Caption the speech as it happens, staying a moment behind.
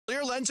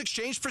clear lens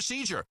exchange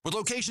procedure. With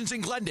locations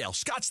in Glendale,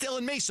 Scottsdale,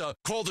 and Mesa,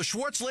 call the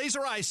Schwartz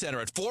Laser Eye Center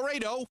at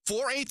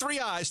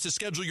 480-483-EYES to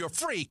schedule your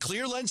free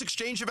clear lens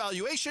exchange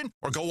evaluation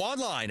or go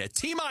online at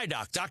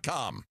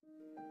teamidoc.com.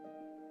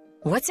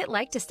 What's it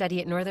like to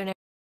study at Northern?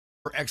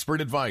 For expert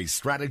advice,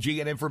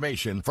 strategy, and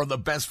information from the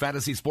best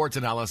fantasy sports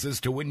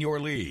analysis to win your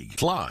league.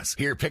 Plus,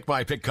 hear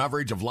pick-by-pick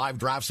coverage of live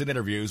drafts and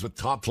interviews with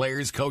top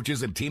players,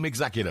 coaches, and team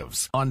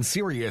executives on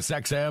Sirius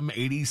XM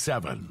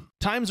 87.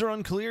 Times are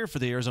unclear for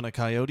the Arizona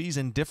Coyotes,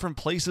 and different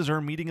places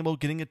are meeting about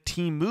getting a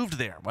team moved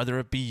there, whether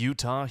it be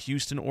Utah,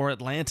 Houston, or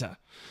Atlanta.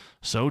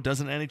 So, does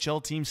an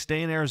NHL team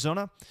stay in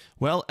Arizona?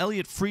 Well,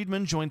 Elliot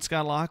Friedman joined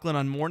Scott Laughlin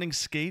on Morning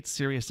Skate,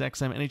 Sirius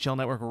XM NHL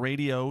Network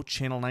Radio,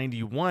 Channel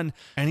 91,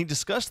 and he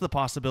discussed the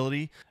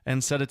possibility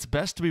and said it's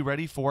best to be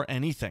ready for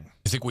anything.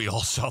 I think we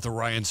all saw the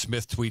Ryan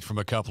Smith tweet from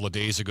a couple of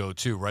days ago,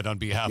 too, right, on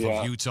behalf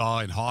of Utah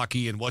and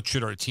hockey, and what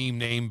should our team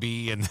name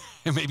be, and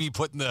maybe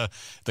putting the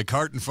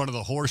cart in front of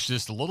the horse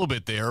just a little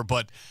bit there.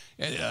 But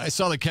I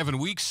saw the Kevin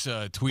Weeks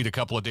tweet a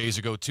couple of days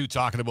ago, too,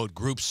 talking about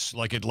groups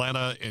like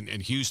Atlanta and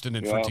Houston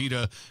and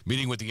Fertitta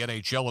meeting with the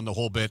NHL and the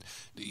whole bit.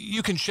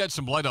 You can shed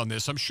some light on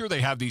this. I'm sure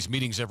they have these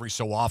meetings every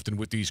so often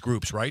with these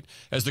groups, right?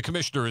 As the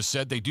commissioner has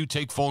said, they do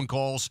take phone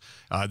calls.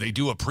 They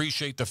do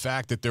appreciate the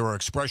fact that there are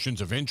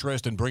expressions of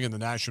interest in bringing the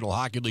National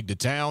Hockey League to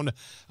town.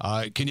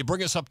 Can you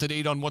bring us up to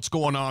date on what's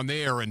going on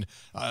there? And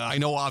I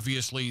know,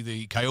 obviously,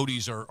 the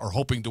Coyotes are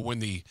hoping to win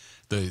the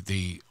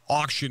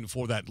auction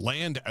for that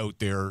land out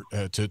there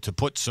to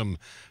put some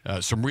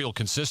real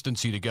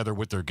consistency together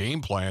with their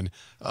game plan.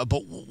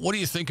 But what do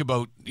you think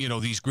about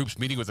these groups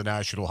meeting with the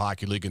National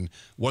Hockey League, and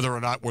whether or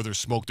not where there's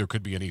smoke there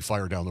could be any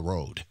fire down the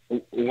road?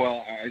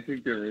 Well, I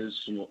think there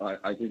is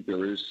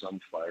some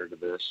fire to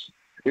this.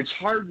 It's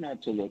hard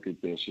not to look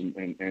at this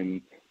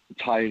and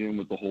tie it in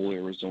with the whole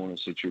Arizona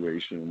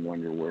situation and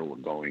wonder where we're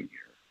going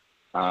here.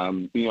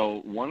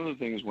 One of the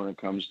things when it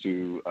comes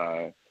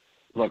to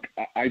look,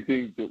 I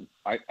think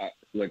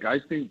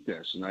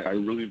this, and I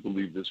really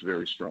believe this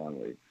very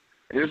strongly.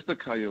 If the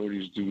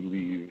Coyotes do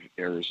leave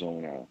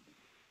Arizona,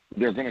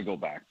 they're going to go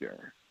back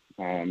there.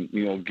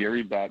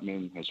 Gary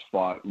Bettman has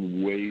fought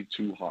way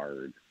too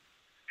hard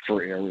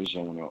for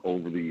Arizona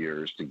over the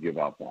years to give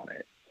up on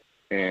it.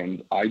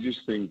 And I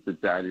just think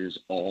that is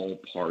all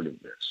part of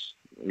this.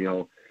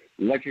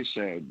 Like I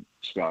said,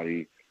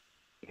 Scotty,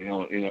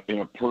 in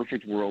a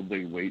perfect world,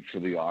 they wait for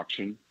the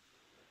auction.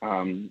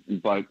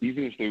 But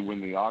even if they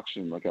win the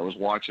auction, like I was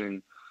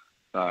watching,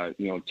 Todd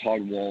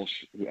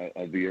Walsh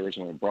of the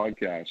Arizona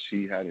broadcast,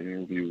 he had an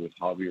interview with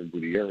Javier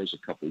Gutierrez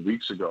a couple of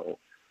weeks ago.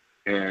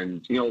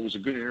 And, it was a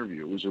good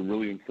interview. It was a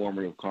really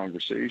informative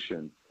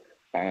conversation.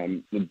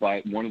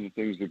 But one of the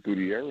things that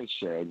Gutierrez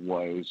said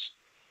was,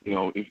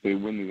 if they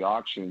win the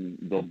auction,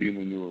 they'll be in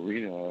the new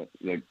arena,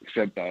 like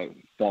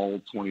fall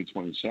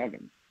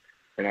 2027.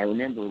 And I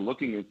remember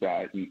looking at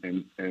that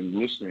and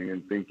listening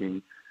and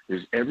thinking,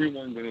 is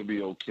everyone going to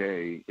be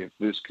okay if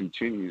this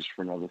continues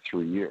for another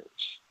 3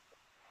 years?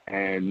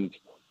 And,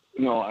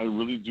 I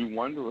really do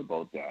wonder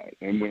about that.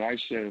 And when I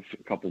said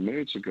a couple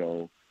minutes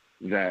ago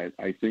that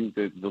I think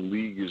that the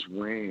league is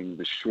weighing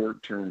the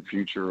short-term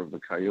future of the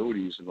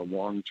Coyotes and the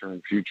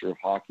long-term future of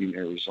hockey in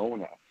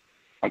Arizona,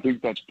 I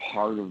think that's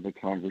part of the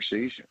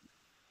conversation.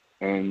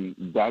 And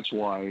that's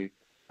why,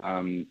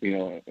 part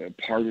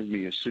of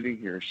me is sitting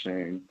here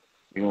saying,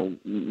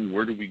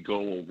 where do we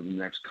go over the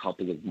next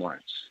couple of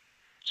months?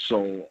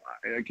 So,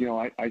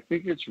 I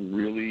think it's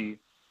really,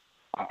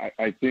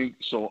 I think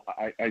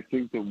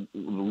the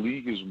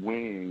league is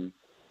weighing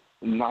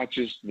not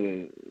just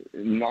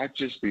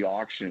the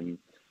auction,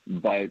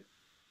 but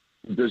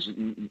does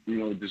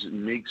it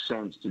make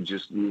sense to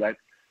just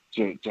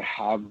to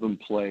have them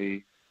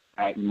play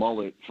at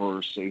Mullet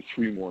for, say,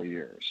 3 more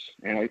years?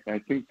 And I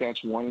think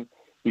that's one,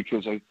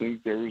 because I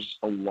think there's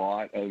a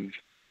lot of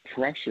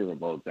pressure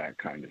about that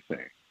kind of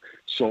thing.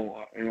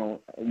 So,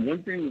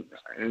 one thing,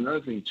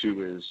 another thing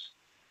too is,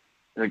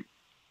 like,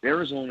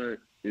 Arizona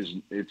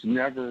it's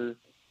never,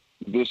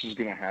 this is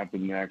going to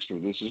happen next or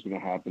this is going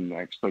to happen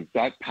next. Like,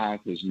 that path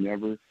is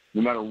never,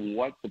 no matter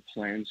what the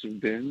plans have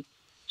been,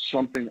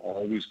 something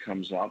always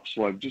comes up.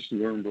 So I've just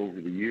learned over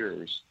the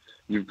years,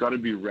 you've got to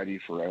be ready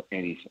for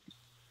anything.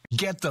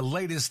 Get the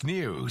latest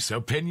news,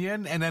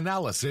 opinion, and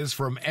analysis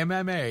from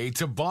MMA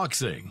to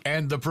boxing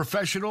and the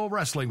professional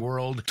wrestling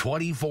world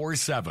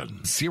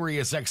 24/7.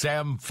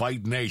 SiriusXM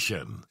Fight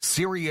Nation,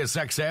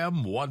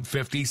 SiriusXM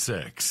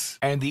 156,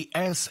 and the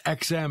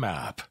SXM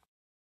app.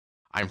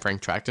 I'm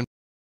Frank Tracton.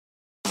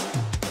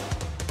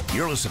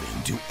 You're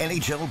listening to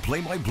NHL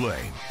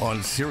Play-by-Play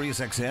on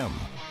SiriusXM.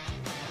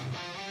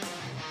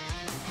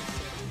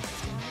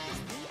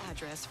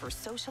 For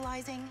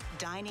socializing,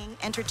 dining,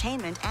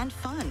 entertainment, and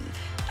fun.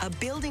 A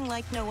building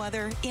like no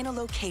other in a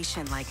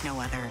location like no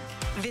other.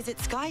 Visit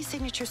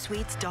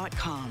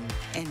SkySignatureSuites.com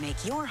and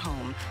make your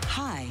home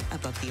high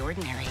above the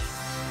ordinary.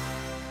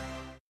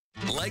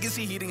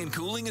 Legacy Heating and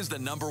Cooling is the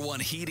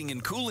 #1 heating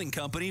and cooling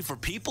company for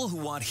people who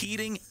want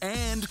heating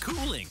and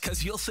cooling,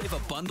 because you'll save a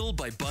bundle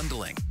by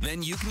bundling.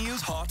 Then you can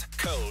use hot,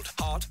 cold,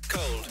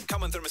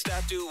 Come on,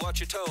 thermostat, do what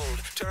you're told.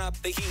 Turn up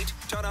the heat,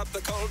 turn up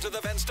the cold, to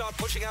the vents start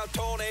pushing out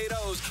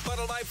tornadoes.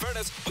 Bundle my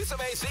furnace with some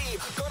AC.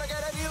 Gonna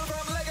get a deal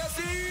from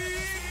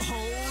Legacy.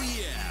 Oh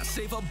yeah,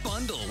 save a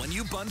bundle when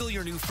you bundle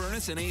your new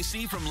furnace and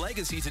AC from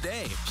Legacy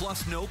today.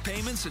 Plus no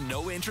payments and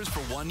no interest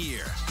for 1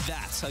 year.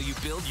 That's how you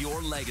build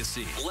your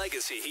legacy.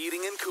 Legacy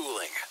Heating and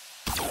Cooling.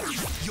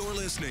 You're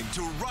listening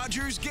to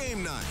Rogers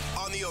Game Night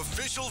on the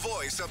official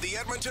voice of the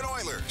Edmonton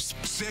Oilers,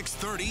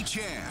 630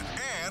 CHAN,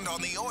 and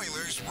on the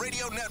Oilers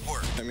Radio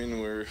Network. I mean,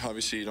 we're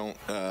obviously you don't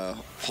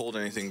hold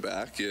anything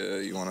back.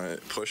 You want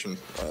to push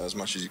as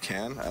much as you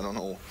can. I don't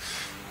know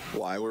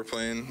why we're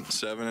playing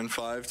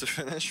 7-5 to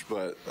finish,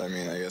 but I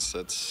mean, I guess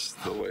that's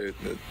the way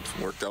it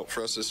worked out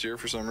for us this year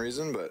for some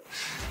reason. But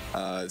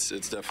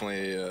it's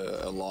definitely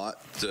a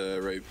lot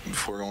right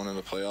before going into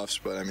the playoffs.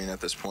 But I mean,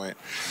 at this point,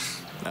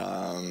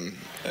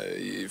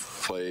 you've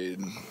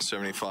played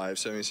 75,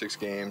 76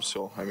 games,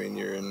 so I mean,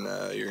 you're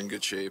in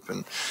good shape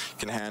and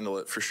can handle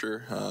it for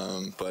sure.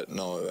 But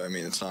no, I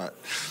mean, it's not.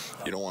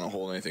 You don't want to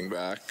hold anything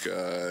back.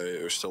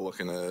 We're still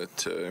looking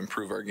to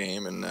improve our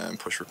game and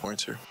push for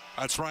points here.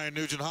 That's Ryan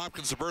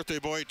Nugent-Hopkins, the birthday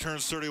boy. He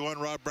turns 31.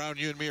 Rob Brown,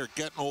 you and me are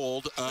getting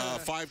old.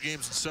 5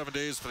 games in 7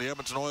 days for the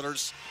Edmonton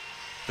Oilers.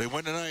 They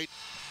win tonight.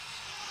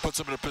 Puts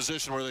them in a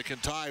position where they can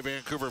tie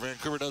Vancouver.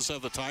 Vancouver does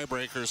have the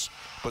tiebreakers,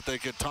 but they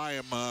could tie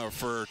them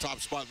for top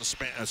spot in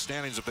the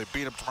standings if they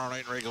beat them tomorrow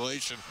night in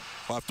regulation.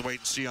 We'll have to wait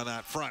and see on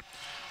that front.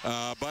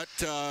 But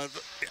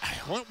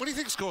what do you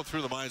think is going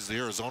through the minds of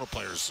the Arizona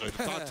players?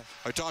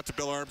 I talked to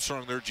Bill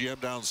Armstrong, their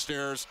GM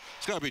downstairs.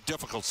 It's got to be a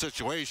difficult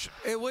situation.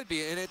 It would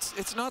be, and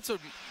it's not so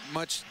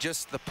much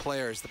just the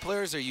players. The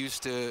players are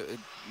used to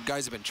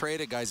guys have been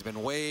traded, guys have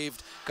been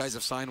waived, guys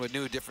have signed with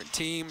different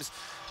teams.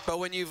 But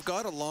when you've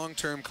got a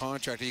long-term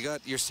contract,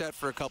 you're set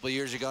for a couple of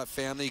years, you got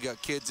family, you got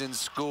kids in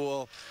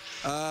school,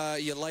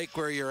 you like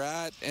where you're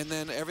at, and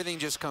then everything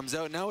just comes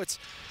out. Now it's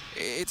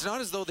not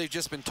as though they've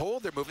just been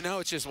told they're moving. Now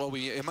it's just,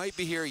 it might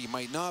be here, you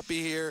might not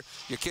be here,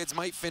 your kids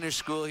might finish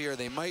school here,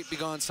 they might be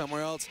gone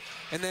somewhere else.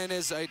 And then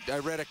as I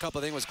read a couple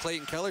of things, was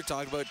Clayton Keller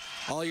talking about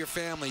all your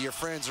family, your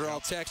friends are all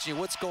texting you,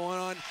 what's going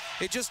on?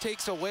 It just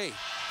takes away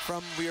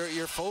from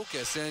your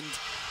focus. And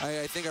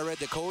I think I read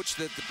the coach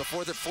that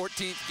before the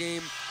 14th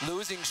game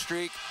losing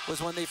streak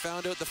was when they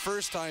found out the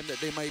first time that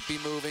they might be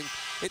moving.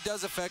 It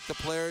does affect the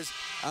players.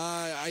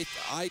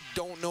 I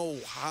don't know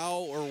how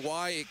or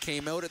why it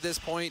came out at this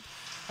point.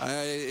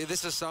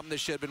 This is something that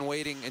should have been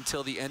waiting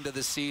until the end of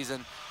the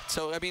season.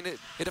 So, I mean,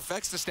 it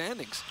affects the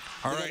standings.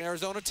 All right. An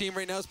Arizona team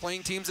right now is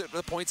playing teams that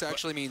the points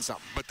actually mean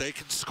something. But they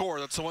can score.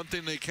 That's the one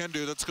thing they can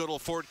do. Let's go to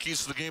Ford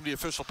Keys to the game, the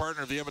official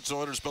partner of the Edmonton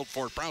Oilers, built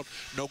Ford proud.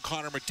 No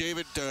Connor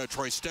McDavid.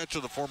 Troy Stetcher,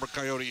 the former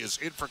Coyote, is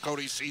in for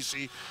Cody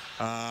Ceci.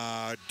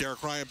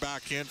 Derek Ryan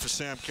back in for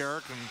Sam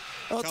Carrick.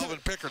 And Calvin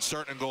Pickard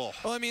starting in goal.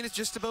 Well, I mean, it's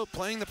just about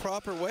playing the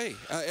proper way.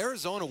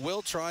 Arizona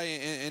will try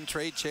and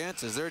trade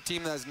chances. They're a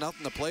team that has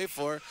nothing to play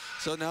for,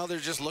 so now they're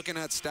just looking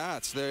at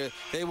stats.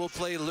 They will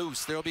play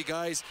loose. There will be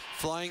guys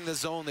flying the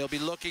zone. They'll be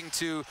looking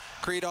to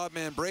create odd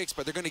man breaks,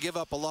 but they're going to give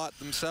up a lot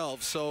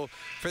themselves. So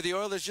for the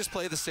Oilers, just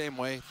play the same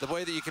way, the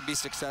way that you can be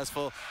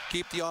successful.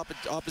 Keep the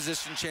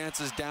opposition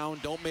chances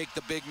down. Don't make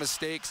the big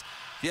mistakes.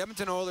 The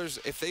Edmonton Oilers,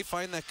 if they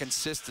find that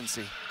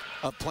consistency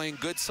of playing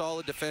good,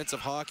 solid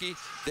defensive hockey,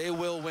 they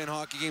will win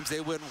hockey games.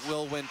 They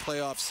will win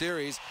playoff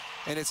series.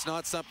 And it's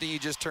not something you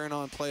just turn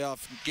on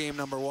playoff game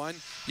number 1.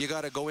 You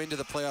got to go into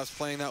the playoffs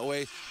playing that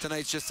way.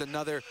 Tonight's just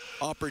another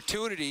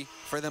opportunity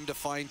for them to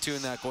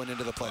fine-tune that going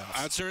into the playoffs.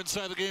 That's our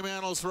Inside the Game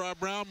analyst, Rob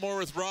Brown. More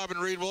with Rob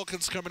and Reed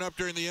Wilkins coming up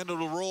during the end of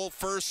the roll.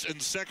 First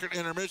and second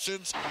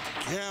intermissions.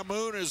 Cam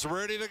Moon is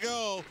ready to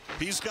go.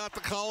 He's got the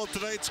call of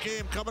tonight's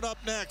game coming up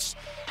next.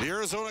 The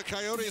Arizona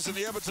Coyotes and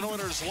the Edmonton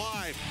Oilers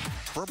live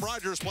from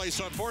Rogers Place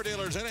on Fort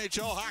Oilers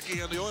NHL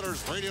Hockey on the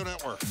Oilers Radio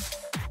Network.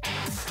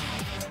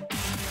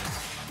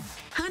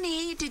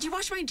 Honey, did you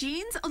wash my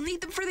jeans? I'll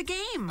need them for the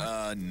game.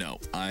 No,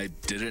 I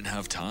didn't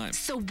have time.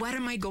 So what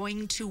am I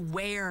going to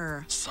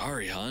wear?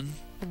 Sorry, hon.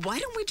 Why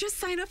don't we just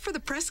sign up for the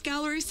Press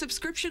Gallery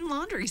subscription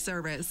laundry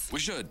service? We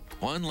should.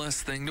 One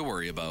less thing to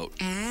worry about.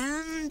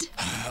 And?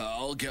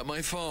 I'll get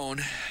my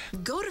phone.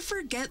 Go to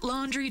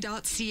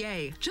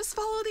forgetlaundry.ca. Just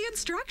follow the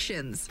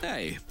instructions.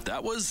 Hey,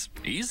 that was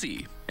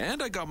easy.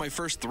 And I got my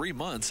first 3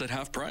 months at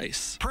half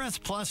price. Press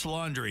Plus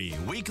Laundry,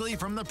 weekly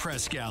from the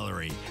Press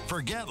Gallery.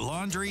 Forget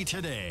laundry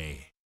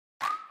today.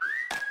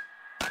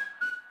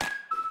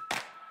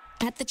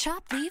 At the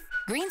Chopped Leaf,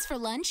 greens for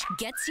lunch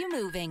gets you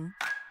moving.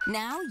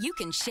 Now you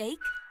can shake,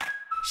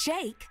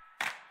 shake,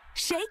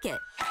 shake it.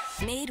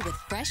 Made with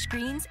fresh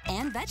greens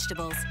and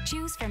vegetables,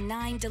 choose from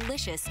 9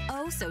 delicious,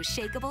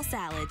 oh-so-shakeable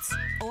salads.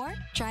 Or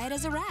try it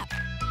as a wrap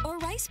or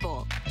rice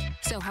bowl.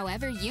 So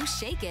however you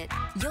shake it,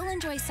 you'll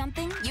enjoy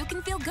something you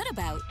can feel good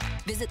about.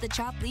 Visit the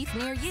Chopped Leaf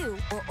near you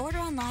or order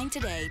online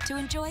today to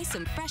enjoy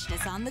some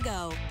freshness on the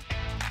go.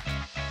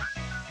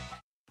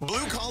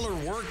 Blue-collar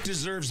work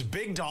deserves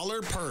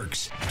big-dollar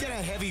perks. Get a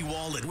heavy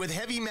wallet with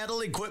Heavy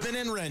Metal Equipment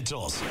and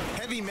Rentals.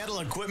 Heavy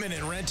Metal Equipment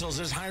and Rentals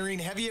is hiring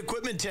heavy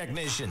equipment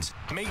technicians,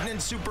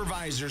 maintenance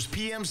supervisors,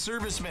 PM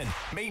servicemen,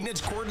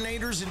 maintenance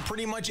coordinators, and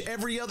pretty much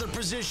every other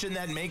position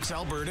that makes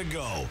Alberta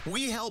go.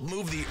 We help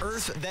move the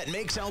earth that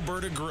makes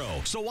Alberta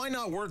grow. So why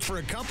not work for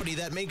a company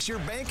that makes your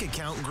bank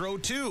account grow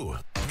too?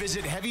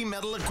 Visit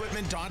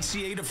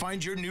heavymetalequipment.ca to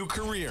find your new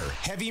career.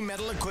 Heavy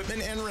Metal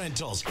Equipment and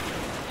Rentals,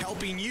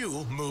 helping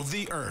you move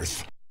the earth.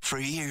 For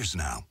years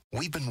now,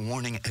 we've been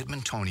warning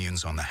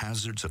Edmontonians on the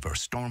hazards of our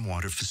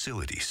stormwater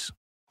facilities.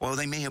 While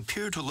they may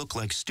appear to look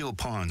like still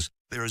ponds,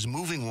 there is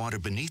moving water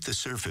beneath the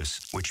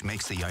surface, which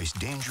makes the ice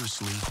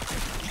dangerously...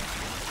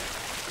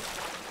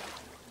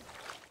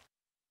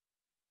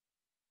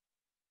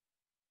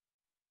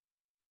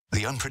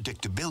 The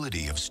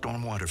unpredictability of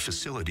stormwater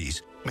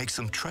facilities makes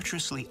them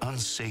treacherously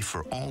unsafe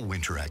for all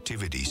winter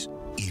activities,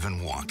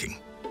 even walking.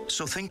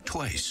 So think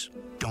twice.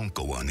 Don't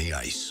go on the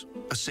ice.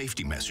 A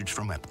safety message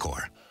from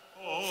EPCOR.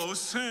 Oh,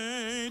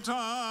 say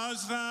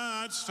does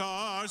that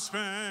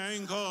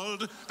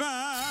star-spangled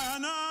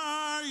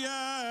banner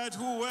yet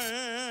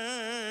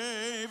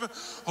wave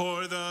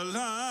o'er the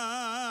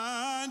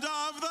land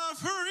of the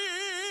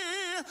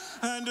free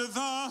and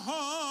the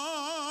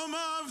home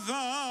of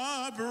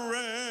the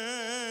brave?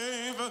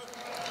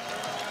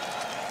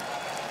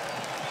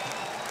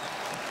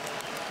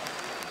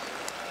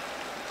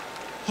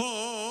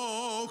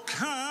 Oh,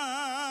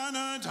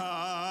 Canada,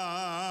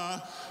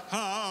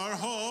 our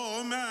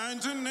home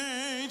and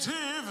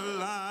native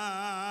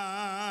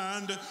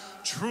land,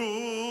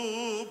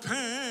 true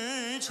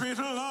patriot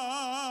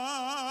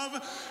love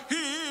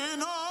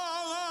in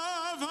all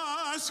of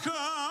us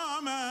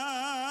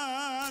command.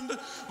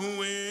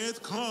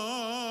 With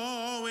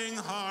glowing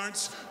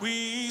hearts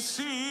we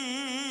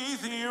see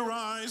thee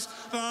rise,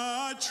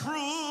 the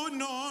true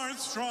north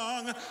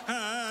strong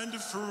and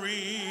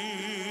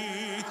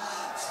free.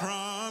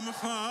 From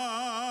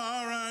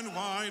far and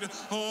wide,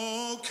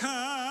 oh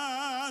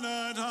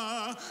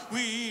Canada,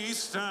 we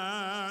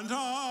stand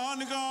on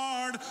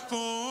guard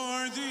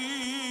for thee.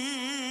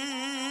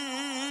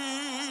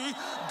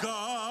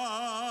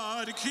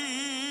 God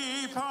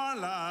keep our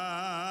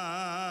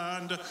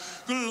land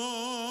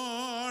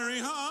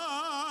glorious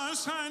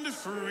and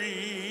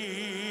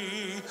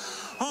free.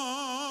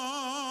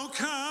 Oh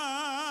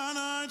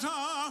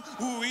Canada,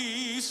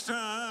 we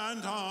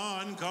stand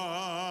on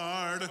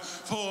guard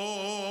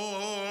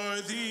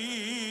for thee.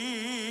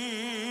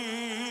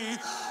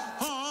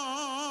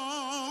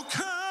 Oh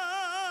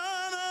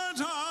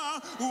Canada,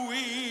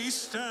 we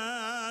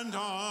stand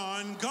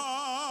on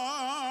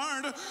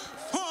guard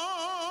for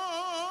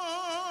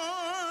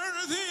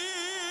thee.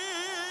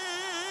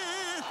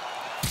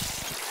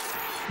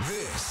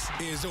 This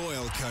is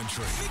Oil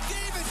Country.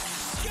 McDavid,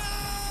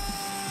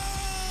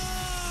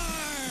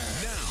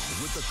 now,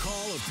 with the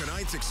call of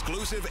tonight's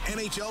exclusive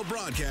NHL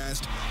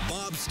broadcast,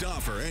 Bob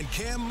Stauffer and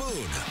Cam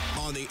Moon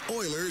on the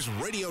Oilers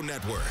Radio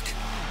Network.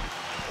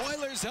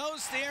 Oilers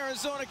host the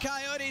Arizona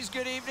Coyotes.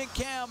 Good evening,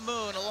 Cam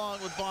Moon,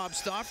 along with Bob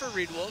Stauffer,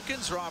 Reed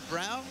Wilkins, Rob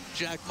Brown,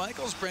 Jack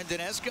Michaels,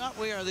 Brendan Escott.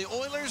 We are the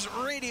Oilers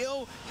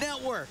Radio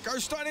Network. Our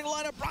starting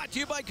lineup brought to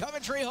you by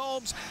Coventry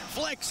Homes.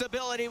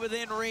 Flexibility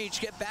within reach.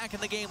 Get back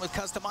in the game with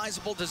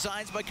customizable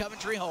designs by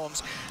Coventry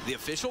Homes, the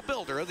official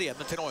builder of the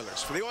Edmonton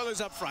Oilers. For the Oilers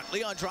up front,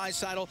 Leon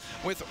Draisaitl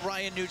with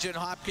Ryan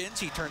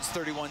Nugent-Hopkins. He turns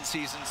 31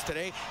 seasons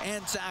today.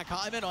 And Zach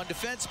Hyman. On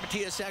defense,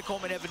 Matthias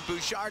Ekholm and Evan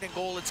Bouchard. In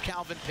goal, it's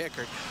Calvin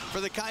Pickard. For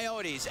the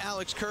Coyotes,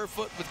 Alex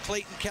Kerfoot with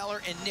Clayton Keller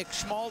and Nick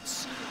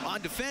Schmaltz.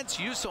 On defense,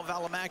 Juuso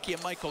Valimaki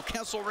and Michael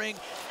Kesselring.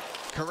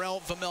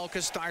 Karel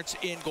Vejmelka starts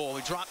in goal.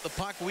 We drop the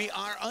puck. We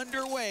are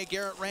underway.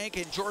 Garrett Rank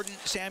and Jordan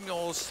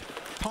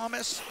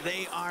Samuels-Thomas.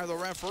 They are the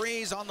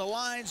referees. On the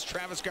lines,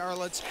 Travis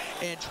Garlitz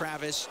and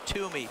Travis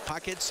Toomey.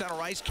 Puck hits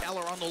center ice.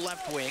 Keller on the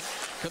left wing.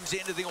 Comes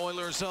into the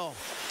Oilers zone.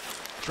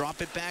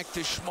 Drop it back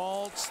to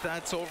Schmaltz.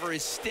 That's over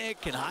his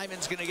stick, and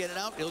Hyman's going to get it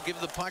out. He'll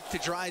give the puck to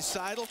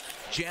Draisaitl.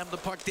 Jam the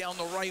puck down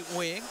the right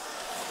wing.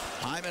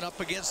 Hyman up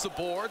against the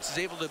boards. Is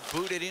able to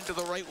boot it into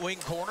the right wing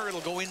corner.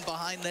 It'll go in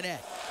behind the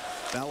net.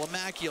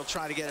 Valimaki will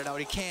try to get it out.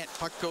 He can't.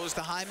 Puck goes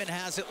to Hyman.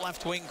 Has it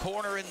left wing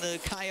corner in the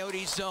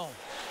Coyotes zone.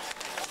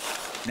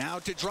 Now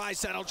to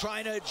Draisaitl,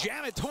 trying to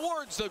jam it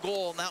towards the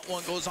goal. And that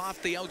one goes off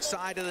the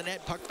outside of the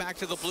net. Puck back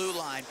to the blue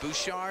line.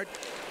 Bouchard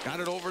got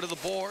it over to the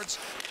boards.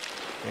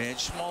 And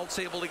Schmaltz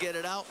able to get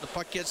it out. The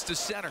puck gets to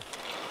center.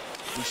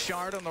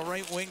 Bouchard on the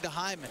right wing to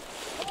Hyman.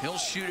 He'll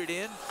shoot it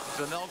in.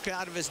 Vejmelka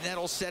out of his net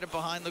will set it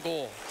behind the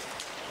goal.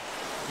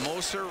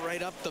 Moser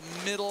right up the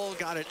middle,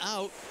 got it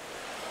out.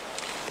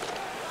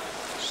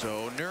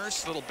 So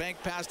Nurse, little bank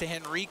pass to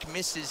Henrique,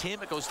 misses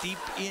him. It goes deep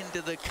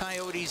into the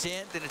Coyotes'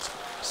 end, and it's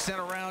sent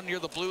around near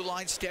the blue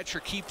line.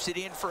 Stetcher keeps it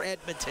in for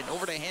Edmonton.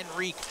 Over to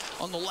Henrique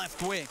on the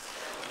left wing.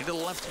 into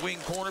the left wing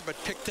corner, but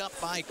picked up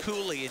by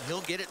Cooley, and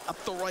he'll get it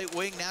up the right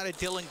wing now to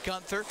Dylan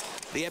Gunther,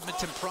 the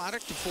Edmonton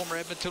product, the former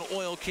Edmonton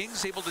Oil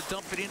Kings, able to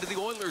dump it into the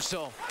Oilers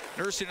zone.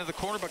 Nurse into the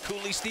corner, but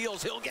Cooley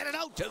steals. He'll get it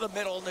out to the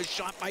middle, and the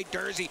shot by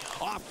Durzi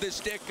off the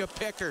stick of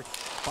Pickard.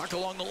 Puck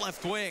along the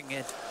left wing,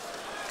 and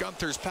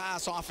Gunther's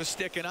pass off a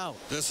stick and out.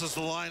 This is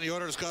the line the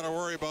Oilers got to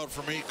worry about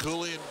for me.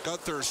 Cooley and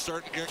Gunther are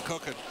starting to get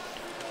cooking.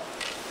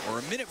 We're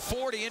a minute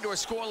 40 into a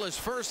scoreless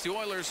first. The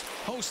Oilers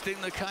hosting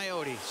the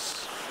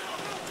Coyotes.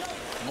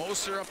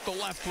 Moser up the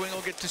left wing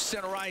will get to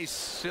center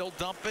ice. He'll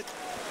dump it.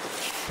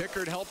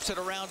 Pickard helps it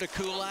around to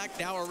Kulak.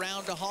 Now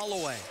around to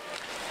Holloway.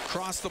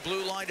 Across the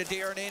blue line to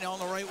Desharnais, on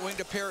the right wing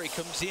to Perry.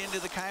 Comes into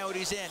the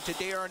Coyotes' end to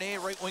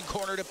Desharnais, right wing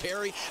corner to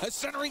Perry. A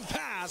centering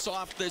pass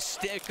off the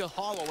stick of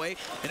Holloway,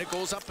 and it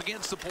goes up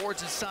against the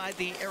boards inside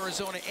the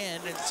Arizona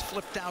end, and it's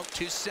flipped out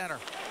to center.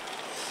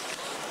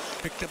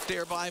 Picked up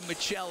there by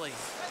Michelli.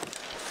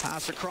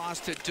 Pass across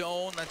to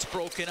Doan. That's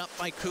broken up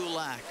by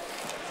Kulak.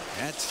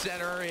 At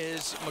center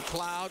is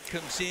McLeod.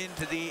 Comes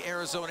into the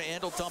Arizona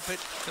end. He'll dump it.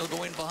 He'll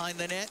go in behind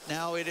the net.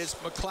 Now it is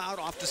McLeod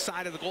off the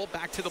side of the goal.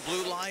 Back to the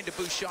blue line to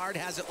Bouchard.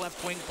 Has it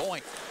left wing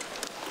point.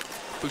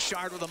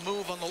 Bouchard with a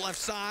move on the left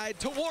side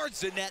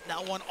towards the net.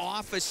 Now one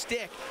off a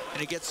stick.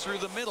 And it gets through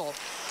the middle.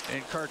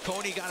 And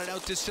Carconi got it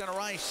out to center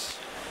ice.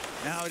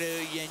 Now to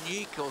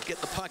Yannick. He'll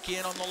get the puck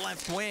in on the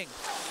left wing.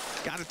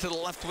 Got it to the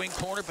left wing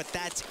corner, but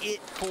that's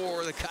it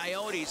for the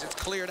Coyotes. It's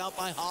cleared out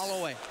by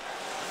Holloway.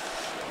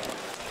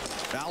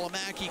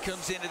 Valimaki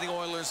comes into the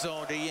Oilers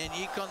zone to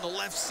Yannick on the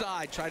left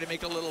side. Try to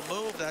make a little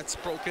move. That's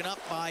broken up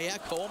by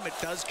Ekholm. It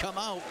does come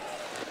out.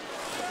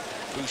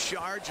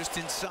 Bouchard just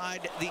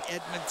inside the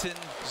Edmonton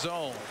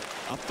zone.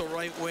 Up the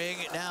right wing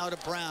now to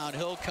Brown.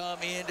 He'll come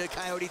into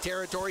Coyote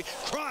territory.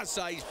 Cross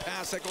ice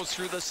pass that goes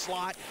through the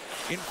slot.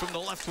 In from the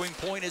left wing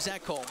point is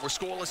Ekholm. We're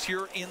scoreless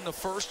here in the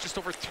first. Just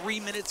over 3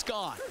 minutes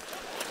gone.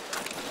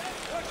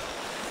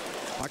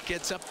 Puck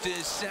gets up to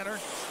center.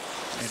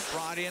 And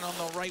brought in on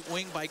the right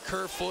wing by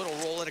Kerfoot.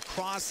 Will roll it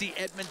across the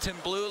Edmonton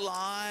blue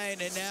line.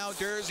 And now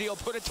Durzi will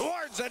put it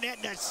towards the net.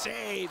 And a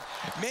save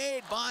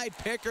made by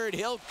Pickard.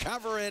 He'll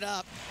cover it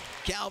up.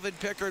 Calvin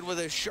Pickard with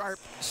a sharp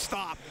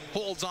stop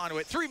holds on to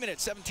it. 3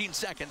 minutes, 17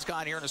 seconds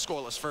gone here in a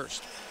scoreless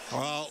first.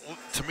 Well,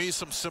 to me,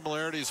 some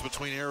similarities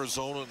between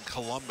Arizona and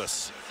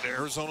Columbus.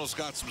 Arizona's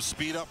got some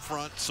speed up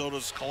front, so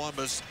does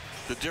Columbus.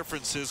 The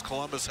difference is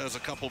Columbus has a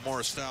couple more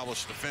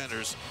established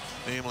defenders,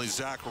 namely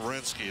Zach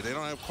Werenski. They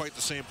don't have quite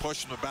the same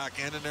push in the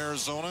back end in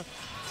Arizona.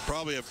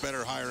 Probably have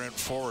better higher end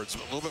forwards,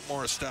 but a little bit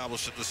more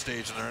established at this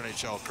stage in their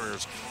NHL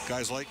careers.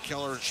 Guys like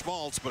Keller and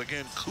Schmaltz, but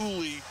again,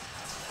 Cooley,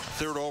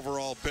 3rd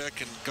overall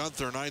pick, and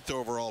Gunther, 9th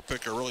overall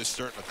pick, are really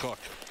starting to cook.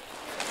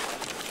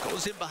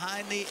 Goes in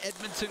behind the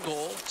Edmonton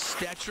goal.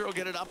 Stetcher will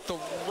get it up the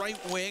right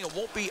wing. It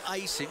won't be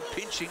icing.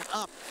 Pinching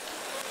up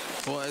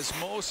was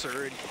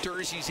Moser, and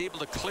Durzi's able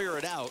to clear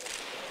it out.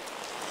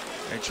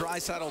 And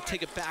Draisaitl will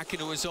take it back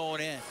into his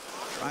own end.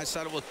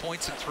 Draisaitl with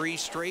points in 3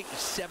 straight. He's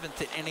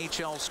 7th at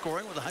NHL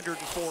scoring with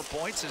 104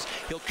 points as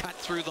he'll cut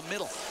through the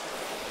middle.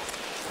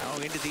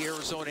 Now into the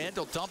Arizona end.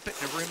 He'll dump it,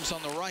 and it rims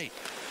on the right.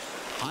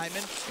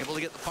 Hyman able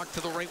to get the puck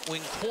to the right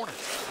wing corner.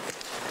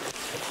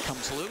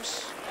 Comes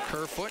loose.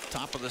 Kerfoot,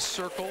 top of the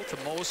circle to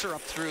Moser,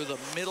 up through the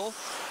middle.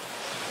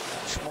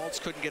 Schmaltz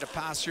couldn't get a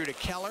pass through to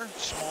Keller.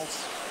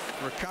 Schmaltz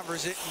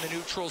recovers it in the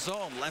neutral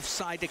zone. Left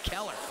side to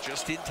Keller.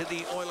 Just into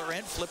the Oiler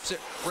end. Flips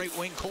it right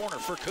wing corner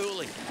for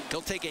Cooley.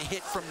 He'll take a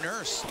hit from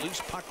Nurse.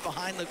 Loose puck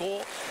behind the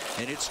goal.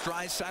 And it's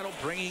Draisaitl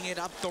bringing it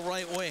up the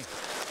right wing.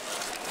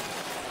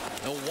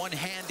 They'll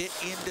one-hand it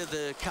into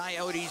the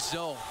Coyotes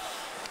zone.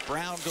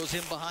 Brown goes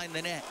in behind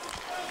the net.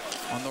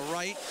 On the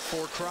right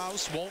for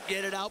Krause, won't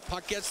get it out.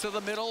 Puck gets to the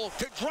middle.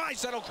 To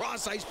Draisaitl,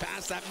 cross ice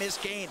pass, that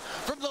missed gain.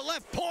 From the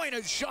left point,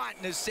 a shot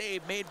and a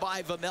save made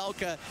by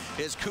Vejmelka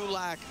as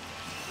Kulak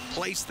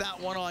placed that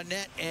one on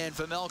net, and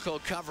Vejmelka will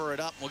cover it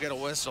up. We'll get a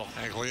whistle.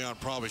 I think Leon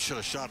probably should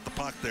have shot the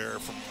puck there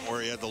from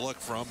where he had to look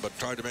from, but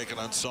tried to make an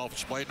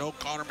unselfish play. No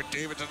Connor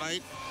McDavid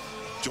tonight.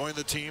 Joined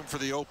the team for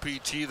the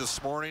OPT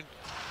this morning.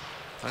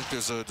 I think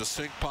there's a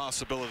distinct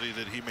possibility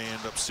that he may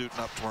end up suiting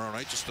up tomorrow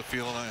night. Just the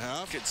feeling I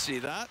have. Could see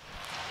that.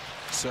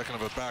 Second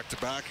of a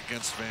back-to-back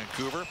against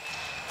Vancouver,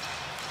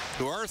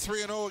 who are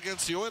 3-0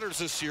 against the Oilers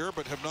this year,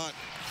 but have not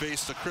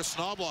faced a Chris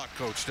Knobloch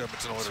coached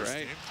Edmonton Oilers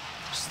team.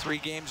 These 3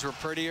 games were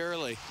pretty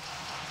early.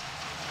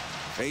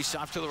 Face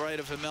off to the right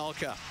of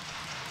Vejmelka.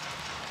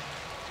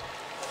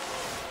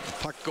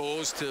 Puck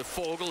goes to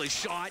Fogle. His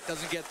shot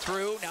doesn't get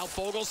through. Now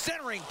Fogle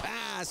centering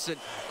pass, and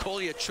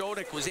Kolya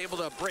Chodik was able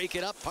to break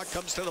it up. Puck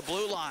comes to the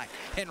blue line.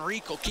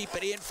 Henrique will keep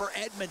it in for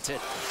Edmonton.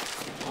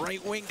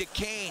 Right wing to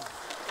Kane.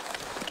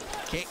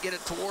 Can't get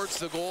it towards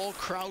the goal.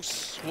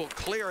 Krause will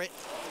clear it,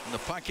 and the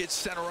puck hits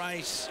center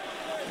ice.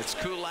 It's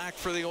Kulak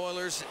for the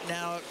Oilers.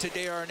 Now to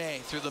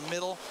Desharnais through the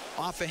middle,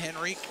 off of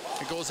Henrique.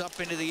 It goes up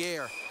into the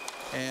air,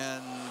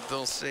 and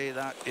they'll say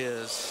that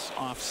is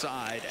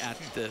offside at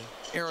the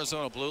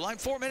Arizona blue line.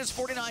 4 minutes,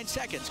 49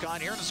 seconds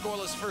gone here in the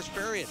scoreless first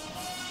period.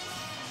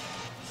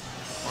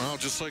 Well,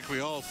 just like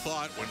we all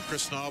thought when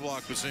Chris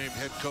Knobloch was named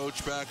head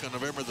coach back on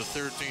November the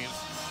 13th,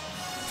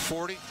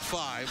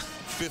 45,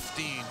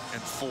 15,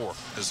 and 4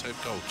 as head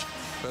coach.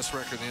 Best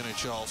record in the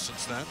NHL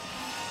since then.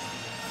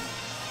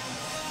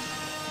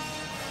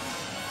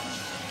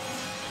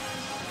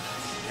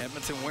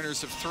 Edmonton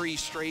winners of 3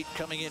 straight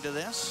coming into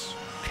this.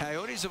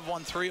 Coyotes have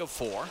won 3 of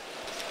 4.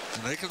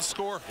 And they can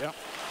score. Yep.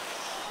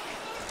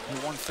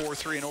 They won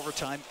 4-3 in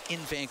overtime in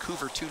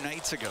Vancouver 2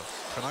 nights ago.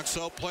 Canucks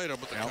outplayed them,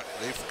 but the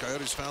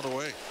Coyotes found a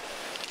way.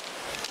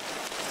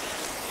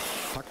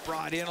 Puck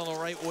brought in on the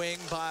right wing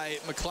by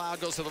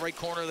McLeod. Goes to the right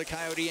corner of the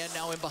Coyote end.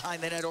 Now in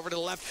behind the net over to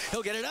the left.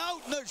 He'll get it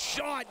out. And the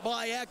shot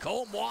by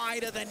Ekholm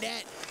wide of the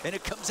net. And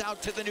it comes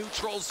out to the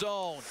neutral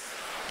zone.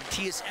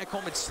 Matthias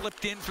Ekholm had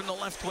slipped in from the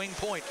left wing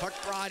point. Puck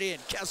brought in.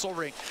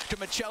 Kesselring to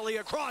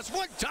Michelli across.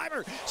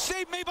 One-timer.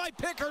 Save made by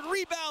Pickard.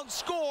 Rebound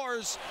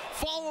scores.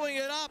 Following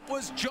it up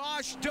was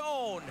Josh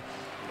Doan.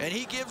 And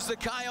he gives the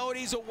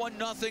Coyotes a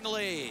 1-0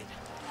 lead.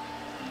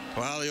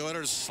 Well, the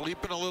Oilers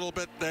sleeping a little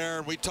bit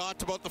there. We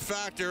talked about the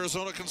fact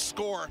Arizona can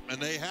score, and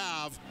they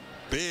have.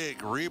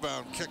 Big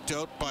rebound kicked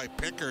out by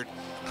Pickard.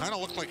 Kind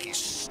of looked like he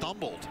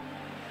stumbled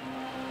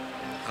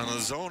on the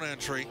zone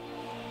entry.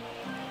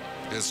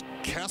 As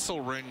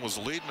Kesselring was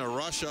leading a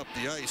rush up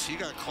the ice, he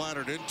got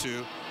clattered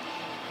into,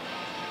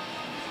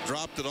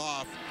 dropped it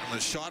off, and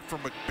the shot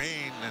from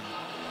McBain, and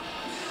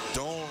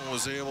Doan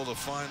was able to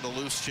find the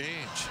loose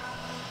change.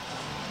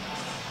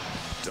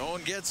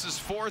 Doan gets his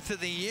 4th of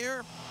the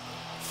year.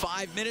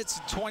 5 minutes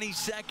and 20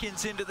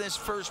 seconds into this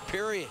first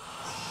period.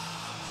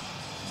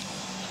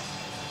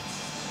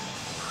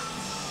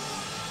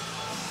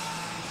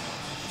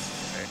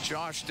 And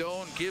Josh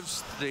Doan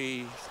gives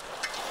the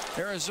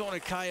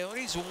Arizona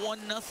Coyotes a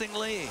 1-0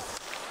 lead.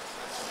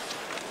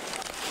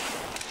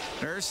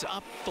 Nurse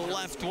up the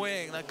left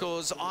wing. That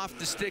goes off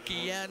the stick of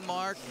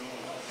Janmark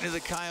into the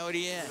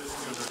Coyote end.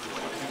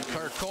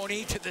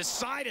 Carcone to the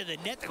side of the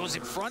net that goes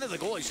in front of the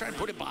goal. He's trying to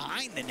put it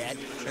behind the net,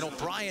 and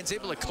O'Brien's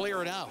able to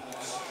clear it out.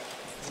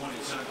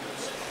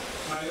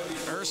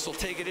 Nurse will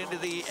take it into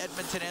the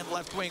Edmonton end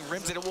left wing.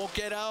 Rims it, it won't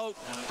get out.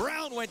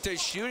 Brown went to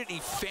shoot it, and he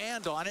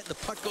fanned on it, and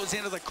the puck goes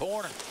into the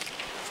corner.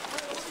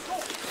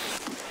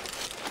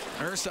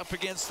 Nurse up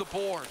against the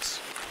boards.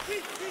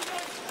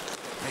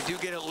 They do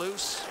get it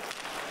loose.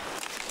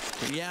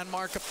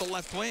 Janmark up the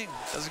left wing.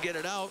 Doesn't get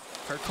it out.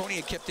 Carcone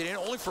had kept it in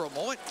only for a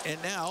moment,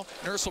 and now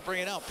Nurse will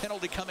bring it out.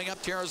 Penalty coming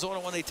up to Arizona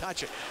when they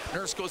touch it.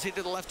 Nurse goes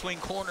into the left wing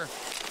corner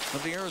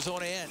of the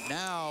Arizona end.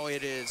 Now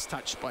it is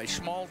touched by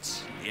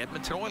Schmaltz. The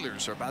Edmonton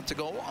Oilers are about to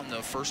go on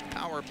the first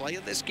power play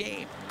of this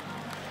game.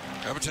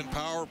 Edmonton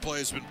power play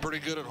has been pretty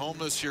good at home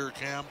this year,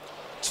 Cam.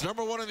 It's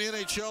number 1 in the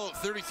NHL at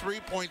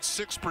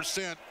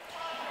 33.6%.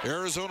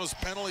 Arizona's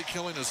penalty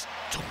killing is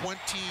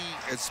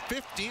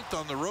 15th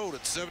on the road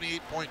at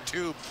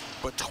 78.2,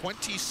 but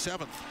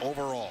 27th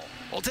overall.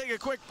 We'll take a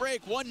quick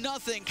break.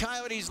 1-0.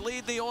 Coyotes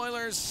lead the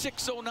Oilers.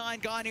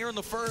 6:09 gone here in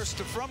the first.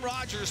 From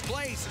Rogers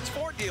Place, it's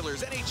Ford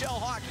Dealers, NHL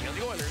Hockey on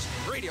the Oilers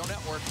Radio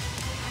Network.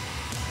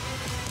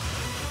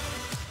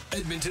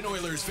 Edmonton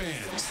Oilers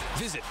fans,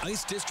 visit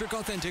Ice District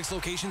Authentics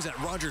locations at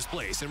Rogers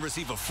Place and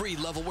receive a free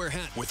Levelwear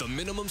hat with a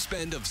minimum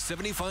spend of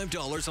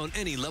 $75 on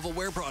any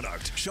Levelwear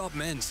product. Shop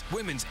men's,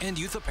 women's, and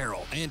youth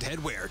apparel and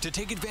headwear to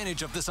take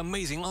advantage of this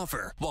amazing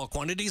offer while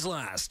quantities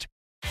last.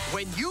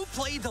 When you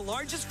play the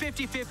largest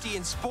 50-50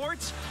 in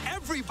sports,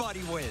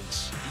 everybody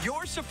wins.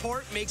 Your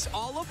support makes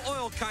all of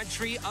oil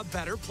country a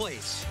better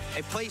place.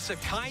 A place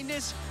of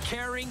kindness,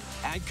 caring,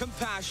 and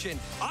compassion.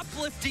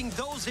 Uplifting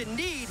those in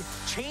need,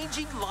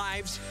 changing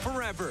lives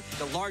forever.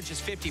 The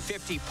largest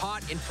 50-50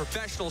 pot in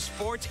professional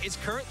sports is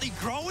currently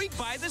growing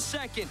by the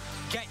second.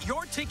 Get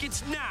your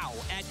tickets now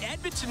at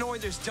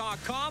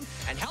EdmontonOilers.com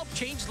and help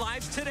change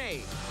lives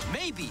today.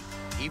 Maybe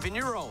even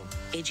your own.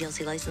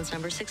 AGLC license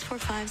number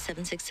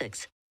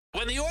 645766.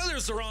 When the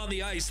Oilers are on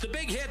the ice, the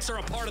big hits are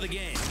a part of the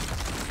game.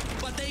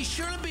 But they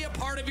shouldn't be a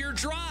part of your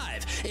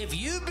drive. If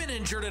you've been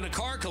injured in a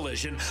car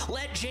collision,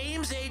 let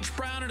James H.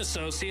 Brown &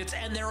 Associates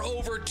and their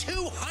over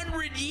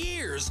 200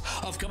 years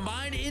of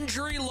combined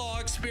injury law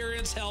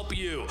experience help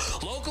you.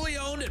 Locally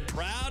owned and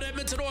proud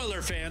Edmonton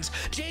Oilers fans,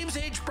 James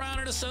H. Brown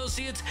 &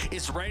 Associates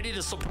is ready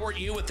to support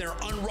you with their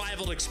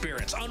unrivaled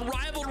experience,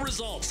 unrivaled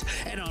results,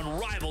 and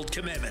unrivaled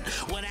commitment.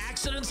 When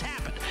accidents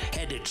happen,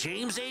 head to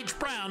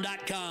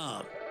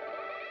jameshbrown.com.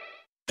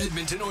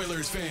 Edmonton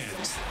Oilers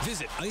fans,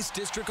 visit Ice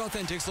District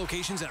Authentics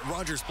locations at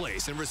Rogers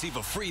Place and receive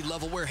a free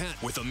Levelwear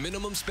hat with a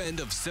minimum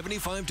spend of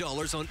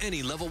 $75 on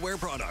any Levelwear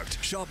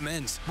product. Shop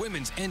men's,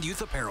 women's, and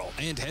youth apparel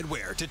and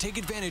headwear to take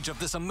advantage of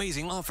this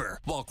amazing offer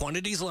while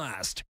quantities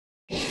last.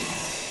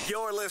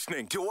 You're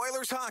listening to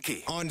Oilers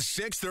Hockey on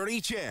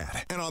 630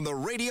 CHED and on the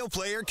Radio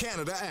Player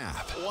Canada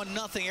app.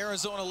 1-0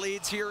 Arizona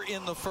leads here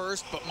in the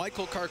first, but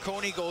Michael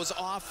Carcone goes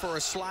off for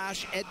a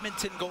slash.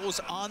 Edmonton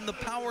goes on the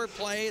power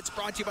play. It's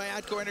brought to you by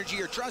ATCO Energy,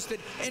 your trusted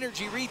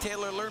energy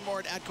retailer. Learn more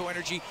at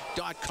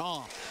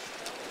atcoenergy.com.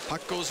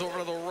 Puck goes over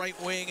to the right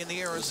wing in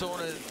the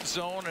Arizona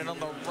zone, and on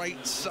the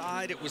right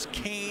side it was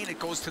Kane. It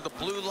goes to the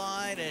blue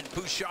line, and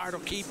Bouchard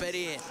will keep it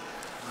in.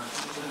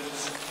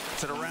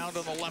 It's it around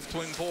on the left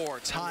wing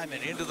boards.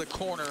 Hyman into the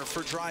corner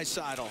for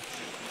Draisaitl.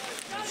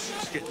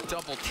 Just get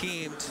double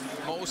teamed.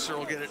 Moser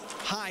will get it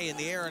high in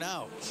the air and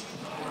out.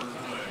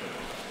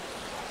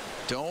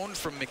 Doan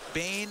from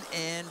McBain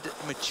and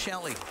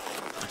Michelli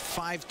at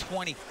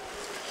 5:20.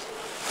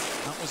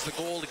 That was the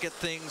goal to get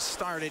things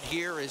started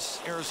here as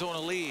Arizona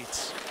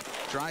leads.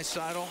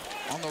 Draisaitl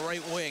on the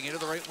right wing, into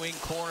the right wing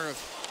corner of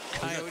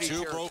Coyote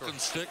two territory. broken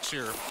sticks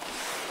here.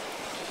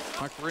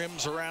 Puck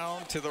rims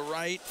around to the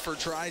right for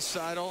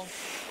Draisaitl.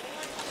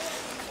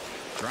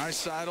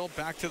 Draisaitl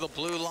back to the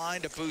blue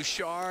line to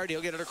Bouchard.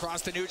 He'll get it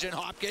across to Nugent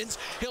Hopkins.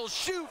 He'll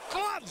shoot.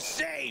 Glove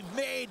save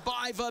made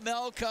by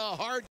Vejmelka.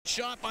 Hard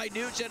shot by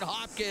Nugent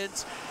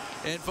Hopkins.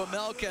 And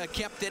Vejmelka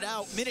kept it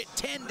out. Minute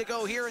 10 to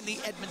go here in the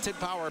Edmonton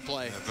power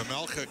play. Yeah,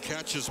 Vejmelka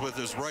catches with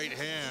his right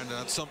hand.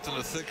 That's something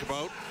to think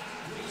about.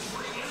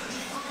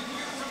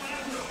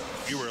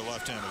 You were a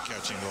left-handed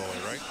catching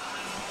goalie, right?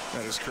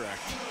 That is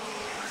correct.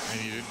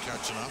 And you didn't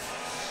catch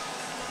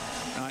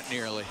enough? Not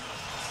nearly.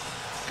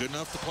 Good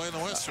enough to play in the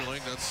Western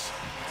League. That's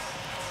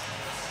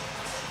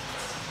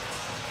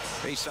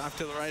face off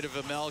to the right of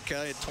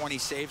Vejmelka at 20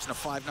 saves and a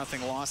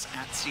 5-0 loss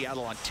at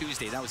Seattle on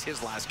Tuesday. That was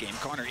his last game.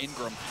 Connor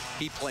Ingram,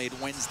 he played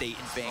Wednesday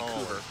in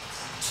Vancouver.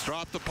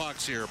 Drop the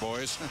pucks here,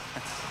 boys.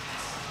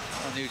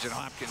 Well, Nugent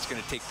Hopkins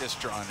going to take this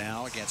draw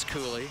now against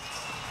Cooley.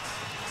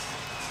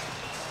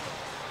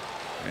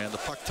 And the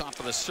puck top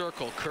of the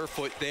circle,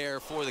 Kerfoot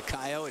there for the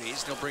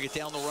Coyotes. They'll bring it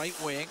down the right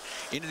wing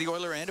into the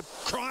Oiler end.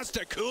 Across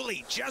to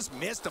Cooley, just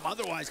missed him.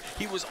 Otherwise,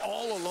 he was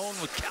all alone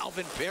with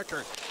Calvin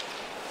Pickard.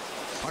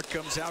 Puck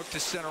comes out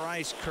to center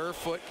ice.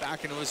 Kerfoot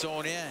back into his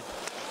own end.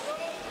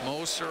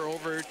 Moser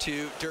over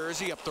to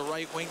Dursey, up the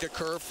right wing to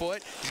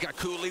Kerfoot. He's got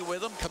Cooley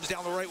with him. Comes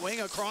down the right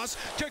wing across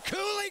to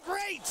Cooley.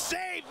 Great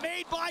save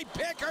made by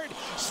Pickard.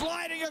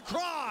 Sliding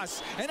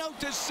across. And out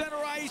to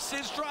center ice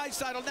is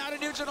Draisaitl. Now to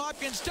Nugent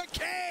Hopkins to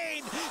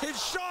Kane.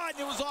 His shot, and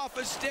it was off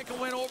his stick and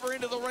went over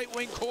into the right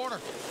wing corner.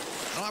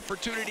 An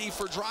opportunity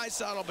for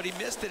Draisaitl, but he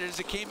missed it as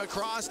it came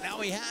across. Now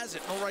he has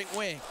it in the right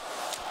wing.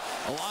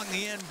 Along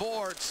the end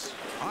boards,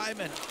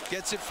 Hyman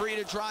gets it free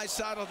to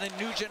Draisaitl, then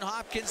Nugent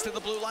Hopkins to the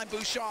blue line.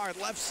 Bouchard,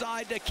 left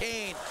side to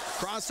Kane.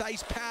 Cross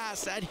ice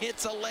pass, that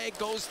hits a leg,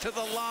 goes to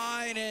the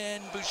line,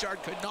 and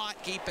Bouchard could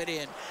not keep it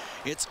in.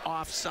 It's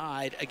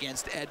offside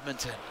against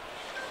Edmonton.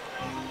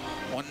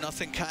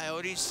 1-0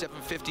 Coyotes,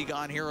 7:50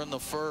 gone here in the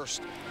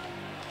first.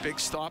 Big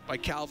stop by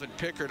Calvin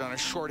Pickard on a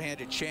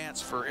shorthanded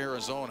chance for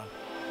Arizona.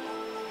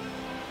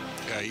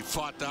 Yeah, he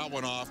fought that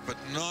one off, but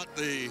not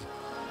the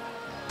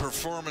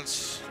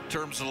performance in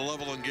terms of the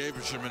level of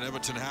engagement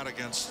Edmonton had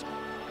against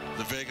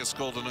the Vegas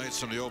Golden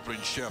Knights in the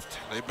opening shift.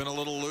 They've been a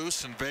little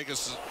loose, and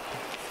Vegas,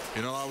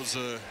 you know, that was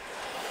a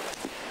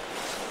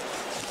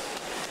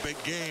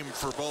big game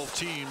for both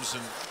teams,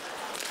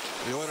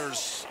 and the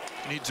Oilers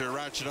need to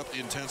ratchet up the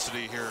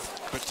intensity here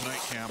a bit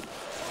tonight, Cam.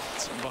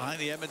 So behind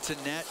the Edmonton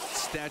net,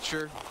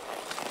 Stetcher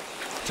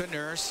to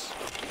Nurse.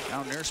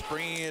 Now Nurse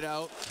bringing it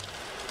out.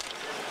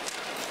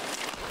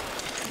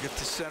 Get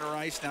to center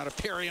ice, now to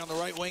Perry on the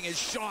right wing. His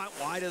shot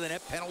wide of the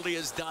net, penalty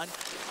is done.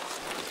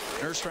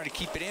 Nurse trying to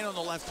keep it in on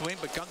the left wing,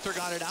 but Gunther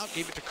got it out,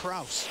 gave it to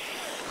Krause.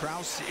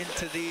 Krause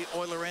into the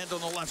Oiler end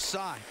on the left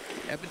side.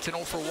 Edmonton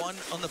 0 for 1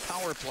 on the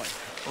power play.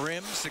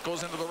 Rims, it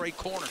goes into the right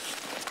corner.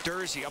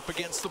 Dursey up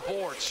against the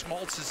board.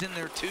 Schmaltz is in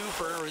there too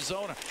for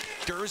Arizona.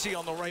 Dursey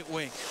on the right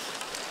wing.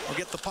 We'll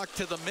get the puck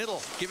to the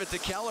middle. Give it to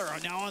Keller.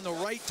 Now on the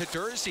right to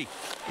Dursey.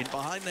 In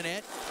behind the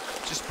net,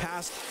 just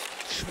past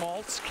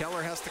Schmaltz.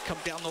 Keller has to come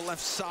down the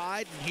left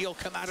side, and he'll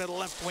come out of the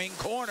left wing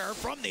corner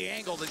from the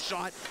angle. The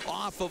shot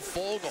off of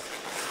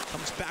Foegele.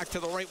 Comes back to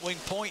the right wing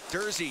point.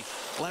 Dursey,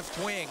 left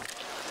wing.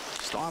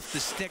 Just off the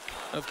stick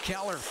of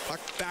Keller. Puck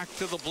back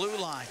to the blue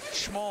line.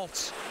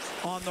 Schmaltz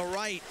on the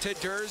right to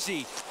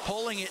Dursey.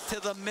 Pulling it to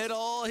the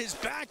middle. His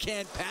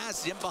backhand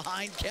pass in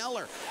behind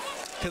Keller.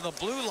 To the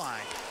blue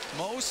line.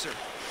 Moser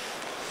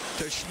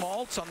to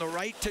Schmaltz on the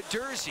right to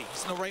Dursey.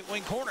 It's in the right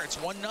wing corner. It's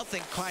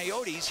 1-0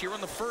 Coyotes here in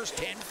the first.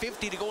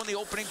 10:50 to go in the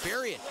opening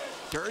period.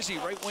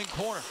 Dursey, right wing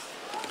corner.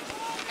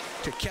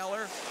 To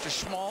Keller, to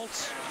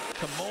Schmaltz,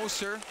 to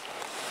Moser,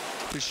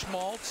 to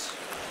Schmaltz.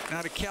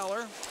 Now to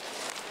Keller,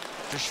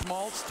 to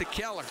Schmaltz, to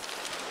Keller.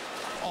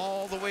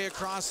 All the way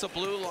across the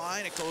blue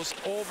line. It goes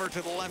over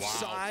to the left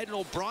side, and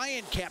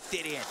O'Brien kept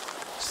it in.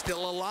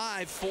 Still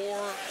alive for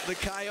the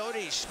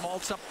Coyotes.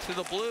 Schmaltz up to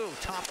the blue,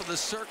 top of the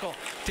circle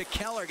to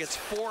Keller. Gets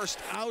forced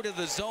out of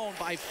the zone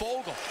by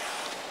Foegele.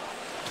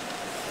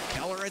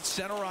 Keller at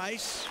center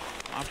ice.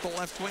 Off the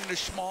left wing to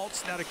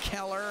Schmaltz. Now to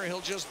Keller. He'll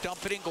just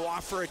dump it in, go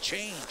off for a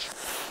change.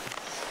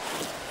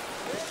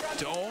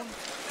 Doan.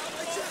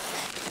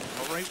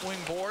 The right wing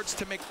boards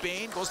to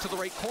McBain. Goes to the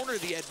right corner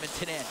of the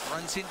Edmonton end.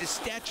 Runs into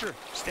Stetcher.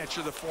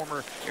 Stetcher, the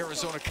former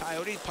Arizona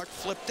Coyote. Puck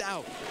flipped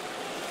out.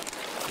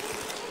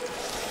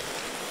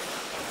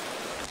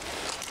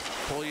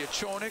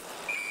 Polyachonik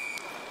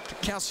to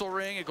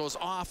Kesselring. It goes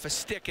off a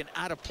stick and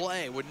out of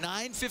play. With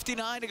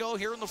 9:59 to go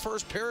here in the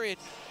first period.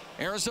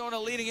 Arizona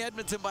leading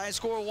Edmonton by a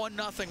score of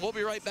 1-0. We'll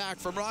be right back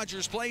from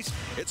Rogers Place.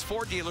 It's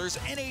Ford Dealers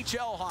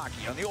NHL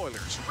Hockey on the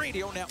Oilers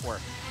Radio Network.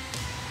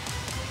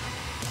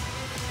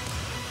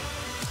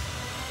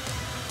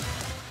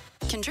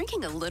 Can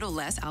drinking a little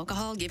less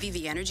alcohol give you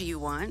the energy you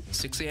want?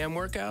 6 a.m.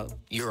 workout?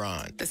 You're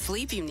on. The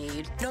sleep you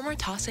need? No more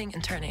tossing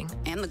and turning.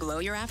 And the glow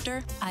you're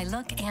after? I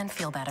look and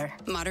feel better.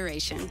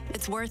 Moderation.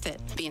 It's worth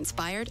it. Be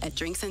inspired at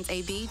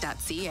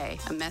drinksensab.ca.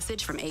 A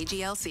message from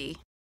AGLC.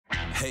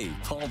 Hey,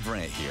 Paul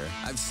Brandt here.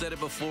 I've said it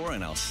before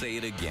and I'll say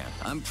it again.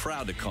 I'm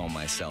proud to call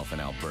myself an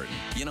Albertan.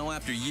 You know,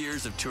 after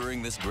years of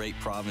touring this great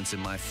province in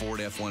my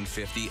Ford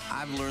F-150,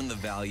 I've learned the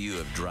value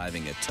of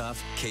driving a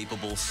tough,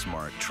 capable,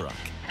 smart truck.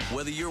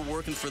 Whether you're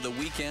working for the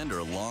weekend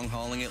or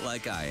long-hauling it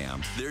like I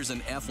am, there's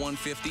an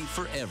F-150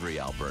 for every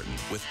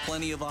Albertan, with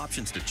plenty of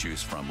options to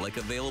choose from, like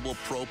available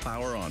Pro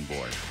Power on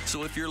board.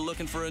 So if you're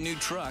looking for a new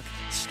truck,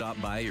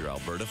 stop by your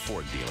Alberta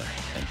Ford dealer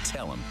and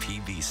tell them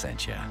PB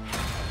sent you.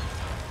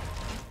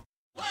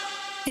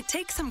 It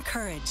takes some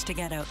courage to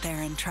get out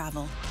there and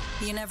travel.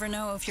 You never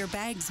know if your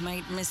bags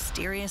might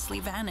mysteriously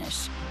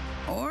vanish,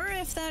 or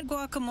if that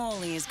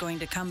guacamole is going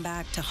to come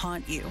back to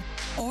haunt you,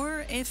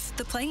 or if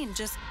the plane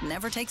just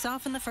never takes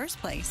off in the first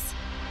place.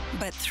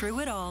 But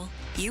through it all,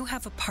 you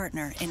have a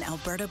partner in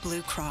Alberta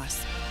Blue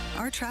Cross.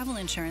 Our travel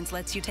insurance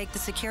lets you take the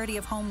security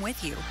of home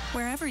with you,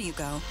 wherever you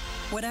go.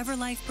 Whatever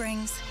life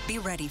brings, be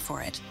ready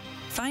for it.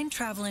 Find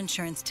travel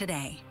insurance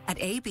today at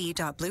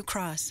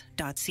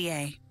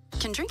ab.bluecross.ca.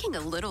 Can drinking a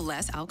little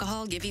less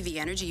alcohol give you the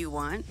energy you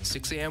want?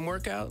 6 a.m.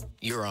 workout?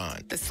 You're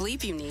on. The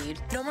sleep you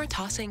need? No more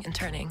tossing and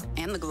turning.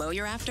 And the glow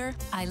you're after?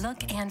 I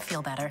look and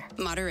feel better.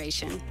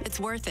 Moderation. It's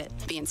worth it.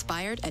 Be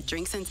inspired at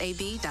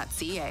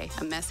drinksensab.ca.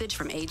 A message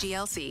from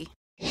AGLC.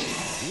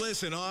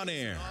 Listen on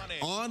air,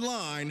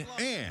 online,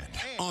 and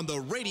on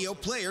the Radio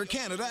Player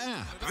Canada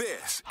app.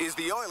 This is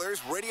the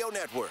Oilers Radio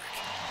Network.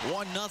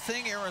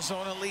 1-0,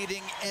 Arizona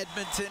leading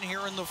Edmonton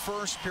here in the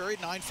first period,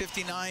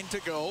 9:59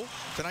 to go.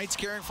 Tonight's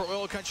Caring for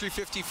Oil Country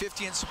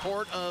 50-50 in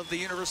support of the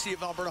University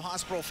of Alberta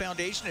Hospital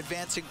Foundation,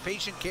 advancing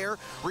patient care,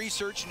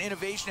 research, and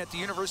innovation at the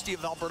University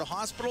of Alberta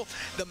Hospital,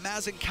 the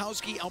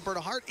Mazankowski Alberta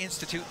Heart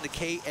Institute, and the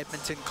K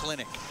Edmonton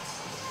Clinic.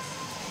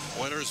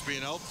 Oilers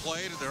being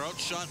outplayed. They're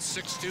outshot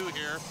 6-2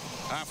 here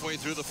halfway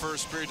through the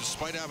first period,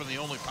 despite having the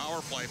only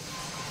power play.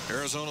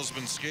 Arizona's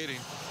been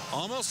skating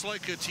almost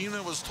like a team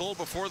that was told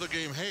before the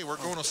game, hey, we're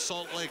going to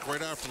Salt Lake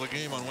right after the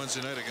game on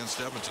Wednesday night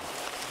against Edmonton.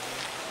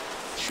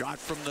 Shot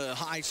from the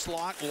high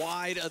slot,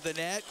 wide of the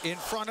net, in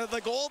front of the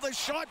goal. The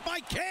shot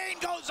by Kane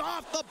goes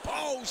off the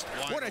post.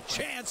 What a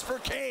chance for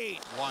Kane.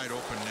 Wide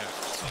open net.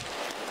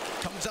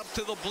 Comes up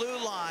to the blue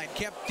line,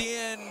 kept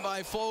in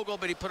by Fogle,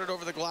 but he put it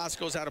over the glass,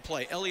 goes out of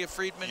play. Elliot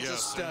Friedman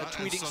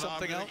tweeting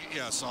something out.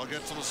 Yes, I'll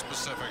get to the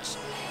specifics.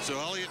 So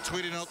Elliot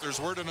tweeting out, there's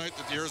word tonight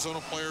that the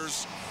Arizona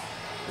players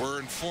were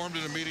informed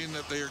in a meeting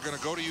that they are going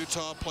to go to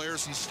Utah.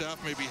 Players and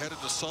staff may be headed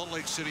to Salt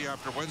Lake City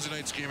after Wednesday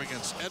night's game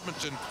against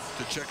Edmonton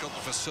to check out the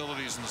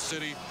facilities in the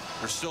city.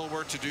 There's still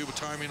work to do, but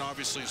timing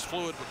obviously is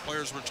fluid, but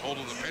players were told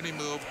of the penny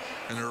move,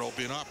 and there will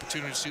be an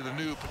opportunity to see the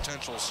new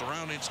potential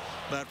surroundings.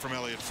 That from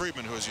Elliot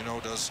Friedman, who, as you know,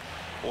 does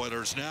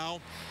Oilers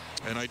Now.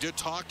 And I did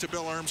talk to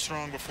Bill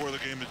Armstrong before the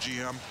game, the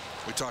GM.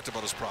 We talked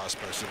about his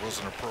prospects. It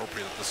wasn't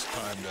appropriate at this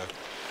time to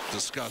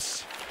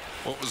discuss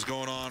what was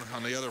going on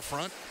the other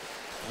front.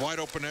 Wide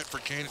open net for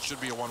Kane. It should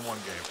be a 1-1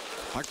 game.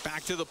 Puck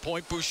back to the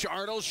point.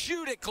 Bouchard will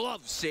shoot it.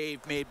 Glove save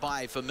made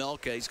by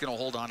Familka. He's going to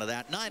hold on to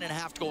that.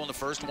 9.5 to go in the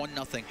first.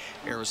 1-0.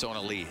 Arizona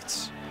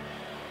leads.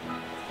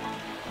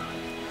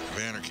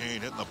 Vander Kane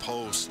hitting the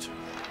post.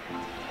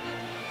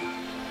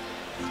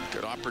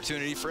 Good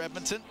opportunity for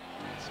Edmonton.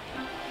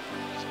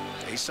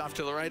 Face off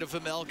to the right of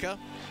Familka.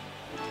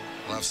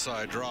 Left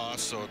side draw,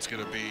 so it's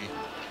going to be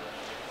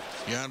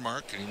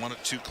Janmark, and he won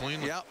it too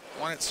cleanly. Yeah,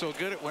 won it so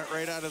good it went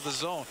right out of the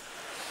zone.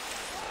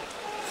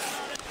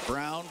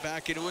 Brown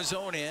back into his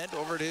own end,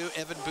 over to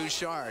Evan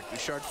Bouchard.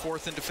 Bouchard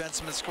fourth in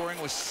defenseman scoring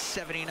with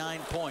 79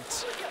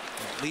 points.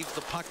 Leaves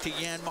the puck to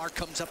Janmark,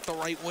 comes up the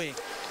right wing.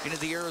 Into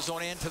the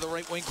Arizona end to the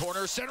right wing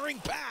corner. Centering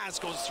pass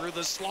goes through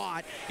the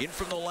slot. In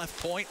from the left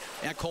point.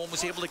 Ekholm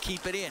was able to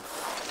keep it in.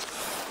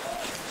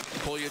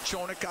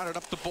 Polyachonik got it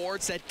up the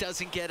boards. That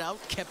doesn't get out.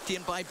 Kept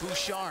in by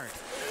Bouchard.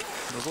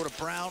 It'll go to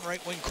Brown,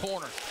 right wing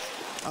corner.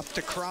 Up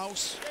to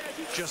Krause.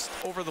 Just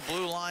over the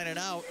blue line and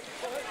out.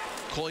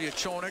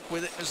 Polyachonik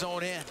with it in his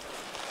own end.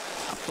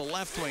 Up the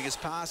left wing. His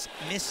pass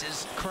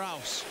misses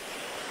Krause.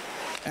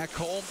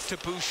 Ekholm to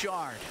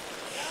Bouchard.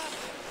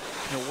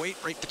 He'll wait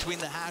right between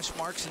the hash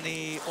marks and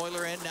the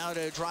Oiler end. Now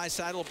to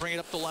Draisaitl will bring it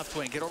up the left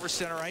wing. Get over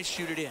center ice,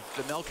 shoot it in.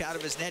 The milk out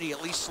of his net. He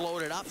at least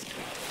slowed it up.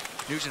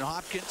 Nugent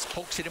Hopkins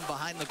pokes it in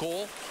behind the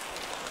goal.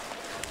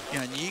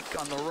 Yannick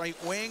on the right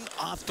wing,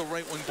 off the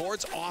right wing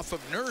boards, off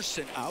of Nurse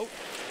and out.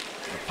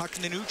 The puck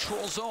in the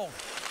neutral zone.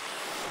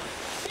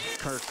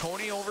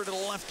 Carconi over to the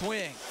left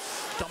wing.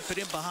 Dump it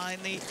in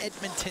behind the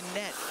Edmonton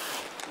net.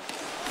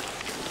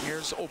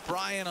 Here's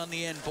O'Brien on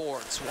the end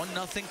boards.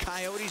 1-0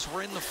 Coyotes.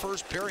 We're in the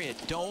first period.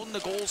 Doan, the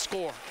goal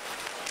scorer.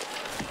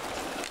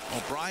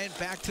 O'Brien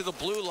back to the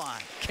blue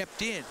line.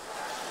 Kept in.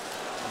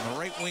 On the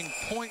right wing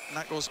point, and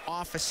that goes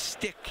off a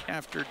stick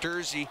after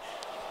Dursey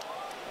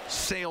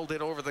sailed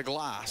it over the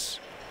glass.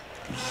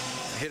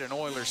 Hit an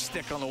Oilers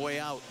stick on the way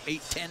out.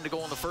 8:10 to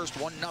go in the first.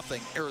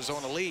 1-0.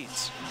 Arizona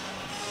leads.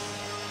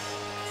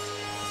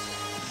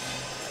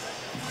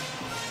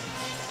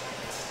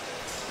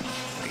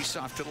 Face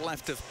off to the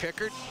left of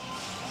Pickard.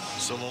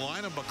 So the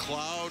line of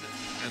McLeod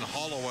and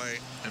Holloway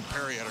and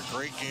Perry had a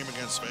great game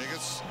against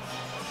Vegas.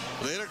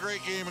 They had a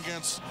great game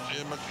against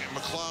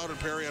McLeod, and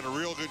Perry had a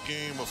real good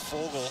game with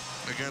Fogle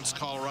against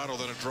Colorado,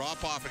 then a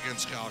drop-off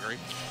against Calgary.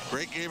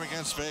 Great game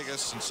against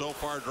Vegas, and so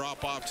far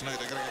drop-off tonight.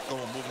 They're going to get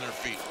going, moving their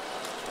feet.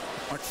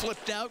 Mark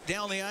flipped out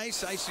down the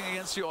ice, icing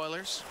against the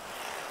Oilers.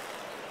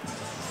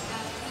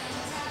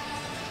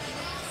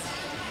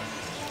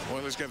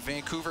 Oilers got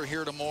Vancouver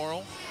here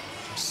tomorrow.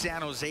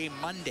 San Jose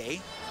Monday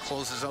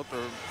closes out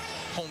the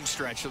home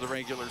stretch of the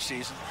regular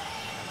season.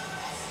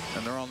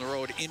 And they're on the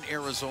road in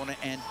Arizona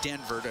and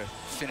Denver to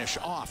finish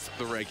off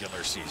the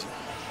regular season.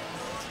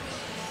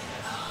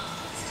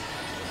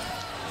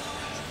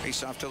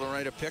 Face off to the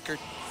right of Pickard.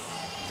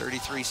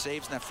 33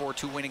 saves in that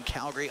 4-2 win in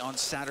Calgary on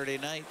Saturday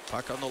night.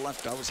 Puck on the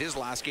left. That was his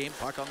last game.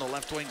 Puck on the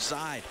left wing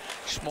side.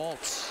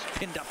 Schmaltz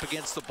pinned up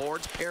against the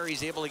boards.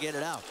 Perry's able to get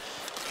it out.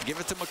 Give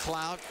it to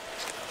McLeod.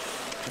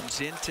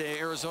 Comes into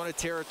Arizona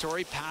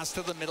territory. Pass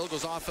to the middle.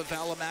 Goes off of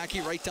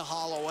Valimaki. Right to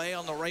Holloway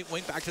on the right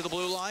wing. Back to the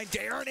blue line.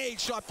 Darnay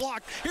shot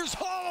blocked. Here's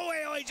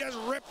Holloway. Oh, he just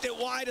ripped it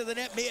wide of the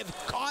net. May have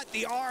caught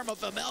the arm of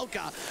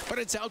Vejmelka, but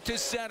it's out to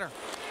center.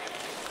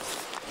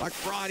 Puck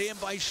brought in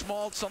by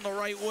Schmaltz on the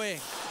right wing.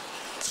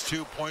 It's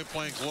 2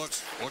 point-blank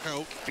looks. Look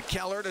out. To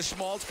Keller, to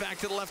Schmaltz, back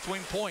to the left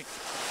wing point.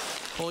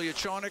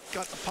 Polyachonik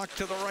got the puck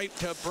to the right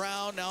to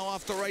Brown. Now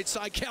off the right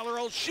side. Keller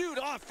will shoot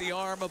off the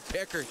arm of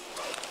Pickard.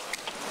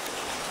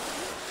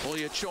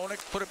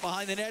 Polyachonik put it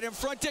behind the net in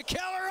front to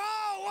Keller.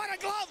 Oh, what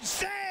a glove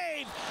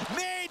save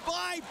made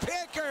by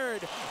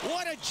Pickard.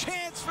 What a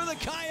chance for the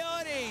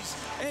Coyotes.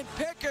 And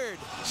Pickard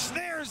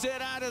snares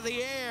it out of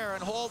the air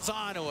and holds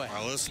on to it.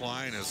 Well, this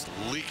line is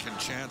leaking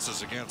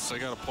chances against. They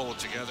got to pull it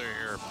together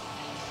here.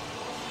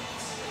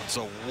 It's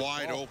a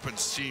wide open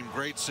seam.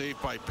 Great save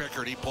by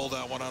Pickard. He pulled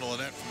that one out of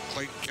the net from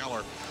Clayton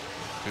Keller,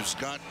 who's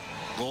got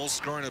goal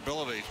scoring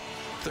ability.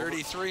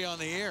 33 on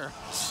the year.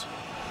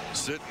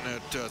 Sitting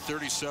at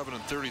 37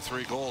 and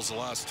 33 goals the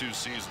last 2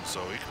 seasons,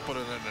 so he can put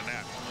it in the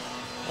net.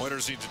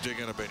 Oilers need to dig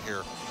in a bit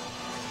here.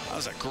 That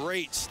was a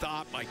great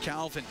stop by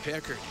Calvin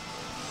Pickard.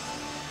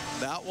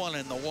 That one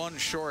and the one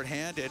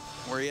short-handed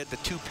where he had the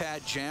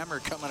 2-pad jammer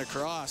coming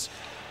across.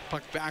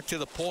 Puck back to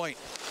the point.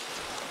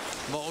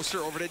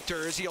 Moser over to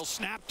Dursey. He'll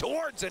snap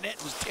towards the net.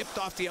 It was tipped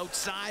off the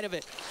outside of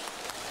it.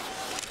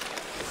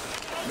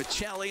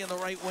 Michelli in the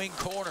right wing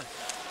corner.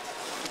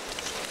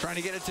 Trying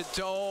to get it to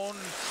Doan.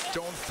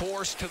 Doan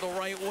forced to the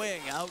right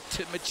wing. Out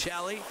to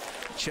Michelli.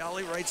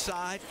 Michelli right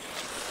side.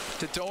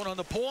 To Doan on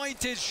the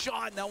point. His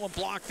shot. And that one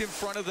blocked in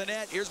front of the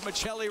net. Here's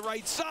Michelli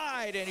right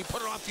side. And he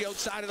put it off the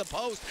outside of the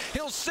post.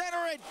 He'll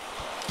center it.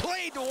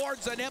 Played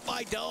towards the net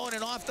by Doan.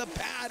 And off the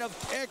pad of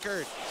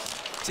Pickard.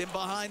 It's in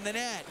behind the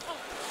net.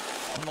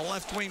 On the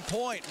left wing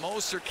point.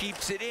 Moser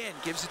keeps it in.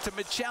 Gives it to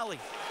Michelli.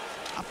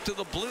 Up to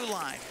the blue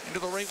line. Into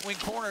the right wing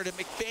corner to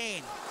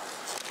McBain.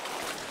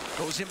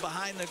 Goes in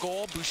behind the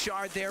goal.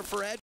 Bouchard there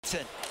for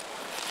Edmonton.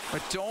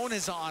 But Doan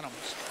is on him.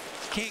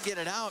 Can't get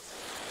it out.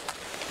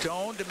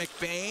 Doan to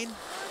McBain.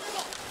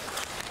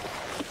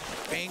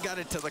 McBain got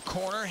it to the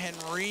corner.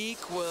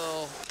 Henrique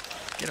will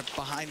get it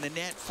behind the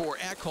net for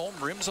Ekholm.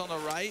 Rims on the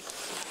right.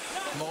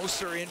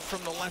 Moser in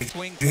from the left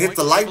wing. You hit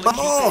the like button.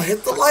 Oh,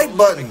 hit the like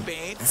button.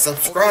 And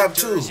subscribe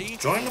too.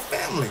 Join the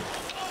family.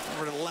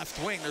 Over to the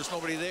left wing. There's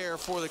nobody there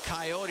for the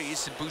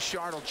Coyotes, and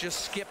Bouchard will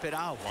just skip it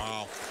out.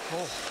 Wow.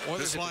 Oh,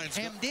 this line's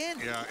hemmed in.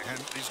 Yeah, and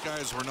these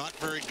guys were not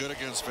very good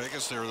against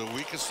Vegas. They were the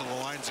weakest of the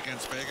lines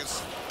against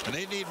Vegas, and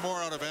they need more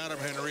out of Adam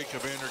Henrique,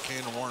 Evander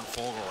Kane, and Warren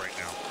Fogle right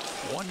now.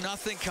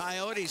 1-0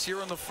 Coyotes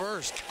here in the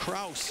first.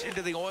 Krause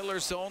into the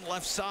Oilers zone,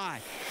 left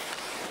side.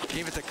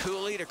 Gave it to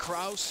Cooley, to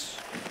Krause.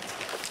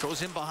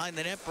 Goes in behind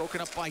the net,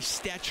 broken up by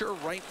Stetcher,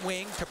 right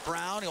wing to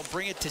Brown. He'll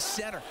bring it to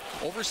center.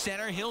 Over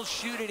center, he'll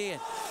shoot it in.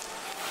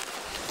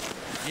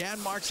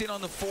 Jan marks in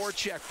on the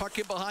forecheck. Puck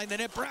in behind the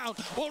net. Brown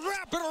will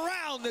wrap it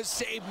around. The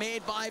save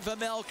made by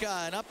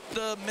Vejmelka. And up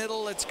the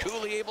middle, it's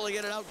Cooley able to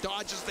get it out.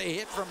 Dodges the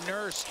hit from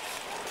Nurse.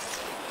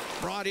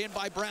 Brought in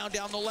by Brown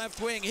down the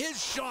left wing.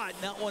 His shot,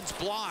 and that one's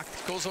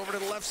blocked. Goes over to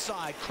the left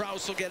side.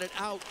 Krause will get it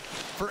out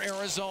for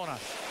Arizona.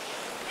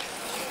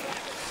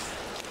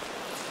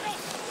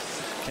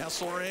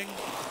 Kesselring,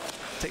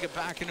 take it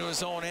back into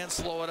his own end,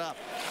 slow it up.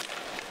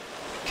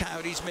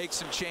 Coyotes make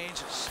some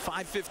changes.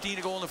 5:15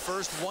 to go in the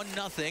first.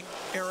 1-0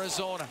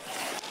 Arizona.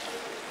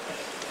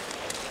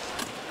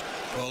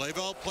 Well, they've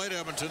outplayed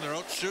Edmonton. They're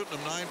out shooting them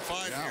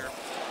 9-5 here.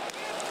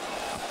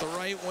 Up the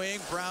right wing.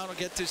 Brown will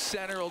get to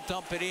center. He'll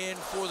dump it in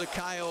for the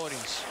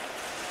Coyotes.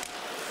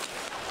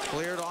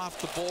 Cleared off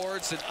the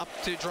boards and up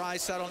to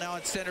Draisaitl now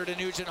at center to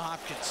Nugent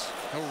Hopkins.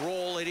 He'll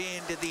roll it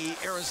into the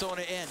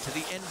Arizona end. To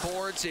the end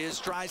boards is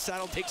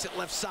Draisaitl, takes it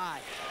left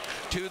side.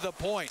 To the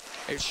point.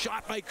 It's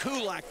shot by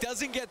Kulak.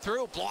 Doesn't get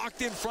through.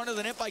 Blocked in front of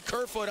the net by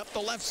Kerfoot. Up the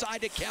left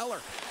side to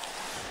Keller.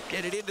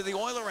 Get it into the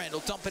Oiler end.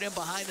 He'll dump it in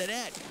behind the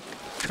net.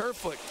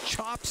 Kerfoot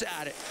chops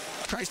at it.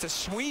 Tries to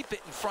sweep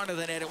it in front of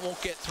the net. It won't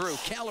get through.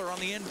 Keller on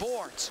the end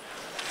boards.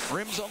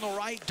 Rims on the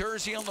right,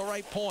 Durzi on the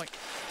right point.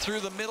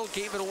 Through the middle,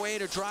 gave it away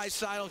to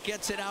Draisaitl,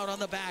 gets it out on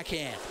the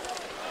backhand.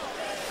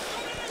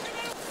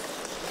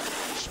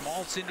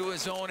 Schmaltz into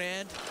his own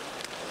end.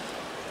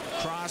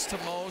 Cross to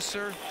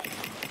Moser.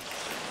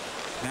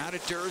 Now to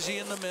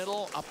Durzi in the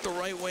middle, up the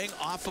right wing,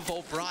 off of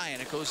O'Brien.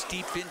 It goes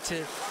deep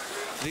into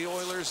the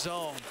Oilers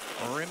zone.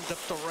 Rimmed up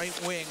the right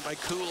wing by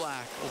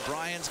Kulak.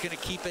 O'Brien's going to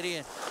keep it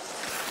in.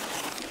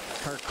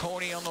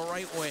 Carcone on the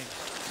right wing.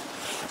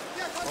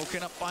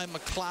 Broken up by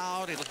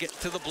McLeod. It'll get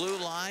to the blue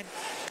line.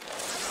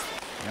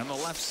 On the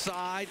left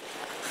side,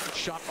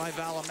 shot by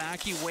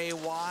Valimaki, way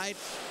wide.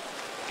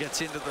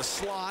 Gets into the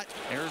slot.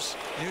 There's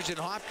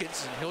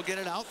Nugent-Hopkins, and he'll get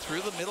it out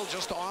through the middle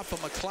just off of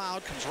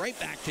McLeod. Comes right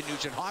back to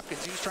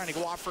Nugent-Hopkins. He was trying to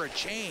go off for a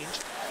change,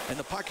 and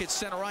the puck hits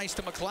center ice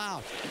to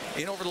McLeod.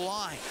 In over the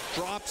line.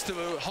 Drops to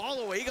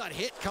Holloway. He got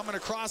hit coming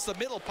across the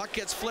middle. Puck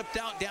gets flipped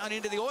out down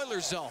into the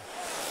Oilers zone.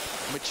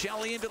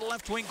 Michelli into the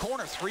left wing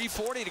corner.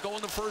 3:40 to go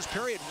in the first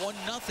period.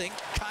 1-0.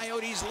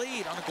 Coyotes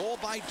lead on a goal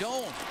by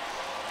Doan.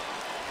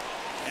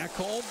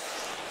 Ekholm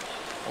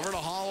over to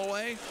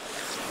Holloway.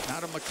 Now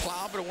to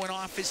McLeod, but it went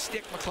off his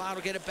stick. McLeod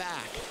will get it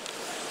back.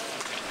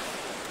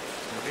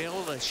 He'll be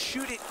able to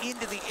shoot it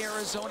into the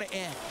Arizona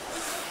end.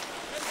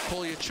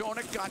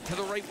 Polyachonik got to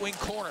the right wing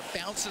corner.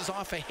 Bounces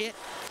off a hit.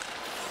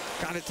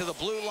 Got it to the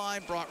blue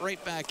line, brought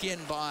right back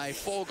in by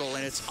Foegele,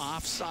 and it's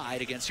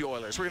offside against the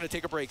Oilers. We're going to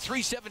take a break.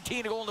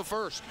 3:17 to go in the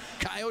first.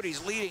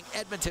 Coyotes leading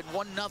Edmonton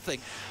 1-0.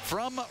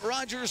 From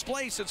Rogers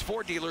Place, it's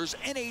Ford Dealers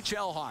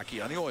NHL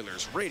Hockey on the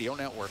Oilers Radio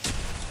Network.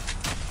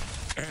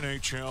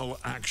 NHL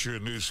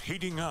action is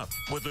heating up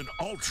with an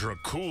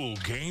ultra-cool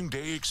game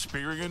day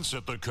experience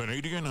at the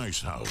Canadian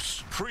Ice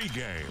House.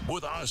 Pre-game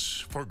with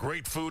us for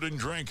great food and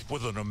drink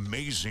with an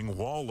amazing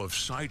wall of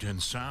sight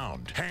and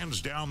sound. Hands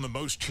down the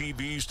most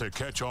TVs to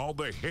catch all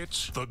the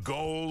hits, the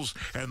goals,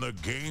 and the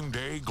game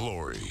day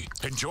glory.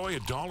 Enjoy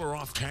 $1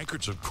 off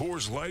tankards of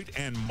Coors Light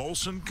and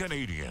Molson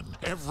Canadian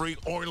every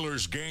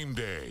Oilers game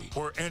day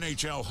where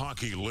NHL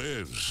hockey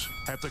lives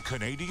at the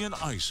Canadian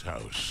Ice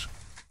House.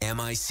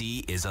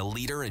 MIC is a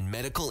leader in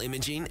medical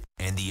imaging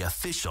and the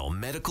official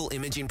medical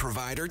imaging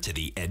provider to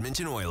the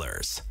Edmonton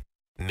Oilers.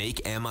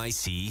 Make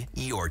MIC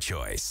your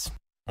choice.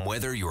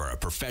 Whether you're a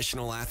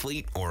professional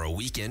athlete or a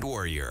weekend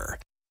warrior,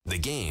 the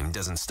game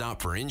doesn't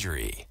stop for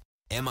injury.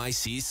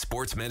 MIC's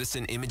sports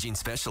medicine imaging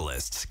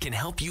specialists can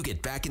help you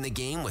get back in the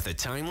game with a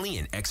timely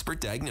and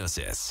expert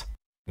diagnosis.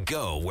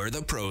 Go where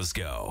the pros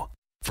go.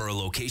 For a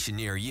location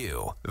near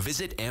you,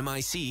 visit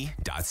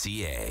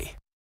mic.ca.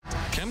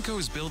 Chemco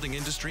is building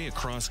industry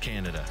across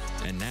Canada,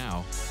 and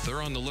now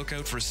they're on the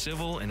lookout for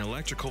civil and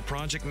electrical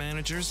project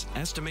managers,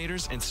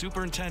 estimators, and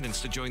superintendents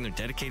to join their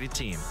dedicated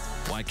team.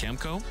 Why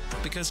Chemco?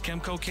 Because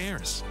Chemco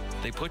cares.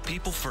 They put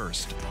people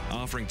first,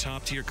 offering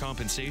top-tier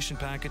compensation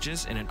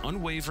packages and an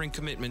unwavering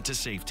commitment to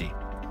safety.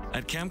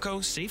 At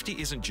Chemco, safety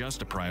isn't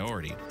just a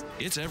priority,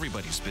 it's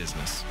everybody's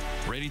business.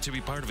 Ready to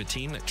be part of a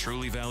team that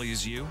truly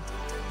values you?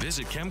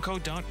 Visit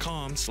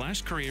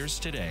chemco.com/careers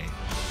today.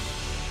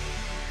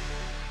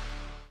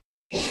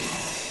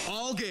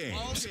 All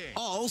games,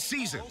 all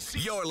season.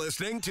 You're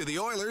listening to the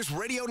Oilers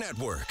Radio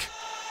Network.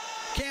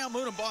 Cam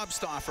Moon and Bob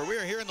Stauffer. We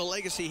are here in the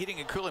Legacy Heating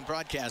and Cooling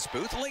broadcast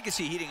booth.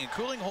 Legacy Heating and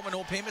Cooling, home and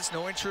no payments,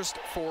 no interest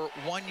for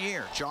 1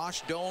 year.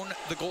 Josh Doan,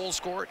 the goal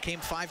scorer. It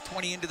came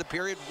 5:20 into the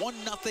period.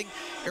 1-0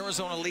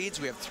 Arizona leads.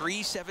 We have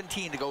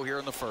 3:17 to go here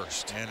in the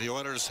first. And the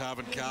Oilers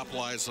haven't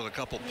capitalized on a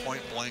couple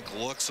point-blank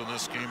looks in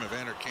this game.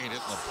 Evander Kane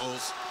hitting the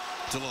post.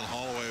 Dylan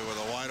Holloway with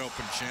a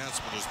wide-open chance,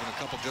 but there's been a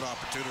couple good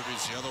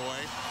opportunities the other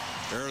way.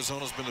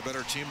 Arizona's been the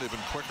better team. They've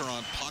been quicker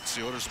on pucks.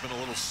 The Oilers have been a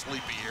little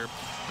sleepy here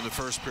in the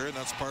first period.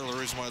 That's part of the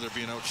reason why they're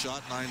being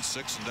outshot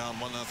 9-6 and down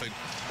 1-0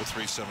 with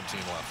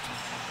 3:17 left.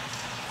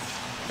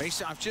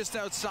 Face-off just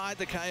outside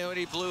the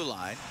Coyote blue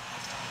line.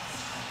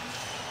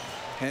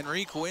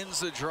 Henrique wins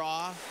the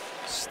draw.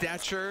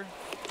 Stetcher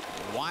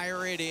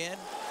wire it in.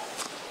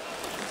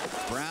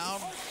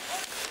 Brown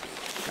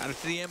got it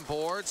to the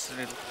inboards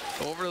and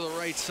over to the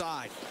right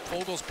side.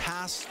 Fogel's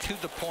pass to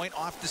the point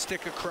off the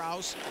stick of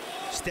Krause.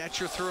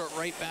 Stetcher threw it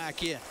right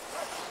back in.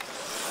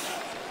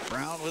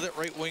 Brown with it,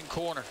 right wing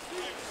corner.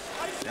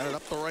 Got it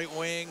up the right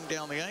wing,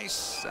 down the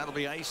ice. That'll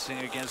be icing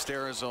against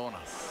Arizona.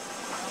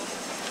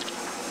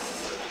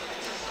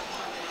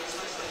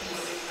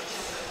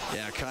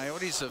 Yeah,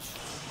 Coyotes have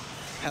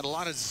had a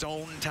lot of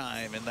zone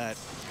time in that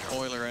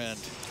Oiler end.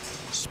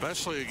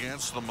 Especially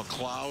against the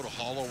McLeod,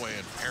 Holloway,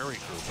 and Perry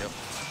group. Yep.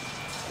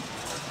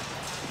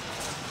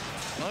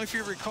 Well, if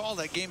you recall,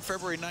 that game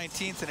February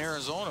 19th in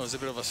Arizona was a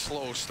bit of a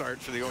slow start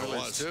for the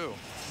Oilers, too.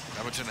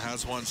 Edmonton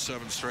has won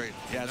 7 straight.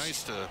 Yes.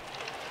 Nice to...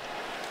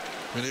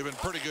 I mean, they've been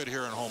pretty good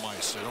here in home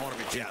ice. They don't want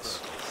to be too critical.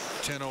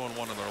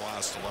 10-0-1 in their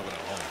last 11 at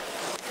home.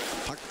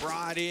 Puck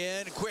brought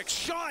in. Quick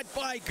shot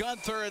by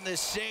Gunther, and the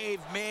save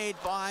made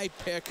by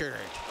Pickard.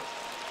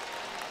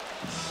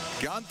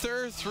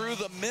 Gunther through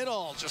the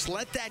middle. Just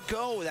let that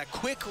go. That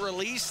quick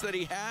release that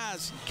he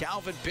has.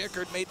 Calvin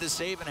Pickard made the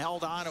save and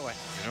held on to it.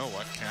 You know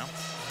what, Cam?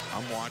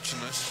 I'm watching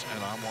this,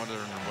 and I'm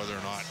wondering whether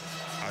or not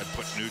I'd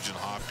put Nugent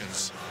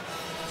Hopkins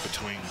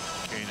between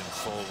Kane and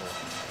Fogle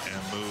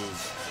and move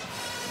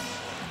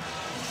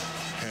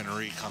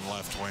Henrique on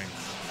left wing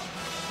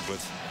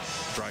with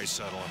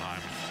Draisaitl and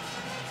I'm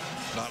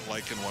not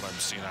liking what I'm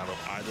seeing out of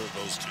either of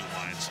those two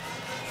lines.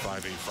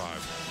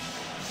 5-8-5.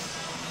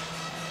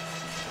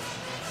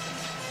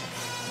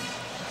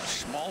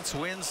 Schmaltz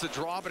wins the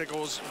draw, but it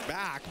goes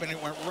back, but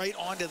it went right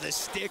onto the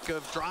stick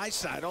of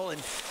Draisaitl,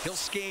 and he'll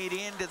skate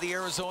into the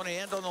Arizona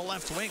end on the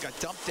left wing. Got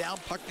dumped down,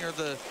 puck near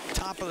the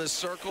top of the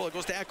circle. It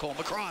goes to Ekholm,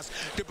 across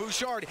to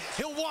Bouchard.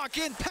 He'll walk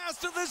in, pass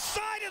to the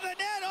side of the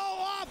net.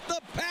 Oh, off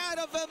the pad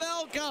of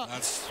Vejmelka.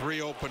 That's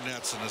 3 open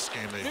nets in this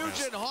game they missed.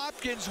 Nugent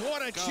Hopkins,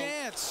 what a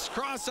chance.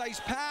 Cross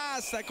ice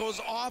pass that goes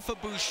off of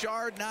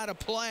Bouchard, not a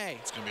play.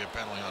 It's going to be a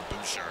penalty on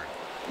Bouchard.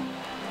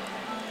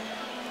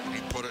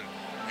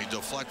 He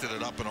deflected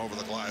it up and over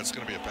the glass. It's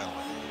going to be a penalty.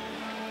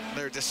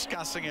 They're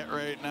discussing it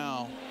right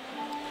now.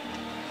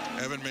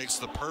 Evan makes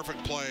the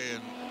perfect play,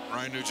 and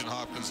Ryan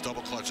Nugent-Hopkins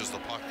double clutches the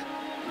puck.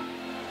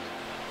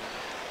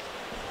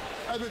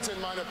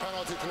 Edmonton minor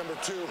penalty to number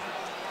 2.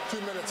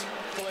 2 minutes,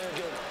 delay of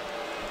game.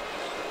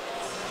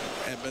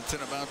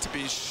 Edmonton about to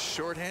be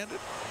shorthanded.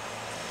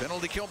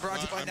 Penalty kill brought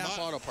to you by Napa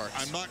Auto Parts.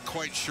 I'm not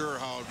quite sure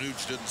how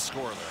Nuge didn't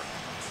score there.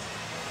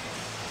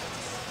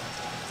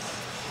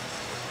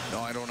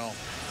 No, I don't know.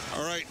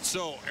 All right,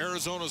 so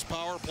Arizona's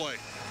power play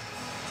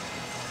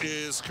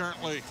is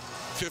currently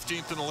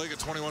 15th in the league at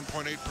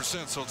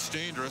 21.8%, so it's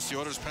dangerous. The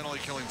Oilers penalty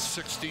killing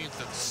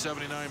 16th at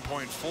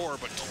 79.4,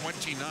 but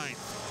 29th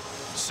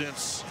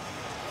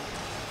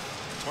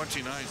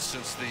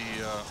since the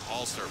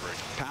All-Star break.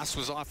 Pass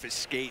was off his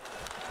skate.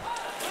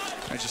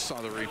 I just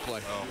saw the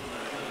replay.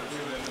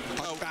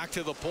 Puck back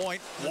to the point,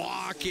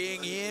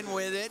 walking in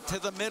with it to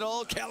the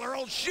middle. Keller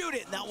will shoot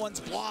it, and that one's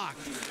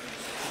blocked.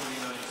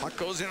 Puck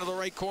goes into the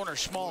right corner.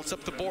 Schmaltz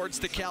up the boards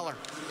to Keller.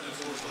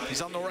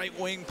 He's on the right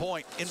wing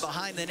point. In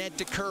behind the net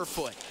to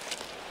Kerfoot.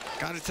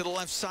 Got it to the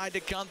left side to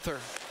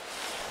Gunther.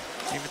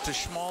 Give it to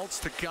Schmaltz,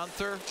 to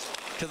Gunther,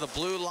 to the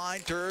blue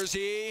line.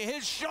 Dursey,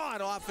 his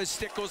shot off his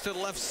stick goes to the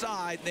left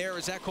side. And there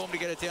is Ekholm to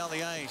get it down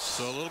the ice.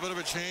 So a little bit of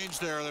a change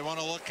there. They want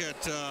to look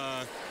at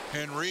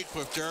Henrique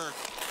with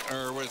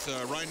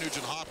Ryan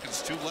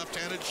Nugent-Hopkins. 2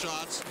 left-handed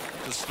shots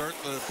to start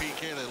the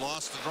PK. They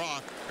lost the draw.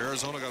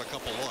 Arizona got a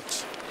couple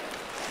looks.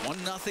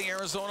 1-0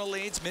 Arizona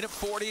leads. Minute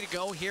 40 to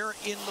go here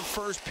in the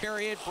first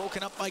period.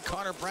 Broken up by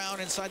Connor Brown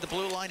inside the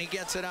blue line. He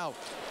gets it out.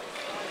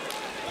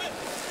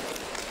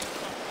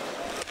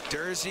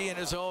 Dursey in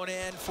his own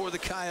end for the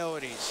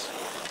Coyotes.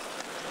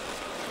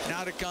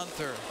 Now to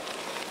Gunther.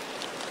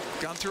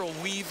 Gunther will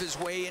weave his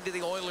way into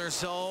the Oilers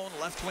zone.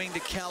 Left wing to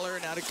Keller.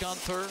 Now to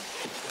Gunther.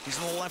 He's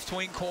in the left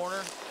wing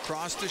corner.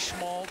 Cross to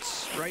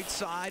Schmaltz. Right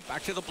side.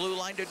 Back to the blue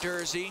line to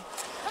Dursey.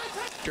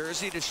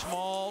 Dursey to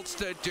Schmaltz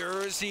to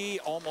Dursey.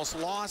 Almost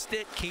lost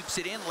it. Keeps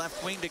it in.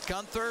 Left wing to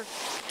Gunther.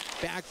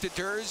 Back to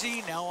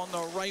Dursey. Now on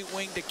the right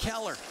wing to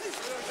Keller.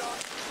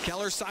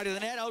 Keller side of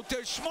the net. Out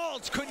to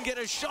Schmaltz. Couldn't get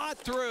a shot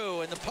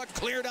through. And the puck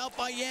cleared out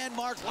by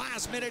Janmark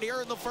last minute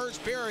here in the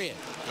first period.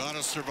 Got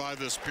to survive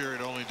this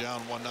period only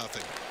down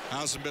 1-0.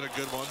 Hasn't been a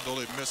good one, though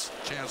they've missed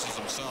chances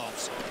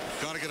themselves.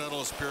 Got to get out of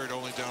this period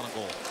only down a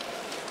goal.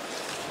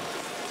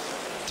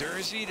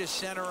 Dursey to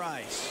center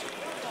ice.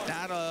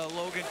 Now to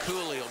Logan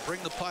Cooley. He'll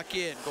bring the puck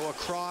in. Go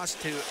across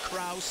to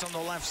Krause on the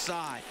left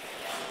side.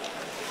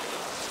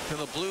 To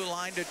the blue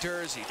line to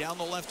Dursey. Down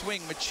the left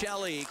wing,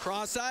 Michelli.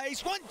 Cross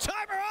ice.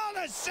 One-timer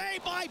on the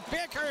save by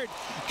Pickard.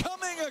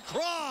 Coming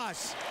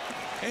across.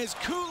 As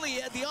Cooley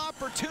had the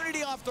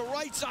opportunity off the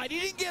right side. He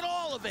didn't get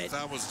all of it. If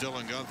that was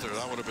Dylan Gunther,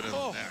 that would have been in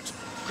the net.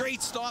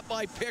 Great stop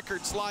by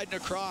Pickard sliding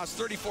across.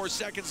 34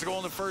 seconds to go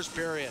in the first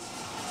period.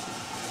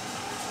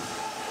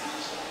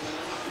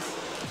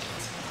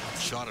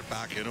 Shot it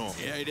back into him.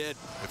 Yeah, he did.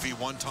 If he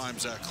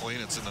one-times that clean,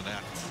 it's in the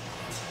net.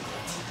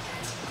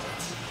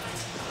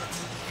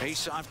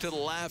 Face off to the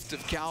left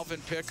of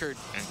Calvin Pickard.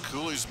 And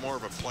Cooley's more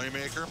of a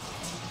playmaker.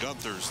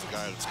 Gunther's the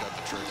guy that's got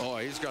the trick. Oh,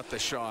 he's got the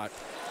shot.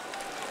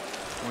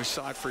 We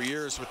saw it for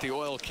years with the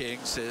Oil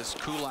Kings as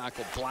Kulak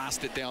will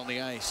blast it down the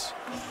ice.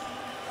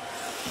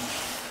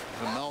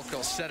 Vejmelka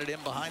will set it in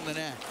behind the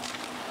net.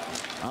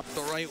 Up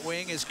the right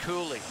wing is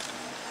Cooley.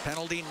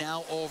 Penalty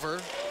now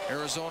over.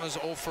 Arizona's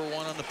 0 for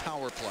 1 on the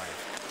power play.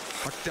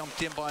 Puck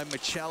dumped in by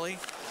Michelli.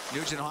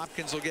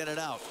 Nugent-Hopkins will get it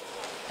out.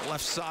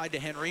 Left side to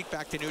Henrique,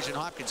 back to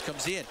Nugent-Hopkins,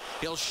 comes in.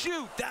 He'll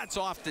shoot. That's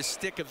off the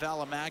stick of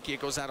Valimaki. It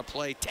goes out of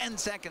play. 10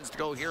 seconds to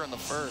go here in the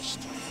first.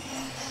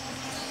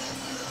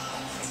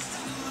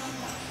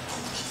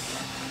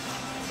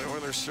 The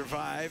Oilers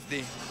survived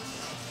the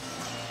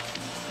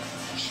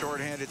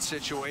shorthanded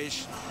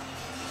situation.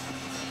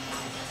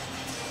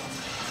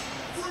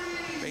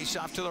 Face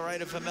off to the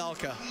right of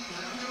Vejmelka.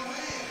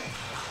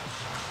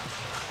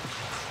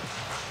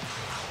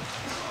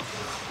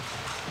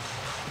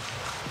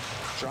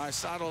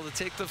 Draisaitl to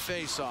take the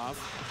face-off.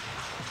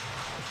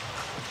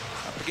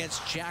 Up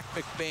against Jack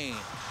McBain.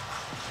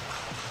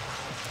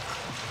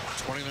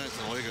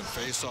 29th in the league in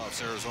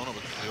face-offs, Arizona,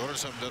 but the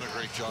Oilers haven't done a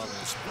great job in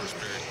this first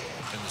period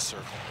in the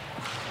circle.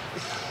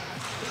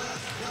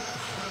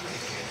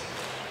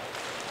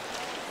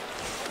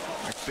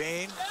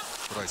 McBain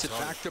puts it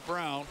back to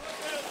Brown.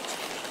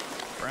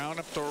 Brown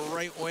up the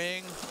right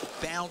wing,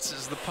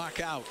 bounces the puck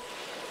out.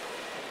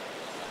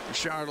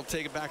 Richard will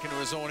take it back into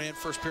his own end.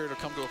 First period will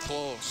come to a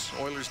close.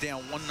 Oilers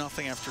down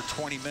 1-0 after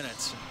 20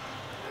 minutes.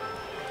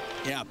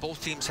 Yeah,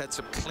 both teams had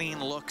some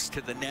clean looks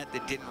to the net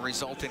that didn't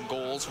result in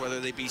goals, whether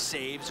they be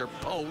saves or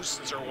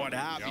posts or what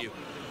have you.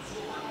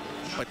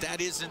 But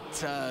that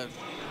isn't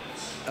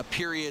a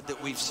period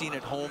that we've seen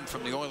at home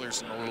from the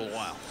Oilers in a little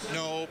while.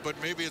 No, but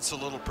maybe it's a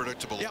little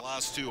predictable. The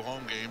last two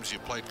home games, you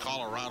played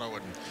Colorado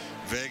and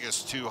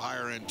Vegas, two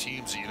higher-end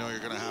teams that you know you're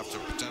going to have to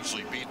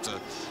potentially beat to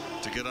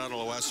get out of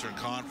the Western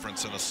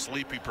Conference, and a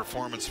sleepy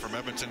performance from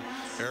Edmonton,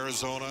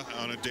 Arizona,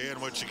 on a day in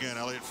which, again,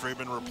 Elliot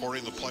Friedman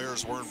reporting the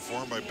players were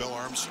informed by Bill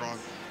Armstrong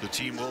the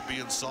team will be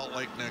in Salt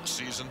Lake next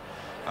season.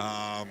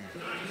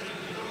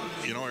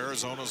 You know,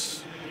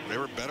 they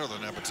were better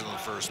than Edmonton in the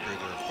first period.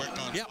 They were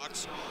quick on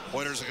pucks.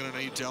 Oilers are going to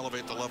need to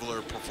elevate the level of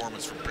their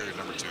performance from period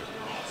number 2.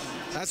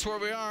 That's where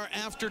we are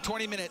after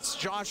 20 minutes.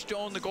 Josh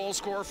Doan, the goal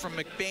scorer from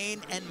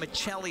McBain and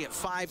Michelli at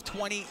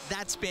 5:20.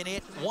 That's been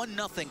it.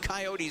 1-0.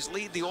 Coyotes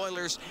lead the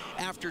Oilers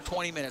after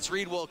 20 minutes.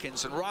 Reed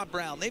Wilkins and Rob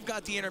Brown, they've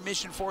got the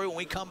intermission for you when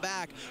we come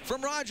back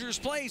from Rogers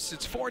Place.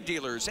 It's Ford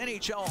Dealers,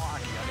 NHL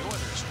Hockey on the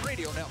Oilers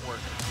Radio Network.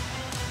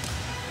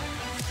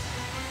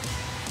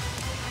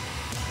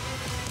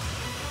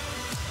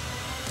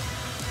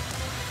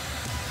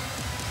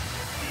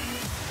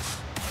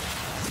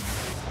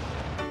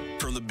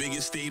 From the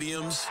biggest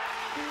stadiums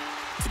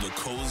to the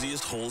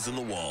coziest holes in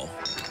the wall.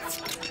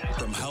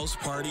 From house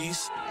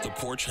parties to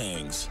porch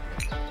hangs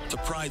to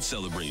pride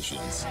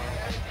celebrations.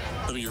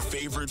 From your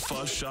favorite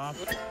fuzz shop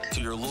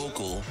to your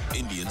local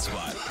Indian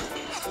spot.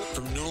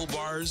 From noodle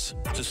bars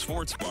to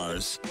sports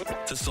bars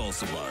to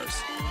salsa bars.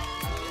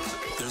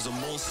 There's a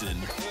Molson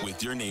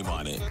with your name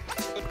on it.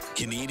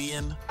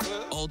 Canadian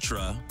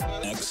Ultra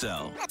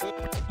XL.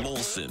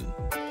 Molson.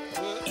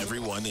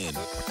 Everyone in.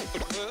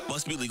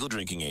 Must be legal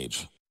drinking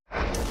age.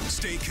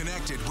 Stay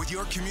connected with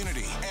your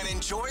community and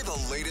enjoy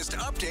the latest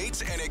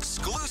updates and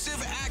exclusive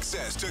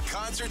access to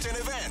concerts and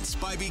events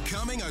by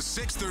becoming a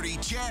 630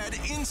 CHED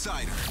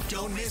Insider.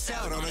 Don't miss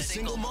out on a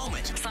single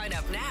moment. Sign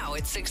up now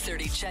at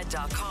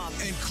 630ched.com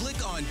and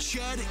click on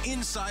CHED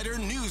Insider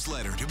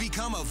Newsletter to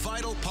become a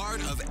vital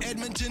part of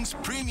Edmonton's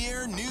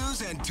premier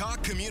news and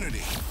talk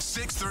community.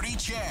 630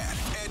 CHED,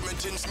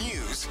 Edmonton's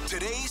news,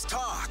 today's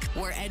talk.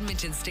 Where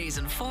Edmonton stays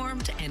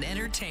informed and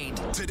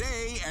entertained.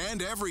 Today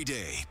and every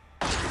day.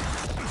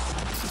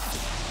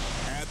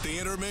 At the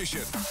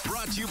intermission,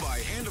 brought to you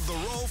by End of the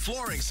Row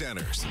Flooring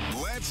Centers.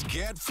 Let's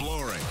get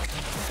flooring.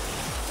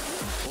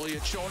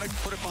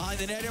 Polyachonik put it behind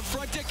the net in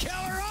front to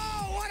Keller.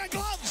 Oh, what a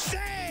glove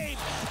save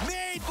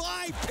made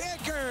by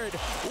Pickard.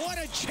 What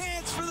a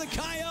chance for the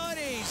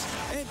Coyotes.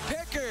 And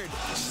Pickard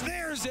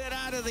snares it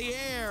out of the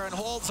air and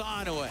holds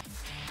on to it.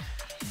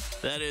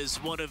 That is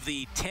one of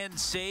the 10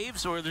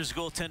 saves Oilers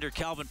goaltender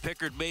Calvin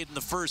Pickard made in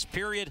the first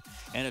period.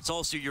 And it's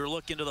also your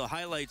look into the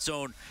highlight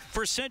zone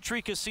for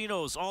Century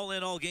Casinos. All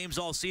in, all games,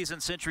 all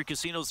season. Century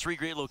Casinos, 3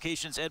 great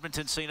locations,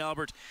 Edmonton, St.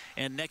 Albert,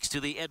 and next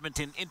to the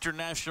Edmonton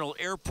International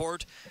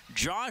Airport.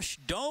 Josh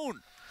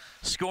Doan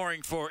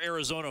scoring for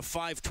Arizona,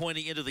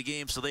 5:20 into the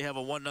game, so they have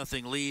a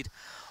 1-0 lead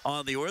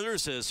on the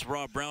Oilers as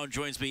Rob Brown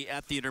joins me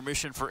at the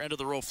intermission for End of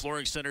the Row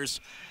Flooring Centers.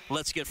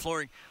 Let's get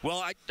flooring.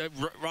 Well,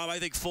 Rob, I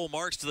think full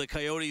marks to the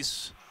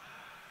Coyotes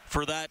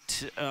for that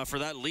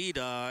lead.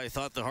 I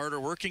thought the harder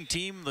working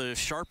team, the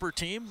sharper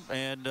team,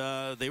 and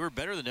they were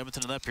better than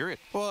Edmonton in that period.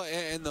 Well,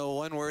 and the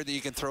one word that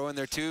you can throw in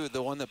there too,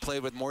 the one that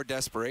played with more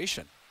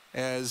desperation.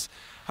 As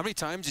how many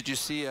times did you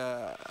see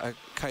a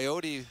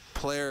Coyote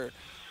player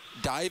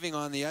diving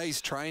on the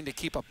ice, trying to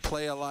keep a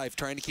play alive,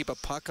 trying to keep a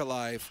puck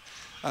alive?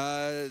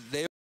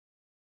 They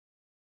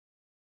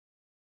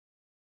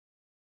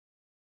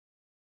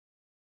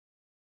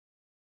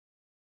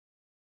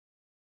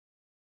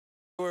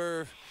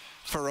were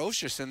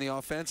ferocious in the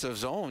offensive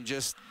zone,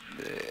 just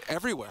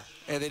everywhere.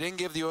 And they didn't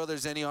give the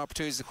Oilers any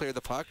opportunities to clear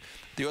the puck.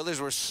 The Oilers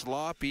were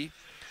sloppy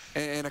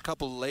and a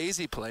couple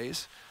lazy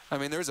plays. I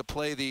mean, there's a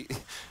play, the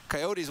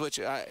Coyotes, which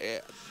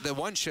the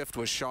one shift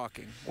was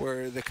shocking,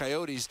 where the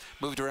Coyotes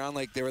moved around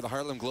like they were the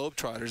Harlem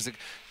Globetrotters.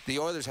 The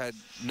Oilers had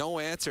no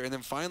answer, and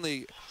then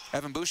finally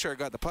Evan Bouchard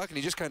got the puck, and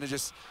he just kind of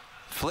just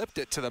flipped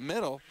it to the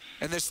middle,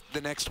 and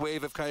the next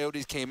wave of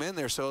Coyotes came in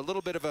there. So a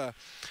little bit of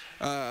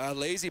a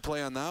lazy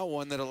play on that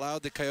one that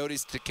allowed the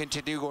Coyotes to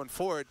continue going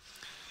forward.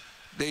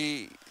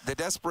 The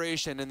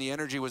desperation and the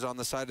energy was on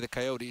the side of the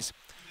Coyotes.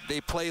 They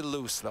play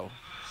loose, though,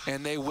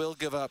 and they will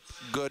give up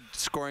good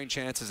scoring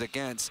chances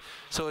against.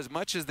 So as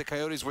much as the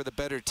Coyotes were the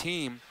better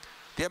team,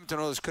 the Edmonton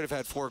Oilers could have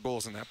had 4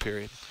 goals in that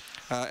period.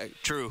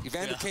 True.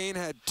 Evander Kane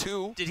had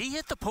 2. Did he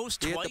hit the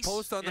post twice? He hit the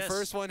post on the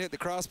first one, hit the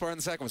crossbar on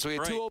the second one. So he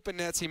had 2 open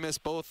nets. He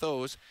missed both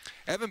those.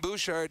 Evan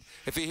Bouchard,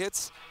 if he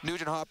hits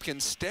Nugent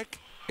Hopkins' stick,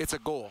 it's a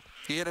goal.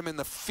 He hit him in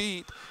the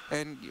feet,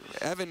 and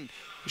Evan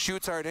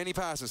shoots hard and he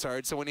passes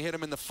hard. So when he hit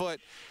him in the foot,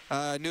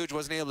 Nuge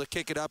wasn't able to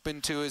kick it up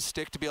into his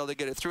stick to be able to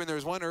get it through. And there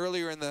was one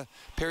earlier in the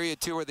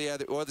period, too, where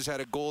the Oilers had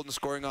a golden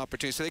scoring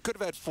opportunity. So they could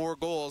have had 4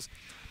 goals,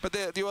 but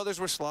the Oilers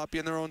were sloppy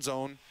in their own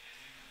zone.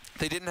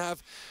 They didn't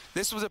have –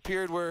 this was a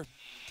period where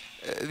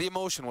the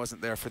emotion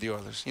wasn't there for the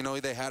Oilers. You know,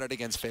 they had it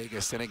against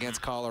Vegas and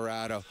against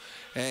Colorado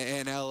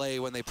and L.A.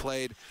 when they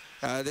played.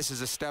 This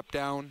is a step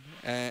down,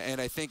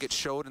 and I think it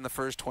showed in the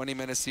first 20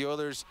 minutes. The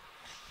Oilers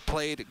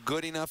played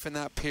good enough in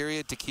that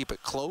period to keep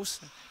it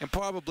close and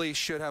probably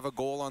should have a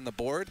goal on the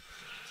board.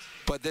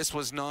 But this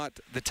was not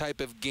the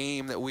type of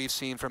game that we've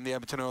seen from the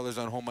Edmonton Oilers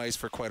on home ice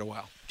for quite a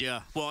while.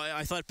 Yeah, well,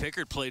 I thought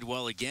Pickard played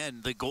well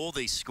again. The goal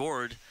they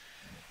scored,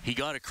 he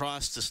got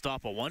across to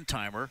stop a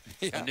one-timer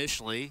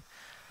initially.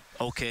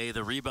 Okay,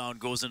 the rebound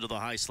goes into the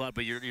high slot,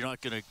 but you're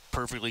not going to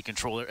perfectly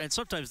control it. And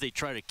sometimes they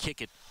try to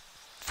kick it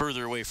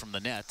further away from the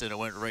net, and it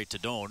went right to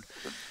Doan.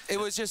 It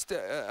was just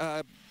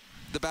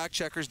the back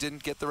checkers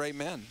didn't get the right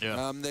men.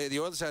 Yeah. The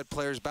Oilers had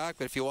players back,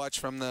 but if you watch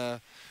from the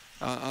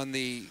on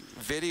the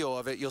video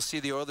of it, you'll see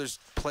the Oilers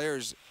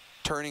players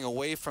turning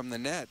away from the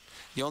net.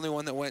 The only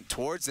one that went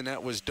towards the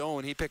net was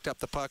Doan. He picked up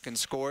the puck and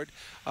scored.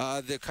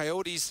 The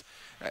Coyotes,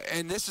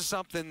 and this is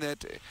something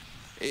that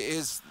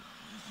is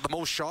the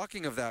most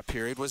shocking of that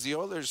period, was the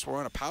Oilers were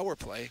on a power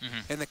play,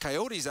 and the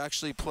Coyotes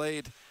actually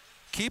played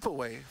keep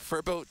away for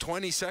about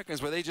 20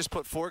 seconds where they just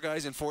put 4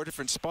 guys in 4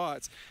 different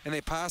spots, and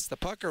they passed the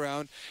puck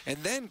around and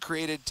then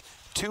created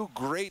 2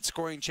 great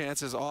scoring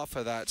chances off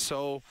of that.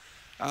 So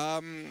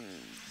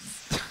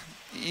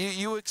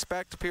you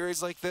expect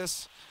periods like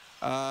this.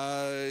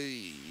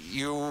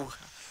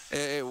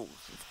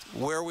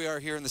 Where we are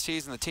here in the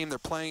season, the team they're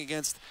playing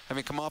against,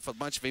 having come off a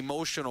bunch of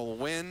emotional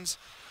wins.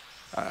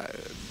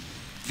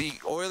 The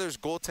Oilers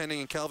goaltending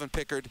and Calvin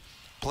Pickard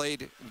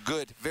played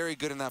good, very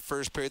good in that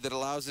first period that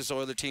allows this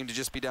Oilers team to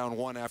just be down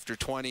 1 after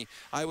 20.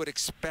 I would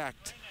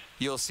expect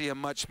you'll see a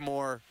much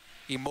more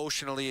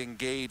emotionally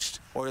engaged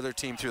Oilers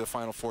team through the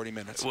final 40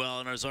 minutes. Well,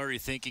 and I was already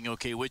thinking,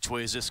 okay, which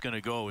way is this going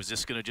to go? Is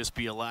this going to just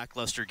be a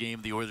lackluster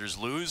game the Oilers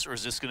lose, or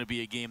is this going to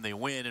be a game they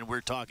win? And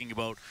we're talking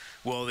about,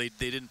 well, they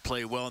didn't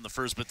play well in the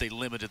first, but they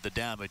limited the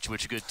damage,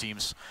 which good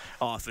teams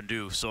often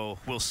do. So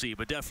we'll see.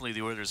 But definitely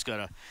the Oilers got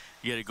to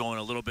get it going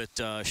a little bit.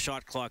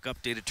 Shot clock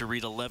updated to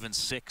read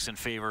 11-6 in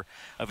favor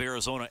of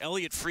Arizona.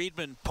 Elliot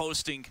Friedman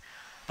posting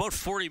about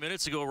 40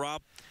 minutes ago,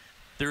 Rob.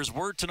 There's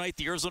word tonight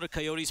the Arizona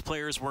Coyotes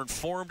players were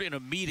informed in a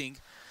meeting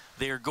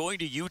they are going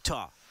to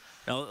Utah.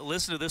 Now,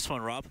 listen to this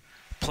one, Rob.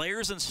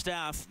 Players and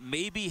staff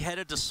may be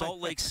headed to Salt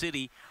Lake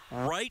City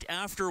right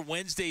after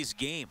Wednesday's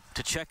game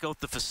to check out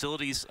the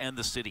facilities and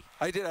the city.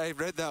 I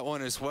read that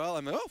one as well.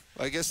 I mean,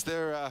 I guess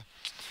they're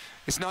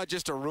it's not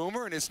just a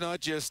rumor, and it's not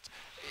just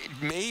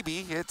maybe.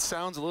 It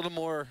sounds a little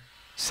more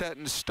set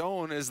in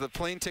stone as the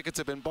plane tickets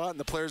have been bought and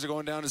the players are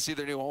going down to see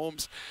their new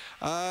homes.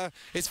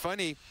 It's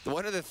funny.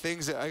 One of the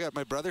things that I got,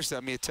 my brother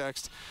sent me a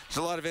text. There's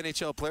a lot of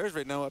NHL players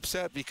right now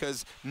upset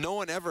because no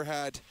one ever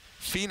had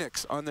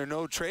Phoenix on their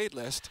no trade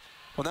list.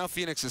 Well, now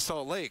Phoenix is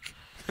Salt Lake.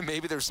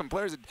 Maybe there's some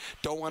players that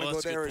don't want to go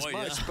there as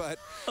much, but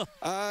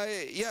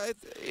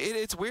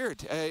it's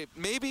weird.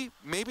 Maybe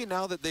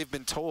now that they've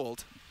been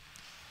told,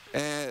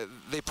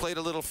 they played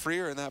a little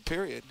freer in that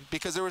period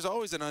because there was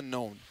always an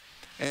unknown.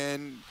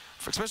 And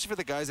especially for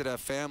the guys that have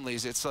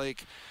families, it's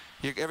like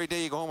every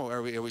day you go home,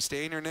 are we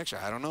staying here next year?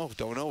 I don't know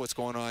what's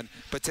going on.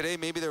 But today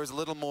maybe there was a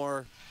little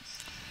more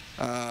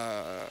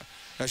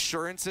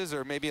assurances,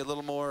 or maybe a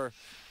little more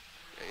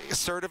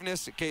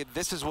assertiveness. Okay,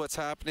 this is what's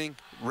happening.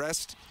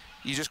 Rest.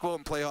 You just go out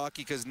and play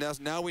hockey because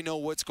now we know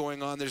what's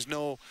going on. It's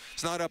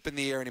not up in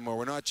the air anymore.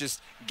 We're not just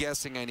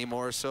guessing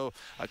anymore. So,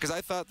 because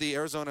I thought the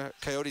Arizona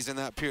Coyotes in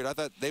that period, I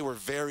thought they were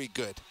very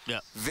good. Yeah.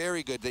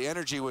 Very good. The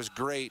energy was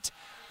great.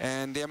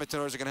 And the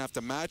Edmonton Oilers are going to have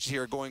to match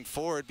here going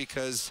forward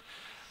because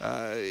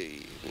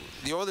the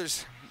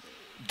Oilers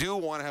do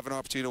want to have an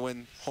opportunity to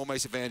win home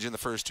ice advantage in the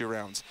first 2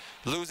 rounds.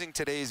 Losing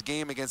today's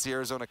game against the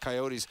Arizona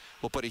Coyotes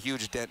will put a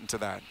huge dent into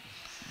that.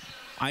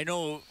 I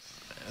know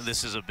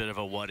this is a bit of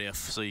a what if,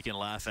 so you can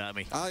laugh at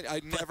me. I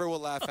never will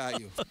laugh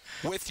at you.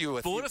 With you.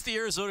 But what if the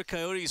Arizona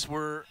Coyotes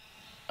were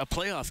a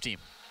playoff team?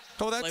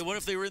 Oh, that's like, what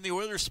if they were in the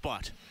Oilers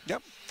spot?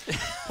 Yep.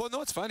 Well,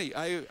 no, it's funny.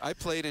 I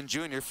played in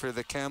junior for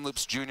the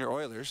Kamloops Junior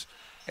Oilers,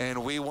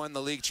 and we won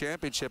the league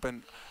championship.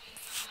 And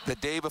the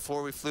day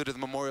before we flew to the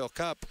Memorial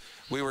Cup,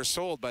 we were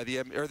sold by the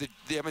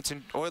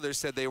Edmonton Oilers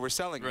said they were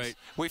selling us. Right.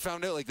 We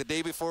found out like the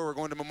day before we were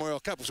going to Memorial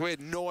Cup, so we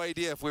had no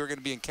idea if we were going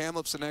to be in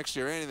Kamloops the next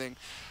year or anything.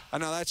 I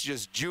know that's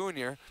just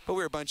junior, but we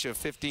were a bunch of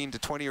 15 to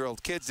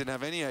 20-year-old kids, didn't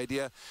have any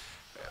idea.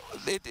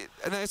 And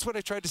that's what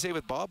I tried to say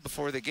with Bob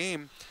before the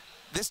game.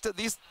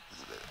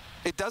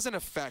 It doesn't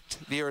affect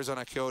the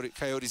Arizona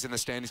Coyotes in the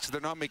standings because they're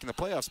not making the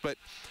playoffs. But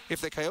if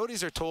the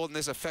Coyotes are told and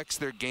this affects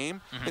their game,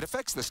 it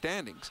affects the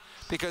standings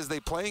because they're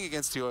playing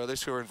against the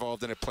Oilers who are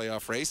involved in a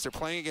playoff race. They're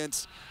playing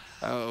against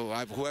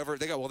whoever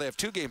they got. Well, they have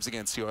 2 games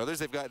against the Oilers.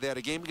 They had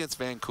a game against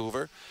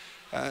Vancouver.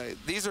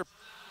 These are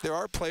there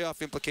are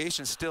playoff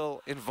implications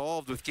still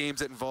involved with games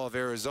that involve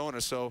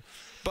Arizona. So,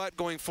 but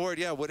going forward,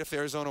 yeah, what if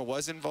Arizona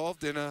was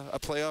involved in a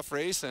playoff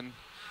race? And,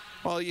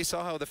 well, you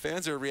saw how the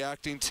fans are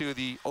reacting to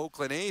the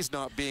Oakland A's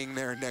not being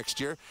there next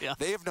year. Yeah,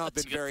 they have not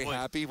been very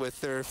happy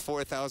with their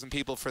 4,000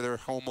 people for their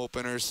home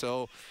openers.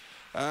 So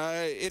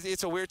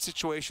it's a weird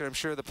situation. I'm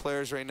sure the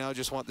players right now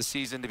just want the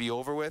season to be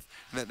over with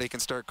and that they can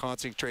start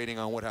concentrating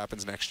on what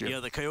happens next year. Yeah,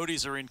 the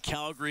Coyotes are in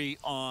Calgary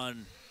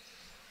on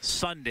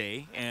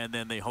Sunday, and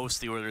then they host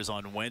the Oilers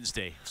on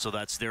Wednesday. So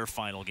that's their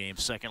final game,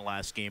 second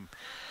last game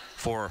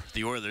for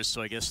the Oilers.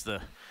 So I guess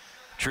the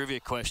trivia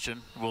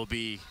question will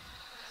be,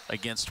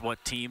 against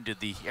what team did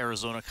the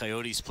Arizona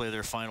Coyotes play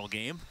their final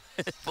game?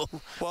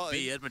 Will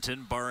be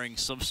Edmonton, barring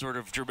some sort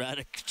of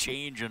dramatic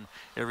change in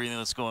everything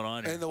that's going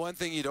on here. And the one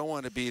thing you don't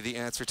want to be the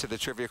answer to the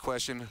trivia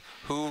question,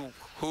 who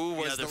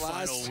was the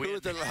last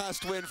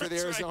win for the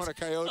Arizona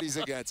Coyotes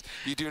against?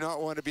 You do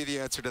not want to be the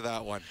answer to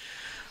that one.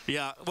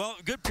 Yeah, well,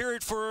 good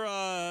period for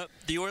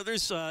the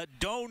Oilers.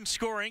 Doan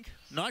scoring,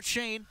 not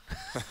Shane.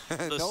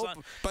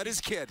 But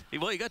his kid.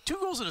 Well, he got 2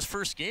 goals in his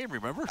first game,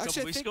 remember? A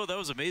couple weeks ago. That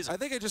was amazing. I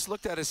think I just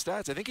looked at his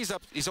stats. I think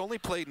he's only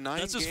played 9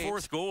 games. That's his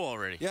 4th goal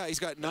already. Yeah, he's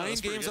got 9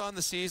 games on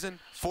the season,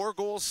 4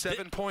 goals,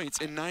 7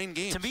 points in 9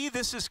 games. To me,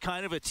 this is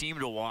kind of a team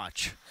to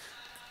watch.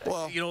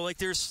 Well, you know, like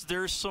there's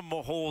some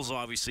holes,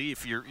 obviously,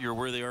 if you're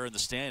where they are in the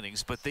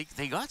standings, but they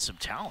got some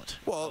talent.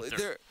 Well,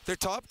 their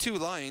top 2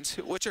 lines,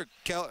 which are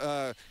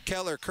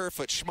Keller,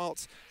 Kerfoot,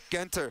 Schmaltz,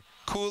 Genter,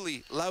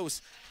 Cooley,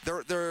 Laus,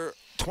 they're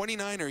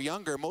 29 or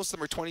younger. Most of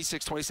them are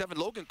 26, 27.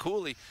 Logan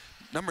Cooley,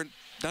 number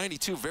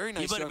 92, very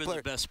nice young player. He might have been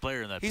the best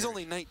player in that He's period.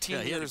 only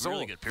 19 years really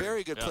old. Good period.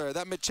 Very good player.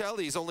 That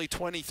Michelli is only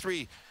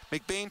 23.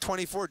 McBain,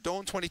 24.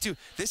 Doan, 22.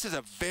 This is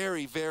a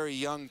very, very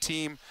young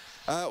team.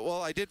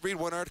 Well, I did read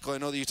one article. I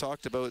know that you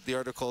talked about the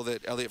article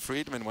that Elliot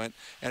Friedman went,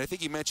 and I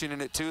think he mentioned in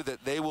it, too,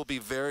 that they will be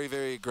very,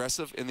 very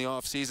aggressive in the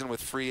offseason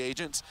with free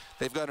agents.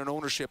 They've got an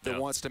ownership that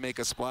wants to make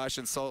a splash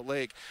in Salt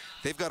Lake.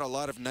 They've got a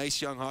lot of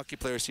nice young hockey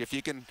players. If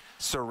you can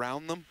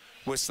surround them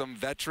with some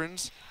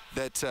veterans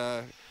that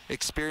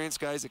experienced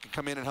guys that can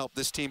come in and help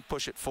this team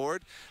push it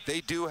forward, they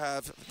do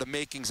have the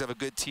makings of a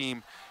good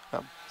team.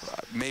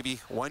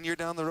 Maybe 1 year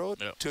down the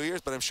road, 2 years,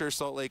 but I'm sure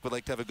Salt Lake would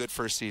like to have a good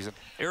first season.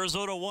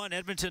 Arizona 1,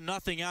 Edmonton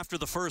 0 after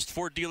the first.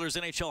 Ford Dealers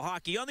NHL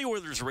Hockey on the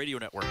Oilers Radio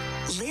Network.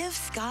 Live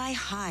sky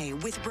high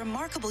with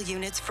remarkable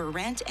units for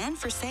rent and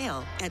for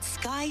sale at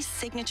Sky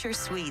Signature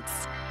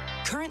Suites.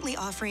 Currently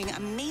offering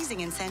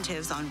amazing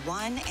incentives on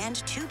 1- and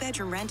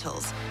 2-bedroom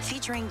rentals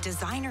featuring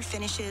designer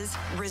finishes,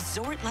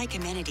 resort-like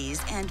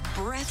amenities, and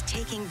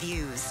breathtaking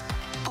views.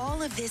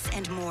 All of this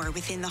and more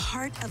within the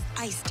heart of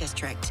Ice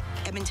District,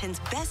 Edmonton's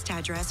best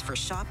address for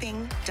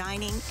shopping,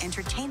 dining,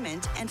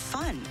 entertainment, and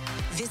fun.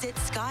 Visit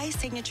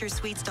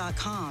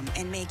SkySignatureSuites.com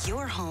and make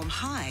your home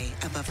high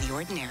above the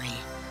ordinary.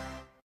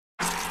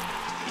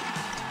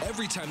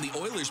 Every time the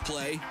Oilers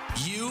play,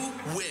 you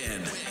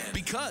win.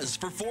 Because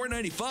for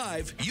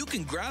 $4.95, you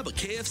can grab a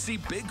KFC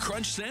Big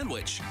Crunch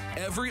sandwich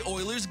every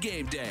Oilers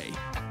game day.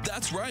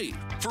 That's right.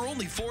 For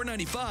only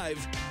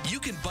 $4.95, you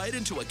can bite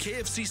into a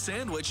KFC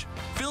sandwich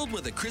filled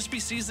with a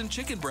crispy seasoned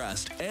chicken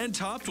breast and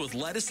topped with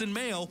lettuce and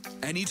mayo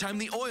anytime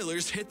the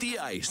Oilers hit the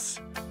ice.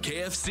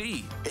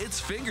 KFC, it's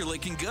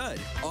finger-licking good.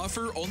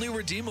 Offer only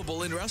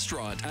redeemable in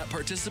restaurant at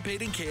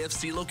participating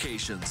KFC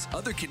locations.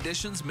 Other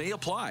conditions may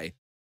apply.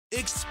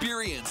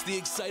 Experience the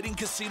exciting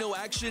casino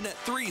action at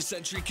 3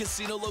 Century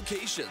Casino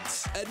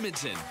locations: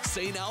 Edmonton,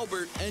 St.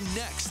 Albert, and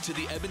next to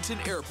the Edmonton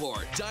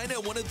Airport. Dine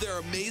at one of their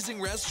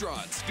amazing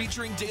restaurants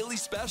featuring daily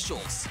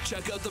specials.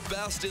 Check out the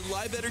best in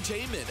live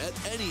entertainment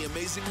at any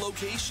amazing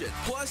location.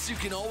 Plus, you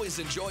can always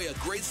enjoy a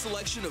great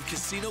selection of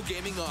casino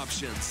gaming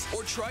options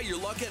or try your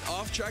luck at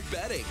off-track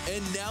betting.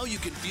 And now you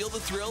can feel the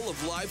thrill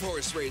of live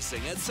horse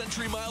racing at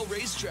Century Mile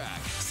Racetrack.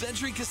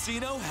 Century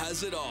Casino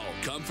has it all.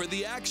 Come for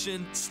the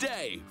action,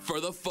 stay for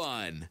the fun.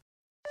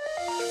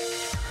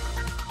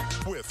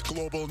 With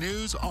Global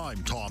News,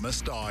 I'm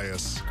Thomas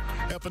Dias.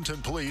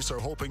 Edmonton police are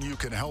hoping you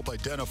can help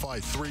identify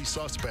 3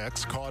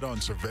 suspects caught on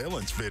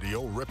surveillance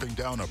video ripping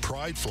down a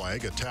pride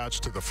flag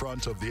attached to the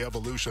front of the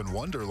Evolution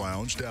Wonder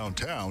Lounge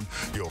downtown.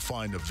 You'll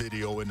find the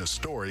video in a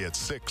story at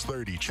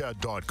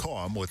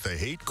 630ched.com with the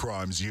Hate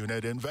Crimes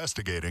Unit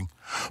investigating.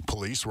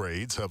 Police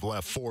raids have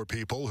left 4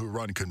 people who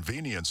run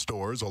convenience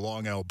stores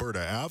along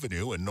Alberta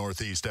Avenue in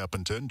northeast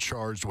Edmonton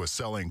charged with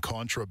selling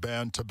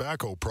contraband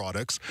tobacco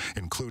products,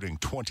 including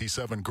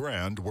 27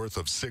 grand worth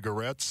of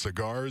cigarettes,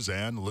 cigars,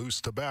 and loose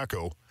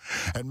tobacco.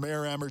 And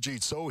Mayor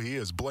Amarjeet Sohi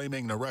is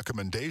blaming the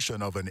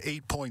recommendation of an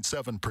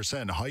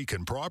 8.7% hike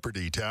in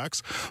property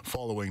tax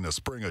following the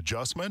spring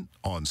adjustment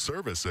on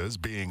services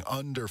being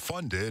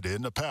underfunded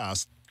in the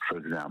past. For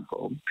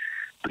example,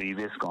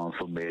 previous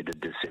council made a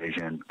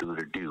decision to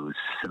reduce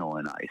snow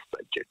and ice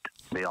budget.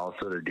 They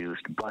also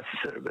reduced bus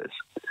service.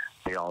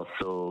 They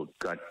also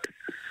cut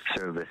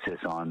services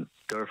on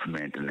turf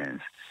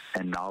maintenance.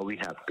 And now we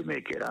have to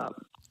make it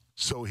up.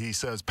 So he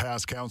says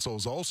past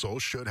councils also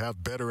should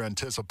have better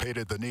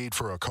anticipated the need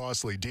for a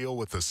costly deal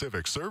with the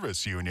Civic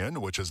Service Union,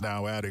 which is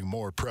now adding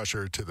more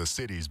pressure to the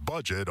city's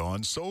budget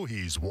on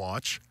Sohi's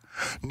watch.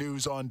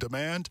 News on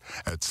demand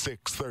at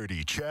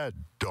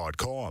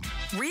 630ched.com.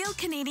 Real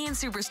Canadian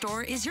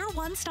Superstore is your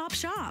one-stop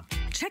shop.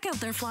 Check out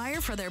their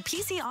flyer for their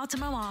PC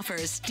Optimum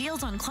offers,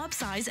 deals on club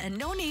size and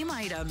no-name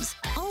items.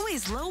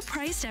 Always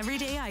low-priced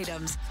everyday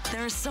items.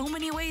 There are so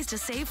many ways to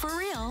save for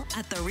real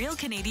at the Real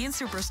Canadian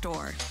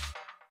Superstore.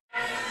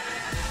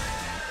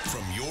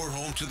 From your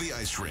home to the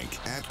ice rink,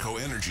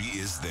 ATCO Energy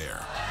is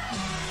there.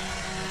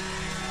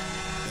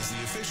 As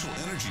the official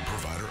energy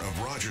provider of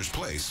Rogers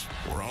Place,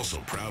 we're also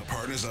proud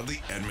partners of the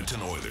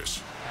Edmonton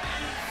Oilers.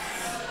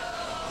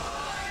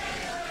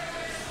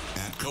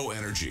 ATCO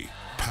Energy,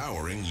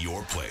 powering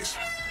your place.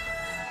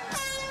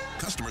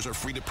 Customers are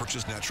free to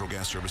purchase natural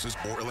gas services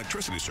or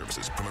electricity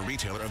services from a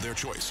retailer of their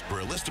choice. For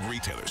a list of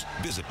retailers,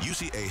 visit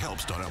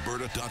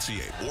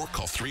ucahelps.alberta.ca or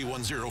call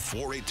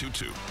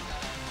 310-4822.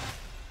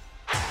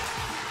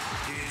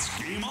 It's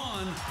game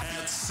on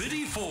at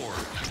City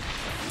Ford.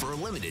 For a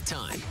limited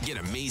time, get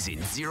amazing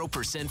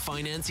 0%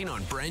 financing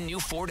on brand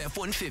new Ford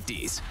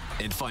F-150s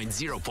and find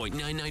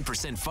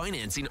 0.99%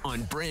 financing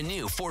on brand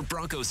new Ford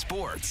Bronco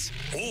Sports.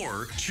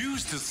 Or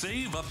choose to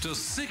save up to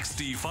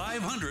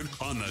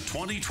 $6,500 on the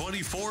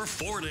 2024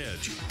 Ford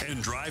Edge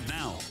and drive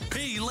now,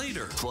 pay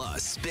later.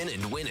 Plus, spin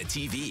and win a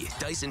TV,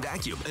 Dyson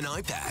vacuum, an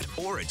iPad,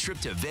 or a trip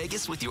to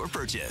Vegas with your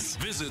purchase.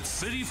 Visit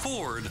City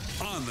Ford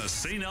on the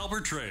St.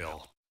 Albert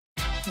Trail.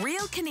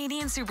 Real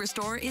Canadian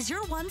Superstore is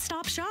your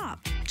one-stop shop.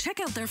 Check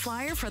out their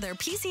flyer for their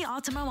PC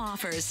Optimum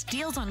offers,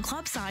 deals on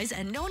club size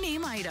and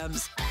no-name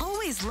items.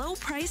 Always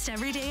low-priced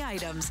everyday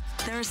items.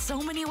 There are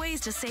so many ways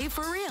to save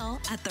for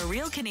real at the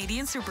Real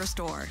Canadian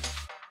Superstore.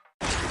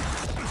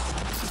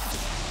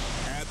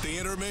 At the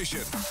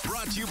intermission,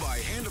 brought to you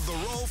by End of the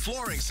Row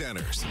Flooring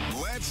Centers.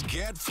 Let's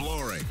get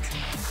flooring.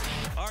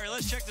 All right,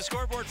 let's check the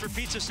scoreboard for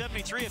Pizza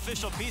 73,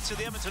 official pizza of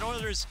the Edmonton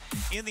Oilers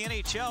in the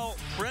NHL.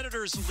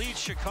 Predators lead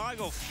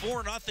Chicago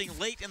 4-0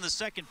 late in the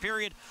second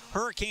period.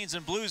 Hurricanes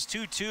and Blues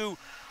 2-2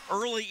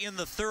 early in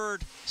the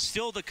third.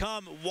 Still to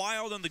come,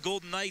 Wild and the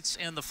Golden Knights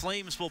and the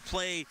Flames will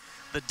play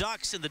the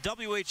Ducks in the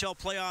WHL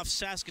playoffs.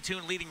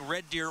 Saskatoon leading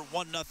Red Deer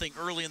 1-0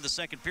 early in the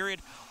second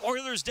period.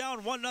 Oilers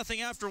down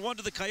 1-0 after 1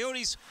 to the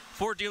Coyotes.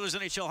 Ford Dealers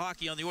NHL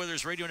Hockey on the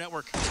Oilers Radio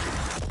Network. At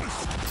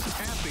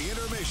the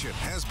intermission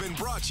has been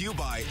brought to you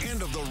by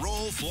End of the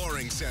Row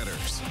Flooring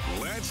Centers.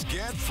 Let's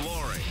get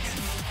flooring.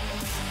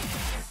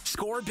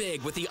 Score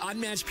big with the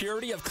unmatched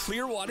purity of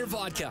Clearwater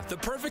Vodka, the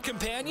perfect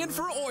companion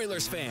for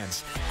Oilers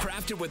fans.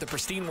 Crafted with the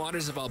pristine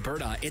waters of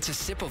Alberta, it's a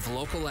sip of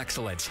local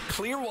excellence.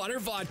 Clearwater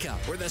Vodka,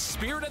 where the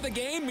spirit of the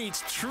game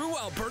meets true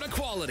Alberta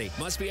quality.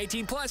 Must be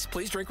 18 plus.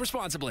 Please drink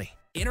responsibly.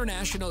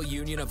 International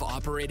Union of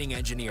Operating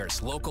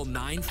Engineers, Local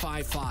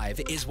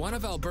 955, is one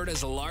of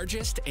Alberta's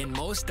largest and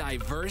most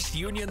diverse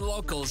union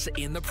locals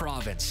in the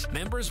province.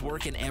 Members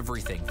work in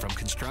everything from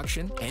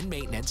construction and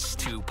maintenance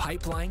to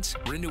pipelines,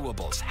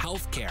 renewables,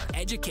 healthcare,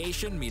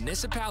 education,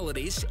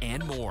 municipalities,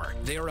 and more.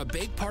 They are a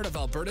big part of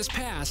Alberta's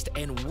past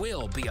and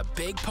will be a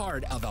big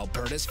part of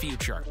Alberta's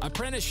future.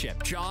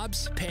 Apprenticeship,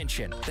 jobs,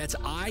 pension. That's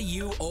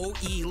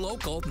IUOE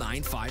Local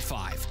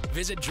 955.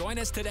 Visit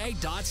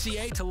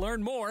joinustoday.ca to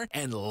learn more,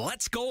 and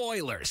let's go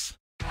Oilers.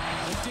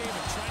 McDavid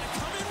trying to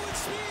come in with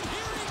speed.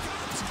 Here he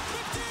comes.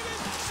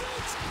 McDavid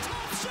shoots.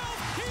 Top shelf.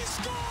 He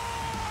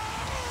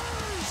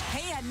scores!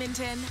 Hey,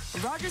 Edmonton.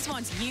 Rogers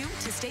wants you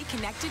to stay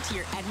connected to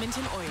your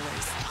Edmonton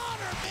Oilers.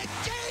 Connor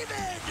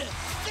McDavid!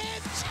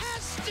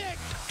 Fantastic!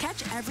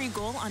 Catch every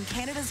goal on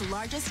Canada's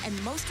largest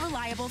and most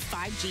reliable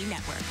 5G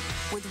network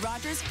with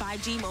Rogers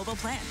 5G mobile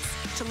plans.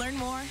 To learn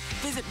more,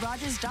 visit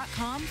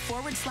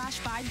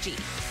rogers.com/5G.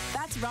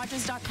 That's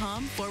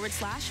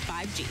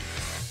rogers.com/5G.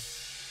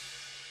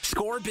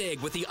 Score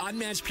big with the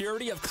unmatched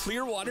purity of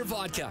Clearwater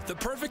Vodka, the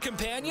perfect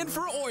companion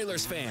for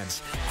Oilers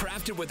fans.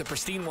 Crafted with the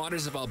pristine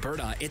waters of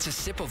Alberta, it's a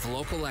sip of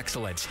local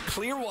excellence.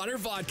 Clearwater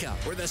Vodka,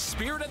 where the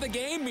spirit of the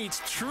game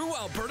meets true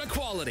Alberta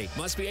quality.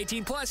 Must be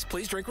 18 plus.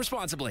 Please drink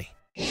responsibly.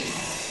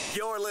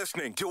 You're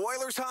listening to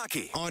Oilers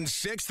Hockey on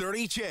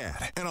 630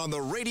 CHED and on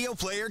the Radio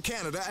Player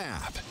Canada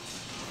app.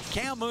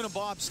 Cam Moon and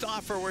Bob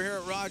Stauffer, we're here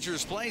at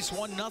Rogers Place.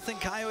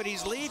 1-0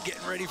 Coyotes lead,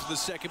 getting ready for the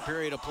second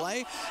period of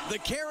play. The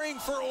Caring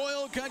for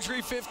Oil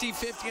Country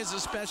 50/50 is a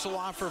special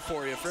offer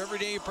for you. For every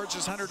day you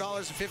purchase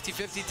 $100 in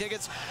 50/50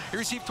 tickets, you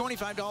receive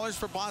 $25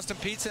 for Boston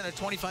Pizza and a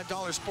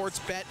 $25 sports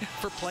bet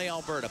for Play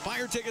Alberta. Buy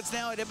your tickets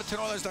now at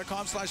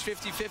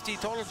EdmontonOilers.com/50/50.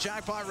 Total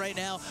jackpot right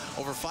now,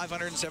 over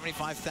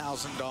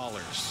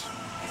 $575,000.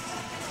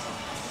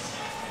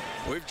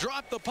 We've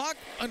dropped the puck.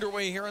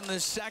 Underway here in the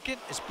second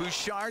as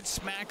Bouchard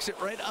smacks it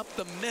right up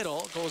the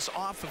middle. Goes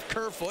off of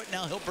Kerfoot.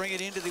 Now he'll bring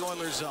it into the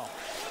Oilers zone.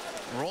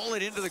 Roll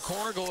it into the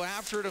corner. Go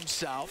after it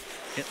himself.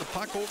 Get the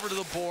puck over to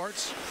the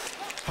boards.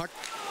 Puck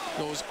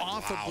Goes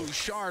off of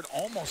Bouchard,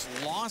 almost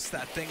lost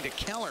that thing to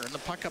Keller, and the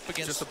puck up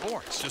against the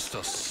boards. Just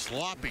a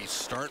sloppy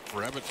start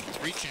for Edmonton.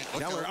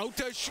 Keller out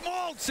to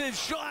Schmaltz's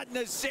shot, and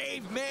a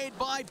save made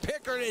by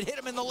Pickard. It hit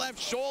him in the left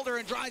shoulder,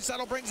 and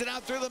Draisaitl brings it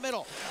out through the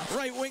middle.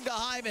 Right wing to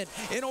Hyman,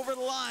 in over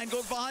the line,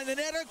 goes behind the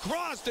net,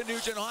 across to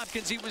Nugent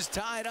Hopkins. He was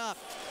tied up.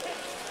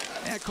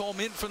 Ekholm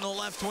in from the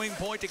left wing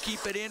point to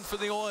keep it in for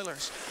the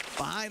Oilers.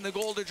 Behind the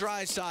goal to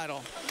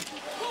Draisaitl.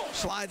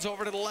 Slides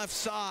over to the left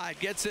side,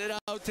 gets it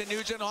out to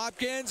Nugent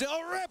Hopkins.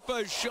 He'll rip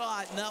a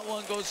shot, and that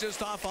one goes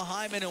just off of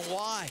Hyman and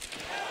wide.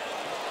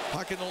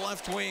 Puck in the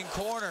left wing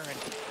corner, and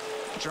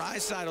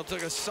Draisaitl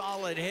took a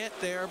solid hit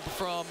there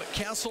from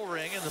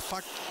Kesselring, and the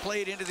puck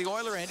played into the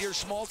Oiler end. Here's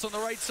Schmaltz on the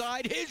right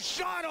side. His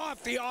shot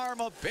off the arm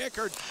of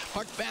Pickard.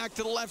 Puck back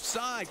to the left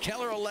side.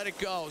 Keller will let it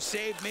go.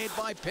 Save made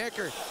by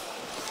Pickard.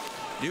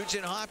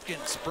 Nugent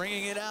Hopkins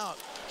bringing it out.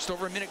 Just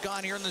over a minute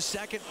gone here in the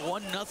second.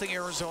 1-0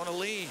 Arizona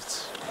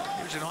leads.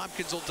 Nugent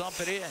Hopkins will dump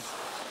it in.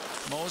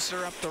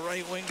 Moser up the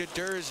right wing to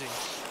Dursey.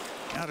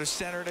 Out of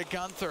center to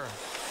Gunther.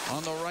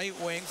 On the right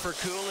wing for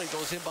Cooley.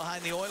 Goes in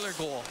behind the Oiler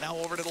goal. Now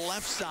over to the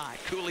left side.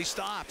 Cooley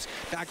stops.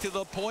 Back to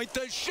the point.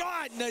 The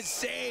shot and the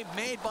save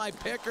made by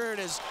Pickard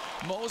as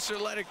Moser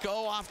let it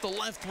go off the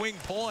left wing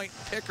point.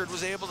 Pickard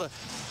was able to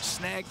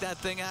snag that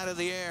thing out of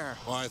the air.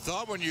 Well, I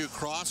thought when you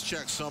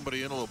cross-check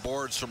somebody into the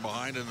boards from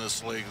behind in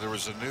this league, there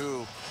was a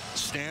new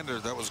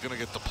standard that was going to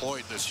get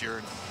deployed this year.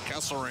 And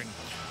Kesselring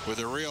with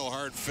a real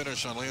hard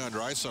finish on Leon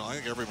Draisaitl. I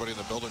think everybody in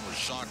the building was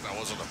shocked that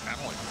wasn't a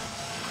penalty.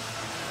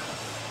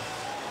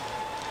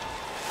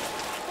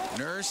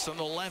 Nurse on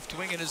the left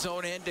wing in his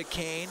own end to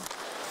Kane.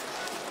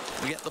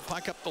 We get the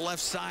puck up the left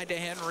side to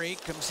Henry.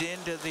 Comes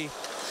into the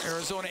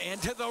Arizona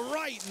end to the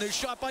right. And the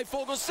shot by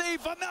Fogle.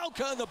 Save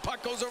Vejmelka. And the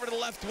puck goes over to the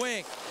left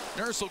wing.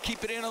 Nurse will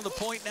keep it in on the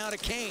point now to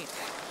Kane.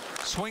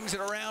 Swings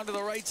it around to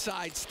the right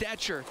side.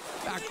 Stetcher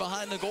back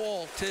behind the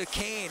goal to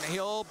Kane.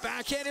 He'll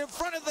backhand in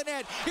front of the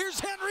net.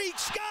 Here's Henry.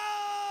 Scores!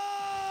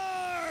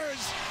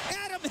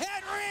 Adam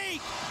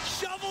Henry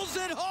shovels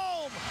it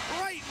home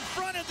right in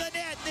front of the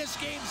net. This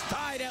game's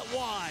tied at 1.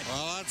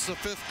 Well, that's the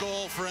 5th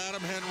goal for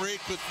Adam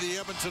Henrique with the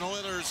Edmonton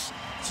Oilers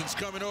since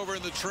coming over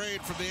in the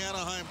trade from the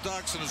Anaheim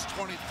Ducks, and his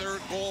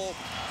 23rd goal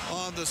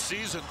on the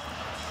season.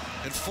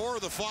 And 4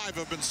 of the 5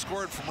 have been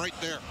scored from right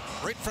there,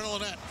 right in front of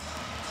the net.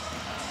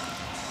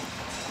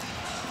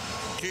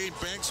 Kane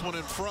banks one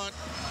in front.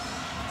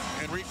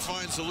 Henrique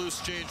finds the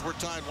loose change. We're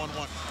tied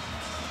 1-1.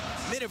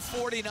 Minute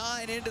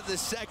 49 into the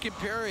second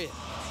period.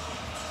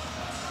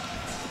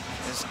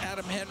 As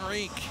Adam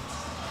Henrique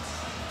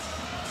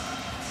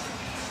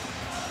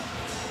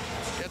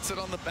gets it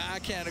on the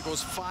backhand. It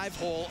goes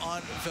 5-hole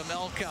on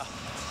Vejmelka.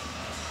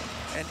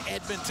 And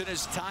Edmonton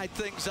has tied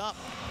things up.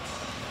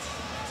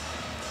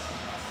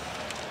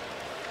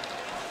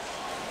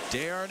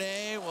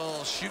 Desharnais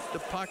will shoot the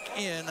puck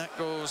in. That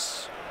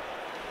goes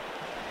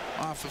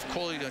off of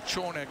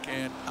Kolyachonok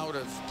and out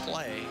of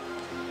play.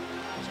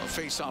 So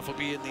face-off will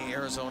be in the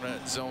Arizona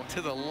zone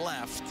to the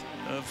left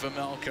of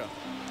Vejmelka.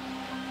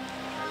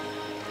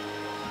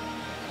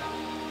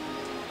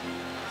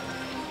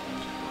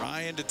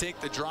 Ryan to take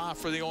the draw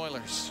for the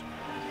Oilers.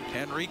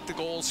 Henrique the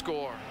goal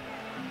scorer.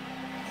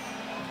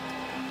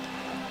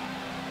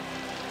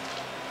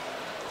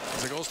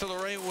 As it goes to the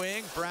right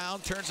wing,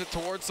 Brown turns it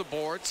towards the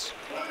boards.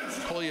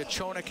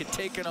 Kolyachonok had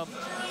taken him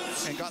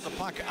and got the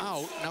puck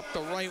out and up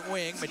the right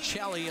wing.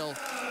 Michelli will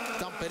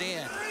dump it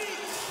in.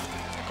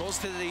 It goes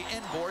to the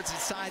end boards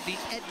inside the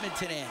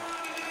Edmonton end.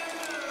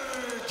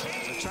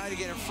 So trying to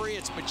get it free.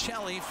 It's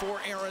Michelli for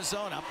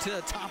Arizona up to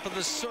the top of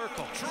the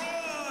circle.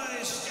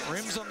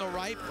 Rims on the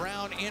right.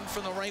 Brown in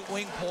from the right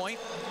wing point.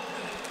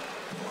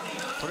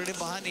 Put it in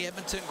behind the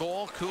Edmonton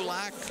goal.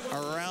 Kulak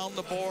around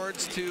the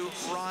boards to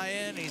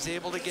Ryan. He's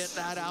able to get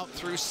that out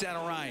through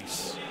center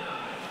ice.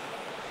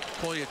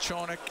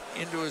 Kolyachonok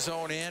into his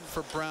own end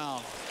for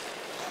Brown.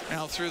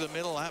 Now through the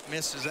middle, that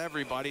misses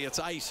everybody. It's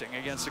icing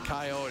against the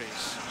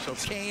Coyotes. So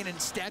Kane and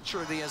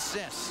Stetcher the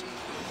assists.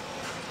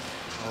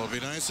 Well,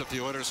 it'd be nice if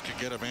the Oilers could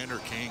get Evander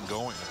Kane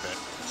going a bit.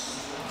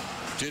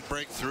 Did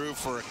break through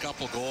for a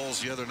couple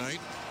goals the other night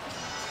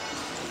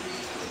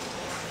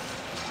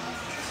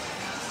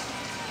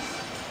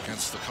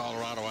against the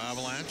Colorado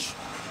Avalanche.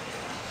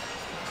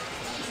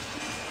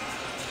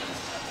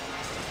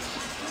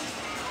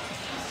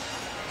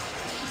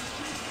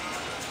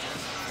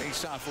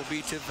 Face-off will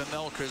be to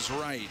Vejmelka's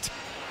right.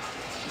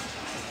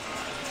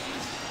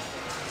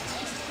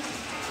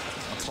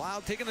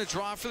 McLeod taking the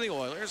draw for the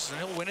Oilers, and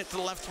he'll win it to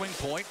the left wing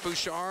point.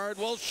 Bouchard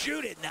will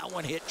shoot it. And that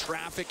one hit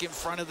traffic in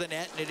front of the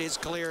net, and it is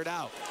cleared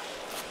out.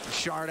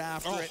 Bouchard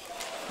after it.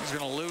 He's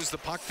going to lose the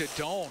puck to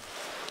Doan.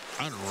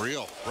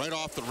 Unreal. Right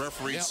off the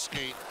referee's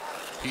skate.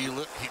 He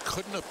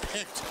couldn't have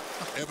picked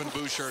Evan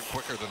Bouchard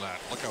quicker than that.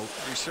 Look how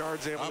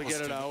Bouchard's able to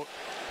get it out.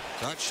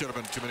 That should have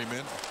been too many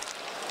men.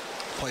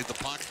 Played the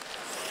puck.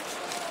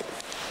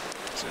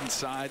 It's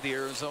inside the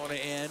Arizona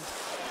end.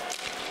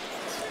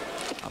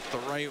 Up the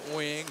right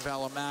wing,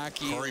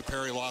 Valimaki. Corey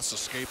Perry lost the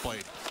skate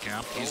blade.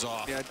 Camp, he's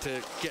off. He had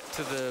to get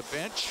to the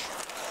bench.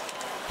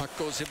 Puck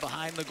goes in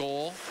behind the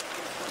goal.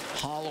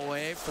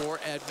 Holloway for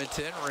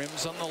Edmonton.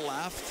 Rims on the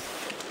left.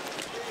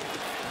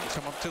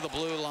 Come up to the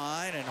blue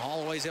line, and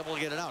Holloway's able to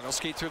get it out. He'll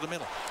skate through the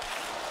middle.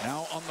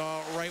 Now on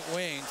the right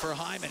wing for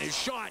Hyman. His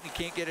shot, and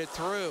he can't get it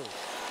through.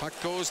 Puck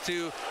goes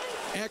to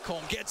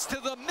Ekholm. Gets to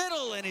the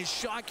middle, and his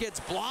shot gets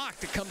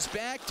blocked. It comes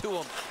back to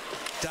him.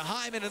 To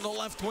Hyman in the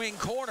left wing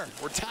corner.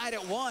 We're tied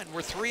at 1.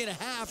 We're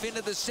 3.5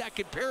 into the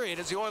second period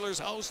as the Oilers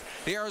host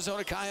the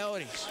Arizona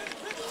Coyotes.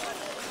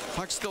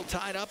 Puck's still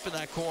tied up in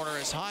that corner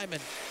as Hyman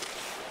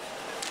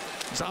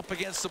is up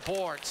against the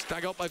boards.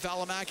 Dug out by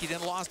Valimaki,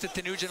 then lost it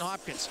to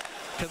Nugent-Hopkins.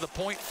 To the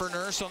point for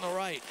Nurse on the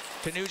right.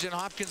 To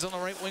Nugent-Hopkins on the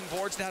right wing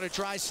boards, now to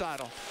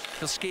Draisaitl.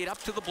 He'll skate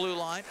up to the blue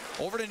line,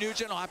 over to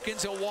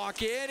Nugent-Hopkins. He'll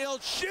walk in, he'll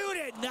shoot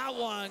it, and that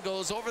one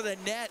goes over the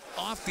net,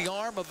 off the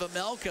arm of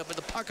Vejmelka, but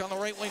the puck on the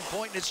right wing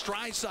point, and it's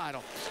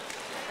Draisaitl.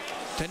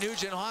 To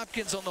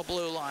Nugent-Hopkins on the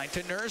blue line.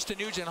 To Nurse, to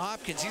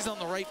Nugent-Hopkins. He's on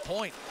the right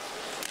point.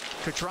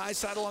 To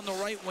Draisaitl on the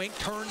right wing,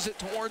 turns it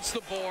towards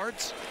the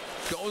boards,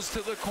 goes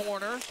to the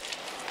corner.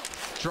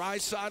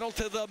 Draisaitl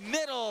to the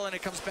middle, and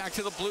it comes back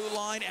to the blue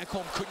line.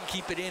 Ekholm couldn't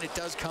keep it in. It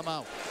does come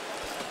out.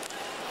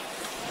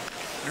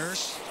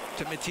 Nurse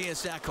to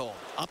Matthias Ekholm.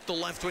 Up the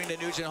left wing to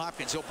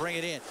Nugent-Hopkins. He'll bring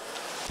it in.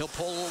 He'll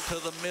pull to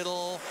the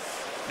middle.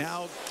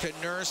 Now to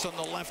Nurse on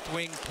the left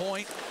wing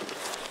point.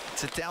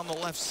 It's it down the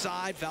left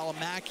side.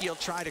 Valimaki will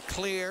try to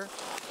clear.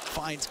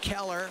 Finds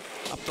Keller.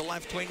 Up the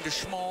left wing to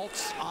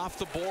Schmaltz. Off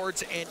the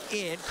boards and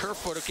in.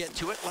 Kerfoot will get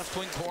to it. Left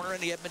wing corner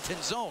in the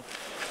Edmonton zone.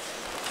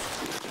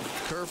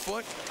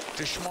 Kerfoot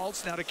to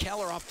Schmaltz, now to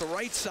Keller off the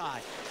right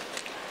side.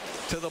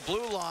 To the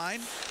blue line,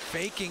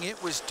 faking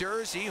it was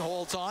Dursey,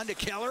 holds on to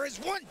Keller. His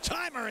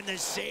one-timer, and the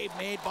save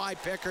made by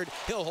Pickard.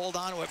 He'll hold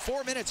on to it.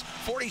 4 minutes,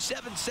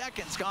 47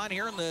 seconds gone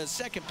here in the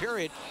second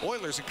period.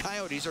 Oilers and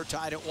Coyotes are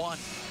tied at 1.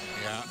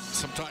 Yeah,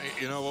 sometimes,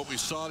 you know, what we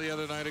saw the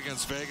other night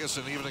against Vegas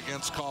and even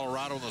against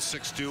Colorado in the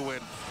 6-2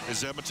 win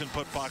is Edmonton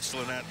put pucks to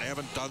the net, and they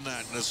haven't done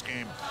that in this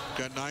game.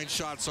 Got 9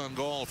 shots on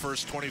goal in the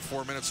first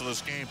 24 minutes of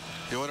this game.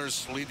 The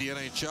Oilers lead the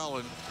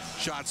NHL in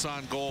shots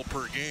on goal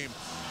per game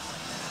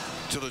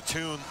to the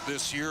tune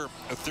this year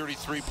of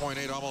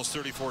 33.8, almost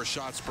 34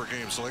 shots per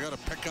game. So they got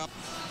to pick up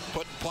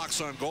putting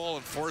pucks on goal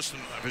and forcing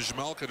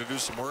Vejmelka to do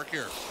some work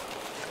here.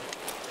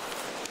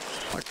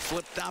 Puck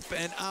flipped up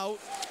and out.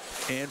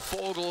 And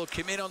Foegele will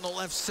come in on the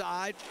left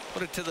side,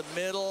 put it to the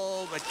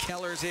middle, but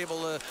Keller's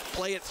able to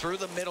play it through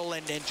the middle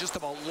and then just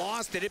about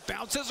lost it. It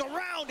bounces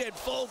around, and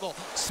Foegele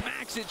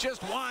smacks it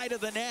just wide of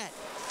the net.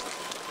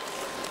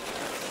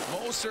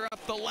 Moser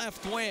up the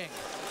left wing.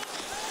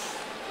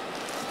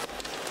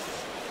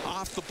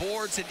 Off the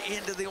boards and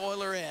into the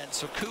Oiler end.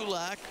 So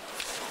Kulak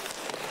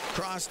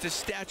crossed his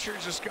stature,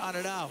 just got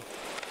it out.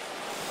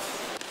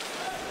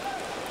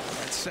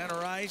 At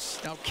center ice,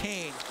 now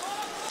Kane.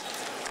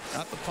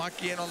 Got the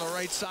puck in on the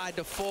right side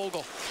to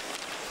Foegele.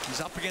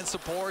 He's up against the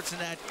boards in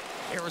that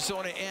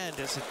Arizona end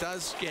as it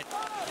does get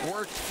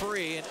worked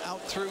free and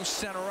out through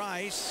center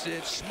ice.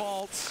 It's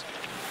Schmaltz.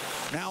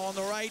 Now on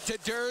the right to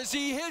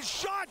Dursey. His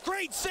shot,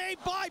 great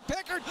save by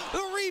Pickard.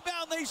 The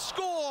rebound, they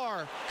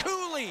score.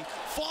 Cooley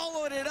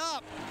followed it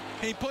up.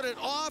 He put it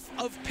off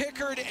of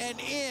Pickard and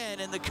in,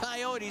 and the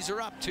Coyotes are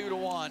up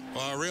 2-1.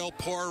 A real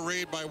poor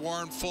read by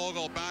Warren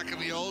Foegele back in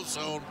the O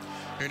zone,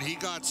 and he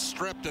got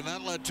stripped, and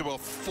that led to a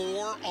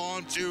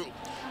 4-on-2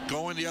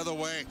 going the other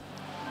way.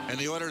 And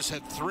the Oilers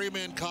had 3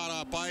 men caught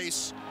up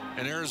ice,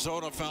 and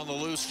Arizona found the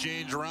loose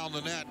change around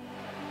the net.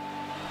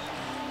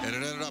 And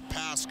it ended up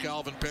past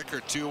Calvin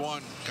Pickard,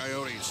 2-1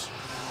 Coyotes.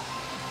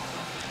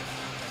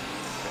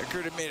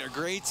 Pickard had made a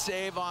great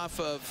save off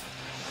of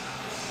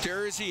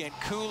Dursey, and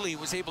Cooley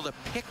was able to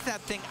pick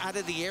that thing out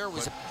of the air.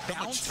 Was bouncing.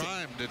 How much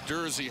time did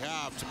Dursey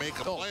have to make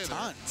a play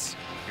tons.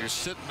 There? You're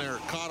sitting there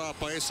caught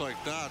up ice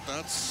like that.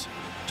 That's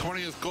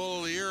 20th goal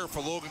of the year for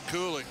Logan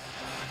Cooley.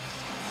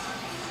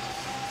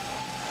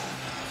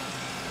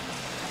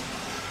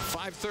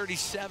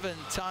 5:37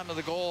 time of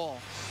the goal.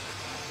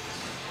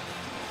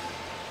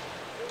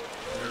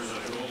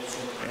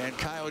 And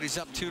Coyotes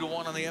up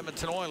 2-1 on the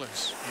Edmonton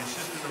Oilers.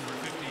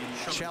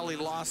 Shelley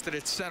lost it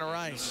at center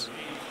ice.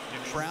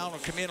 Brown will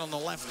come in on the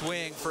left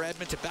wing for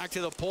Edmonton. Back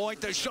to the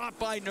point. The shot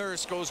by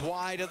Nurse goes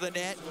wide of the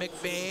net.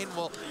 McBain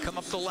will come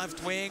up the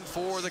left wing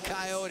for the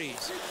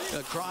Coyotes.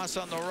 The cross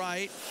on the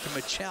right to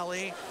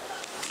Michelli.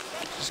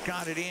 Just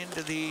got it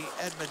into the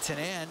Edmonton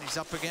end. He's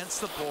up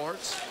against the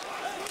boards.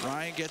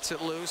 Ryan gets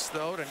it loose,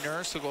 though, to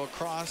Nurse. Will go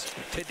across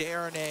to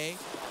Darnay.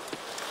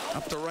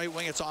 Up the right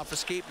wing, it's off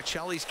escape.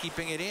 Michelli's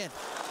keeping it in.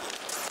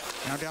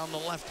 Now down the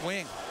left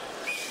wing.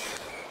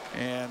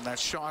 And that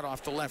shot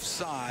off the left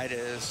side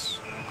is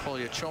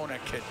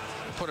Kolyachonik could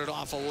put it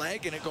off a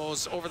leg, and it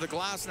goes over the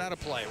glass and out of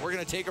play. We're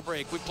going to take a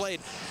break. We played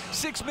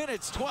 6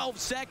 minutes, 12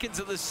 seconds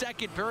of the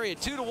second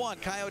period.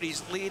 2-1,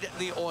 Coyotes lead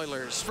the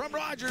Oilers. From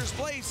Rogers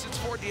Place, it's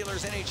Ford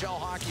Dealers NHL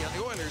Hockey on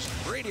the Oilers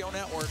Radio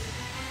Network.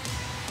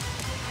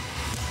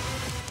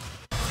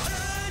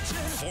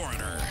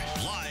 Foreigner,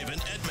 live in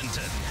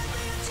Edmonton.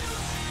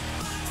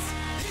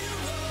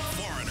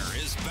 Foreigner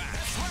is back.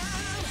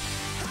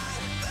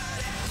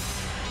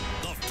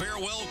 The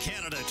Farewell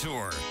Canada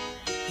Tour.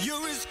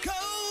 You're as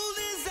cold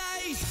as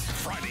ice.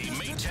 Friday,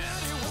 May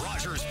 10th,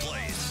 Rogers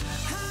plays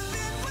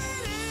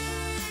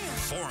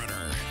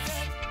Foreigner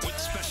with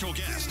special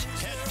guest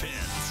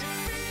Headpins.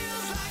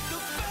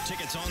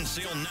 Tickets on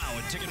sale now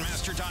at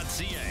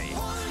Ticketmaster.ca.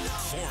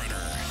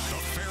 Foreigner, the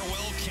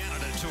Farewell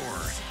Canada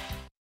Tour.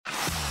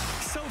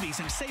 Sobeys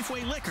and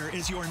Safeway Liquor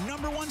is your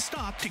 #1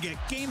 stop to get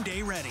game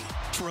day ready.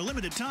 For a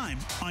limited time,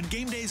 on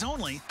game days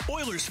only,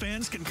 Oilers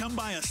fans can come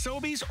by a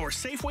Sobeys or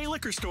Safeway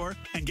liquor store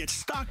and get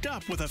stocked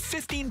up with a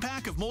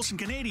 15-pack of Molson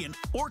Canadian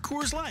or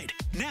Coors Light,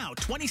 now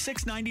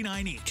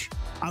 $26.99 each.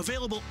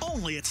 Available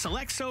only at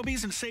select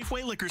Sobeys and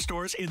Safeway liquor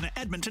stores in the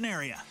Edmonton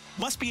area.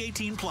 Must be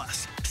 18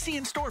 plus. See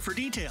in store for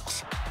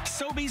details.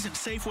 Sobeys and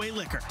Safeway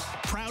Liquor,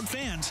 proud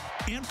fans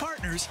and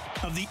partners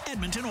of the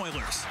Edmonton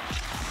Oilers.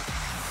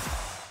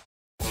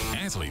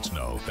 Athletes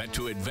know that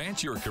to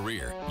advance your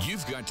career,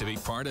 you've got to be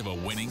part of a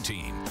winning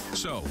team.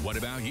 So, what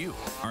about you?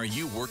 Are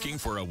you working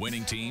for a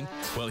winning team?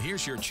 Well,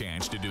 here's your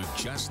chance to do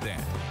just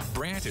that.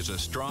 Brandt is a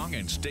strong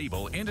and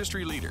stable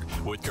industry leader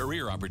with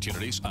career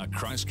opportunities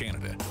across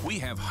Canada. We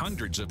have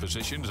hundreds of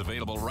positions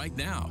available right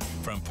now,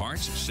 from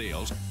parts,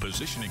 sales,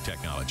 positioning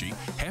technology,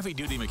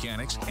 heavy-duty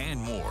mechanics, and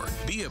more.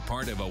 Be a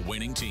part of a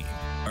winning team.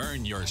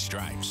 Earn your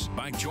stripes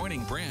by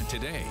joining Brandt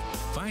today.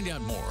 Find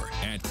out more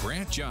at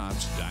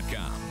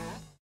BrandtJobs.com.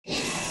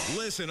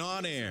 Listen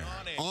on air,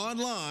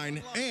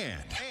 online,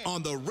 and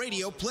on the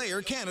Radio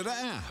Player Canada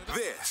app.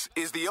 This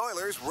is the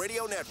Oilers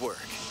Radio Network.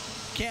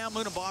 Cam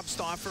Moon and Bob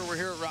Stauffer, we're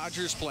here at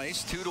Rogers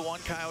Place.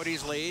 2-1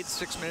 Coyotes lead.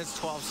 6 minutes,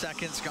 12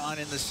 seconds gone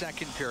in the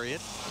second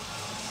period.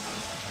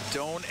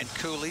 Doan and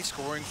Cooley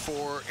scoring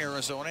for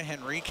Arizona.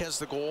 Henrique has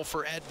the goal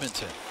for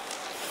Edmonton.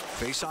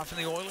 Face off in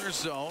the Oilers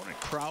zone, and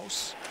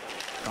Krause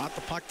got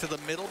the puck to the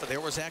middle, but there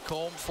was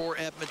Ekholm for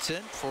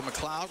Edmonton. For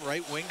McLeod,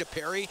 right wing to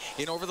Perry,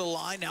 in over the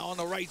line, now on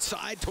the right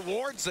side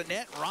towards the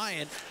net.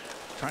 Ryan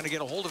trying to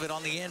get a hold of it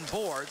on the end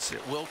boards.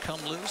 It will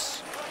come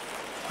loose.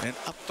 And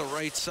up the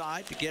right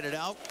side to get it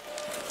out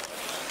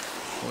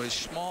was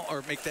Schmal,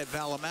 or make that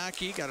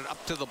Valimaki. Got it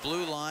up to the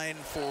blue line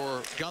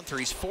for Gunther.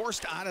 He's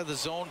forced out of the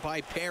zone by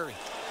Perry.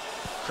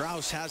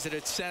 Krause has it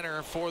at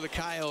center for the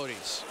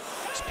Coyotes.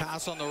 It's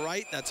pass on the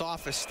right, that's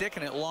off a stick,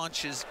 and it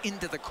launches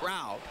into the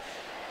crowd.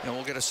 And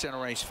we'll get a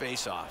center ice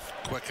face-off.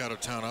 Quick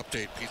out-of-town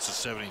update, Pizza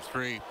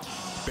 73.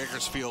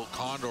 Bakersfield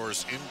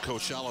Condors in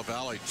Coachella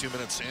Valley, 2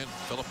 minutes in.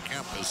 Philip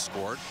Kemp has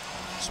scored.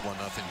 It's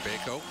 1-0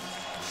 Baco.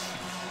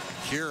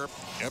 Here,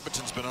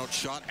 Edmonton's been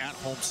outshot at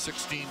home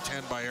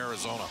 16-10 by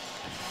Arizona.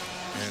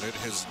 And it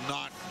has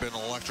not been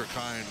an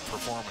electrifying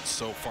performance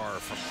so far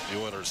from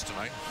the Oilers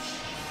tonight.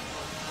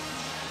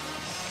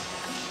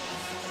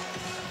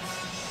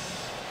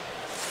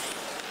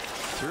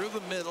 Through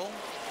the middle.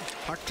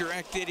 Puck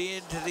directed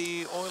into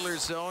the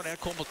Oilers zone.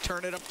 Ekholm will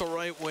turn it up the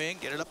right wing,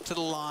 get it up to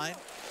the line.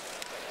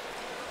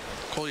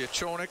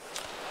 Kolyachonok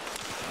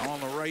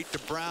on the right to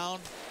Brown.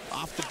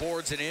 Off the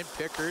boards and in.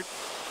 Pickard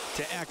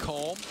to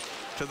Ekholm.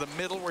 To the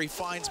middle where he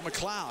finds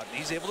McLeod.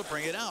 He's able to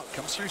bring it out.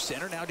 Comes through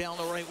center, now down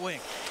the right wing.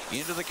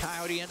 Into the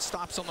Coyote end,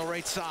 stops on the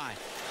right side.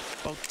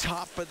 About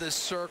top of the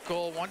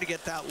circle. Wanted to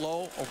get that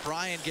low.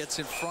 O'Brien gets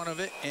in front of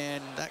it,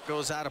 and that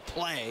goes out of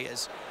play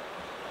as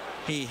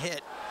he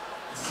hit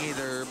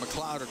either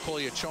McLeod or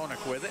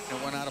Kolyachonok with it, and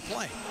it went out of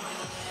play.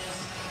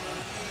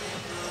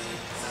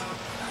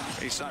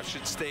 Faceoff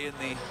should stay in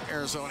the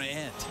Arizona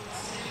end.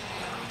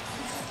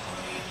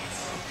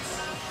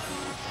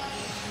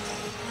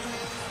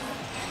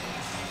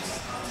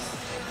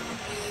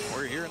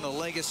 We're here in the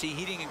Legacy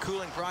Heating and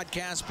Cooling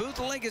broadcast booth.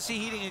 The Legacy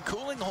Heating and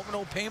Cooling, home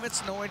no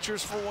payments, no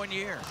interest for 1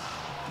 year.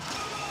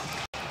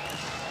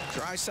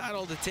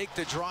 Draisaitl to take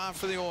the draw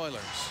for the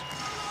Oilers.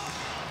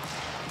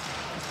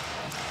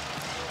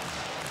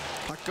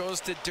 Puck goes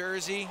to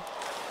Dursey.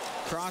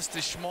 Cross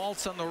to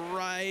Schmaltz on the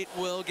right.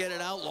 Will get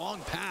it out. Long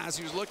pass.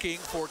 He was looking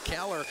for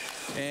Keller.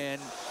 And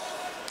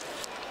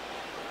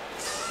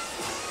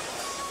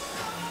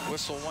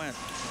whistle went.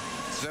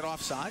 Is that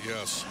offside?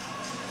 Yes.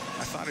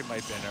 I thought it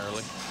might have been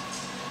early.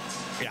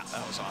 Yeah,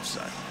 that was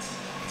offside.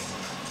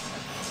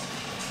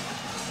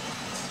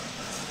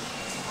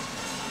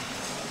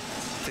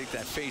 Take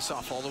that face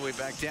off all the way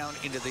back down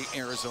into the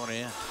Arizona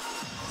end.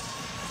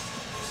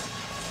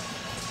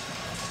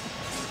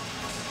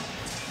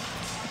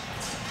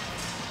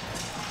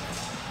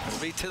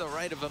 It'll be to the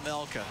right of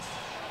Amelka.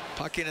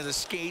 Puck into the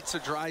skates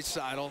of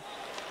Draisaitl.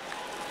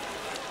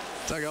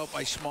 Dug out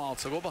by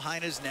Schmaltz. So go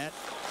behind his net.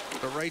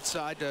 The right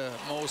side to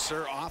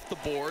Moser, off the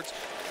boards.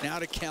 Now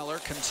to Keller,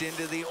 comes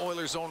into the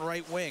Oilers' own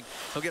right wing.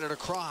 He'll get it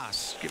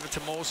across. Give it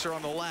to Moser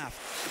on the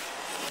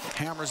left.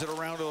 Hammers it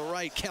around to the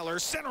right. Keller,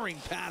 centering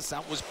pass.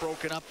 That was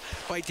broken up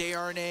by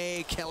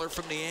Desharnais. Keller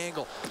from the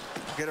angle.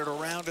 Get it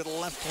around to the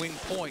left wing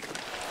point.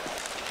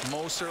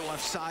 Moser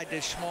left side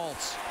to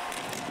Schmaltz.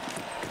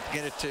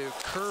 Get it to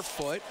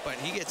Kerfoot, but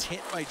he gets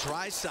hit by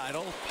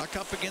Draisaitl. Puck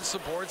up against the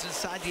boards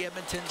inside the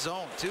Edmonton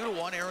zone.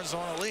 2-1,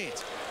 Arizona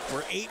leads.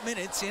 We're 8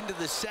 minutes into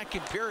the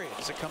second period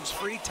as it comes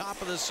free, top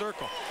of the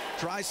circle.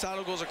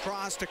 Draisaitl goes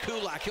across to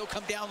Kulak. He'll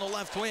come down the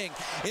left wing,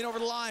 in over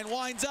the line,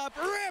 winds up,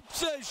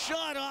 rips a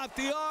shot off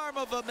the arm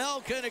of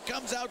Vejmelka, and it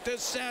comes out to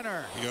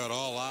center. He got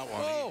all out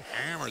one. Oh.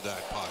 He hammered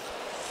that puck.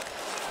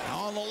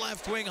 On the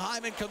left wing,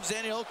 Hyman comes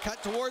in. He'll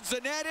cut towards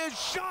the net. His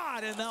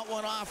shot, and that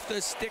one off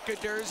the stick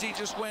of Durzi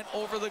just went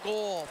over the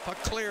goal.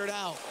 Puck cleared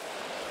out.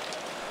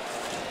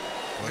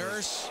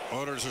 Nurse.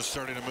 Oilers are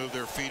starting to move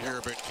their feet here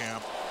a bit,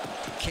 Cam.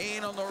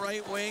 Kane on the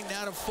right wing,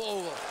 now to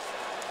Fogle.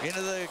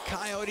 Into the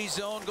Coyote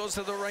zone, goes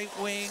to the right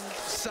wing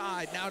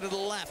side, now to the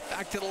left,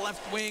 back to the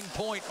left wing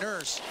point.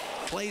 Nurse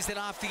plays it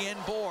off the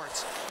end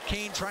boards.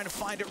 Kane trying to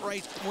find it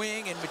right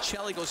wing, and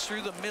Michelli goes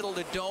through the middle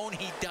to Doan.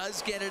 He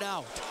does get it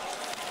out.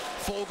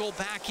 Fogle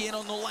back in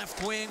on the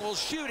left wing, will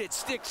shoot it.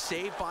 Stick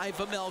save by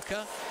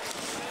Vejmelka.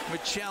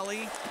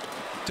 Michelli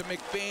to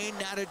McBain,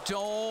 now to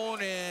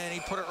Doan, and he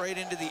put it right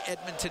into the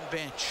Edmonton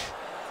bench.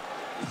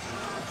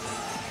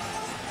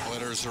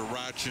 Oilers are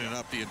ratcheting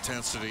up the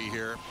intensity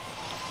here.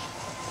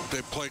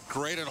 They played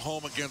great at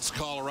home against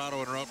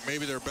Colorado and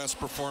maybe their best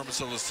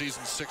performance of the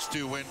season,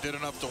 6-2 win. Did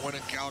enough to win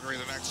in Calgary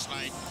the next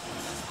night.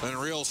 And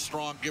real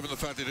strong, given the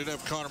fact they did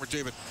have Connor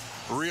McDavid,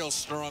 real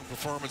strong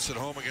performance at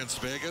home against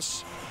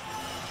Vegas.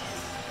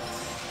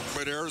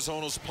 But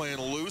Arizona's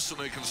playing loose, and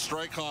they can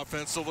strike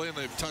offensively, and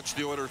they've touched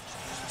the Oilers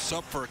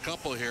up for a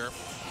couple here.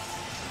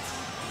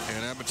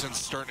 And Edmonton's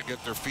starting to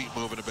get their feet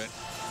moving a bit.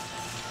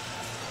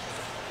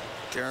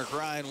 Derek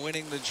Ryan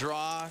winning the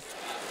draw.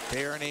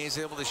 Bernays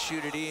able to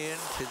shoot it in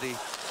to the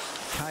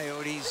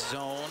Coyotes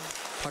zone.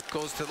 Puck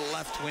goes to the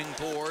left wing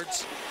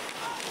boards.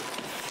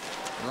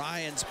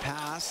 Ryan's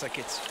pass that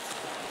gets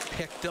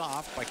picked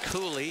off by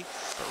Cooley,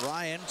 but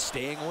Ryan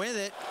staying with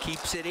it,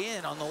 keeps it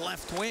in on the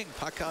left wing.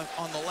 Puck out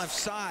on the left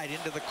side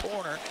into the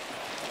corner.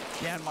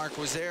 Janmark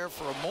was there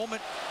for a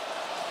moment.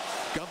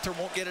 Gunther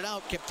won't get it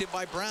out, kept in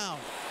by Brown.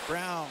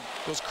 Brown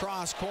goes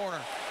cross corner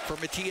for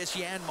Matthias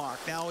Janmark.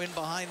 Now in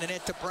behind the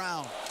net to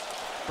Brown.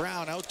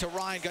 Brown out to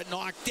Ryan, got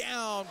knocked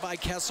down by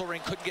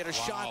Kesselring, couldn't get a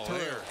shot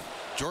through.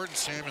 Jordan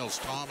Samuels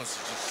Thomas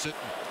is just sitting,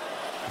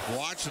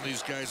 watching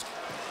these guys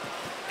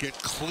get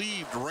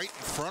cleaved right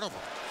in front of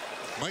him.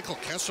 Michael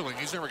Kesselring,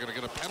 he's never going to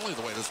get a penalty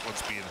the way this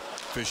one's being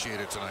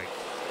officiated tonight.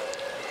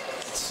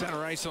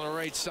 Center ice on the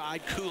right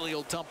side. Cooley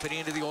will dump it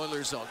into the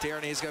Oilers zone.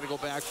 Darnay's got to go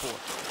back for it.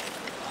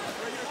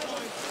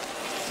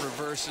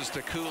 Reverses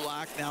to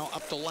Kulak, now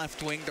up the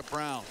left wing to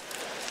Brown.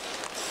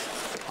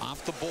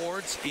 Off the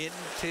boards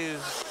into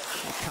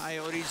the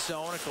Coyote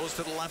zone. It goes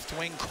to the left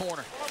wing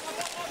corner.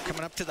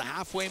 Coming up to the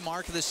halfway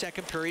mark of the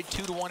second period.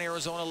 2-1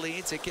 Arizona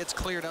leads. It gets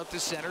cleared out to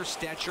center.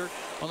 Stetcher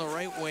on the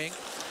right wing.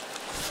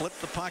 Flip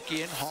the puck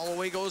in.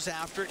 Holloway goes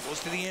after it.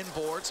 Goes to the end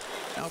boards.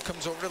 Now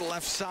comes over to the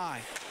left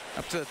side.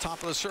 Up to the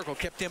top of the circle.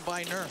 Kept in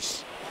by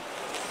Nurse.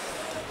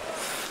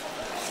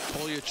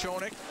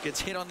 Polyachonik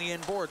gets hit on the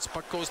end boards.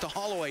 Puck goes to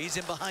Holloway. He's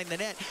in behind the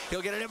net.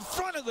 He'll get it in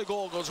front of the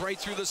goal. Goes right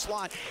through the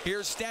slot.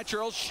 Here's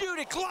Stetcher. He'll shoot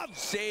it. Glove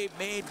save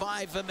made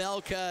by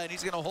Vejmelka. And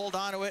he's going to hold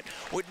on to it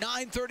with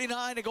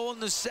 9:39 to go in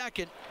the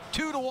second.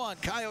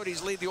 2-1.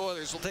 Coyotes lead the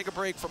Oilers. We'll take a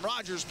break from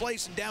Rogers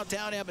Place in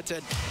downtown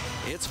Edmonton.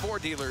 It's Four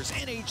Dealers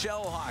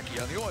NHL Hockey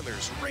on the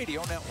Oilers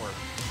Radio Network.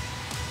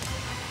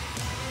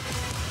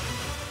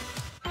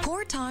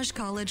 Portage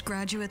College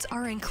graduates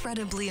are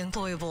incredibly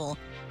employable.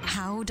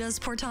 How does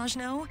Portage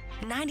know?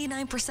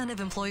 99%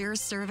 of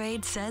employers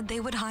surveyed said they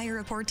would hire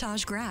a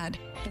Portage grad.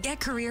 Get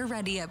career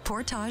ready at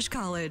Portage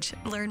College.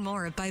 Learn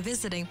more by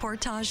visiting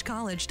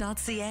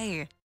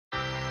portagecollege.ca.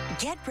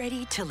 Get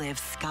ready to live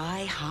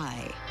sky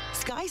high.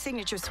 Sky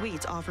Signature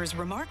Suites offers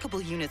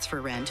remarkable units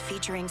for rent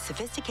featuring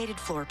sophisticated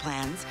floor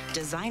plans,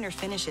 designer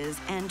finishes,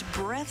 and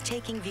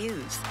breathtaking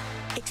views.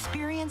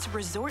 Experience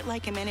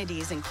resort-like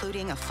amenities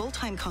including a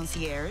full-time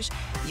concierge,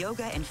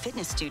 yoga and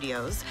fitness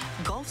studios,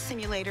 golf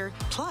simulator,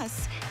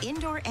 plus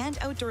indoor and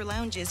outdoor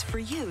lounges for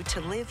you to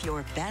live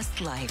your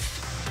best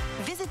life.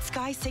 Visit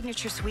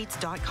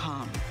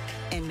SkySignatureSuites.com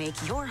and make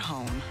your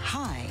home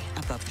high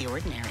above the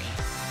ordinary.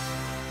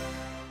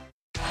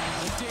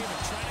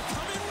 McDavid trying to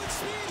come in with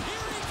speed.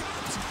 Here he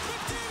comes.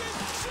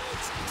 McDavid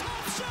shoots.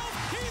 Top shelf.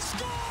 He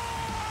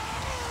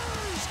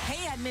scores!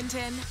 Hey,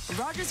 Edmonton.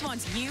 Rogers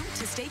wants you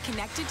to stay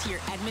connected to your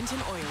Edmonton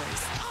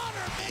Oilers.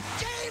 Connor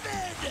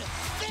McDavid!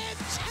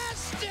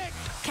 Fantastic!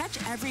 Catch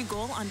every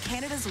goal on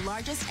Canada's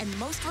largest and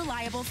most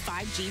reliable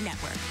 5G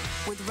network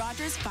with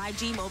Rogers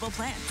 5G mobile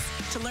plans.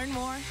 To learn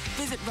more,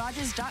 visit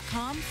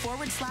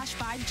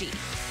rogers.com/5G.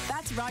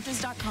 That's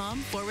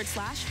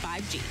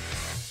rogers.com/5G.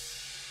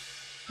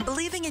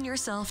 Believing in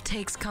yourself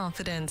takes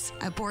confidence.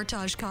 At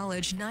Portage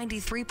College,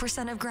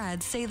 93% of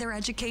grads say their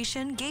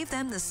education gave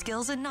them the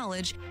skills and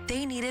knowledge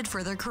they needed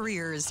for their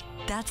careers.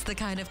 That's the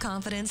kind of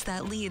confidence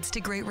that leads to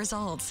great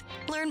results.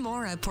 Learn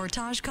more at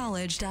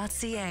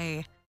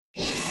portagecollege.ca.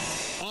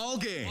 All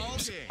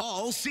games,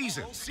 all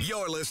season.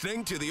 You're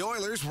listening to the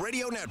Oilers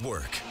Radio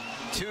Network.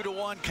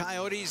 2-1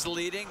 Coyotes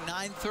leading.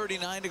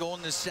 9:39 to go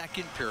in the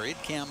second period.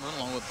 Cameron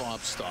along with Bob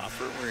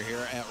Stauffer. We're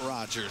here at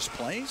Rogers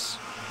Place.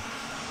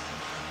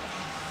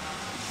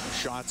 The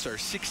shots are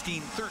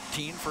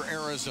 16-13 for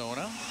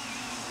Arizona.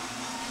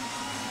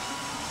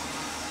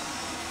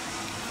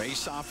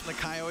 Face off in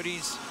the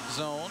Coyotes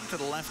zone to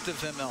the left of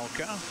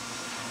Vejmelka.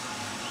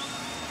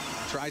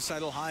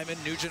 Draisaitl, Hyman,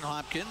 Nugent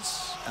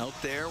Hopkins out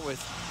there with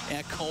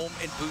Ekholm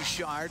and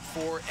Bouchard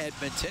for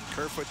Edmonton.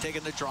 Kerfoot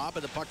taking the draw,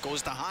 but the puck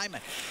goes to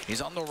Hyman.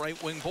 He's on the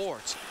right wing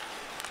boards.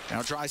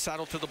 Now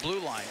Draisaitl to the blue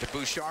line, to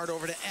Bouchard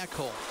over to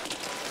Ekholm.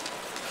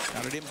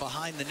 Got it in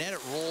behind the net.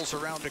 It rolls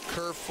around to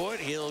Kerfoot.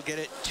 He'll get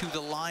it to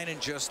the line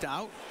and just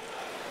out.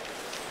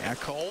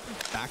 Ekholm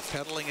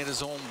backpedaling at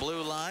his own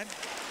blue line.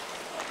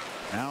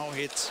 Now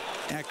it's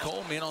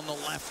Ekholm in on the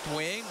left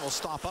wing. Will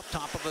stop up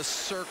top of the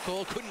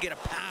circle. Couldn't get a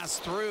pass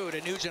through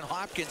to Nugent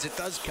Hopkins. It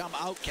does come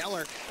out.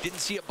 Keller didn't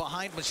see it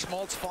behind, but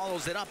Schmaltz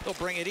follows it up. He'll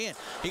bring it in.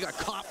 He got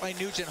caught by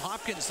Nugent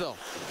Hopkins, though.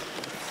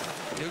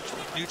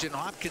 Nugent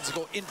Hopkins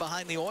go in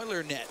behind the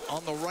Oiler net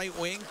on the right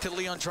wing to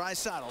Leon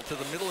Draisaitl to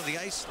the middle of the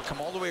ice. He'll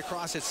come all the way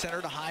across at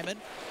center to Hyman.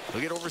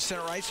 He'll get over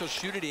center ice. He'll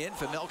shoot it in.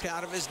 Vejmelka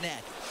out of his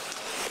net.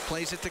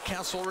 Plays it to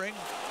Kesselring.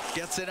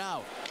 Gets it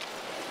out.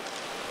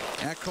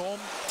 Ekholm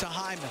to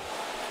Hyman.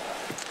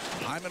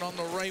 Hyman on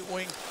the right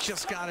wing,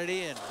 just got it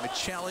in.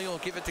 Michelli will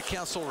give it to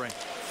Kesselring.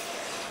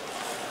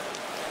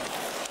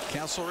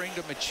 Kesselring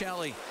to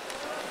Michelli.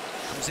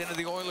 Comes into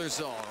the Oilers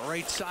zone.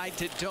 Right side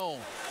to Doan.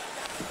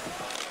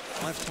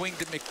 Left wing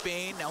to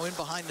McBain. Now in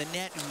behind the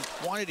net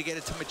and wanted to get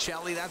it to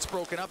Michelli. That's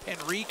broken up.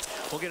 Henrique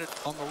will get it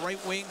on the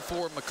right wing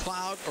for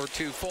McLeod or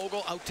to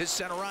Fogle out to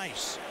center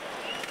ice.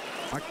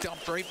 Puck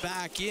dumped right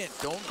back in.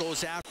 Doan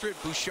goes after it.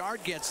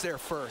 Bouchard gets there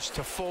first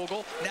to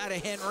Fogle. Now to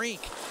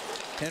Henrique.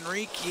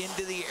 Henrique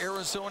into the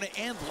Arizona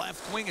end.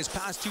 Left wing is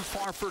passed too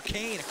far for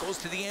Kane. It goes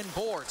to the end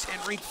boards.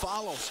 Henrique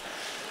follows.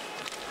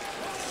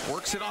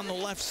 Works it on the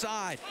left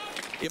side.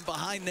 In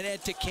behind the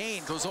net to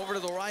Kane. Goes over to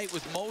the right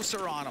with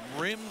Moser on him.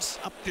 Rims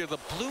up to the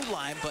blue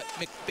line, but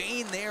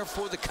McBain there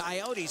for the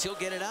Coyotes. He'll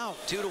get it out.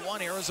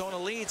 2-1. Arizona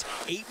leads.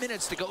 8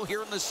 minutes to go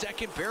here in the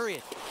second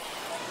period.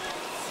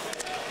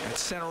 At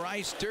center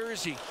ice,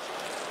 Dursey.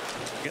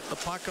 Get the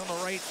puck on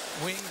the right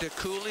wing to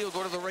Cooley. He'll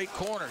go to the right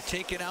corner.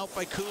 Taken out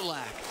by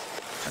Kulak.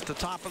 At the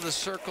top of the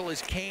circle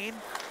is Kane.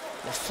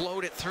 Will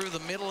float it through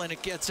the middle and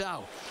it gets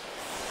out.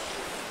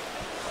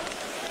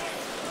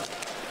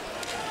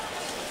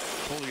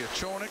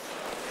 Polyachonik.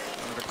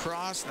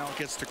 Across. Now it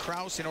gets to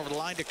Krause and over the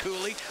line to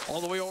Cooley.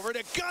 All the way over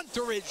to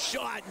Gunther. His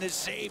shot and the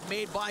save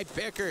made by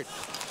Pickard.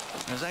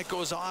 As that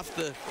goes off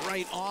the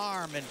right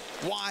arm and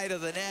wide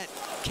of the net,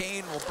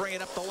 Kane will bring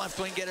it up the left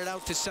wing, get it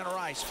out to center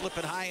ice, flip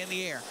it high in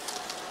the air.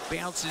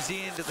 Bounces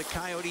into the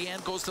Coyote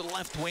end, goes to the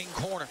left wing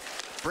corner.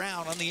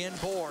 Brown on the end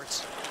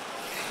boards.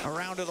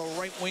 Around to the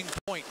right wing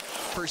point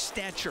for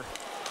Stetcher.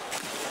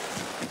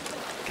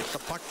 Get the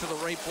puck to the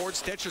right board.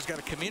 Stetcher's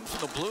got to come in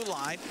from the blue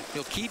line.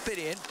 He'll keep it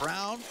in.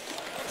 Brown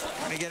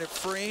going to get it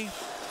free.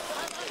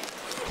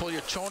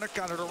 Polyachonik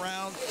got it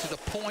around to the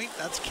point.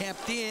 That's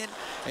kept in.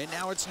 And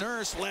now it's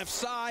Nurse. Left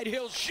side.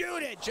 He'll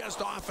shoot it.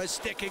 Just off a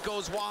stick. It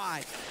goes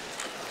wide.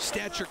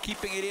 Stetcher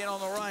keeping it in on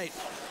the right.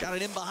 Got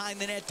it in behind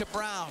the net to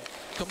Brown.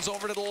 Comes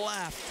over to the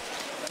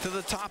left. To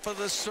the top of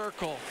the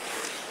circle.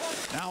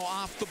 Now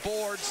off the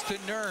boards to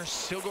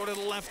Nurse. He'll go to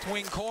the left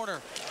wing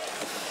corner.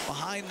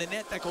 Behind the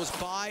net, that goes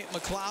by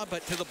McLeod,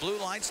 but to the blue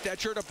line,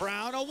 Stetcher to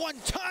Brown, a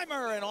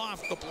one-timer, and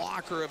off the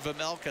blocker of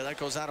Vejmelka. That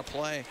goes out of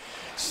play.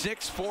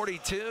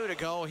 6:42 to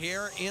go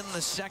here in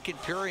the second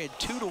period.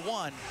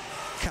 2-1,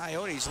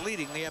 Coyotes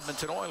leading the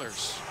Edmonton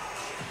Oilers.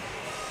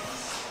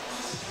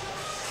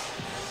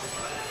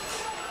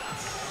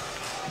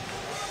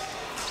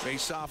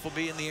 Face-off will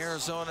be in the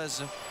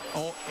Arizona's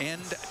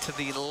end to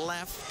the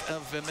left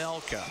of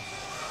Vejmelka.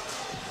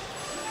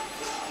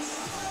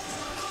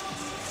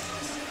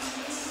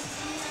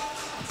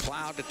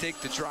 McLeod to take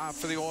the drop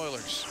for the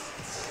Oilers.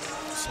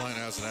 This line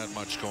hasn't had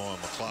much going.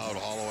 McLeod,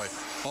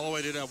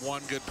 Holloway did have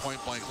one good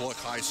point-blank look,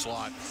 high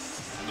slot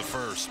in the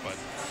first, but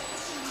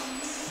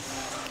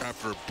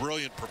after a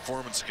brilliant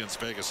performance against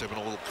Vegas, they've been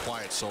a little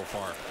quiet so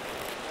far.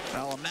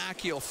 Now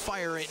Lamacki will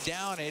fire it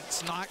down.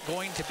 It's not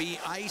going to be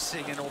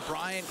icing, and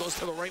O'Brien goes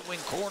to the right wing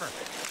corner.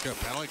 Yeah,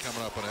 penalty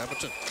coming up on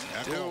Edmonton.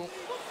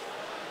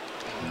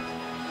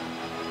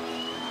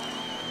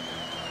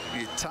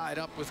 He tied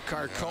up with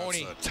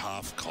Carcone. Yeah, that's a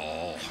tough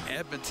call.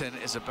 Edmonton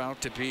is about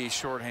to be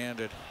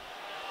shorthanded.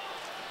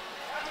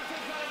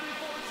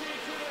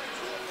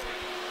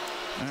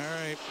 All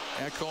right,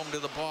 Ekholm to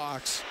the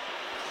box.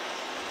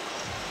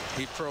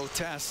 He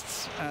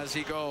protests as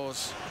he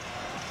goes.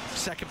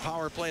 Second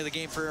power play of the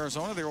game for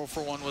Arizona. They're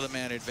 0-for-1 with a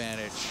man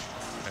advantage.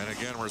 And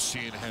again, we're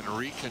seeing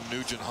Henrique and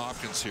Nugent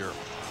Hopkins here.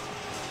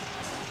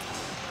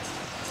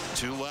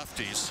 Two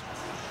lefties.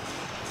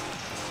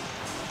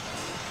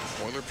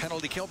 Oiler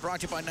penalty kill brought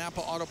to you by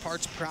Napa Auto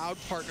Parts, proud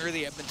partner of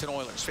the Edmonton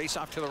Oilers. Face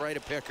off to the right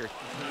of Pickard.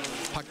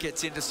 Puck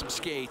gets into some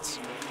skates.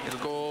 It'll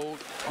go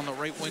on the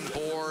right wing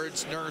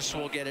boards. Nurse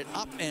will get it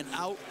up and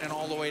out and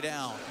all the way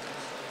down.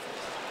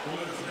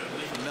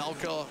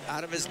 Melko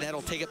out of his net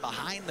will take it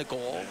behind the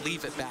goal,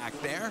 leave it back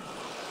there.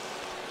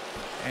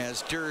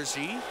 As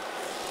Doughty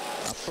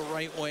up the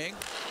right wing.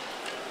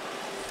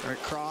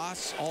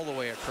 Across, all the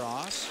way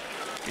across.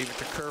 Gave it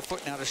to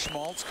Kerfoot, now to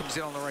Schmaltz, comes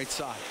in on the right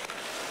side.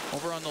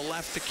 Over on the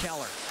left to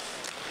Keller.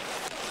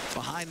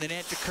 Behind the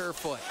net to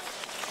Kerfoot.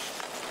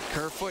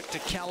 Kerfoot to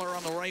Keller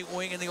on the right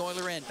wing in the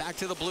Oiler end. Back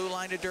to the blue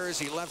line to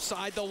Doughty. Left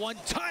side, the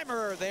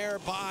one-timer there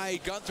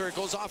by Gunther. It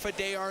goes off of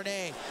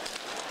Desharnais.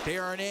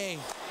 Desharnais,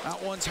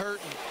 that one's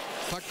hurting.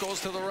 Puck goes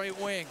to the right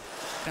wing.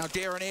 Now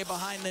Desharnais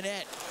behind the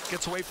net.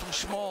 Gets away from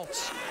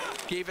Schmaltz.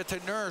 Gave it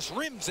to Nurse.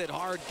 Rims it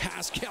hard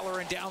past Keller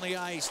and down the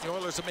ice. The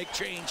Oilers will make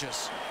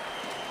changes.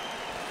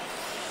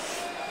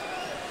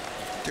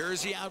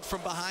 Doughty out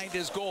from behind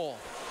his goal.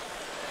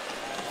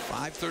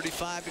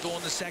 5:35 to go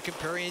in the second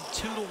period.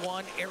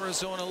 2-1,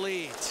 Arizona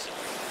leads.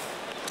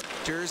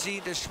 Doughty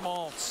to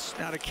Schmaltz.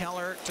 Now to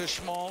Keller to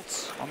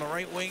Schmaltz. On the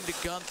right wing to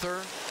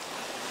Gunther.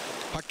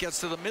 Puck gets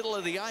to the middle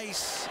of the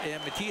ice,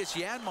 and Matthias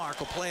Janmark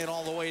will play it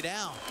all the way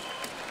down.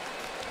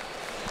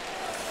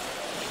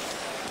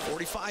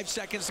 45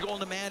 seconds to go in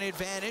the man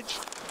advantage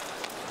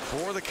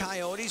for the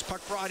Coyotes.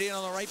 Puck brought in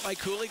on the right by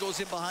Cooley, goes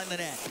in behind the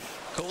net.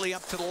 Cooley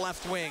up to the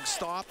left wing,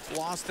 stopped,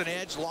 lost an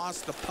edge,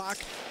 lost the puck,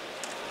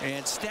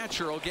 and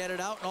Stetcher will get it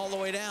out and all the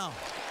way down.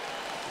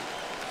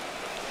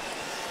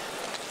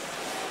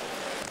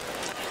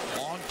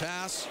 Long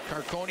pass,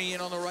 Carconi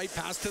in on the right,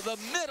 pass to the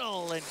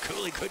middle, and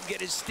Cooley couldn't get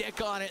his stick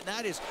on it, and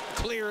that is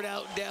cleared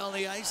out and down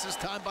the ice, this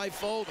time by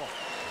Foegele.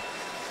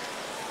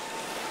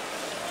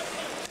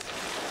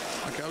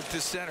 Puck out to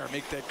center,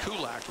 make that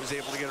Kulak was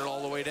able to get it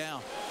all the way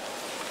down.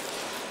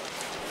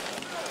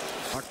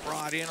 Puck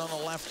brought in on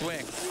the left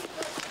wing.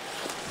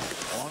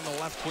 Along the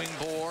left wing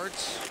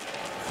boards.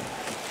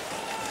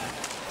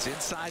 It's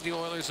inside the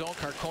Oilers zone.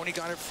 Carconi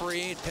got it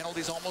free.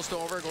 Penalty's almost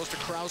over. Goes to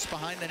Krause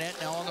behind the net.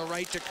 Now on the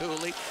right to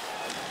Cooley.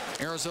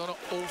 Arizona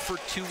 0 for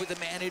 2 with the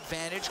man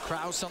advantage.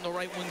 Krause on the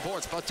right wing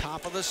boards, about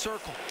top of the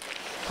circle.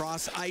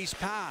 Cross ice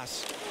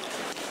pass.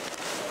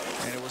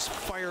 And it was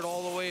fired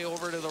all the way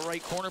over to the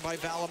right corner by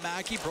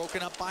Valimaki.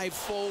 Broken up by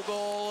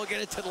Foegele.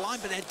 Get it to the line,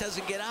 but that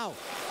doesn't get out.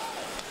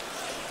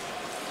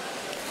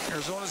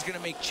 Arizona's going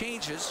to make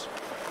changes.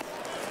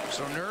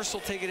 So Nurse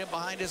will take it in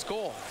behind his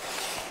goal.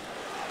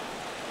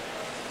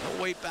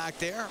 No wait back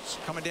there. It's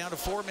coming down to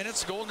 4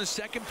 minutes to go in the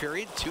second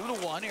period.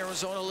 2-1,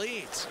 Arizona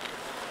leads.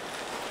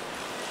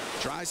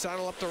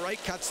 Draisaitl up the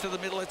right, cuts to the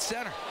middle at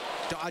center.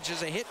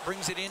 Dodges a hit,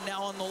 brings it in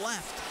now on the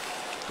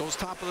left. Goes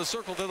top of the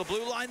circle to the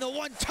blue line. The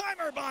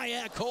one-timer by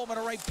Ekholm and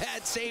a right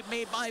pad save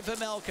made by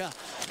Vejmelka.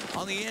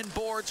 On the end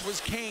boards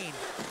was Kane.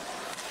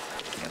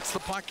 Gets the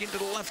puck into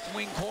the left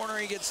wing corner.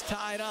 He gets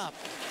tied up.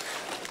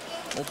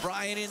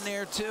 O'Brien in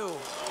there too.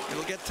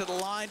 It'll get to the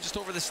line just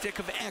over the stick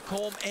of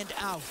Ekholm and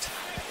out.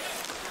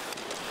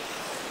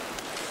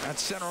 At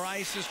center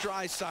ice is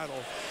Draisaitl.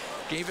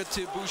 Gave it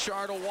to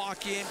Bouchard to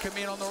walk in, come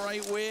in on the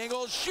right wing.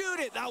 Oh, shoot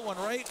it! That one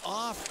right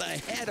off the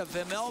head of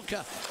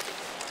Vejmelka.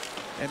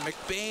 And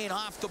McBain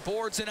off the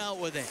boards and out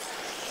with it.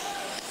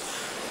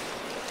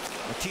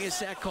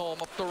 Matthias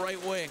Ekholm up the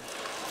right wing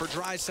for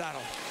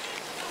Draisaitl.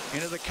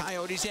 Into the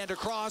Coyotes and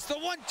across. The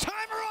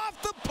one-timer off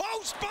the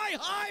post by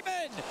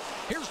Hyman.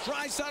 Here's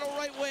Draisaitl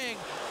right wing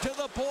to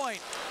the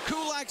point.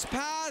 Kulak's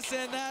pass,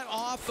 and that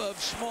off of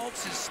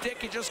Schmaltz's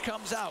stick. It just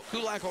comes out.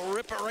 Kulak will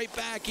rip it right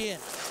back in.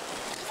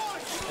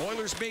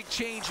 Oilers make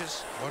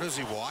changes. What is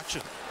he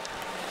watching?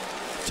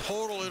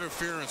 Total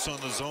interference on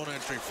the zone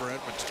entry for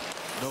Edmonton.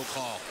 No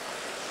call.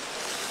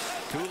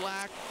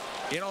 Kulak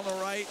in on the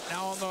right,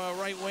 now on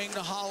the right wing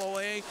to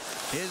Holloway.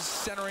 His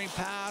centering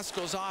pass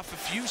goes off a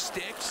few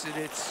sticks, and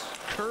it's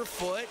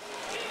Kerfoot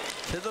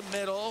to the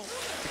middle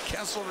to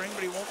Kesselring,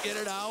 but he won't get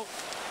it out.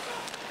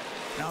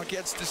 Now it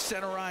gets to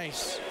center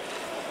ice.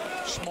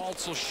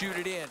 Schmaltz will shoot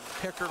it in.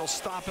 Pickard will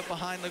stop it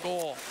behind the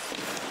goal.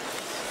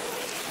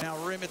 Now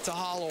rim it to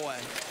Holloway.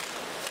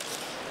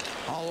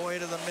 Holloway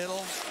to the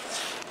middle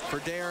for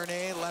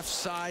Desharnais, left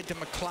side to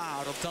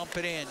McLeod. He'll dump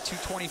it in.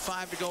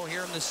 2:25 to go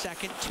here in the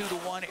second.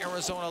 2-1,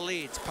 Arizona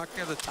leads. Puck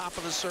near the top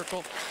of the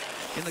circle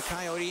in the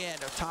Coyote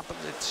end. Top of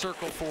the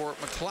circle for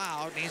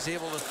McLeod, and he's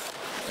able to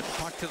get the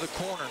puck to the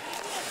corner.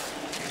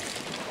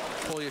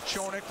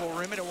 Polyachonik will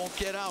rim it. It won't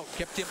get out.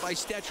 Kept in by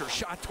Stetcher.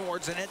 Shot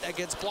towards the net. That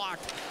gets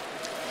blocked.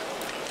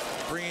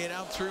 Bringing it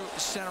out through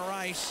center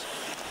ice.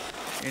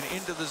 And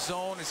into the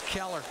zone is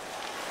Keller.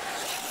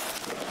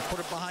 Put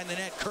it behind the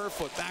net.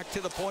 Kerfoot back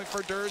to the point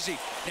for Doughty.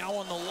 Now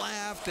on the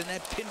left, and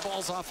that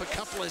pinballs off a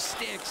couple of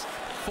sticks.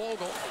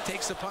 Foegele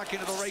takes the puck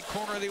into the right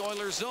corner of the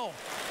Oilers zone.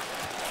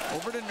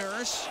 Over to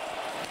Nurse.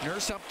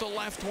 Nurse up the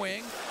left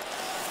wing.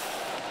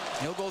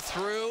 He'll go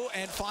through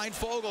and find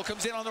Foegele.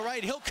 Comes in on the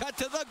right. He'll cut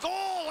to the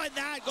goal, and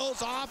that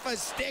goes off a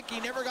stick. He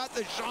never got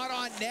the shot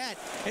on net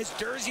as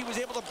Doughty was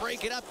able to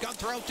break it up.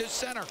 Gunther out to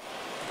center.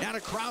 Now to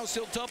Krause.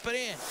 He'll dump it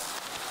in.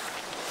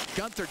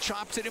 Gunther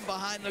chops it in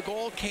behind the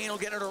goal. Kane will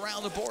get it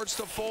around the boards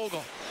to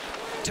Foegele.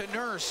 To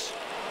Nurse.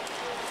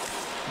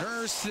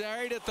 Nurse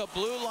right at the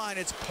blue line.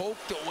 It's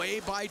poked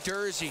away by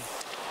Doughty.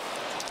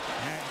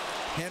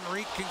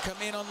 Henrique can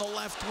come in on the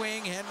left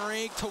wing.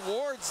 Henrique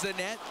towards the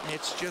net.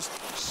 It's just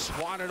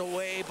swatted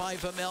away by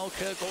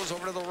Vejmelka. Goes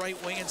over to the right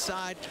wing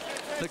inside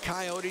the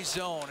Coyote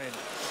zone.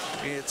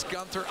 And it's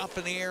Gunther up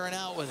in the air and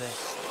out with it.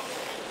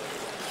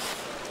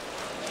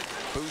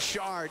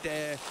 Bouchard,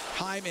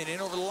 Hyman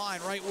in over the line,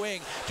 right wing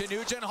to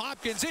Nugent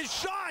Hopkins. His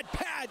shot,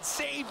 pad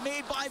save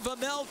made by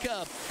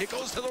Vejmelka. It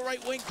goes to the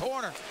right wing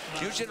corner.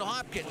 Nugent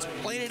Hopkins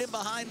played it in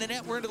behind the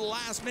net. We're into the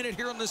last minute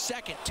here in the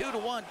second.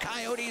 2-1,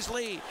 Coyotes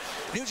lead.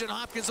 Nugent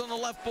Hopkins on the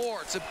left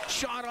boards. A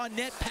shot on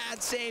net,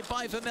 pad save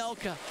by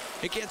Vejmelka.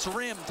 It gets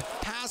rimmed,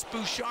 past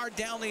Bouchard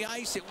down the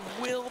ice. It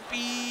will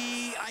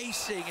be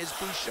icing as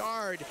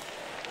Bouchard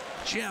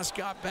just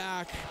got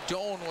back.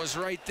 Doan was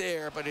right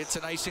there, but it's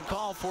an icing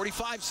call.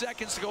 45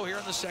 seconds to go here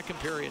in the second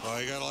period.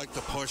 Well, you got to like the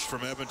push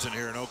from Edmonton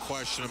here, no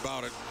question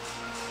about it.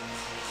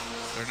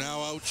 They're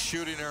now out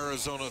shooting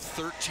Arizona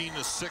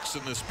 13-6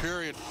 in this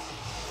period.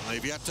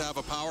 They've yet to have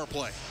a power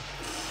play.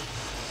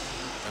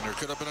 And there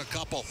could have been a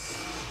couple.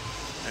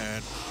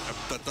 And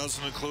that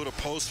doesn't include a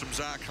post from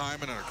Zach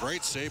Hyman and a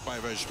great save by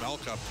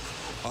Vejmelka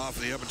off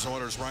the Edmonton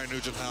Oilers. Ryan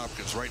Nugent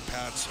Hopkins, right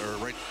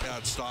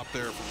pad stop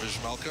there from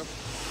Vejmelka.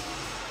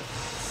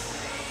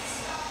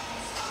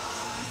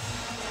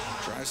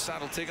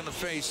 Draisaitl taking the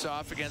face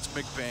off against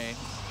McBain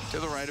to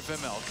the right of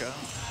Vejmelka.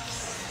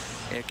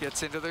 It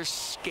gets into their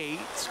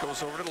skates,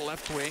 goes over to the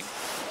left wing.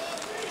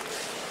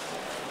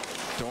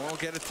 Doan will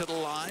get it to the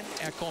line.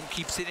 Ekholm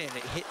keeps it in.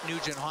 It hit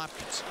Nugent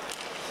Hopkins.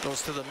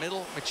 Goes to the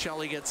middle.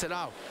 Michelli gets it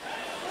out.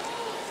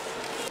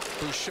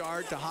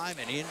 Bouchard to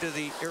Hyman into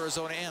the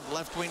Arizona end.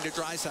 Left wing to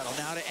Draisaitl.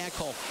 Now to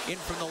Ekholm in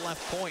from the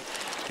left point.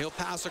 He'll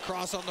pass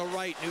across on the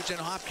right. Nugent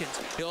Hopkins.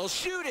 He'll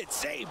shoot it.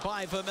 Saved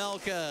by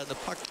Vejmelka. The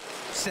puck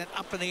sent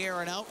up in the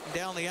air and out and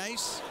down the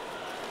ice.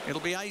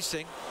 It'll be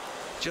icing.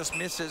 Just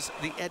misses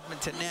the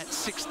Edmonton net.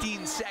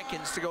 16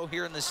 seconds to go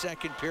here in the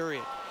second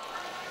period.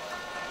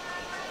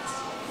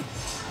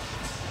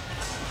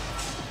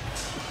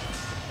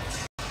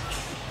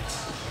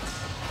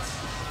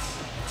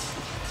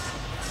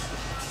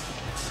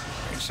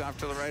 Off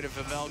to the right of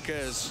Vejmelka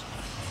as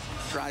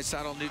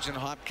Draisaitl, Nugent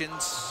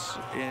Hopkins,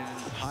 and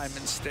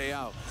Hyman stay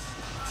out.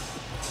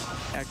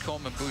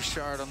 Ekholm and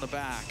Bouchard on the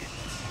back.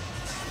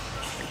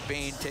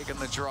 McBain taking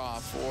the draw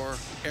for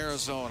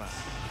Arizona.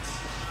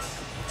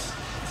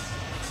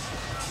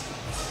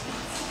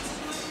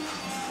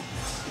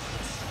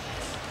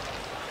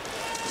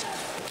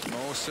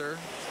 Moser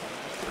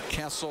for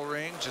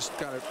Kesselring, just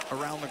got it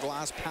around the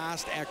glass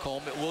past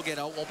Ekholm. It will get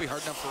out, won't be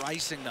hard enough for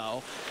icing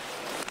though.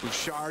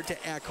 Bouchard to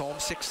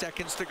Ekholm, 6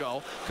 seconds to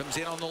go. Comes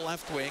in on the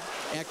left wing.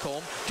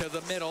 Ekholm to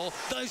the middle.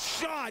 The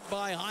shot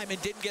by Hyman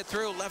didn't get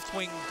through. Left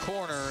wing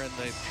corner, and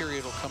the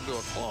period will come to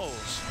a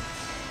close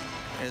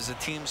as the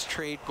teams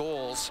trade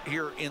goals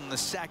here in the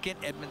second.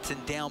 Edmonton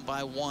down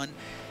by 1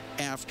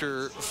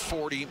 after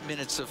 40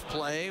 minutes of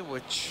play,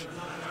 which,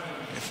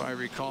 if I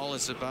recall,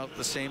 is about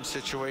the same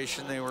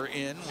situation they were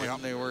in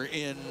when they were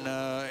in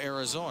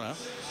Arizona.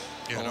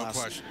 Yeah, no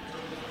question.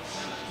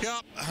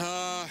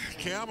 Yeah,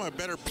 Cam, a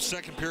better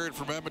second period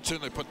from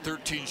Edmonton. They put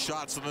 13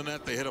 shots in the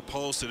net. They hit a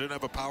post. They didn't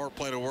have a power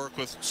play to work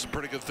with. Some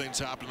pretty good things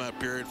happened in that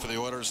period for the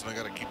Oilers, and they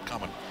got to keep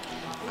coming.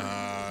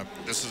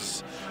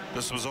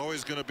 This was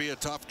always going to be a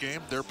tough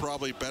game. They're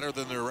probably better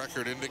than their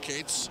record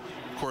indicates.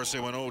 Of course,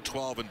 they went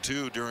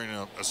 0-12-2 during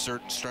a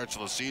certain stretch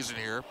of the season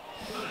here,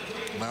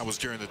 and that was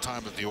during the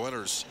time that the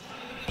Oilers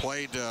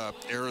played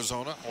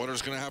Arizona.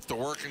 Oilers going to have to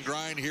work and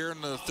grind here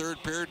in the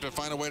third period to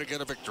find a way to get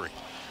a victory.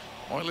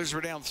 Oilers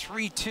were down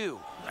 3-2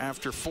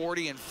 after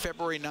 40 on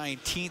February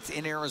 19th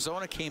in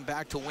Arizona. Came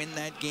back to win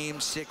that game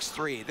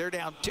 6-3. They're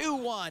down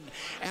 2-1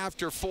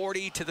 after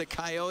 40 to the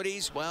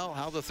Coyotes. Well,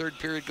 how the third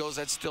period goes,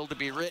 that's still to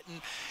be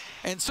written.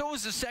 And so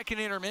is the second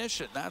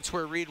intermission. That's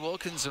where Reed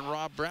Wilkins and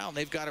Rob Brown,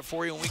 they've got it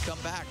for you when we come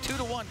back.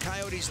 2-1,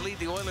 Coyotes lead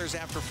the Oilers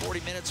after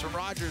 40 minutes from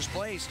Rogers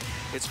Place.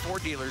 It's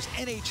Ford Dealers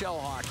NHL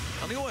Hockey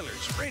on the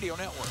Oilers Radio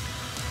Network.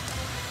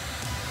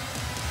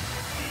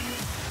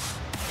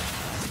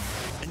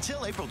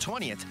 Until April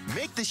 20th,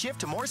 make the shift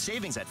to more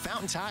savings at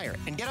Fountain Tire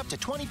and get up to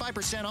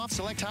 25% off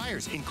select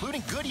tires,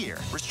 including Goodyear.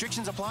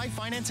 Restrictions apply,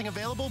 financing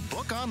available.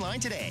 Book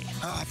online today.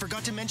 I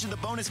forgot to mention the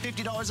bonus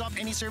 $50 off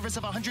any service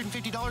of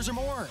 $150 or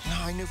more.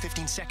 I knew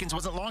 15 seconds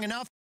wasn't long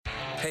enough.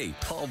 Hey,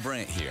 Paul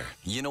Brandt here.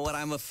 You know what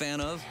I'm a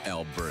fan of?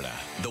 Alberta.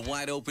 The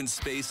wide open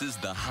spaces,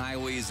 the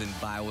highways and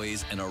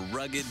byways, and a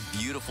rugged,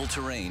 beautiful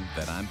terrain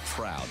that I'm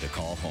proud to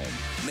call home.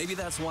 Maybe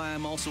that's why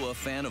I'm also a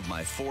fan of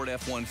my Ford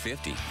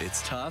F-150.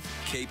 It's tough,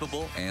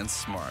 capable, and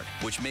smart,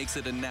 which makes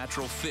it a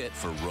natural fit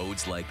for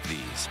roads like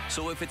these.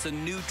 So if it's a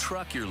new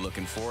truck you're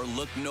looking for,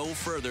 look no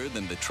further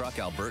than the truck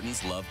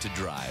Albertans love to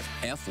drive,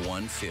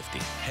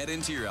 F-150. Head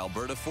into your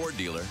Alberta Ford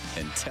dealer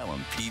and tell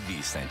them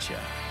PB sent you.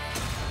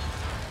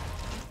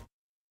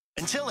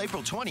 Until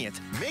April 20th,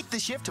 make the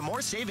shift to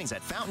more savings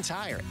at Fountain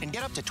Tire and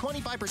get up to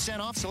 25%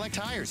 off select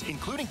tires,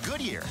 including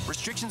Goodyear.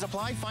 Restrictions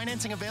apply,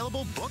 financing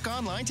available. Book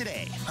online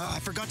today. I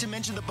forgot to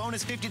mention the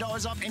bonus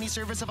 $50 off any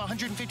service of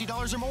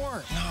 $150 or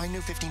more. I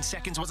knew 15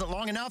 seconds wasn't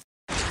long enough.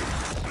 At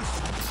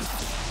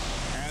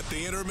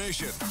the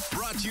intermission.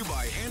 Brought to you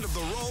by End of the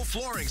Row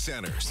Flooring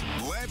Centers.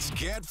 Let's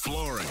get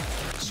flooring.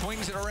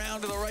 Swings it around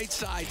to the right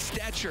side.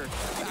 Stetcher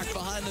back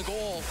behind the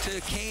goal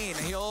to Kane.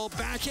 He'll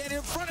backhand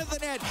in front of the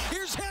net.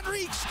 Here's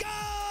Henrique. Scores!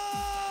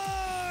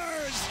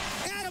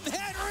 Adam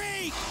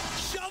Henrique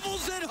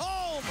shovels it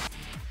home.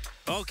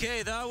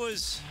 Okay, that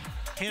was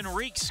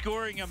Henrique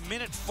scoring a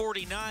minute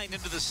 49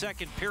 into the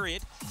second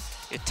period.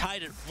 It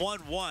tied at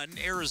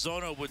 1-1.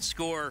 Arizona would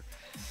score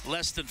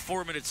less than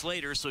 4 minutes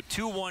later, so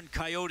 2-1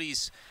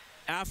 Coyotes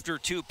after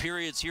 2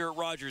 periods here at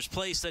Rogers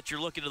Place. That you're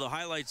looking to the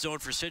highlight zone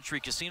for Century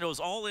Casinos.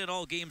 All in,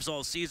 all games,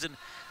 all season.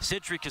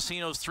 Century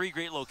Casinos, 3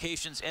 great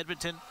locations: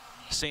 Edmonton,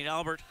 St.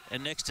 Albert,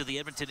 and next to the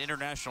Edmonton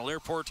International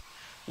Airport.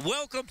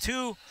 Welcome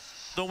to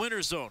the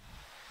Winter Zone.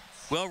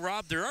 Well,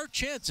 Rob, there are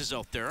chances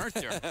out there, aren't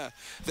there?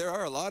 There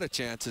are a lot of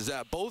chances.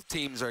 Both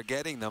teams are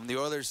getting them. The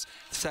Oilers,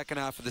 second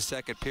half of the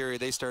second period,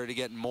 they started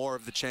getting more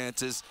of the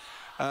chances,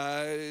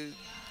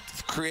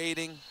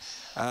 creating.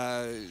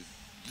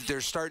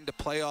 They're starting to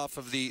play off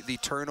of the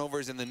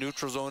turnovers in the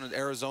neutral zone, and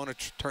Arizona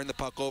turned the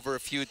puck over a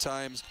few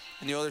times,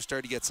 and the Oilers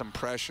started to get some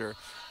pressure.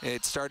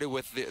 It started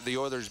with the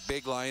Oilers'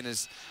 big line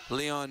as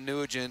Leon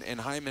Nugent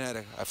and Hyman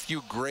had a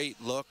few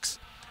great looks.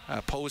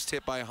 Post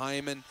hit by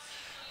Hyman.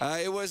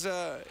 It was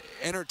an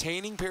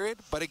entertaining period,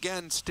 but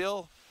again,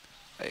 still,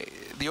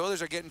 the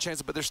Oilers are getting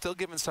chances, but they're still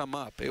giving some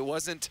up. It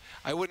wasn't,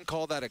 I wouldn't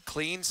call that a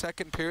clean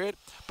second period,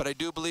 but I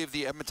do believe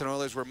the Edmonton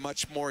Oilers were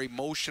much more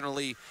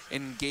emotionally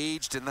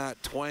engaged in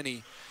that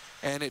 20,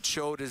 and it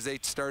showed as they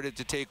started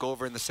to take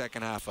over in the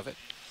second half of it.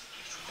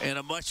 And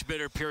a much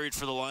better period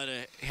for the line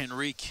of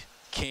Henrique,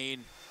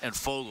 Kane, and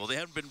Foegele. They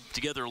haven't been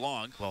together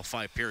long, well,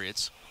 5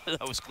 periods.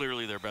 That was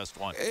clearly their best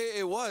one.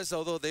 It was,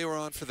 although they were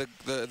on for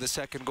the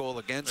second goal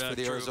against for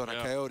the Arizona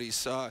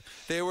Coyotes.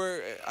 They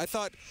were, I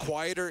thought,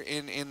 quieter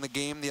in the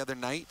game the other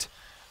night.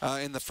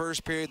 In the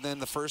first period, then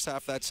the first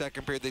half of that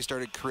second period, they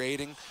started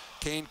creating.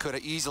 Kane could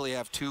easily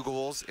have 2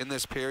 goals in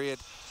this period.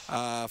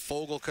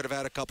 Foegele could have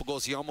had a couple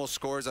goals. He almost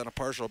scores on a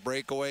partial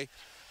breakaway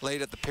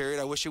late at the period.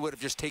 I wish he would have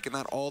just taken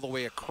that all the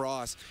way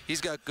across. He's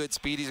got good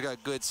speed. He's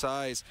got good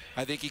size.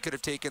 I think he could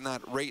have taken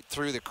that right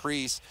through the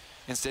crease.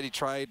 Instead, he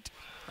tried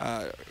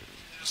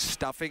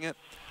stuffing it.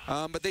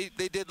 But they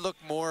did look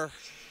more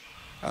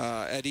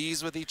at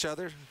ease with each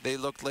other. They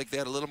looked like they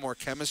had a little more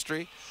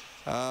chemistry.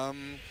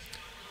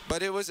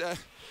 But it was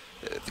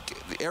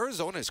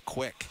Arizona is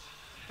quick.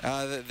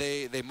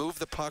 They move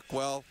the puck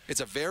well.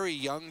 It's a very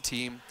young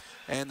team,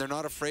 and they're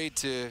not afraid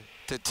to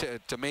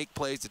make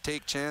plays, to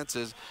take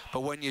chances.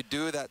 But when you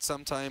do that,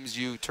 sometimes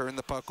you turn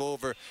the puck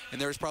over. And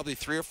there was probably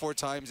 3 or 4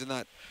 times in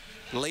that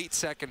late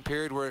second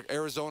period where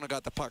Arizona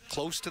got the puck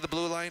close to the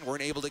blue line,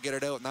 weren't able to get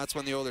it out, and that's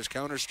when the Oilers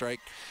counter-strike.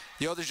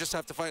 The Oilers just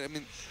have to find, I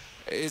mean,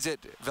 is it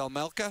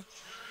Velmelka?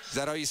 Is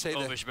that how you say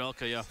that?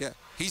 Velmelka, yeah. Yeah,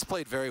 he's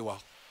played very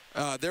well.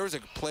 There was a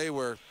play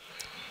where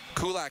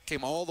Kulak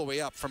came all the way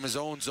up from his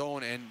own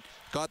zone and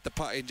got the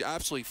puck and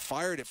absolutely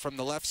fired it from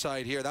the left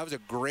side here. That was a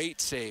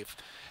great save.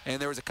 And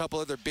there was a couple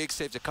other big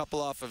saves, a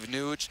couple off of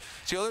Nuge.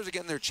 So the Oilers are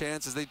getting their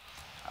chances.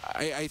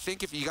 I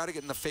think if you got to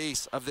get in the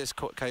face of this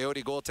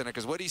Coyote goaltender,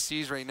 because what he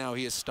sees right now,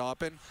 he is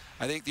stopping.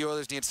 I think the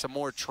Oilers need some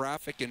more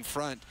traffic in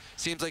front.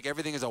 Seems like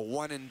everything is a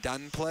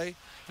one-and-done play,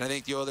 and I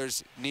think the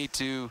Oilers need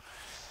to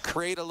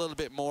create a little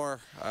bit more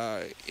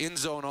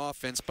in-zone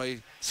offense by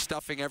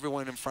stuffing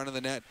everyone in front of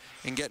the net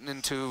and getting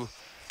into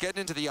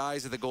the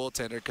eyes of the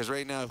goaltender, because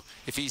right now,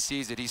 if he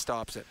sees it, he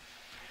stops it.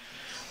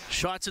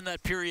 Shots in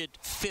that period,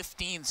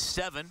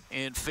 15-7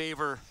 in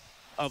favor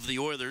of the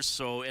Oilers,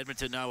 so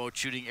Edmonton now out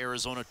shooting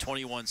Arizona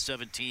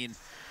 21-17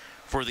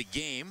 for the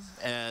game,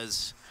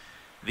 as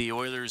the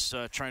Oilers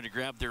trying to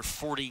grab their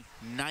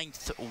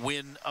 49th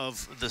win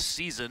of the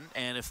season.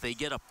 And if they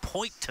get a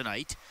point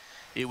tonight,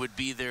 it would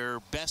be their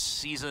best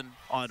season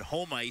on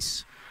home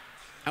ice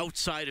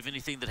outside of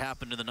anything that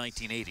happened in the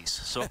 1980s.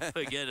 So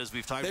again, as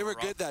we've talked about, they were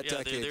good that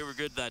decade. They were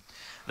good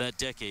that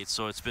decade.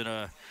 So it's been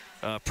a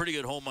pretty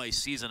good home ice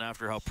season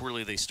after how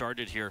poorly they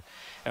started here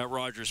at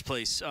Rogers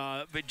Place.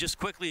 But just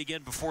quickly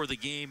again before the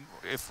game,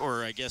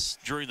 or I guess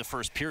during the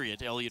first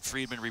period, Elliot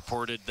Friedman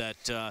reported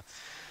that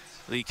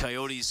the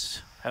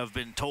Coyotes have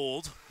been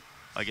told,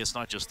 I guess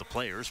not just the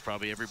players,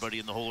 probably everybody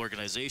in the whole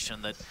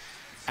organization, that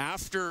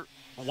after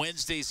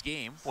Wednesday's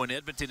game, when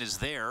Edmonton is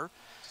there,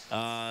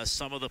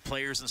 some of the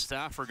players and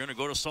staff are going to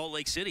go to Salt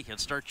Lake City and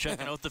start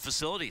checking out the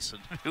facilities.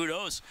 And who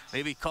knows,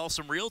 maybe call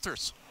some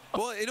realtors.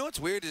 Well, you know what's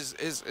weird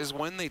is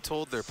when they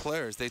told their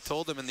players, they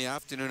told them in the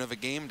afternoon of a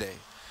game day.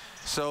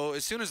 So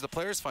as soon as the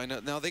players find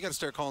out, now they got to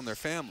start calling their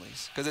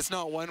families, because it's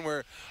not one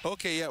where,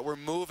 okay, yeah, we're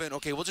moving.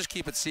 Okay, we'll just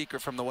keep it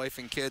secret from the wife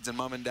and kids and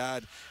mom and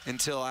dad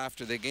until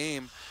after the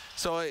game.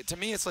 So to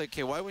me, it's like,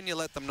 okay, why wouldn't you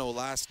let them know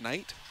last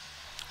night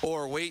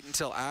or wait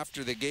until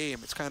after the game?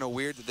 It's kind of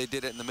weird that they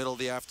did it in the middle of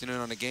the afternoon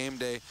on a game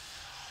day.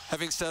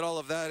 Having said all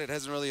of that, it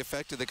hasn't really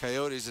affected the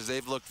Coyotes, as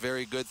they've looked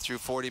very good through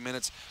 40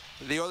 minutes.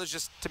 The Oilers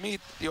just, to me,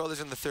 the Oilers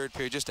in the third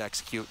period just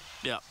execute.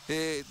 Yeah.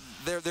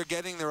 They're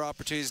getting their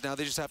opportunities now.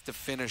 They just have to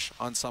finish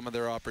on some of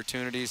their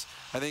opportunities.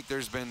 I think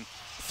there's been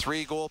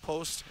 3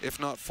 goalposts, if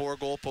not 4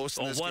 goalposts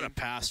in this what game. A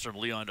pass from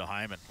Leon to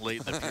Hyman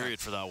late in the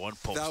period for that one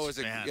post. That was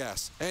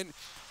yes. And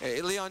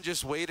Leon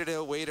just waited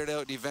out,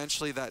 and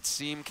eventually that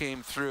seam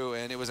came through,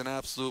 and it was an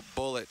absolute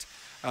bullet.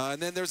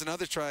 And then there's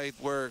another try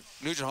where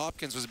Nugent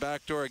Hopkins was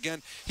backdoor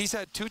again. He's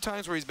had 2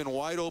 times where he's been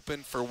wide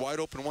open for wide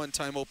open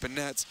one-time open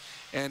nets,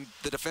 and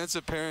the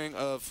defensive pairing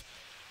of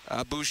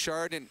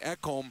Bouchard and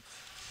Ekholm,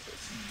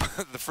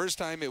 the first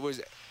time it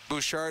was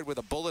Bouchard with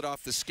a bullet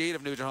off the skate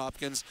of Nugent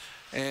Hopkins,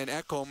 and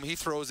Ekholm, he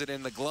throws it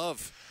in the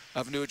glove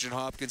of Nugent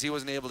Hopkins. He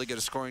wasn't able to get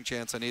a scoring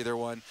chance on either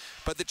one.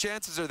 But the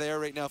chances are there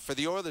right now for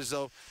the Oilers,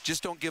 though.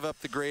 Just don't give up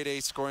the grade A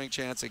scoring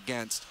chance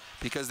against,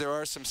 because there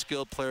are some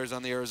skilled players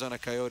on the Arizona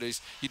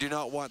Coyotes. You do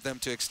not want them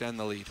to extend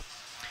the lead.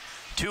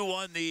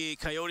 2-1, the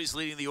Coyotes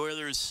leading the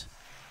Oilers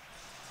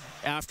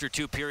after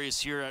 2 periods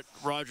here at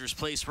Rogers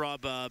Place.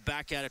 Rob,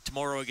 back at it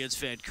tomorrow against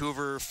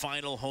Vancouver.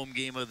 Final home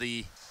game of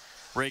the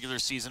regular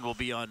season will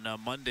be on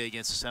Monday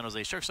against the San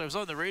Jose Sharks. I was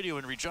on the radio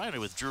in Regina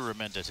with Drew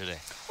Remenda today.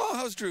 Oh,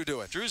 how's Drew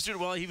doing? Drew's doing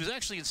well. He was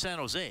actually in San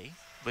Jose,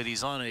 but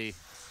he's on a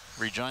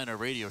Regina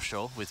radio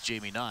show with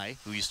Jamie Nye,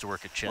 who used to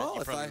work at Chet. Well,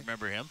 you probably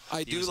remember him.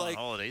 I he was like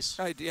on holidays.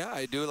 I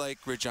do like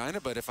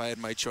Regina, but if I had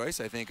my choice,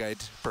 I think I'd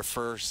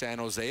prefer San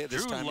Jose at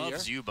this time of year. Drew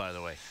loves you, by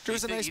the way.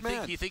 Drew's a nice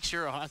man. He thinks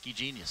you're a hockey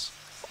genius.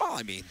 Well,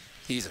 I mean,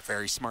 he's a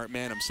very smart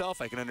man himself.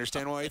 I can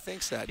understand why he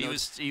thinks that.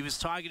 He was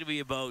talking to me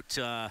about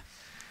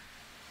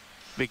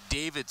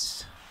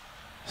McDavid's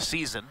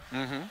season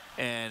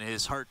and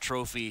his Hart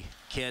Trophy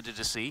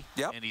candidacy.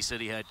 And he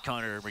said he had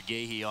Connor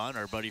McGahey on,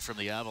 our buddy from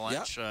the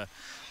Avalanche,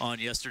 on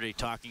yesterday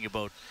talking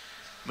about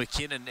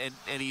McKinnon.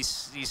 And he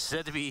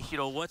said to me,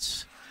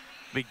 what's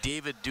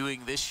McDavid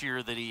doing this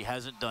year that he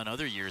hasn't done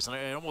other years? And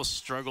I almost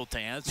struggled to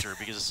answer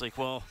because it's like,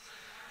 well,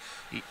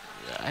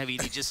 he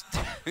just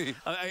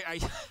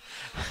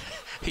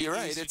You're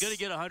right. He's going to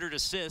get 100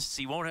 assists.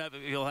 He'll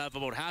have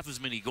about half as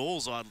many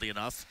goals, oddly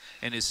enough,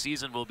 and his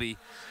season will be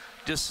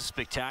just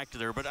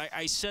spectacular. But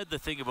I said the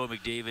thing about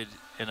McDavid,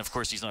 and of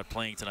course he's not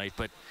playing tonight,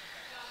 but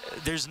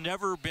there's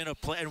never been a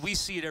play, and we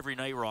see it every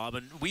night, Rob,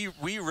 and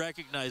we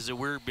recognize that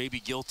we're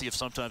maybe guilty of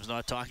sometimes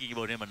not talking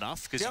about him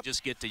enough because you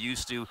just get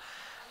used to.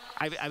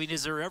 I mean,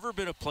 has there ever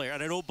been a player,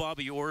 and I know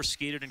Bobby Orr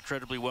skated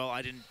incredibly well.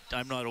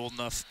 I'm not old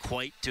enough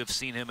quite to have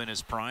seen him in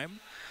his prime,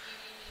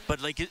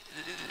 but like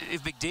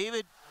if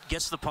McDavid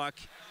gets the puck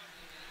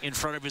in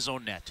front of his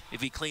own net,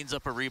 if he cleans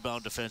up a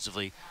rebound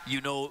defensively,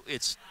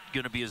 it's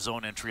going to be a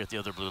zone entry at the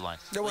other blue line.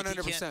 No,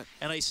 100%.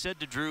 And I said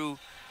to Drew,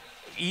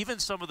 even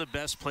some of the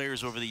best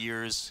players over the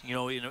years, in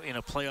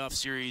a playoff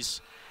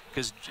series,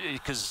 because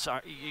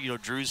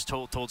Drew's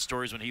told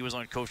stories when he was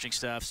on coaching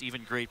staffs,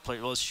 even great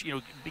players.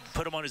 Well,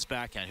 put him on his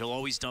backhand. He'll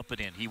always dump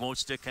it in. He won't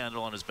stick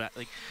handle on his back.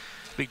 Like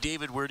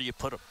McDavid, where do you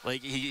put him?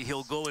 Like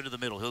he'll go into the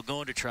middle. He'll go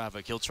into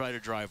traffic. He'll try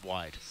to drive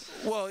wide.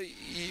 Well,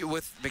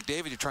 with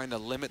McDavid, you're trying to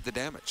limit the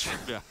damage.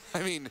 Yeah.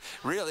 I mean,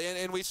 really,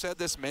 and we've said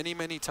this many,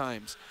 many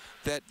times,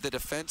 that the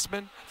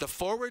defenseman, the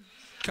forward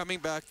coming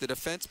back, the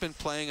defenseman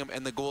playing him,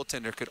 and the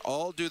goaltender could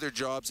all do their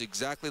jobs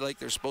exactly like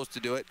they're supposed to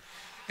do it,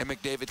 and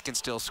McDavid can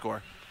still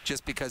score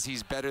just because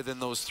he's better than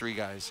those 3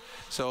 guys.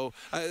 So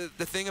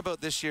the thing about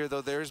this year,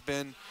 though, there's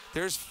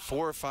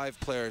 4 or 5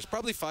 players,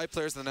 probably 5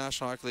 players in the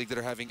National Hockey League that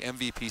are having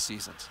MVP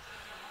seasons.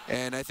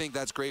 And I think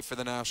that's great for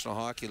the National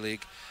Hockey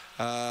League.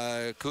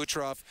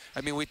 Kucherov,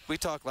 I mean, we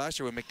talked last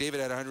year when McDavid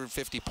had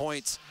 150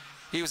 points.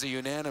 He was a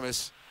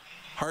unanimous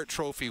Hart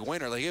Trophy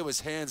winner. Like, it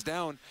was hands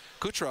down,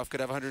 Kucherov could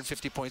have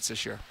 150 points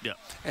this year. Yeah.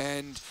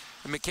 And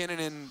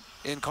McKinnon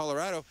in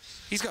Colorado,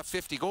 he's got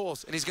 50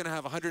 goals, and he's going to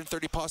have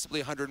 130,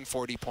 possibly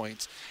 140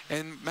 points.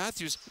 And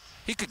Matthews,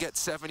 he could get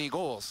 70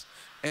 goals.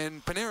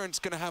 And Panarin's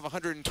going to have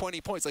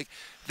 120 points. Like,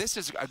 this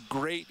is a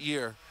great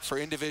year for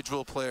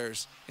individual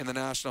players in the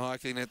National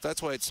Hockey League. And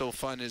that's why it's so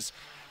fun, is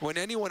when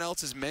anyone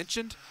else is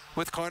mentioned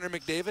with Connor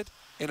McDavid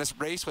in a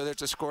race, whether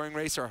it's a scoring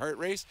race or a Hart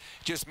race,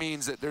 just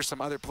means that there's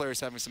some other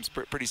players having some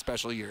pretty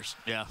special years.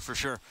 Yeah, for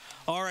sure.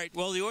 All right,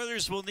 well, the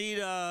Oilers will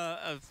need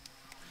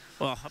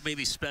well,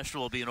 maybe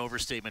special will be an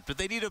overstatement, but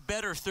they need a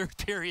better third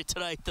period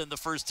tonight than the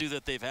first 2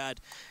 that they've had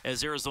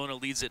as Arizona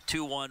leads at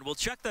 2-1. We'll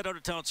check that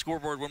out-of-town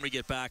scoreboard when we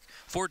get back.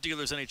 For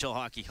Dealers NHL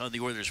Hockey on the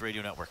Oilers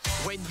Radio Network.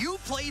 When you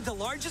play the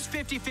largest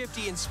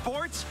 50-50 in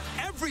sports,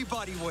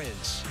 everybody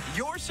wins.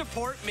 Your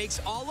support makes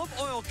all of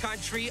Oil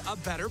Country a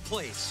better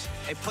place.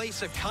 A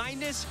place of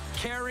kindness,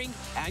 caring,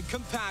 and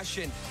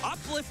compassion.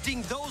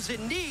 Uplifting those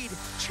in need,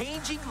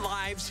 changing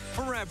lives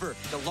forever.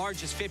 The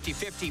largest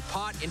 50-50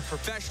 pot in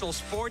professional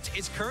sports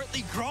is currently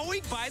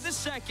growing by the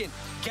second.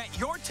 Get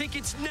your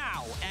tickets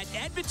now at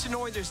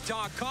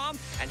EdmontonOilers.com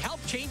and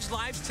help change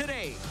lives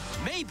today.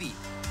 Maybe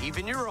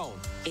even your own.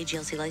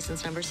 AGLC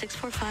license number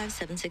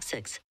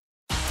 645766.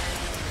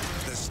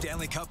 The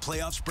Stanley Cup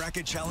Playoffs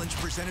Bracket Challenge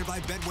presented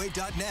by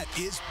Betway.net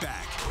is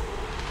back.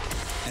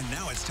 And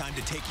now it's time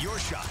to take your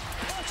shot.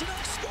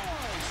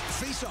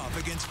 Face off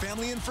against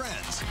family and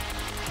friends.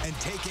 And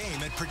take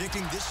aim at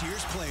predicting this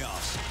year's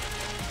playoffs.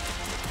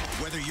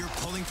 Whether you're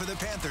pulling for the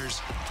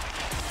Panthers,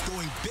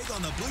 going big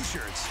on the Blue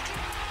Shirts,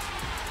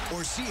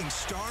 or seeing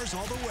stars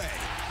all the way,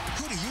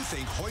 Who do you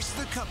think hoists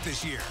the cup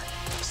this year?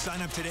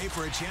 Sign up today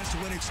for a chance to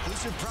win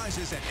exclusive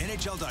prizes at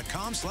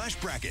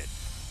NHL.com/bracket.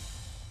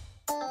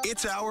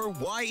 It's our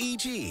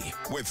YEG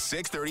with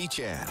 630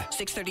 Chad.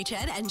 630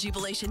 Chad and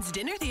Jubilation's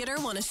Dinner Theater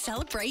want to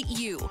celebrate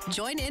you.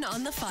 Join in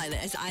on the fun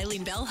as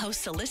Eileen Bell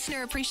hosts a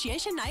listener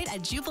appreciation night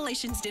at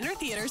Jubilation's Dinner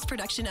Theater's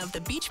production of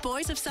The Beach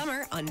Boys of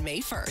Summer on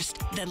May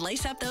 1st. Then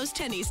lace up those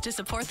tennies to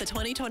support the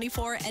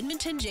 2024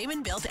 Edmonton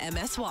Jamin Built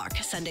MS Walk,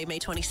 Sunday, May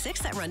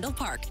 26th at Rundle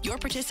Park. Your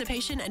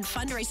participation and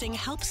fundraising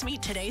helps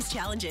meet today's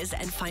challenges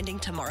and finding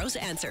tomorrow's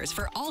answers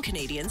for all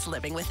Canadians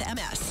living with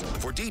MS.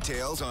 For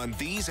details on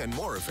these and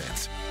more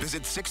events,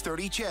 visit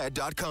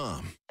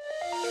 630chad.com.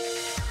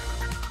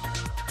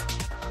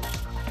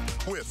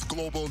 With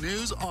Global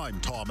News,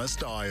 I'm Thomas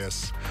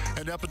Dias.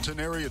 An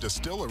Edmonton area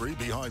distillery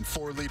behind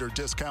 4-liter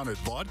discounted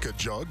vodka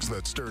jugs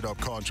that stirred up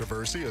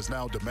controversy is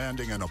now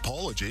demanding an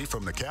apology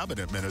from the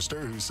cabinet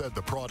minister who said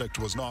the product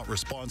was not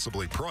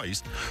responsibly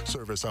priced.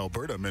 Service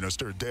Alberta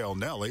Minister Dale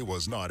Nelly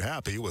was not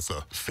happy with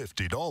the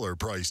 $50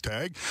 price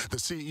tag. The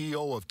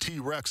CEO of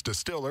T-Rex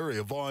Distiller,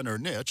 Yvonne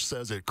Ernich,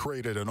 says it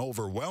created an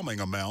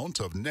overwhelming amount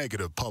of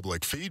negative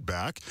public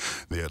feedback.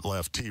 It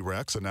left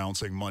T-Rex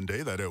announcing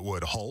Monday that it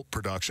would halt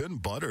production,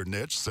 but Ernich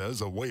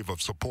says a wave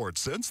of support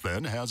since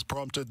then has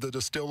prompted the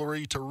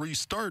distillery to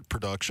restart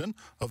production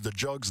of the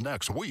jugs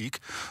next week.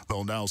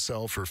 They'll now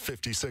sell for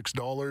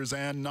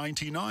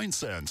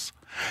 $56.99.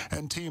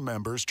 And team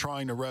members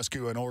trying to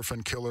rescue an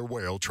orphan killer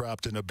whale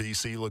trapped in a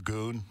BC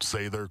lagoon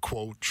say they're,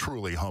 quote,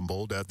 truly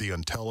humbled at the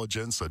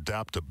intelligence,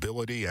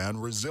 adaptability,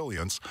 and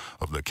resilience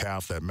of the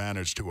calf that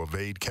managed to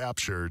evade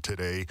capture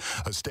today.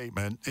 A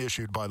statement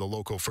issued by the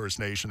local First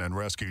Nation and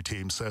rescue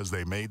team says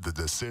they made the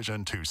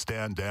decision to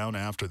stand down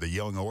after the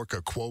young orca,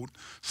 quote,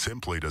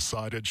 simply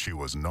decided she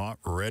was not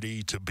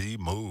ready to be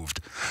moved.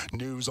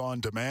 News on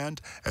demand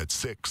at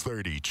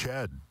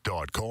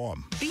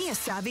 630ched.com. Be a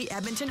savvy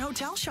Edmonton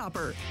hotel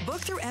shopper.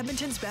 Book through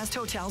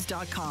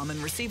edmontonsbesthotels.com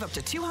and receive up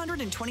to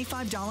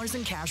 $225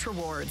 in cash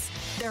rewards.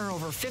 There are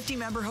over 50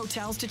 member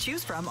hotels to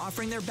choose from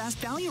offering their best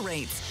value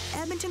rates.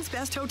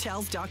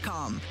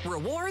 edmontonsbesthotels.com.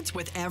 Rewards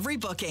with every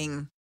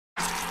booking.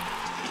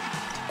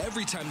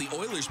 Every time the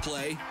Oilers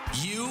play,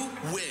 you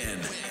win.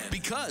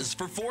 Because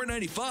for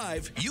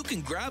 $4.95, you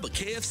can grab a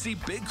KFC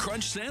Big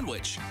Crunch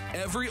sandwich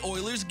every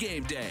Oilers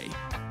game day.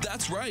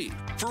 That's right.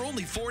 For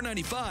only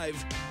 $4.95,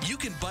 you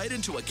can bite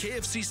into a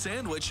KFC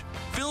sandwich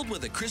filled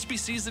with a crispy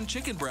seasoned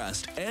chicken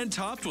breast and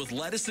topped with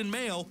lettuce and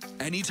mayo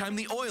anytime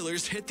the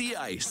Oilers hit the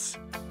ice.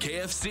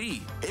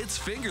 KFC, it's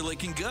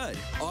finger-licking good.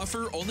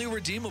 Offer only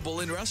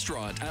redeemable in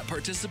restaurant at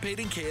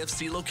participating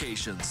KFC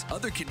locations.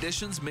 Other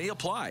conditions may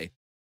apply.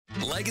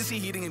 Legacy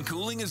Heating and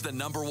Cooling is the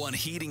 #1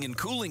 heating and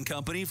cooling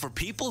company for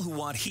people who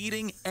want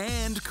heating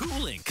and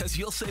cooling, because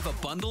you'll save a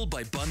bundle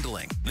by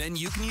bundling. Then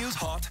you can use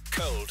hot,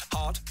 cold,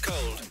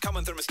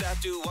 Common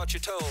thermostat, do what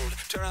you're told.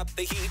 Turn up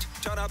the heat,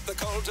 turn up the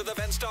cold to the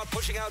vents, start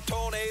pushing out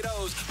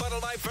tornadoes. Bundle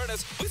my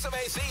furnace with some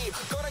AC.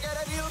 Gonna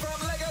get a deal from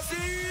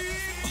Legacy.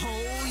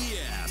 Oh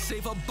yeah,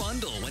 save a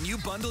bundle when you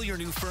bundle your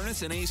new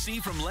furnace and AC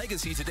from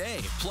Legacy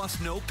today.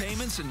 Plus no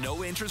payments and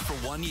no interest for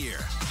 1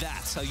 year.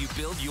 That's how you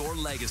build your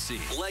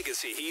legacy.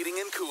 Legacy Heating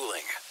and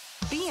Cooling.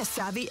 Be a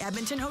savvy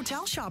Edmonton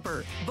hotel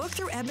shopper. Book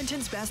through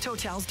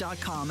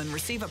edmontonsbesthotels.com and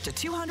receive up to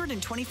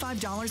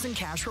 $225 in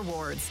cash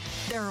rewards.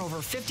 There are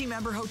over 50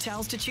 member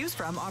hotels to choose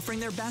from offering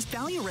their best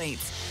value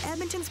rates.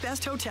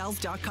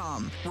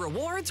 edmontonsbesthotels.com.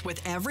 Rewards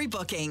with every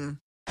booking.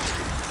 At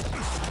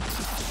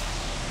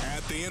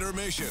the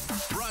intermission,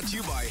 brought to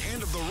you by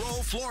Hand of the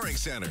Row Flooring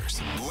Centers.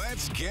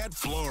 Let's get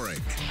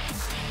flooring.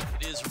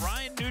 It is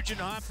Ryan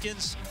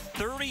Nugent-Hopkins'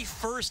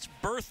 31st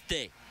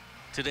birthday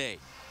today.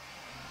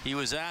 He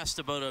was asked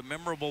about a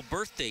memorable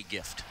birthday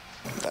gift.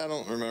 I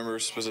don't remember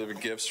specific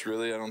gifts,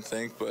 really, I don't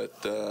think. But,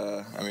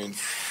 I mean,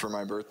 for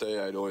my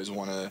birthday, I'd always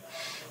want to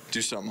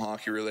do something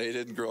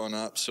hockey-related growing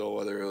up. So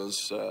whether it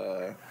was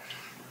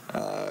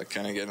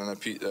kind of getting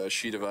a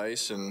sheet of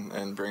ice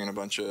and bringing a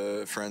bunch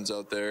of friends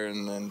out there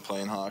and then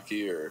playing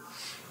hockey or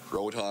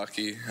road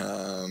hockey,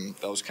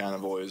 that was kind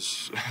of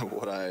always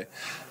what I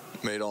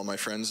made all my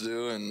friends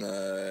do, and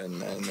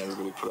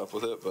everybody put up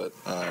with it. But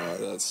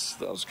that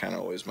was kind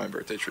of always my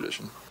birthday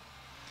tradition.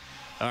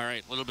 All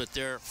right, a little bit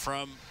there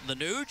from the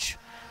Nuge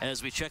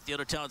as we check the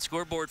out-of-town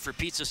scoreboard for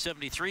Pizza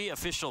 73,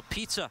 official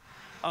pizza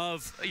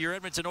of your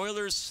Edmonton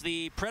Oilers.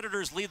 The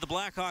Predators lead the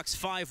Blackhawks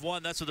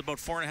 5-1. That's with about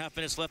 4.5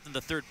 minutes left in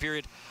the third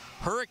period.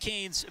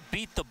 Hurricanes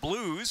beat the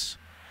Blues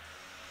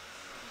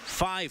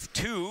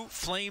 5-2.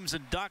 Flames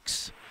and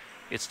Ducks,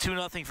 it's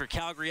 2-0 for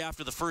Calgary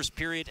after the first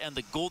period, and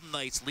the Golden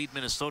Knights lead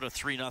Minnesota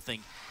 3-0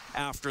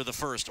 after the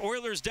first.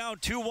 Oilers down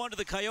 2-1 to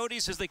the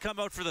Coyotes as they come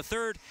out for the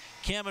third.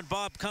 Cam and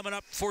Bob coming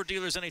up for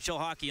Dealers NHL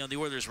Hockey on the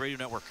Oilers Radio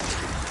Network.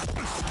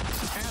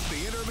 At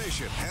the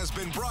intermission has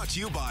been brought to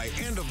you by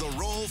End of the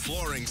Roll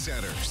Flooring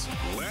Centers.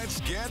 Let's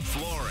get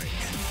flooring.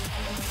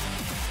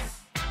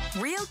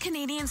 Real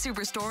Canadian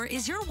Superstore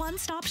is your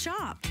one-stop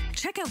shop.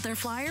 Check out their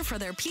flyer for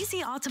their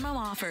PC Optimo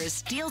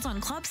offers, deals on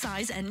club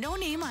size and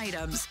no-name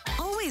items.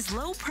 Always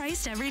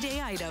low-priced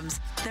everyday items.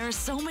 There are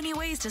so many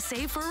ways to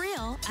save for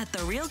real at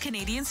the Real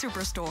Canadian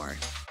Superstore.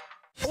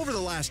 Over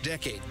the last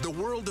decade, the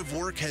world of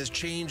work has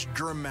changed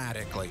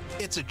dramatically.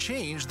 It's a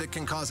change that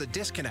can cause a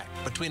disconnect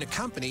between a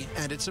company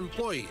and its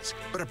employees.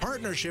 But a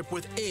partnership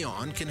with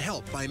Aon can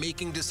help by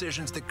making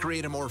decisions that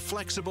create a more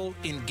flexible,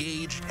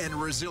 engaged, and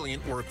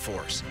resilient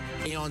workforce.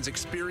 Aon's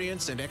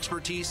experience and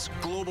expertise,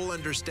 global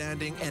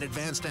understanding, and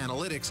advanced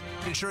analytics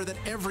ensure that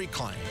every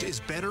client is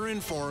better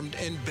informed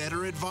and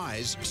better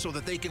advised so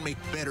that they can make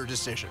better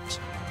decisions.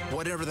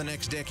 Whatever the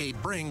next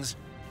decade brings,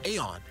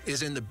 Aon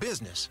is in the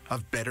business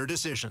of better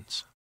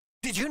decisions.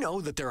 Did you know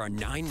that there are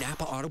 9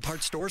 Napa Auto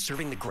Parts stores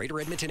serving the greater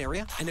Edmonton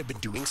area and have been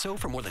doing so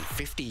for more than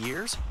 50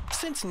 years?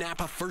 Since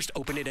Napa first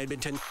opened in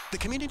Edmonton, the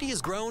community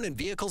has grown and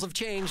vehicles have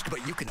changed,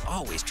 but you can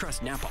always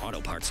trust Napa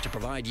Auto Parts to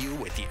provide you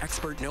with the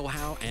expert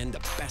know-how and the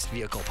best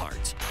vehicle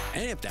parts.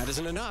 And if that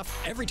isn't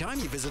enough, every time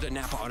you visit a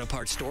Napa Auto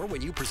Parts store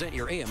when you present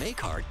your AMA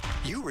card,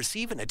 you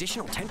receive an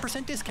additional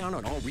 10% discount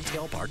on all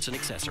retail parts and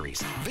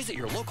accessories. Visit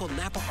your local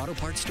Napa Auto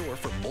Parts store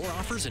for more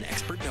offers and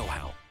expert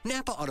know-how.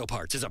 Napa Auto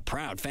Parts is a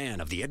proud fan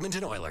of the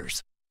Edmonton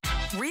Oilers.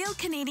 Real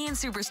Canadian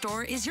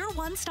Superstore is your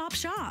one-stop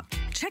shop.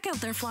 Check out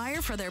their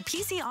flyer for their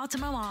PC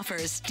Optimo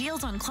offers,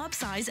 deals on club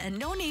size and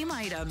no-name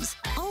items.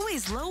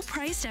 Always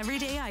low-priced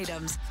everyday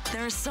items.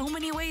 There are so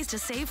many ways to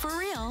save for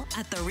real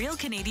at the Real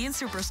Canadian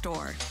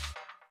Superstore.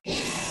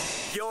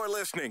 You're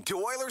listening to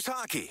Oilers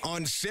Hockey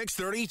on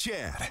 630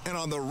 CHED and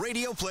on the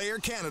Radio Player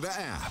Canada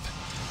app.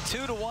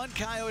 2-1,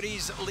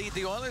 Coyotes lead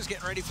the Oilers,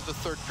 getting ready for the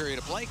third period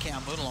of play.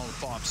 Cam Moon along with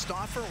Bob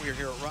Stauffer. We're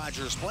here at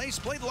Rogers Place.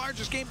 Play the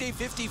largest game day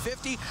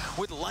 50-50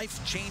 with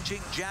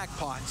life-changing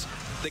jackpots.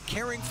 The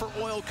Caring for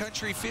Oil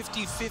Country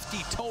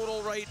 50-50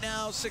 total right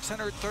now,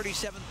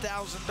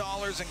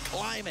 $637,000 and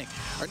climbing.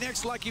 Our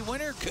next lucky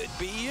winner could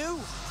be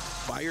you.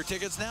 Buy your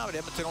tickets now at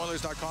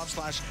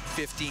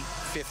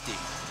EdmontonOilers.com/50-50.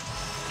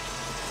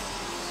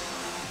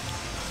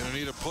 Going to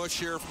need a push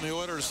here from the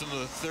Oilers in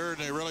the third,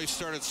 and they really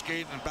started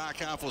skating in the back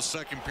half of the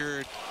second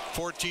period.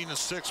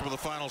 14-6 were the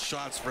final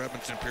shots for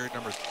Edmonton, period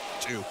number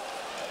 2.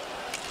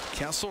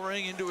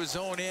 Kesselring into his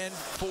own end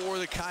for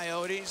the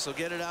Coyotes. They'll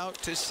get it out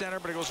to center,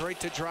 but it goes right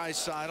to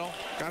Draisaitl.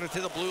 Got it to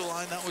the blue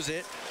line. That was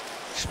it.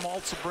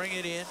 Schmaltz will bring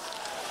it in.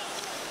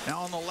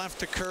 Now on the left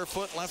to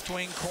Kerfoot, left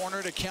wing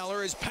corner to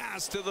Keller. His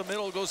pass to the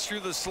middle goes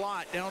through the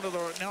slot down to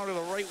the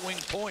right wing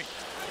point.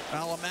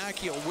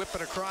 Alamaki will whip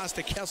it across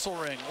to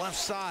Kesselring, left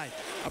side,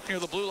 up near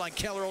the blue line.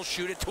 Keller will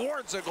shoot it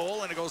towards the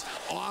goal, and it goes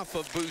off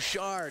of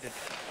Bouchard. And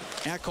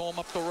Ekholm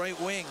up the right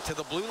wing to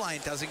the blue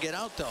line. Doesn't get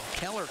out, though.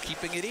 Keller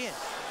keeping it in.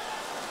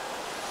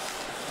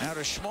 Now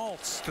to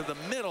Schmaltz to the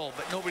middle,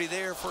 but nobody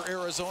there for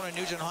Arizona.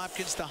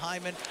 Nugent-Hopkins to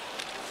Hyman.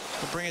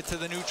 To bring it to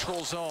the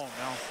neutral zone.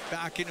 Now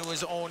back into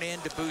his own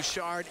end to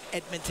Bouchard.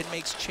 Edmonton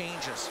makes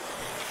changes.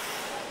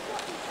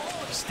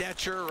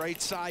 Stetcher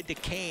right side to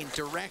Kane.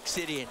 Directs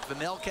it in.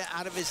 Vejmelka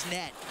out of his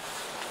net.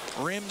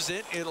 Rims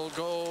it. It'll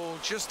go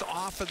just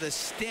off of the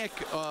stick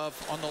of,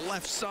 on the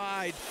left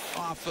side,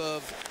 off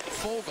of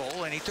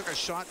Foegele. And he took a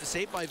shot to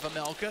save by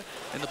Vejmelka.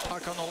 And the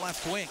puck on the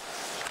left wing.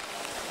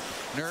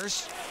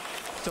 Nurse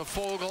to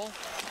Foegele.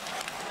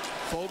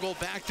 Foegele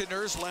back to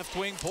Nurse. Left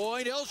wing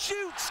point. He'll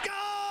shoot. Score!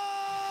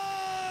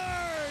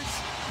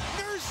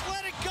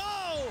 Let it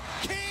go.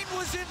 Kane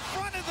was in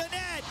front of the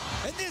net,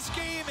 and this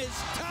game is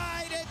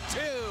tied at 2.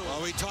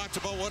 Well, we talked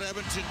about what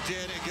Edmonton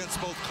did against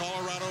both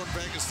Colorado and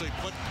Vegas. They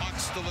put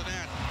pucks to the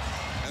net,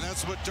 and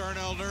that's what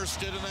Darnell Nurse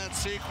did in that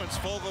sequence.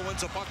 Foegele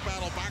wins a puck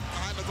battle back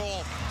behind the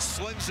goal,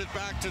 slings it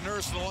back to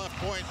Nurse in the left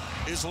point.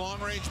 His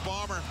long-range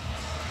bomber.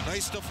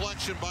 Nice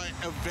deflection by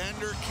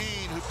Evander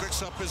Kane, who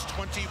picks up his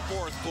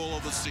 24th goal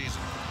of the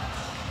season.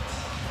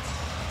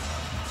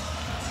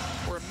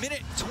 We're a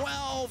minute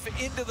 12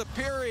 into the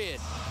period.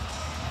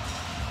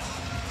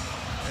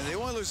 And the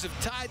Oilers have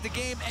tied the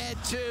game at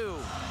 2.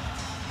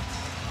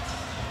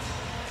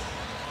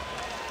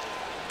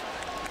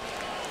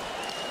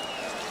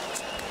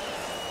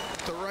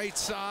 The right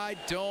side,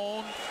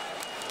 Doan.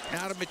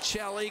 Now to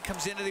Michelli,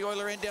 comes into the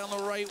Oiler end down the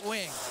right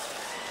wing.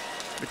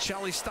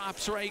 Michelli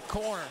stops right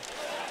corner.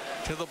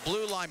 To the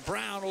blue line,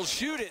 Brown will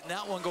shoot it, and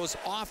that one goes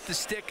off the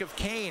stick of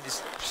Kane.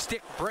 His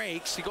stick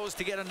breaks, he goes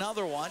to get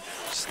another one.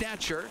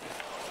 Stetcher,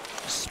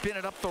 spin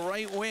it up the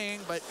right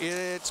wing, but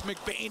it's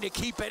McBain to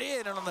keep it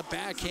in, and on the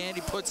backhand,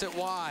 he puts it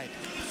wide.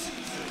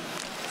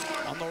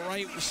 On the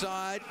right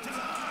side,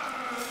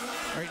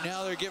 right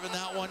now they're giving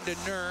that one to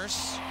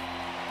Nurse.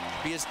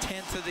 Be his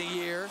 10th of the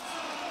year.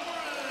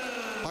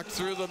 Puck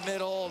through the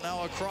middle,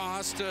 now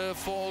across to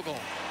Foegele.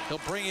 He'll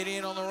bring it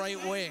in on the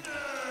right wing.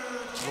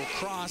 Little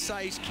cross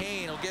ice,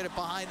 Kane will get it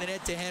behind the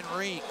net to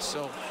Henrique.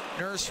 So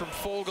Nurse from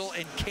Foegele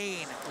and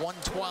Kane,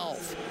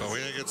 112. Well, we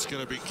think it's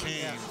going to be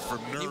Kane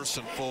from Nurse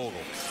and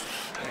Foegele.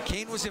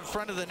 Kane was in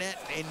front of the net,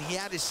 and he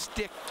had his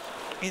stick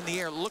in the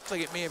air. Looked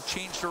like it may have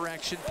changed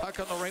direction. Puck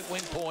on the right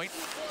wing point.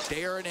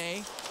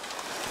 Desharnais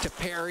to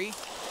Perry.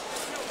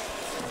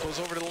 Goes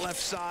over to the left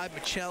side.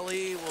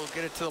 Michelli will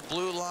get it to the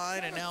blue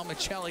line, and now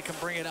Michelli can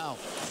bring it out.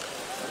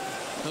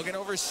 He'll get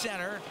over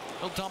center.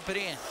 He'll dump it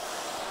in.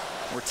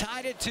 We're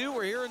tied at 2.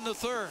 We're here in the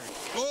third.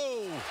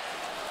 Whoa!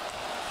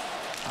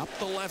 Up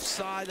the left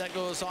side. That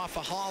goes off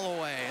of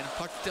Holloway, and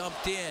puck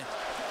dumped in.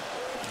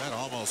 That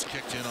almost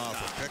kicked in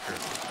off of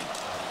Pickard.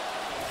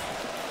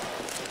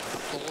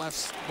 Up the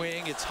left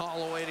wing. It's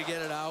Holloway to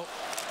get it out,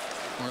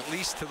 or at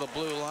least to the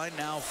blue line.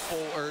 Now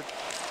forward.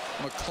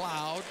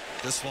 McLeod.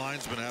 This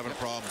line's been having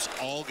problems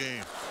all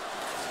game.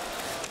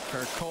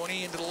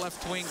 Carconi into the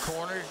left wing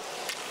corner.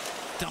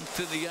 Dumped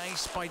to the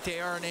ice by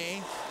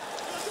Desharnais.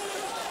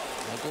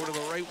 We'll go to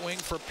the right wing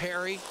for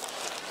Perry.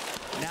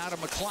 Now to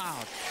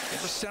McLeod.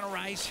 Over center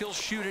ice, he'll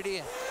shoot it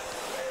in.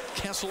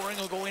 Kesselring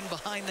will go in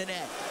behind the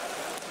net.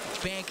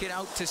 Bank it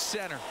out to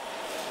center.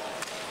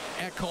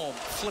 Ekholm,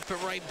 flip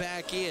it right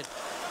back in.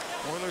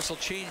 Oilers will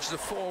change the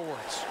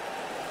forwards.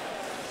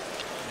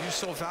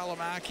 Juuso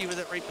Valimaki with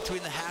it right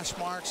between the hash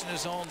marks in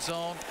his own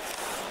zone.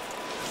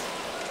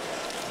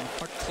 And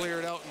puck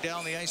cleared out and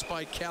down the ice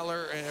by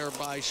Keller, or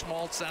by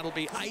Schmaltz. That'll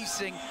be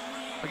icing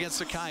against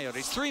the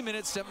Coyotes. 3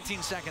 minutes,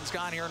 17 seconds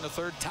gone here in the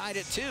third. Tied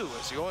at 2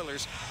 as the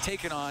Oilers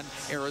taking on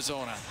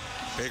Arizona.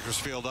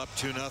 Bakersfield up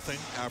 2-0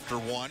 after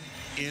 1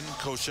 in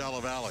Coachella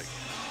Valley.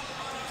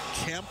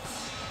 Kemp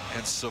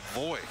and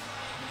Savoy,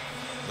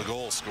 the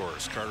goal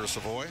scorers. Carter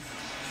Savoy.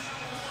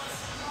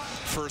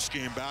 First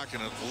game back in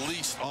at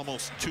least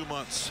almost 2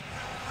 months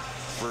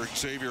for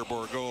Xavier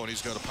Bourgault, and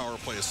he's got a power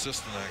play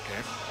assist in that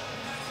game.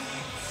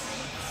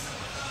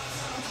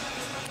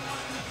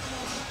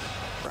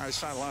 Right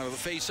sideline of the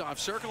face-off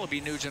circle will be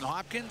Nugent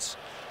Hopkins.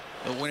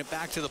 They'll win it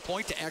back to the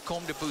point to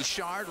Ekholm to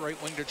Bouchard,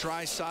 right wing to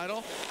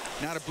Draisaitl.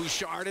 Now to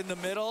Bouchard in the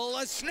middle.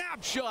 A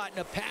snapshot and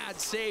a pad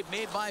save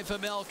made by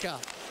Vejmelka.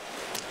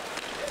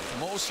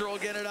 Moser will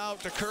get it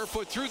out to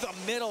Kerfoot through the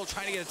middle,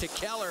 trying to get it to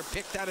Keller,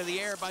 picked out of the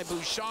air by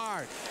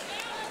Bouchard.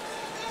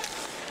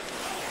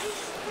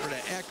 Over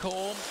to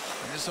Ekholm,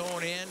 in his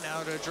own end,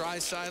 now to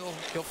Draisaitl.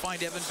 He'll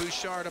find Evan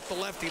Bouchard up the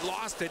left. He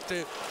lost it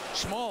to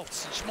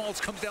Schmaltz.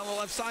 Schmaltz comes down the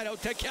left side,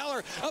 out to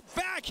Keller. A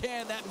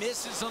backhand that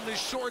misses on the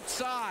short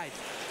side.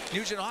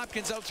 Nugent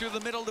Hopkins out through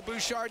the middle to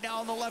Bouchard, now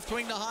on the left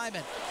wing to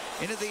Hyman.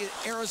 Into the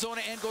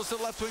Arizona end, goes to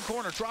the left wing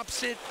corner,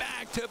 drops it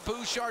back to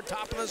Bouchard,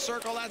 top of the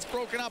circle. That's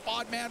broken up.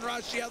 Odd man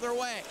rush the other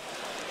way.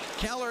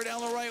 Keller down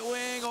the right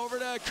wing, over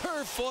to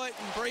Kerfoot,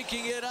 and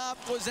breaking it up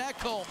was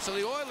Ekholm. So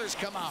the Oilers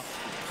come out,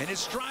 and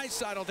it's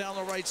Draisaitl down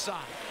the right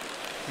side.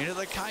 Into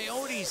the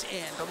Coyotes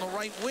end on the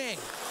right wing.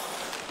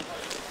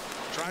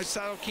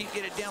 Draisaitl can't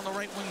get it down the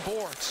right wing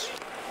boards.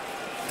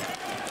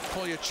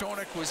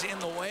 Polyachonik was in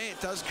the way.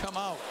 It does come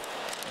out.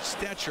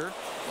 Stetcher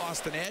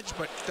lost an edge,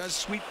 but does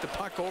sweep the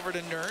puck over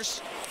to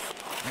Nurse.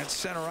 That's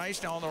center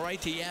ice now on the right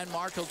to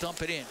Janmark. He'll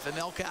dump it in.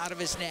 Vejmelka out of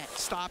his net.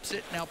 Stops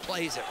it, now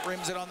plays it.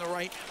 Rims it on the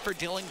right for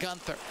Dylan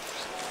Guenther.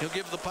 He'll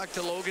give the puck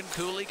to Logan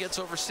Cooley. Gets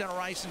over center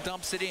ice and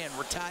dumps it in.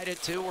 We're tied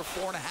at 2. We're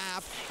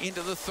 4.5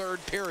 into the third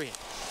period.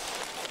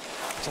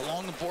 It's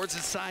along the boards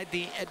inside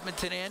the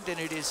Edmonton end, and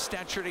it is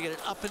Stetcher to get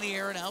it up in the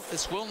air and out.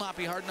 This will not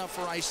be hard enough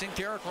for icing.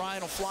 Derek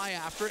Ryan will fly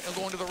after it and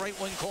go into the right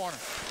wing corner.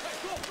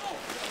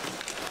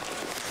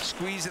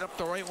 Squeeze it up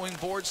the right wing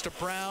boards to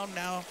Brown.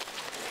 Now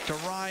to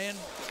Ryan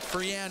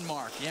for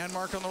Janmark.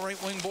 Janmark on the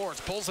right wing boards.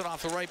 Pulls it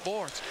off the right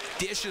boards.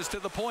 Dishes to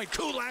the point.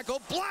 Kulak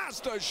will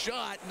blast a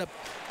shot. And the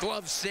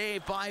glove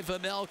save by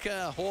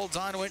Vejmelka. Holds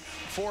on to it.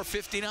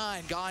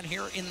 4:59 gone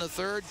here in the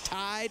third.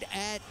 Tied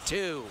at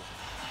 2.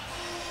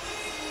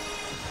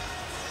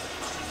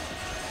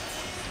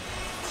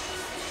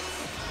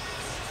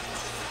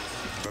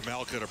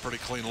 Vejmelka had a pretty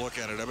clean look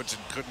at it. Edmonton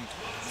couldn't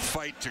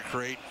fight to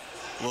create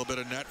a little bit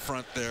of net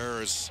front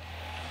there as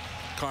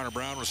Connor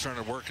Brown was trying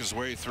to work his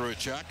way through a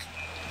check.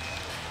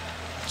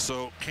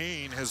 So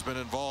Kane has been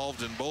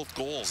involved in both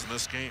goals in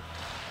this game.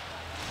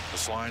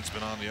 This line's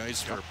been on the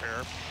ice for a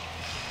pair,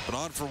 but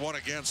on for one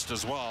against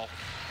as well.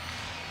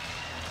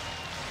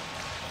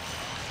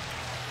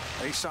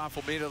 Faceoff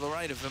will be to the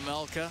right of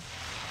Vejmelka.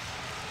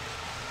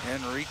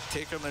 Henrique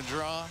taking the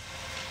draw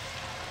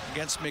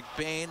against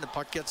McBain. The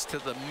puck gets to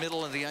the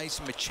middle of the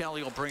ice.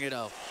 Michelli will bring it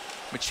out.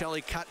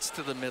 Michelli cuts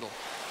to the middle.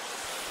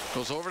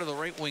 Goes over to the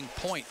right wing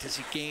point as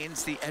he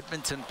gains the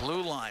Edmonton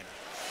blue line.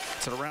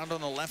 It's around on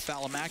the left.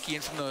 Valimaki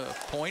in from the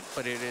point,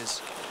 but it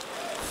is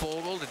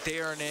Fogle to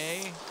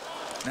Desharnais.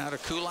 Now to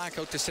Kulak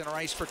out to center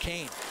ice for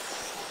Kane.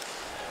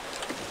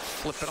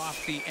 Flip it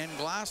off the end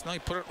glass. Now he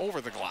put it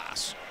over the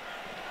glass.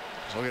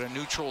 So we'll get a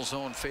neutral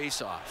zone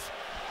face-off.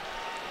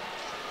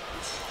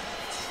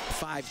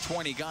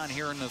 5:20 gone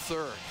here in the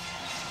third.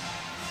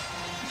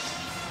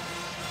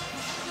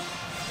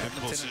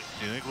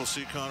 You think we'll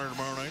see Connor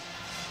tomorrow night?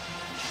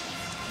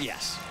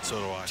 Yes. So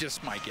do I.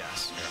 Just my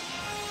guess.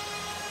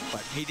 Yeah.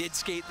 But he did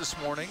skate this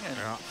morning. And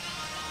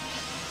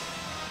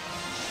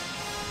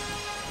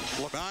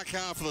back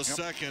half of the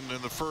second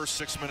and the first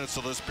 6 minutes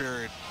of this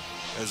period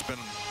has been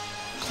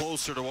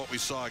closer to what we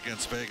saw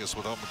against Vegas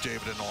without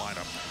McDavid in the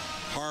lineup.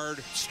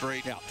 Hard,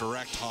 straight,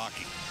 direct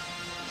hockey.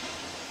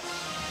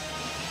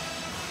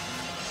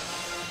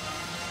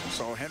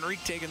 So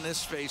Henrique taking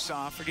this face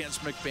off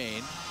against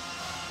McBain.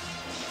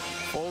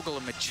 Fogle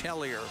and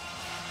Michelli are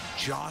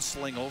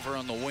jostling over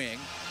on the wing.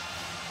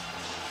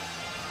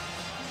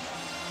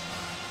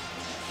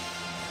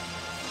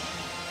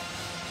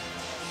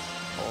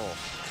 Oh.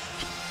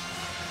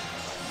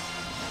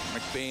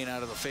 McBain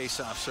out of the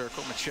face-off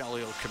circle.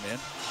 Michelli will come in.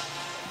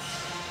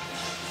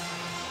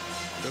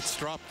 Let's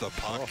drop the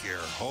puck here.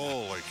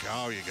 Holy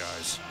cow, you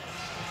guys.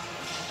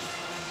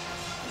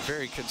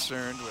 Very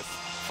concerned with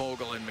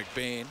Fogle and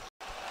McBain.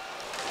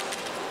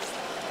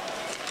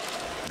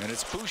 And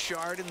it's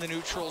Bouchard in the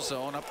neutral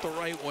zone up the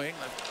right wing.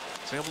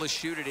 He's able to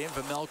shoot it in.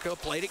 Vejmelka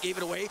played it, gave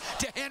it away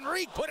to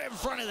Henrique. Put it in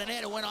front of the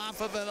net. It went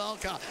off of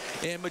Vejmelka.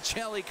 And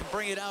Michelli can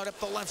bring it out up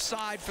the left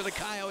side for the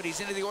Coyotes.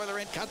 Into the Oiler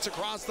end, cuts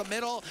across the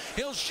middle.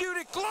 He'll shoot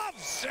it. Glove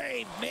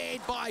save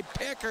made by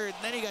Pickard.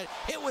 And then he got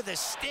hit with a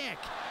stick.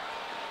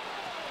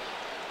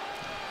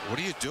 What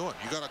are you doing?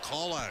 You got to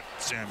call that,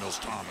 Samuels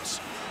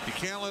Thomas. You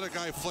can't let a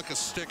guy flick a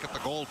stick at the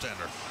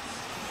goaltender.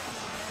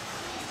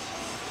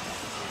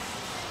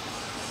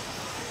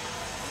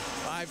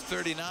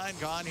 5:39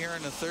 gone here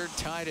in the third,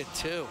 tied at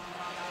 2.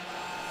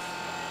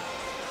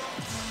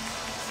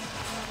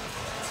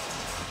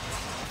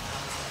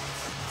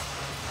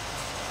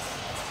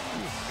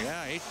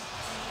 Yeah,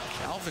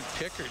 Calvin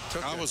Pickard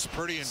took that was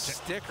pretty intense.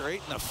 Stick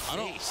right in the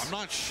face. I'm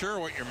not sure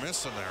what you're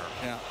missing there.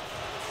 Yeah.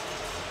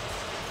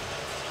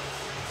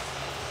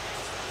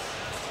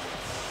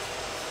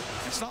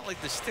 It's not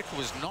like the stick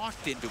was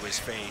knocked into his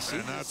face.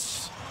 And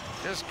that's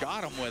just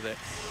got him with it.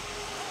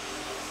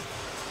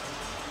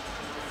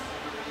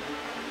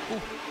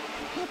 Ooh.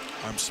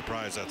 I'm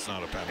surprised that's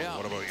not a penalty. Yeah,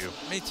 what about you?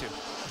 Me too.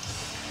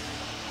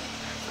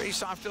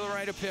 Face off to the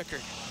right of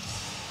Pickard.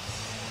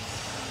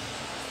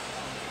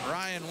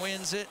 Ryan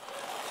wins it.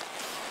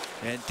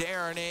 And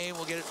Darnay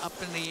will get it up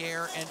in the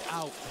air and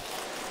out.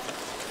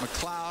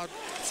 McLeod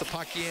gets the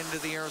puck into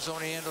the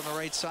Arizona end on the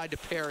right side to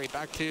Perry.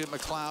 Back to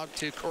McLeod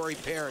to Corey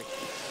Perry.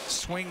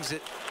 Swings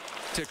it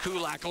to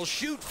Kulak. Will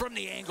shoot from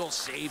the angle.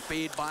 Save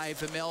made by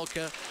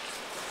Vejmelka.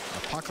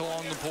 A puck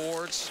along the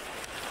boards.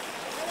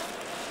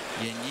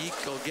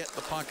 Yannick will get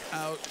the puck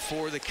out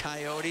for the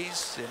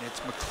Coyotes. And it's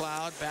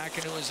McLeod back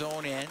into his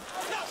own end.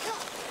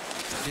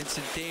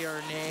 Vincent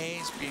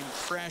Desharnais is being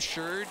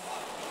pressured.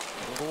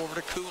 It'll go over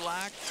to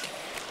Kulak.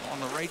 On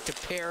the right to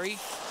Perry.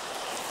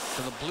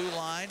 To the blue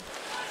line.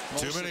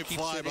 Too many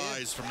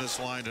flybys from this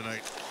line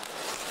tonight.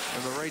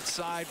 On the right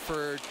side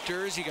for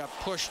Dursey, got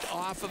pushed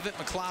off of it.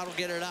 McLeod will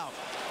get it out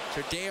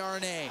to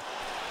Desharnais.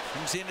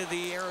 Comes into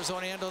the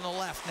Arizona end on the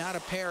left. Now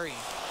to Perry.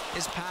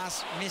 His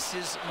pass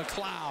misses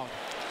McLeod.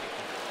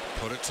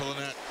 Put it to the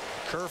net.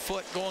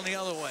 Kerfoot going the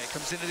other way.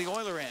 Comes into the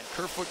Oiler end.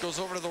 Kerfoot goes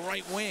over to the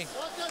right wing.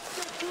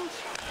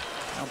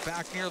 Now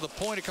back near the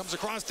point. It comes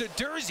across to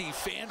Dursey.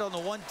 Fanned on the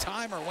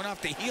one-timer. Went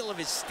off the heel of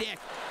his stick.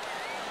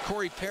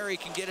 Corey Perry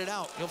can get it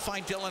out. He'll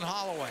find Dylan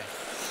Holloway.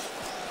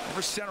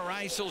 Over center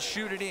ice, he'll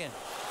shoot it in.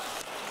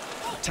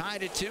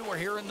 Tied at 2. We're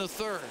here in the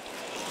third.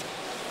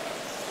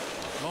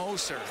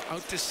 Moser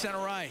out to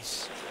center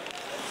ice.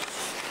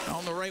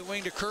 On the right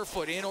wing to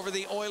Kerfoot. In over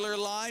the Oiler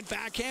line.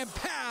 Backhand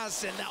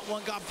pass. And that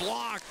one got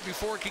blocked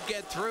before it could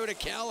get through to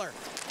Keller.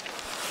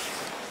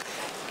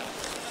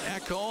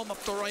 Ekholm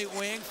up the right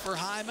wing for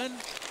Hyman.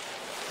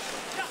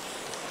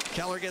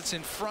 Keller gets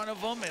in front of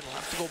him. It'll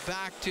have to go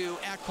back to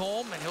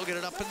Ekholm, and he'll get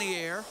it up in the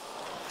air.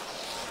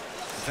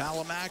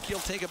 Valimaki will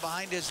take it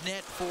behind his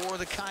net for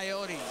the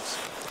Coyotes.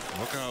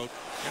 Look out.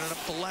 Get it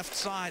up the left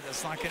side.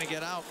 That's not going to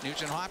get out.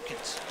 Nugent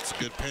Hopkins. It's a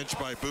good pinch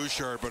by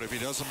Bouchard, but if he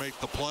doesn't make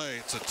the play,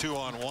 it's a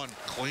 2-on-1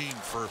 clean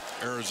for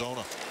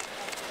Arizona.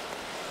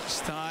 This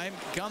time,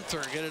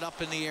 Gunther get it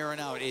up in the air and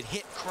out. It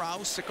hit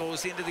Krause. It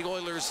goes into the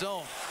Oilers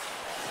zone.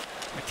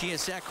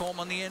 Matthias Ekholm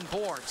on the end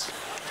boards.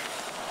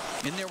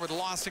 In there with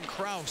Lawson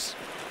Krause.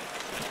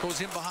 Goes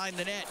in behind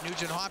the net.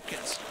 Nugent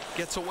Hopkins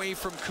gets away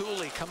from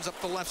Cooley. Comes up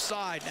the left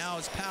side. Now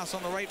his pass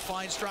on the right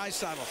finds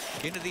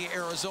Draisaitl. Into the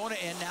Arizona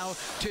end now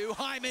to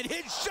Hyman.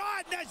 Hit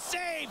shot and a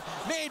save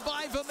made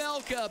by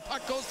Vejmelka.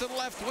 Puck goes to the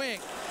left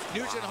wing.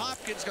 Nugent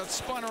Hopkins got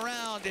spun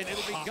around, and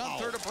it'll be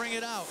Gunther to bring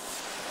it out.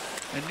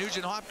 And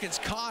Nugent Hopkins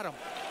caught him.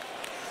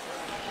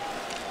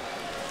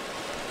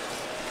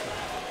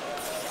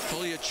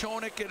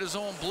 Polyachonik at his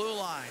own blue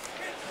line.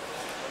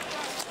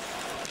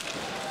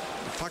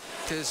 Puck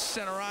to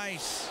center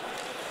ice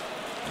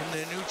in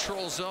the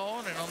neutral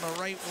zone, and on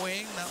the right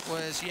wing, that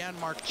was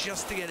Janmark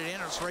just to get it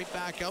in. It's right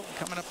back out and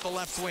coming up the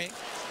left wing.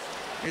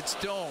 It's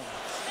Dome.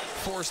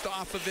 Forced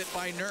off of it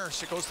by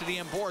Nurse. It goes to the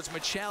end boards.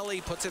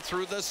 Michelli puts it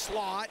through the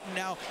slot, and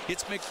now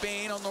it's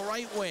McBain on the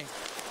right wing.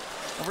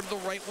 Over to the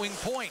right wing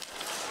point.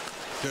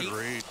 Good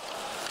read.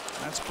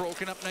 That's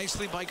broken up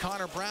nicely by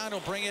Connor Brown. He'll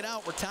bring it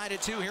out. We're tied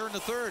at 2 here in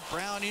the third.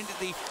 Brown into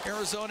the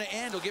Arizona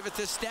end. He'll give it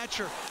to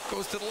Stetcher.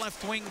 Goes to the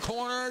left wing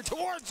corner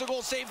towards the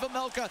goal. Save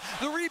Vejmelka.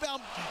 The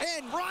rebound.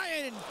 And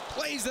Ryan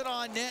plays it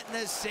on net. And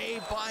a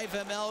save by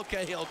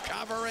Vejmelka. He'll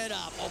cover it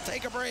up. We'll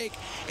take a break.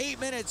 8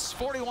 minutes,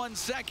 41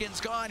 seconds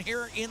gone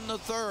here in the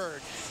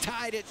third.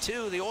 Tied at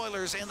 2. The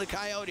Oilers and the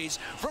Coyotes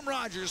from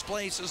Rogers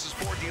Place. This is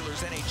Ford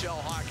Dealers NHL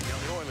Hockey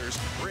on the Oilers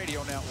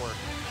Radio Network.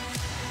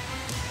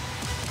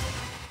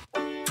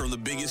 From the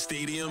biggest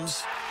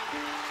stadiums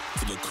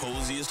to the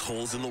coziest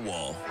holes in the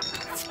wall.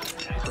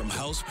 From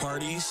house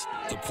parties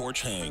to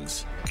porch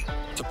hangs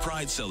to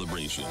pride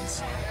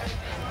celebrations.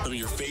 From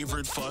your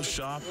favorite fuzz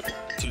shop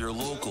to your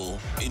local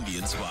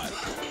Indian spot.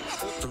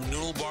 From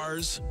noodle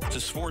bars to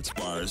sports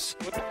bars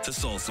to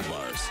salsa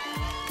bars.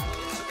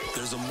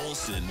 There's a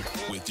Molson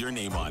with your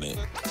name on it.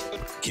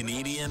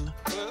 Canadian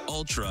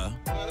Ultra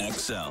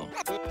XL.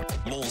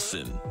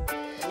 Molson.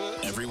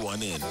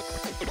 Everyone in.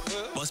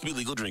 Must be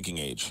legal drinking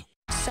age.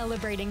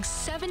 Celebrating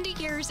 70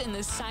 years in the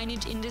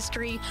signage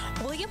industry,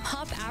 William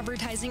Huff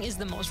Advertising is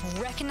the most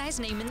recognized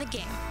name in the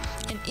game.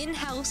 An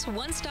in-house,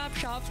 one-stop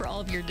shop for all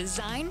of your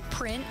design,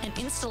 print, and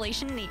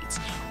installation needs.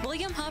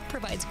 William Huff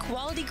provides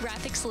quality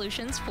graphic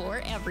solutions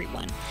for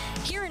everyone.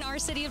 Here in our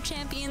City of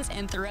Champions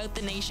and throughout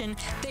the nation,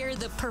 they are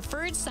the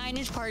preferred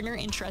signage partner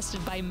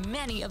entrusted by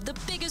many of the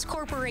biggest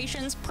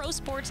corporations, pro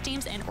sports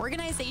teams, and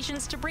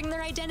organizations to bring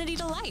their identity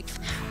to life.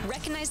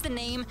 Recognize the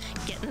name,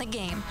 get in the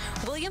game.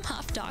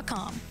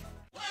 WilliamHuff.com.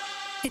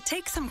 It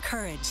takes some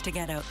courage to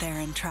get out there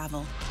and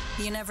travel.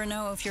 You never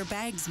know if your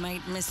bags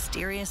might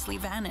mysteriously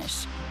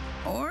vanish,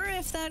 or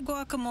if that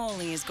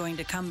guacamole is going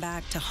to come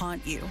back to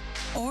haunt you,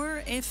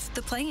 or if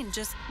the plane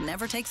just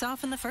never takes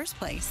off in the first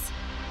place.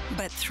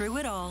 But through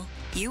it all,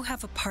 you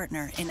have a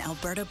partner in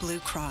Alberta Blue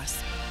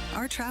Cross.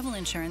 Our travel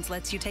insurance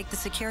lets you take the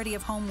security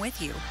of home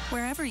with you,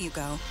 wherever you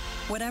go.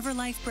 Whatever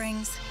life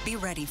brings, be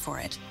ready for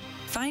it.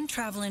 Find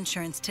travel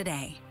insurance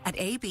today at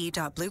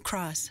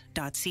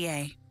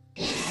ab.bluecross.ca.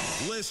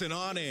 Listen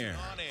on air,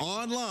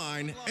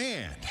 online,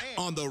 and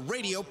on the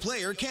Radio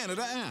Player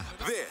Canada app.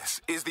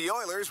 This is the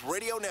Oilers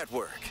Radio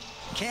Network.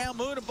 Cam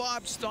Moon and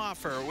Bob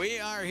Stauffer. We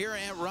are here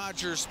at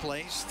Rogers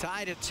Place,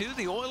 tied at 2.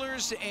 The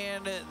Oilers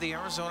and the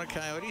Arizona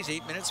Coyotes.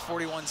 8 minutes,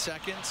 41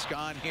 seconds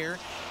gone here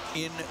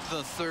in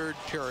the third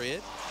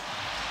period.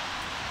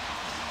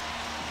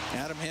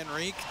 Adam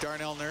Henrique,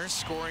 Darnell Nurse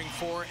scoring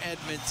for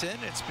Edmonton.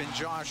 It's been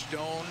Josh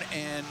Doan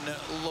and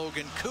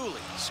Logan Cooley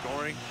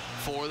scoring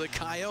for the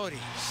Coyotes.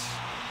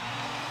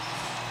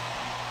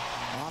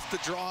 Off the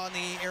draw on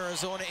the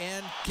Arizona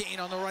end.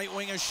 Kane on the right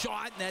wing, a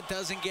shot, and that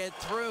doesn't get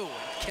through.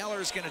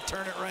 Keller's going to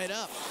turn it right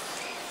up.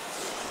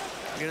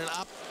 Get it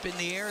up in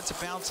the air. It's a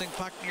bouncing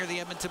puck near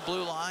the Edmonton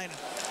blue line.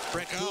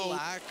 Brett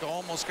Kulak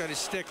almost got his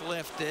stick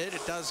lifted.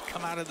 It does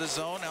come out of the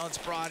zone. Now it's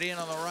brought in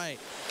on the right.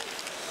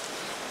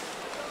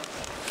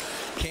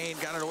 Kane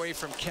got it away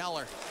from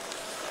Keller.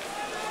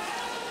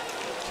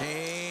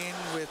 Kane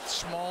with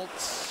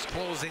Schmaltz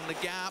closing the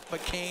gap,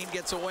 but Kane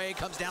gets away,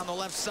 comes down the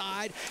left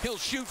side. He'll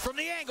shoot from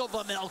the angle.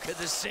 Vejmelka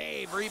the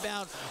save.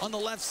 Rebound on the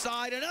left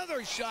side.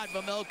 Another shot.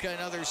 Vejmelka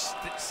another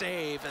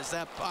save as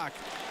that puck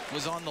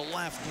was on the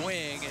left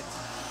wing. And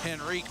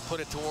Henrique put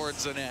it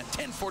towards the net.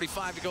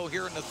 10:45 to go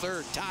here in the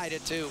third. Tied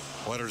at 2.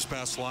 Oilers'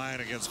 best line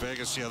against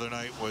Vegas the other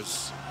night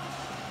was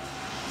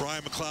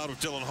Brian McLeod with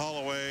Dylan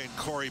Holloway and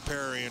Corey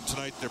Perry, and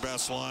tonight their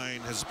best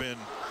line has been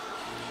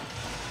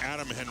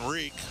Adam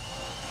Henrique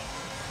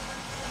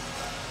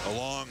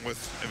along with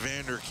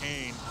Evander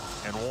Kane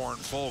and Warren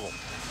Fogle.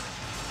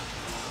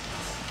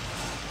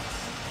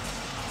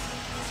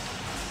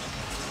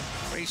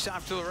 Face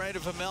off to the right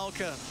of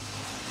Vejmelka.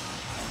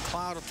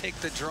 McLeod will take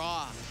the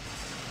draw.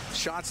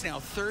 Shots now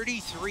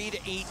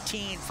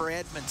 33-18 for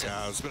Edmonton.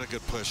 Yeah, it's been a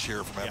good push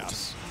here from Edmonton.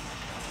 Yes.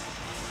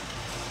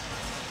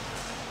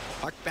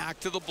 Puck back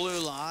to the blue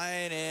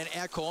line, and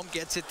Ekholm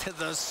gets it to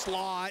the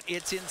slot.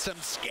 It's in some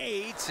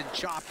skates and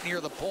chopped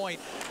near the point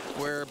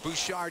where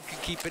Bouchard can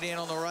keep it in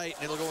on the right,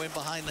 and it'll go in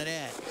behind the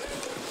net.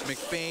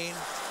 McBain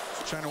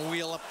trying to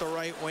wheel up the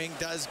right wing,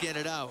 does get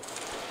it out.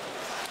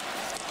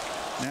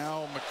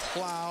 Now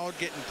McLeod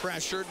getting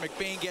pressured.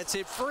 McBain gets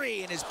it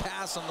free, and his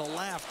pass on the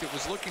left. It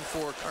was looking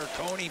for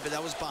Carcone, but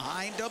that was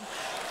behind him.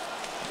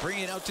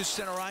 Bringing it out to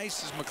center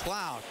ice is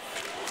McLeod.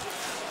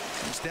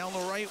 Comes down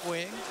the right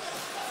wing.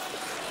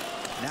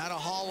 Now to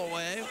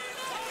Holloway.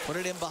 Put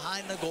it in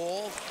behind the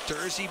goal.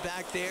 Jersey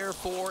back there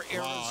for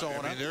Arizona.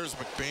 Wow, I mean, there's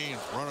McBain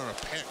running a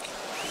pick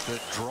that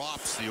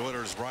drops the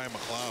Oilers' Brian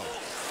McLeod.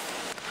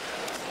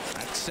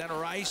 At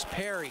center ice,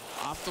 Perry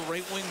off the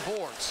right wing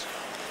boards.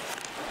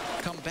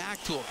 Come back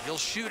to him. He'll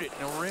shoot it.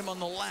 And a rim on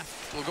the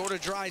left. We'll go to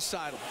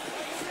Draisaitl.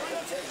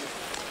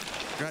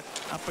 Got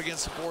up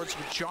against the boards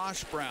with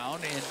Josh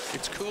Brown, and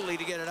it's Cooley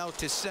to get it out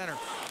to center.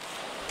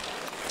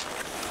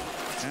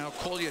 Now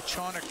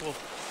Kolyachonok will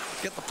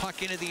get the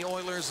puck into the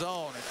Oilers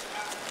zone.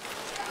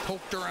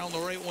 Poked around the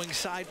right wing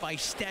side by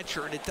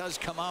Stetcher, and it does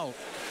come out.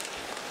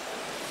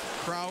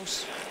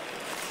 Krause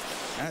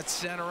At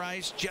center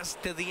ice,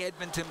 just to the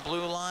Edmonton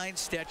blue line.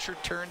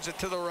 Stetcher turns it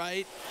to the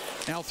right.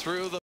 Now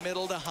through the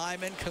middle to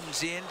Hyman.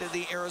 Comes into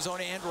the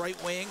Arizona end, right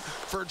wing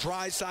for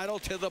Draisaitl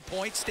to the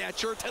point.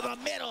 Stetcher to the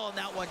middle. And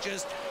that one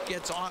just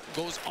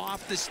goes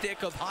off the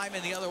stick of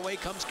Hyman. The other way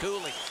comes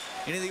Cooley.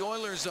 Into the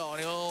Oilers zone.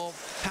 He'll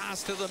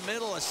pass to the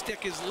middle. A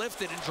stick is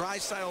lifted, and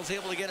Draisaitl's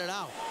able to get it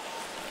out.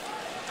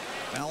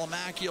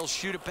 Valimaki will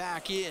shoot it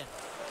back in.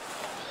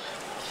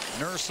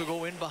 Nurse will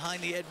go in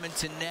behind the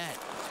Edmonton net.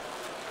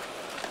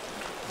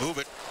 Move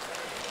it.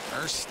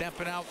 Nurse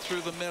stepping out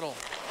through the middle.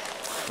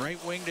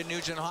 Right wing to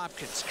Nugent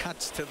Hopkins.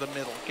 Cuts to the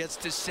middle. Gets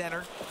to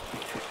center.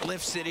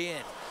 Lifts it in.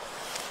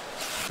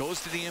 Goes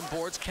to the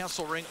inboards.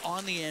 Kesselring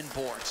on the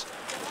inboards.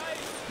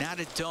 Now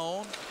to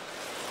Doan.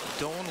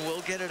 Doan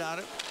will get it out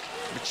of.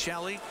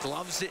 Michelli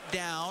gloves it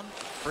down.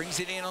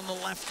 Brings it in on the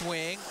left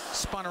wing.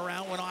 Spun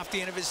around. Went off the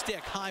end of his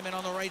stick. Hyman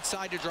on the right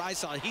side to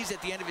Draisaitl. He's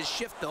at the end of his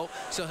shift, though,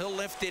 so he'll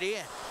lift it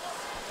in.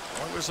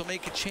 Oilers will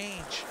make a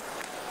change.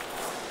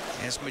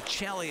 As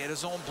Michelli at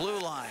his own blue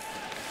line.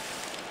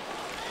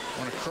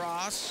 One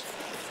across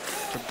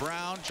to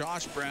Brown.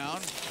 Josh Brown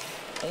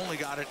only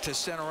got it to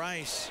center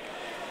ice.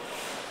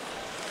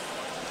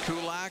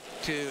 Kulak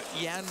to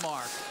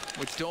Janmark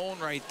with Doan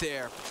right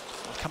there.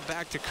 We'll come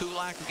back to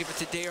Kulak and give it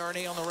to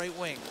Desharnais on the right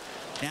wing.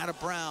 Now to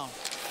Brown.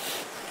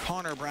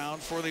 Connor Brown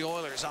for the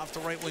Oilers off the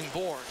right wing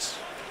boards.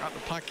 Got the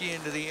puck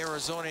into the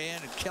Arizona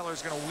end, and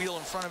Keller's going to wheel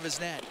in front of his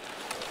net.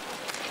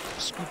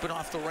 Scooping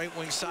off the right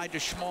wing side to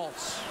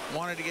Schmaltz.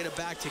 Wanted to get it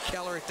back to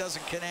Keller. It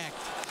doesn't connect.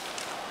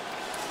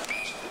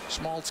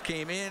 Schmaltz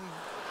came in.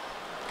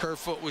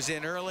 Kerfoot was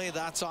in early.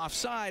 That's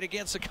offside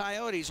against the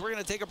Coyotes. We're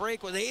going to take a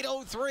break with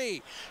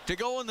 8:03 to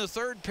go in the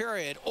third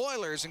period.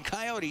 Oilers and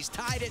Coyotes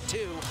tied at 2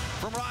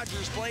 from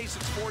Rogers Place.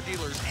 It's Ford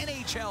Dealers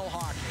NHL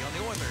Hockey on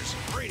the Oilers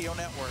Radio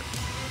Network.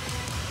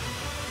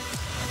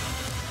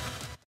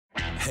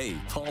 Hey,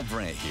 Paul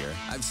Brandt here.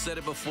 I've said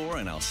it before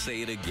and I'll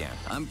say it again.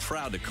 I'm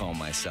proud to call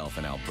myself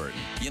an Albertan.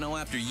 You know,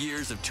 after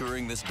years of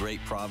touring this great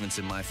province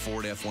in my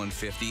Ford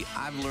F-150,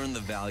 I've learned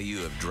the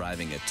value of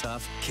driving a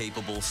tough,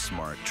 capable,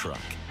 smart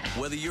truck.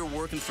 Whether you're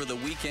working for the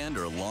weekend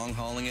or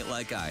long-hauling it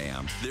like I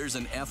am, there's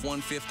an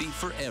F-150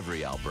 for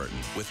every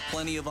Albertan, with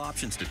plenty of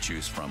options to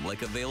choose from,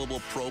 like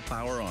available Pro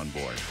Power on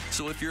board.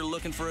 So if you're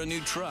looking for a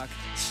new truck,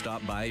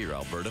 stop by your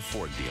Alberta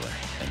Ford dealer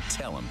and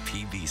tell them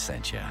PB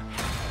sent you.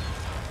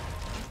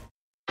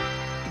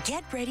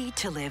 Get ready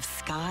to live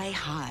sky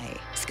high.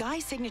 Sky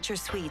Signature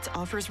Suites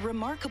offers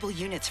remarkable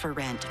units for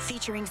rent,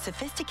 featuring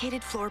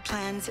sophisticated floor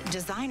plans,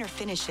 designer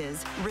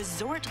finishes,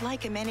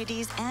 resort-like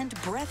amenities, and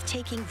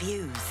breathtaking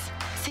views.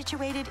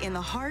 Situated in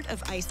the heart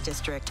of Ice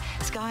District,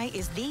 Sky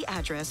is the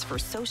address for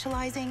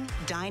socializing,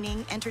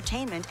 dining,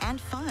 entertainment,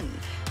 and fun.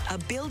 A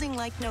building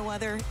like no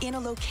other in a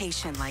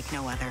location like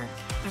no other.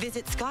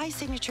 Visit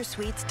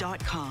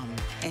SkySignatureSuites.com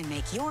and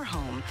make your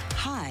home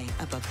high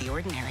above the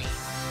ordinary.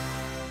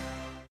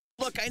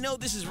 Look, I know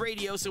this is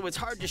radio, so it's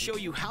hard to show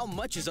you how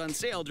much is on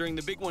sale during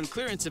the Big One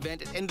clearance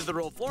event at End of the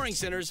Row Flooring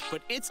Centers,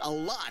 but it's a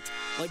lot.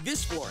 Like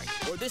this flooring,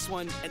 or this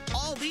one, and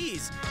all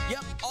these.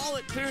 Yep, all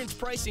at clearance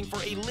pricing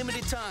for a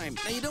limited time.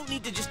 Now, you don't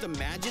need to just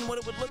imagine what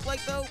it would look like,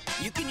 though.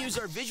 You can use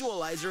our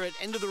visualizer at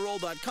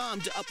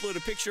endoftheroll.com to upload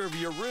a picture of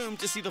your room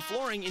to see the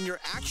flooring in your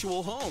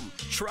actual home.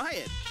 Try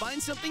it.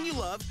 Find something you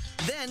love,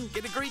 then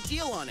get a great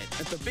deal on it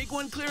at the Big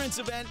One clearance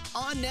event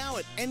on now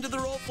at End of the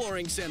Roll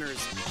Flooring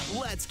Centers.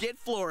 Let's get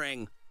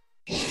flooring.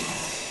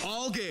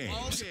 All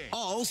games,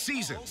 all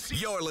season.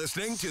 You're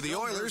listening to the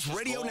Oilers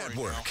Radio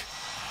Network.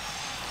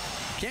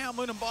 Cam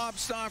Moon and Bob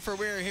Stauffer,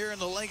 we're here in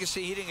the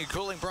Legacy Heating and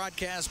Cooling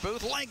broadcast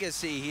booth.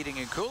 Legacy Heating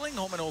and Cooling,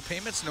 home and no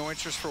payments, no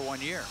interest for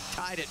 1 year.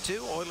 Tied at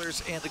 2,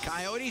 Oilers and the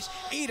Coyotes.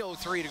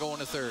 8:03 to go in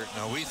the third.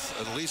 Now,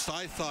 at least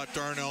I thought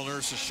Darnell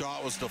Nurse's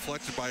shot was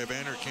deflected by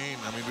Evander Kane.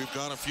 I mean, we've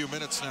got a few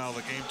minutes now,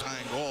 the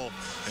game-tying goal,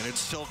 and it's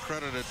still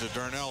credited to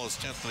Darnell, his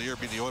 10th of the year,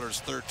 be the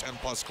Oilers' third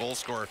 10-plus goal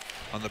scorer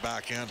on the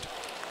back end.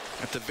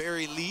 At the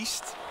very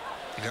least,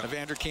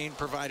 Evander Kane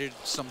provided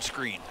some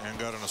screen. And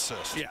got an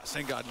assist. Yes,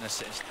 and got an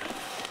assist.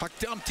 Puck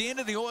dumped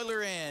into the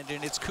Oiler end,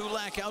 and it's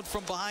Kulak out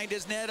from behind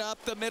his net,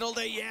 up the middle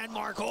to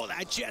Janmark. Oh,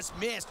 that just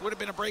missed. Would have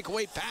been a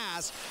breakaway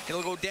pass.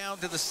 It'll go down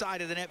to the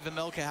side of the net.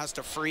 Vejmelka has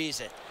to freeze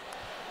it.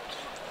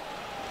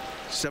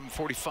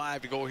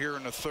 7:45 to go here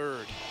in the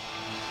third.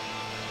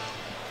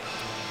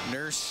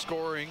 Nurse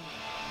scoring.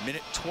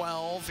 Minute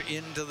 12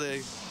 into the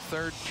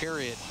third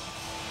period.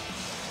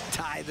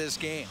 Tie this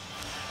game.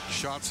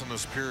 Shots in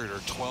this period are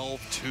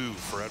 12-2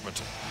 for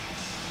Edmonton.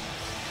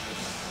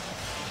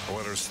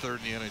 Oilers third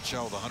in the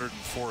NHL with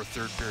 104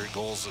 third-period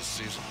goals this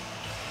season.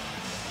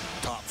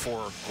 Top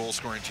 4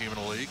 goal-scoring team in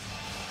the league.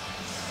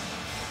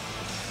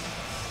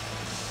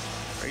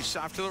 Race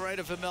off to the right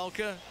of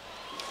Vejmelka.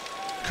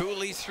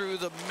 Cooley through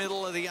the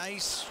middle of the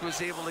ice,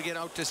 was able to get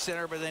out to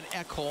center, but then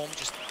Ekholm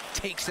just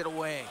takes it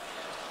away.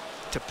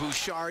 To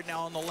Bouchard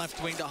now on the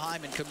left wing to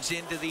Hyman. Comes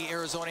into the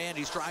Arizona end.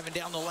 He's driving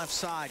down the left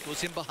side.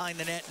 Goes in behind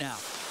the net now.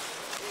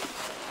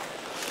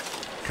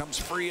 Comes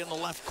free in the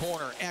left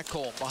corner.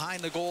 Ekholm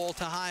behind the goal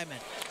to Hyman.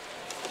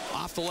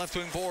 Off the left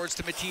wing boards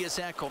to Matthias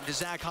Ekholm, to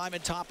Zach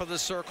Hyman, top of the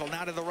circle.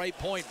 Now to the right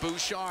point,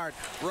 Bouchard.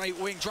 Right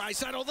wing,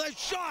 Draisaitl, the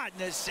shot,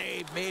 and the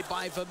save made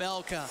by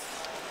Vejmelka.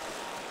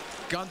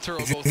 Gunther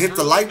will go hit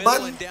the like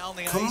button.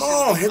 Come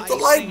on, hit the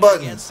like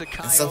button and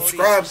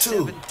subscribe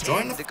too.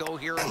 Join the to go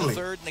here in the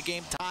third, and the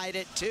game tied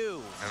at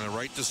 2. And the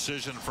right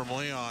decision from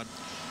Leon.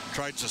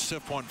 Tried to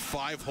sift one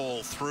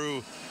 5-hole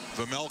through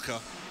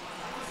Vejmelka,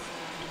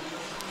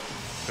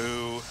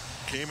 who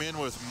came in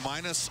with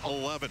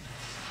 -11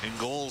 in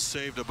goals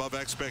saved above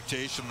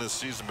expectation this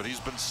season, but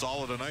he's been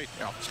solid tonight.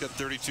 He's got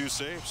 32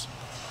 saves.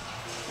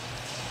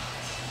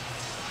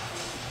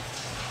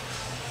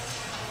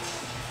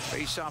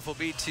 Faceoff will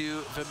be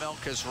to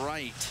Vejmelka's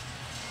right.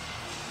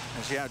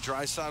 As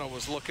Draisaitl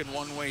was looking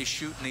one way,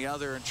 shooting the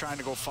other, and trying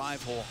to go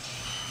 5-hole.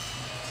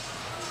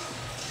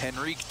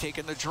 Henrique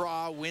taking the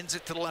draw, wins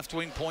it to the left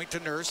wing point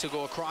to Nurse. He'll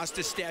go across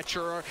to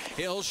Stetcher.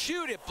 He'll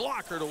shoot it,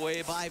 blockered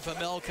away by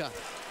Vejmelka.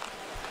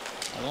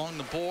 Along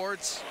the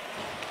boards,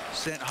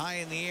 sent high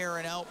in the air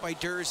and out by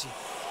Durzi.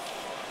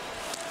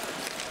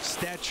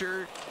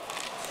 Stetcher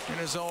in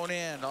his own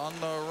end. On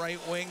the right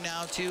wing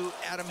now to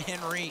Adam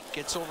Henrique.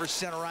 Gets over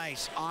center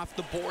ice, off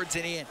the boards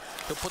and in.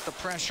 He'll put the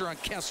pressure on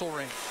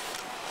Kesselring.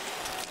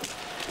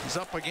 He's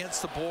up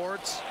against the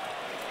boards.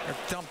 They're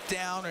dumped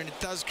down, and it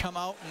does come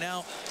out, and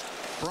now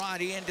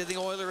brought into the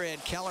Oiler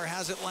end. Keller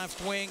has it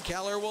left wing.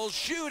 Keller will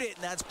shoot it,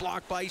 and that's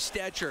blocked by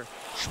Stetcher.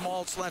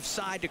 Schmaltz left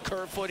side to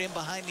Kerfoot in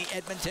behind the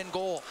Edmonton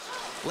goal.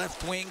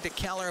 Left wing to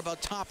Keller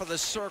about top of the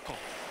circle.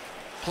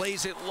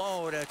 Plays it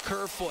low to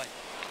Kerfoot.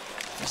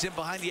 He's in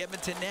behind the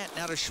Edmonton net.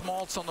 Now to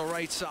Schmaltz on the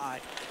right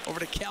side. Over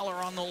to Keller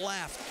on the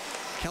left.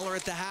 Keller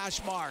at the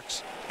hash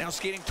marks. Now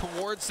skating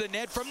towards the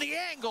net from the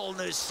angle, and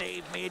the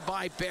save made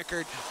by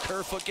Bickard.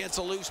 Kerfoot gets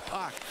a loose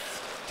puck.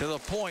 To the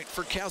point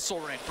for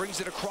Kesselring. Brings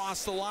it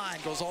across the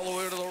line. Goes all the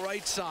way to the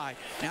right side.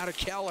 Now to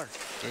Keller.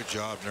 Good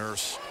job,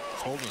 Nurse.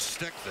 Holding the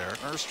stick there.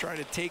 Nurse tried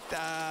to take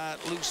that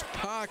loose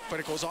puck, but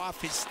it goes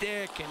off his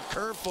stick, and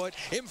Kerfoot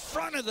in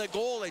front of the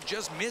goal and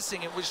just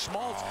missing. It was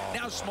Schmaltz.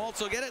 Now Schmaltz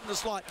will get it in the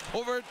slot.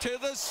 Over to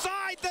the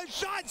side. The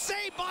shot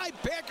saved by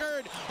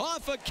Pickard.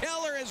 Off of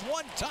Keller is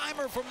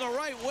one-timer from the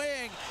right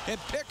wing, and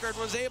Pickard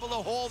was able to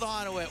hold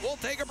on to it. We'll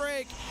take a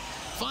break.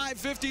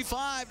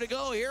 5:55 to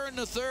go here in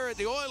the third.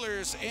 The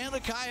Oilers and the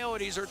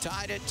Coyotes are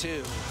tied at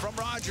 2. From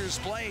Rogers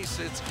Place,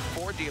 it's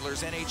Ford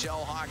Dealers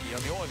NHL Hockey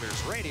on the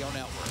Oilers Radio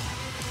Network.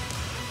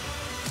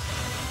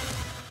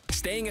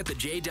 Staying at the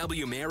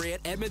JW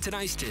Marriott Edmonton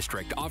Ice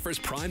District offers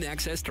prime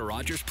access to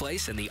Rogers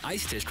Place and the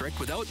Ice District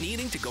without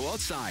needing to go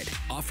outside.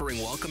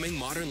 Offering welcoming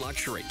modern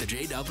luxury, the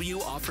JW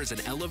offers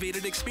an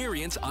elevated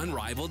experience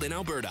unrivaled in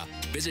Alberta.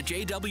 Visit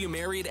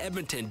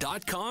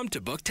jwmarriottedmonton.com to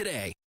book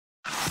today.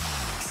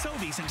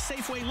 Sobeys and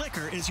Safeway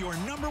Liquor is your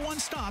 #1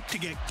 stop to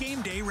get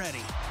game day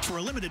ready. For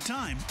a limited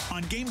time,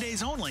 on game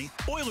days only,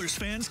 Oilers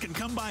fans can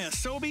come by a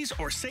Sobeys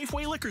or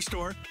Safeway liquor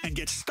store and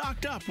get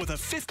stocked up with a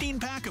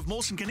 15-pack of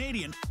Molson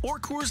Canadian or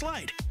Coors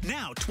Light,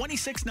 now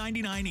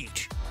 $26.99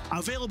 each.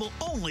 Available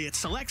only at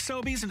select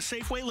Sobeys and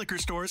Safeway liquor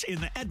stores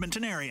in the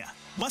Edmonton area.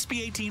 Must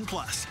be 18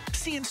 plus.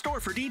 See in store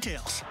for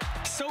details.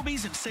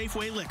 Sobeys and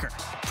Safeway Liquor,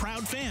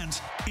 proud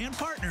fans and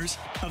partners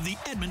of the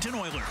Edmonton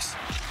Oilers.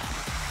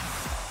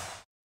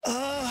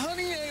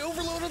 Honey, I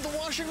overloaded the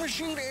washing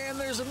machine and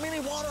there's a mini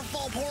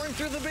waterfall pouring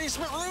through the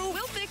basement roof.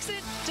 We'll fix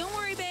it. Don't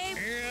worry, babe.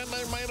 And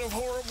I might have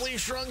horribly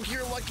shrunk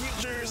your lucky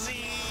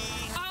jersey.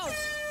 Oh!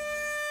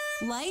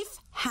 Life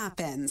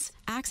happens.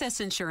 Access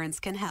Insurance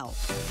can help.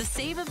 The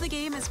save of the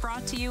game is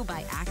brought to you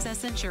by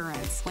Access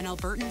Insurance. When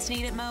Albertans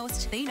need it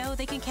most, they know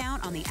they can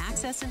count on the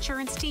Access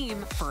Insurance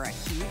team for a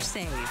huge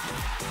save.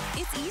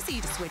 It's easy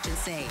to switch and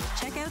save.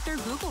 Check out their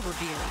Google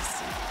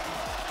reviews.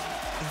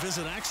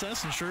 Visit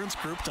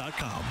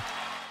accessinsurancegroup.com.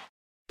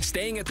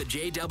 Staying at the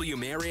JW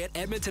Marriott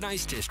Edmonton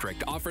Ice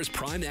District offers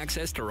prime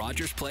access to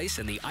Rogers Place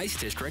and the Ice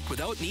District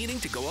without needing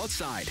to go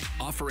outside.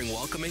 Offering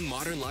welcoming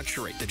modern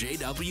luxury, the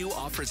JW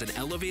offers an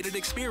elevated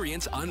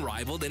experience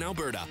unrivaled in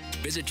Alberta.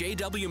 Visit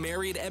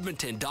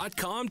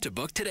jwmarriottedmonton.com to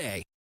book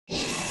today.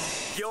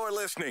 You're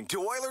listening to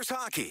Oilers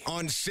Hockey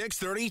on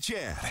 630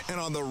 CHED and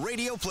on the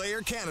Radio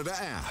Player Canada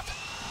app.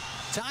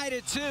 Tied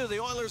at 2, the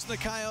Oilers and the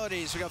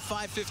Coyotes. We got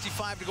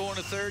 5:55 to go in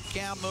the third.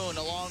 Cam Moon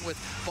along with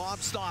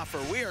Bob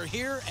Stauffer. We are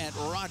here at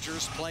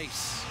Rogers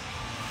Place.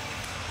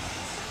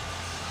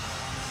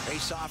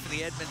 Face off in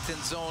the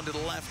Edmonton zone to the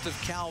left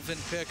of Calvin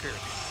Pickard.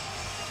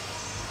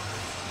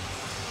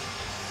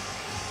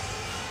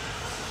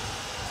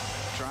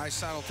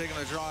 Draisaitl taking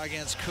the draw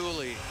against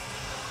Cooley.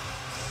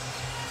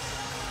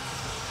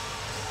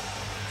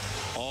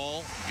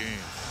 All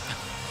game.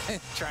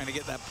 Trying to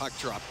get that puck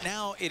dropped.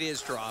 Now it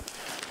is dropped.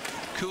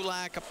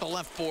 Kulak up the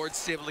left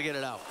boards, able to get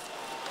it out.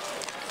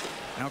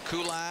 Now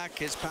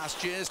Kulak is passed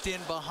just in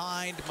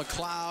behind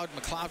McLeod.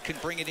 McLeod can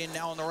bring it in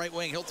now on the right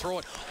wing. He'll throw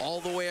it all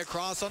the way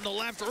across on the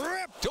left.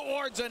 Ripped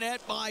towards the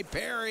net by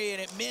Perry,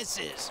 and it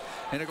misses.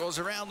 And it goes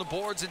around the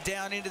boards and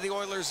down into the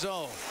Oilers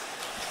zone.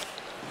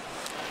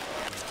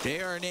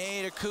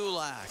 Desharnais to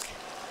Kulak.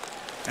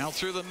 Now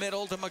through the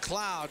middle to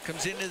McLeod.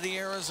 Comes into the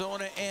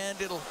Arizona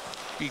end. It'll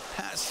be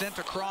sent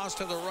across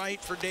to the right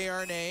for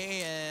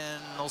Desharnais,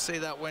 and they'll say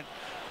that went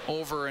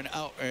over and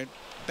out and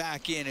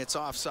back in. It's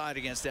offside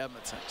against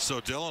Edmonton.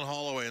 So Dylan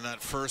Holloway in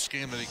that first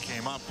game that he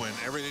came up when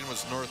everything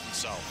was north and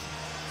south.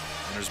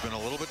 And there's been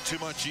a little bit too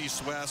much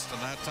east-west,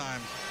 and that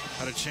time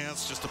had a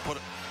chance just to put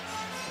it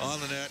on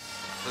the net.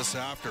 This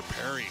after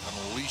Perry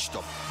unleashed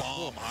a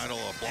bomb high to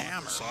the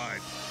blocker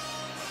side.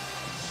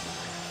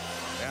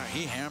 Yeah,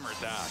 he hammered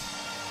that.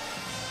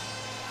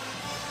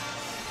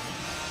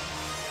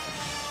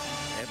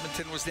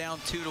 Edmonton was down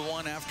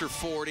 2-1 after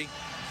 40.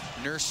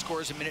 Nurse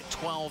scores a minute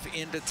 12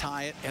 in to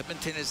tie it.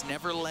 Edmonton has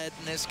never led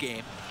in this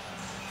game.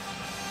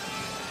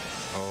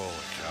 Holy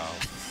cow.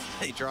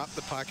 They dropped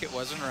the puck. It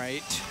wasn't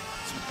right.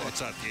 What's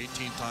that, the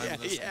 18th time? Yeah,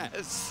 this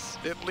yes,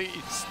 at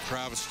least.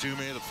 Travis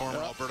Toomey, the former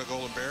Alberta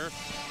Golden Bear,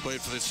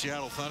 played for the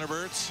Seattle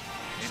Thunderbirds.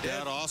 His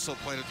dad also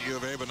played at the U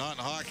of A, but not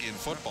in hockey, in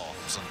football.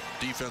 He was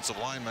a defensive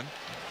lineman.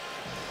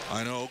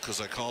 I know, because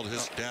I called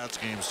his dad's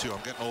games too.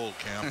 I'm getting old,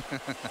 Cam.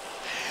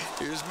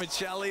 Here's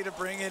Michelli to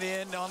bring it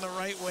in on the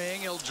right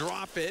wing. He'll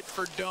drop it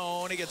for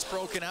Doan. It gets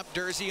broken up.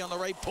 Dursey on the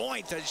right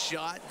point. A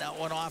shot. That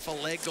one off a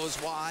leg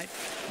goes wide.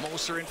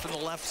 Moser in from the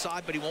left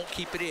side, but he won't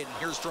keep it in.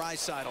 Here's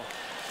Draisaitl.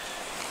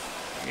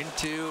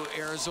 Into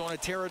Arizona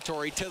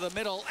territory to the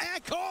middle.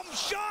 Ekholm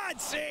shot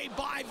saved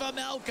by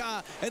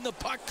Vejmelka, and the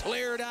puck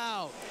cleared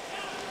out.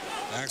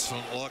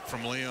 Excellent luck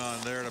from Leon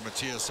there to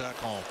Matthias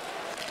Ekholm.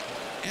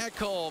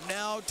 Ekholm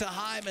now to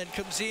Hyman,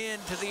 comes in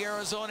to the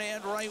Arizona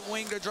end, right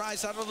wing to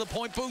Draisaitl to the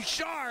point.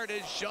 Bouchard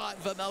is shot.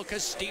 Vejmelka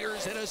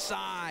steers it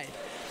aside.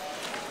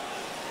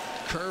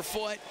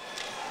 Kerfoot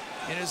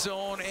in his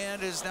own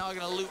end is now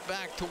going to loop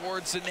back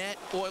towards the net.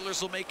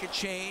 Oilers will make a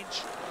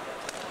change.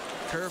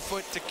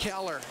 Kerfoot to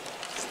Keller.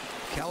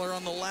 Keller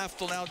on the left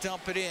will now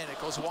dump it in.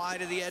 It goes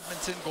wide of the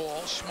Edmonton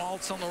goal.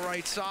 Schmaltz on the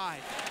right side.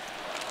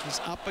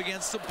 He's up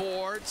against the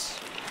boards.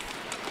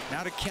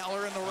 Now to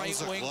Keller in the right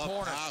wing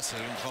corner. Pass. They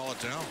didn't call it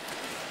down.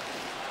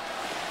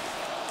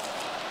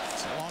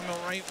 It's along the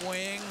right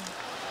wing.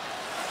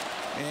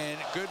 And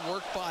good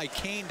work by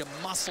Kane to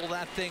muscle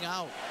that thing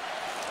out.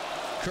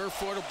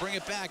 Kerfoot will bring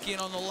it back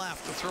in on the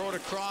left. To throw it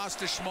across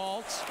to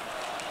Schmaltz.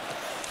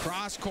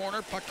 Cross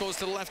corner, puck goes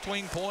to the left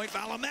wing point.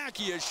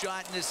 Valimaki, a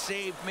shot and a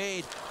save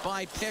made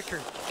by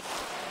Pickard.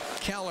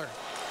 Keller,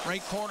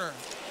 right corner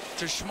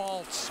to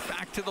Schmaltz.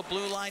 Back to the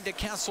blue line to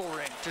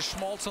Kesselring. To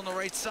Schmaltz on the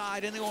right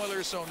side in the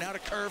Oilers zone. Now to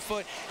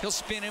Kerfoot. He'll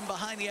spin in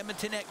behind the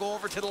Edmonton net, go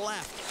over to the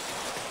left.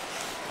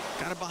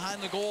 Got it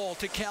behind the goal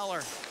to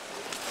Keller.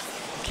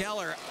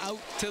 Keller out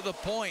to the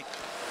point.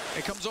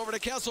 It comes over to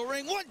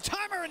Kesselring.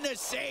 One-timer in this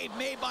save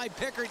made by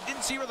Pickard.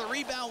 Didn't see where the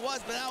rebound was,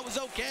 but that was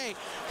okay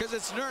because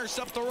it's Nurse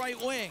up the right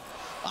wing.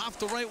 Off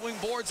the right wing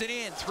boards it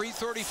in.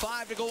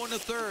 3:35 to go in the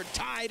third.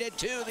 Tied at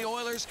 2, the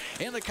Oilers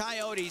and the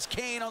Coyotes.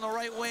 Kane on the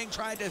right wing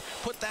tried to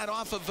put that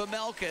off of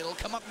Vejmelka. It'll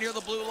come up near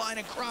the blue line,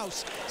 and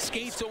Krause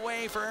skates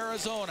away for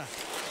Arizona.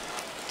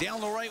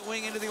 Down the right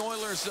wing into the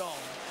Oilers zone.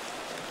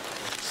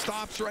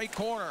 Stops right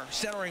corner.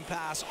 Centering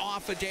pass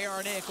off of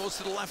Desharnais. Goes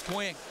to the left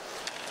wing.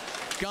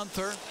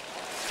 Gunther.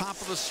 Top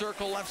of the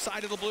circle, left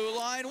side of the blue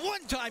line.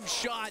 One-time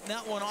shot, and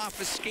that one off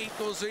a skate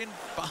goes in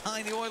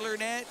behind the Oiler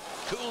net.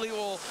 Cooley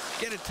will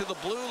get it to the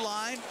blue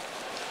line.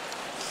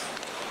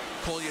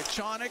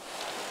 Polyachonik.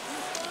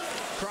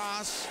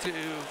 Cross to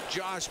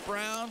Josh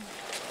Brown.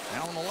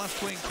 Now on the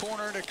left wing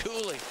corner to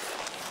Cooley.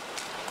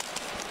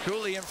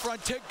 Cooley in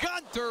front to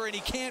Gunther, and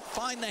he can't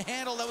find the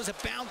handle. That was a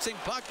bouncing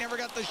puck, never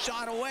got the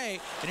shot away,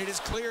 and it is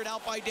cleared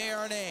out by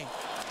Desharnais.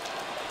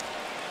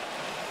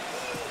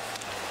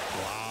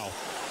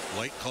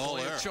 Late call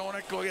there.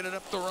 Polyachonik will get it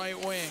up the right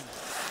wing.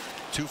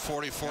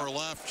 2:44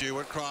 left. Jay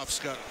Whitcroft's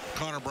got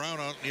Connor Brown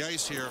out on the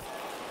ice here.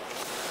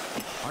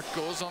 Puck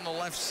goes on the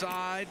left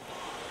side.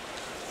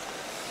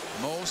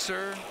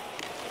 Moser.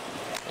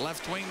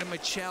 Left wing to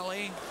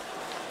Michelli.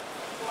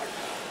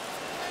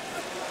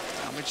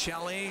 Now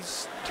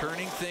Michelli's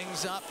turning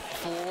things up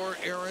for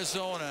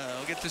Arizona.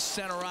 He'll get to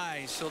center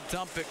ice. He'll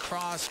dump it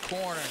cross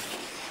corner.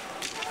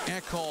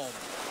 Ekholm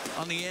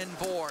on the end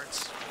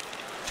boards.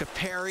 To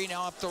Perry,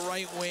 now up the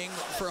right wing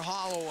for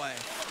Holloway.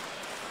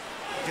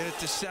 Get it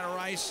to center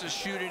ice to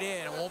shoot it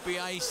in. It won't be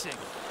icing.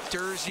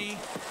 Dursey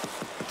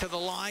to the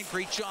line.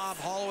 Great job.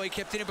 Holloway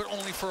kept it in, but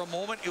only for a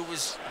moment. It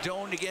was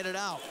Doan to get it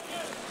out.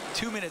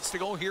 2 minutes to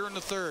go here in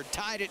the third.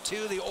 Tied at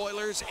 2, the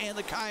Oilers and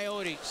the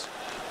Coyotes.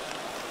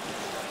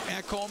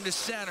 Ekholm to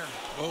center.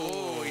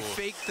 Oh, he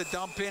faked the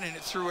dump in, and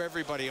it threw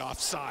everybody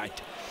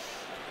offside.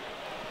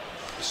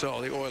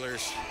 So the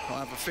Oilers will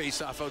have a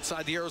face-off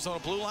outside the Arizona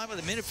blue line with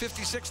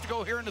 1:56 to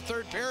go here in the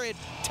third period.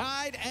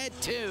 Tied at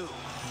 2.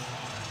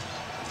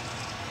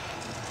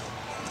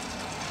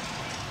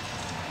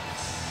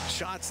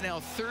 Shots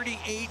now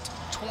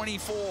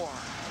 38-24.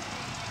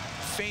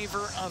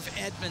 Favor of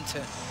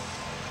Edmonton.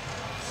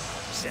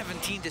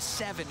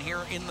 17-7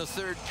 here in the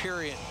third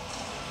period.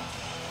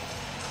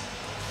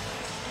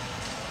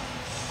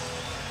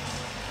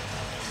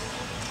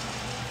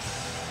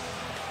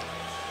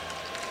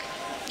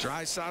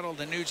 Draisaitl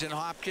to Nugent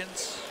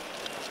Hopkins.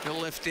 He'll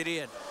lift it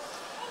in.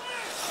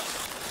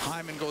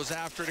 Hyman goes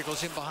after it. It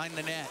goes in behind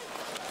the net.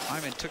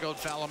 Hyman took out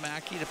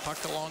Valimaki. The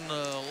puck along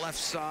the left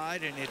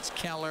side, and it's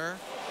Keller.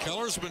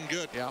 Keller's been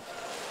good. Yep.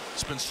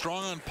 He's been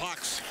strong on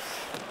pucks.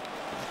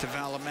 To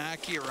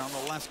Valimaki around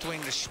the left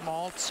wing to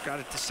Schmaltz. Got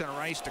it to center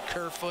ice to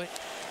Kerfoot.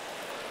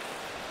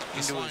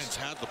 This line's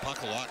had the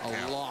puck a lot.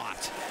 A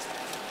lot.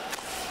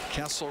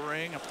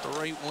 Kesselring up the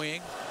right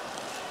wing.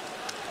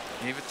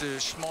 Gave it to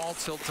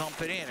Schmaltz. He'll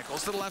dump it in. It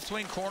goes to the left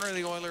wing corner of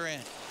the Oiler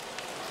end.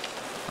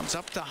 Comes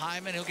up to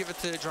Hyman. He'll give it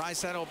to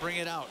Draisaitl. He'll bring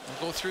it out.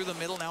 He'll go through the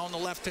middle. Now on the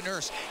left to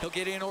Nurse. He'll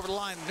get in over the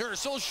line.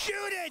 Nurse will shoot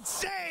it.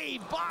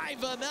 Saved by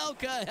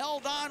Vejmelka.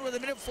 Held on with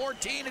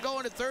 1:14 to go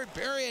in the third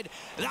period.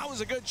 That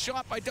was a good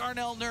shot by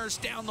Darnell Nurse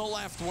down the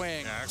left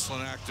wing. Yeah,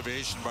 excellent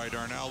activation by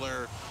Darnell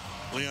there.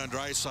 Leon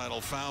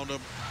Draisaitl found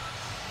him.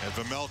 And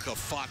Vejmelka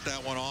fought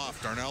that one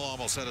off. Darnell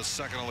almost had his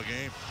second of the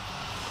game.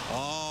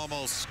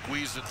 Almost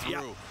squeezed it through.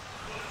 Yep.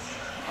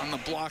 On the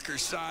blocker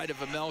side of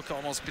Vejmelka,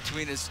 almost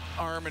between his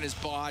arm and his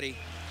body.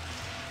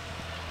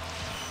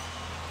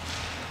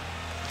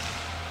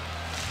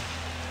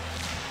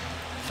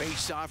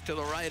 Face off to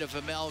the right of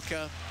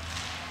Vejmelka.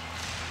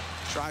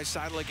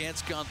 Draisaitl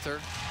against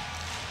Gunther.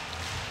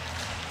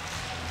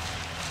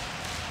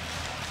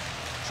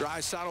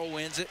 Draisaitl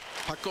wins it.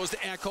 Puck goes to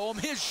Ekholm.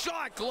 His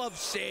shot, glove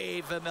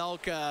save.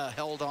 Vejmelka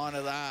held on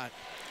to that.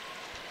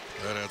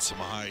 That had some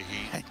high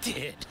heat. It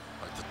did.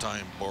 Like the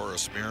time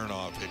Boris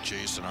Mironov hit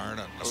Jason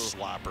Arnott, a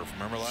slapper.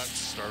 Remember that?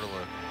 Start of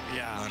the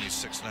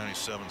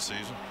 96-97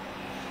 season.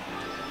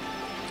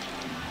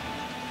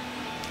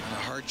 And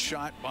a hard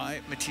shot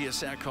by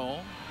Matthias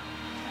Ekholm.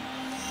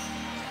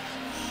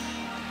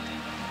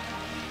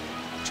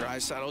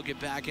 Draisaitl will get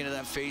back into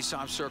that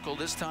face-off circle,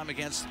 this time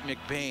against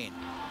McBain.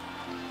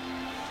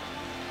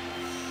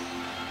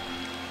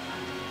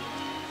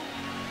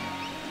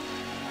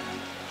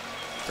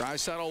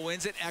 Draisaitl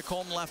wins it.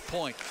 Ekholm left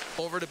point.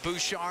 Over to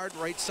Bouchard.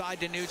 Right side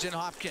to Nugent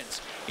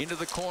Hopkins. Into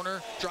the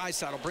corner.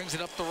 Draisaitl brings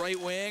it up the right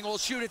wing. We'll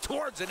shoot it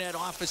towards the net.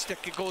 Off a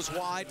stick. It goes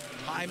wide.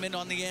 Hyman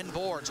on the end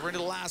boards. We're into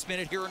the last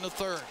minute here in the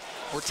third.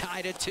 We're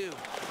tied at 2.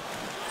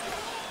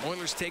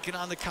 Oilers taking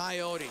on the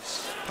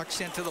Coyotes. Puck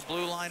sent to the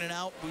blue line and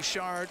out.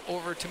 Bouchard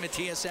over to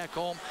Matthias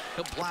Ekholm.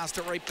 He'll blast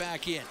it right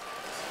back in.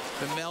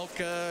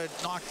 Vejmelka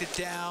knocked it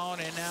down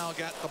and now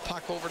got the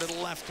puck over to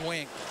the left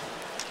wing.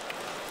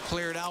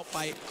 Cleared out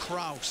by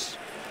Krause.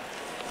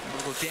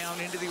 We'll go down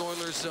into the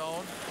Oilers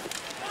zone.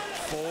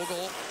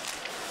 Vogel.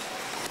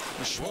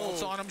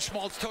 Schmaltz on him.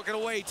 Schmaltz took it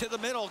away to the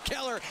middle.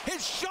 Keller,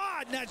 his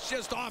shot, and that's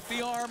just off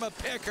the arm of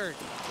Pickard.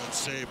 Good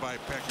save by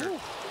Pickard.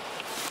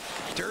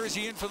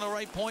 Dursey in from the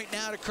right point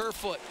now to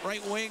Kerfoot.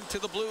 Right wing to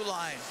the blue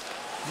line.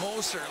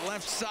 Moser,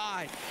 left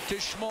side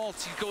to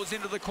Schmaltz. He goes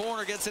into the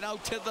corner, gets it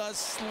out to the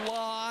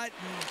slot.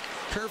 And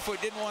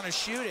Kerfoot didn't want to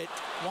shoot it.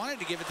 Wanted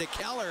to give it to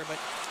Keller, but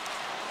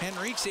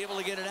Henrique's able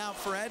to get it out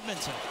for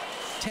Edmonton.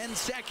 10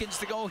 seconds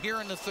to go here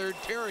in the third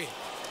period.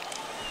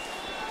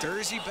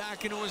 Dursey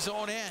back into his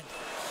own end.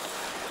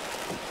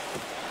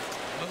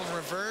 Little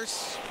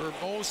reverse for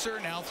Moser,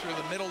 now through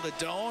the middle to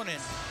Doan,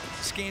 and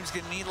this game's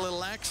going to need a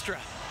little extra.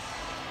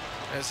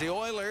 As the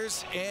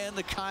Oilers and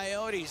the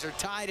Coyotes are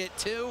tied at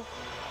 2.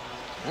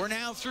 We're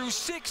now through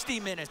 60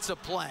 minutes of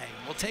play.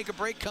 We'll take a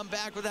break, come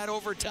back with that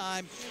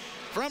overtime.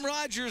 From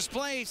Rogers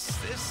Place,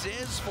 this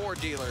is Ford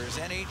Dealers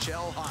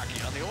NHL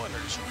Hockey on the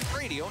Oilers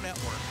Radio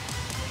Network.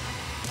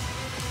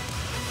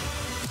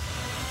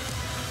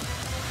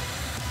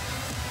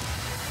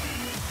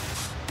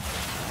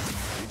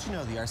 Did you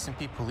know the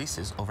RCMP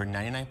polices over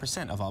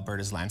 99% of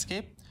Alberta's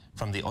landscape?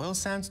 From the oil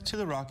sands to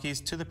the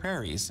Rockies to the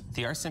prairies,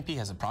 the RCMP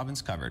has a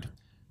province covered.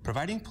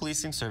 Providing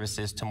policing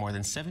services to more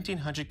than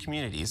 1,700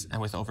 communities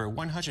and with over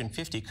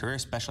 150 career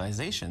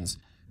specializations,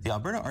 the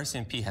Alberta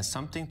RCMP has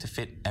something to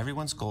fit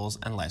everyone's goals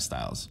and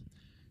lifestyles.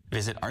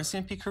 Visit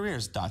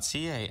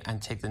rcmpcareers.ca and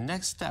take the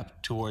next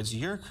step towards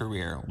your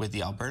career with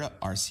the Alberta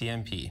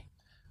RCMP.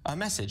 A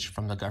message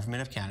from the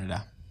Government of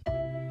Canada.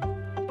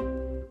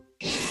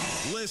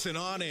 Listen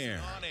on air,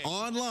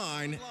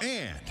 online,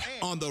 and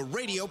on the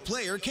Radio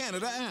Player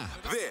Canada app.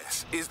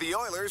 This is the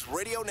Oilers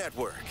Radio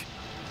Network.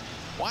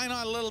 Why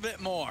not a little bit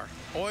more?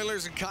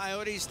 Oilers and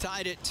Coyotes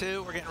tied at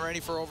 2. We're getting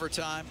ready for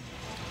overtime.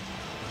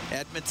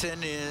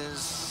 Edmonton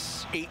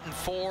is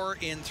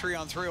 8-4 in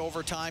 3-on-3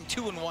 overtime,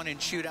 2-1 in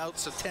shootouts,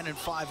 so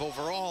 10-5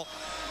 overall.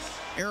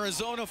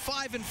 Arizona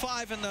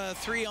 5-5 in the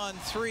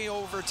 3-on-3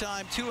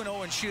 overtime,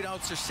 2-0 in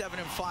shootouts, or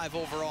 7-5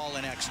 overall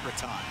in extra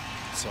time.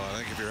 So I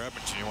think if you're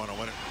Edmonton, you want to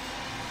win it.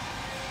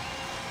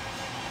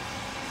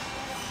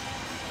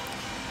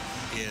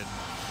 In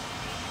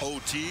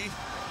OT.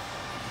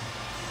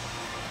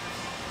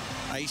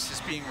 Ice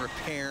is being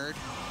repaired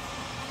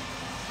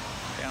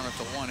down at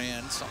the one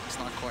end. Something's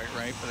not quite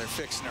right, but they're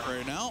fixing it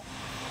right now.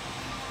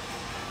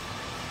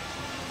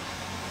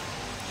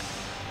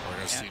 We're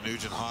going to see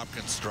Nugent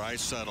Hopkins,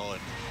 Draisaitl,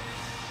 and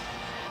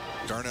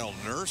Darnell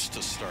Nurse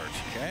to start.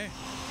 Okay.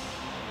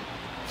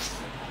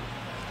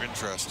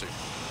 Interesting.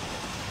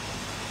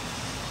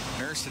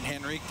 Nurse and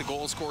Henrique, the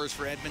goal scorers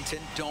for Edmonton.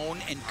 Doan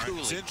and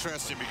Cooley. It's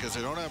interesting because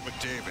they don't have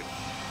McDavid.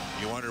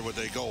 You wonder, would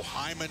they go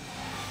Hyman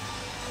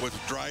with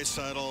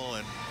Draisaitl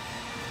and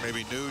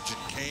maybe Nuge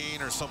and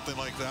Kane or something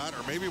like that?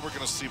 Or maybe we're going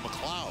to see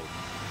McLeod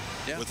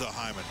with a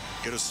Hyman.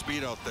 Get his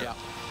speed out there. Yeah.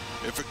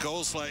 If it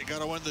goes like,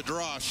 got to win the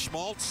draw.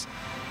 Schmaltz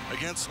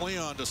against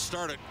Leon to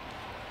start it.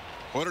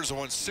 Oilers have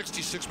won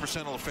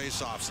 66% of the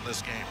face-offs in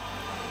this game.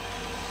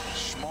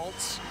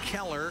 Schmaltz,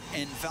 Keller,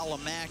 and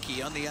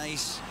Valimaki on the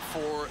ice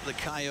for the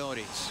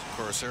Coyotes. Of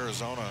course,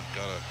 Arizona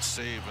got a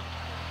save and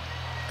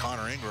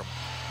Connor Ingram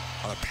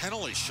on a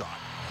penalty shot.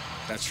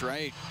 That's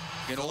right.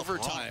 In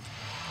overtime.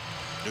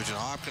 Nugent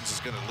Hopkins is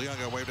going to, Leon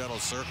got waved out of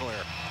the circle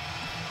here.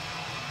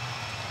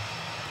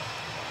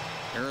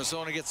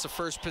 Arizona gets the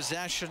first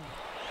possession.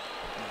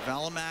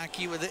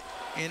 Valimaki with it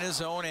in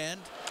his own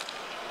end.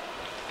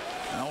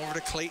 Now over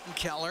to Clayton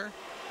Keller.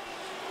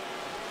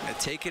 Gonna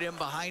take it in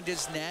behind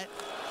his net.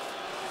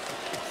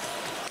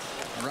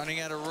 Running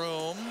out of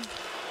room.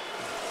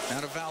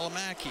 Now to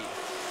Valimaki.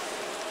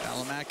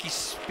 Valimaki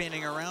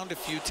spinning around a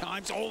few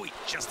times. Oh, he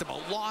just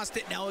about lost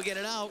it. Now he'll get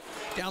it out.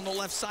 Down the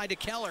left side to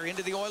Keller.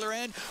 Into the Oiler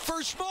end.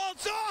 For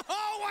Schmaltz.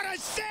 Oh, what a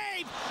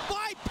save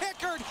by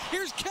Pickard.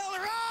 Here's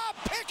Keller. Oh,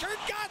 Pickard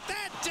got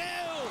that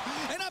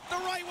too. And up the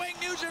right wing,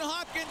 Nugent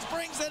Hopkins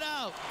brings it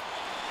out.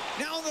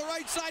 Now on the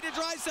right side to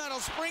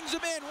Draisaitl, springs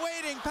him in,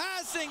 waiting,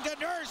 passing to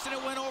Nurse, and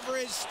it went over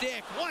his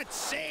stick. What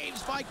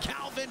saves by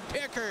Calvin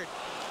Pickard.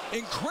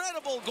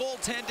 Incredible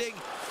goaltending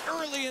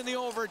early in the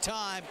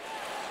overtime.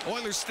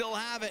 Oilers still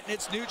have it, and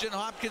it's Nugent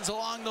Hopkins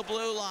along the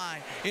blue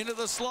line. Into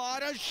the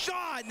slot, a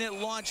shot, and it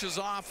launches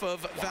off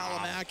of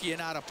Valimaki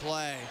and out of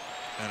play.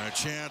 And a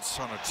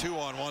chance on a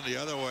 2-on-1 the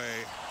other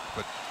way,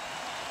 but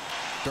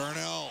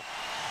Darnell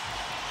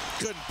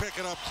couldn't pick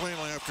it up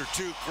cleanly after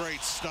two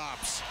great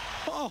stops.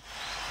 Oh.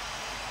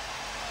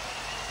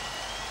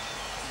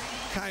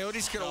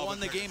 Coyotes could have won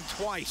the game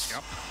twice.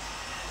 Yep.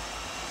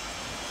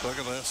 Look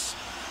at this.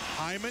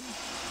 Hyman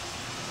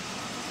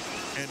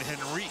and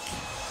Henrique.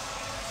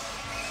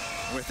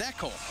 With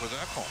Ekholm.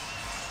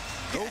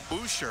 No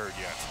Bouchard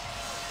yet.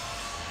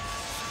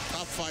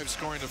 Top 5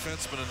 scoring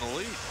defenseman in the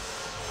league.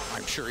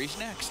 I'm sure he's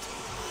next.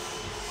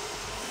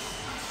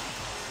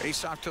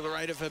 Face off to the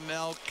right of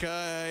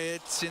Hamelka.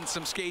 It's in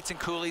some skates, and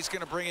Cooley's going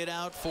to bring it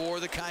out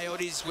for the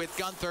Coyotes with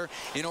Gunther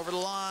in over the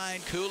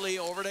line. Cooley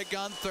over to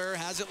Gunther,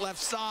 has it left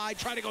side,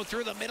 trying to go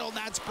through the middle, and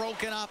that's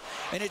broken up,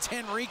 and it's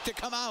Henrique to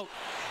come out.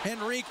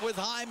 Henrique with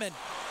Hyman.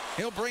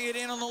 He'll bring it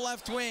in on the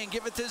left wing,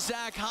 give it to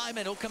Zach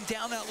Hyman. He'll come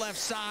down that left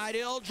side.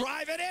 He'll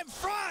drive it in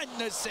front.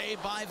 The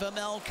save by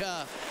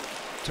Hamelka.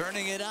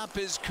 Turning it up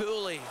is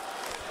Cooley.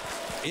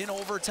 In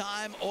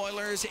overtime,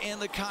 Oilers and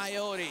the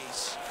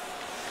Coyotes.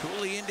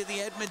 Cooley into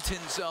the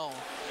Edmonton zone.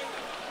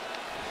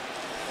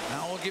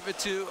 Now we'll give it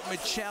to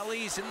Michelli.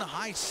 He's in the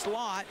high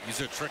slot.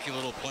 He's a tricky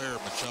little player,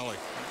 Michelli.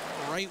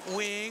 Right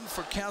wing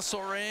for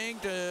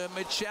Kesselring to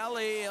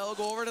Michelli. He'll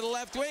go over to the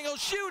left wing. He'll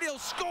shoot. He'll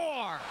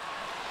score.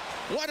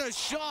 What a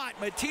shot.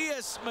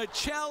 Matias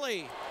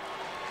Michelli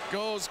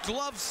goes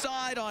glove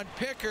side on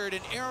Pickard,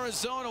 and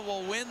Arizona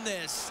will win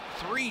this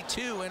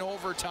 3-2 in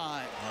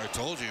overtime. I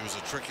told you he was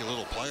a tricky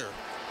little player.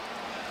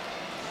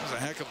 That was a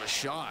heck of a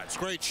shot. It's a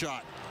great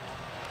shot.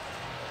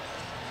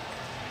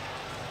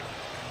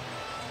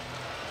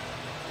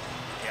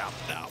 Yeah,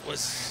 that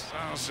was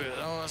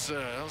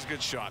a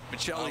good shot.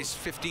 Michelli's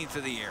 15th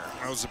of the year.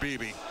 That was a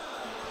BB.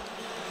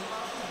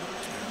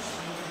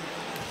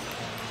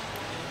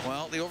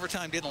 Well, the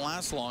overtime didn't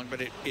last long, but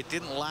it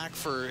didn't lack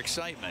for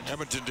excitement.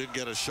 Edmonton did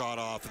get a shot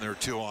off, and they were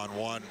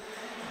 2-on-1.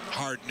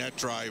 Hard net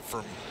drive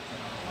from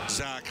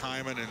Zach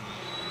Hyman, and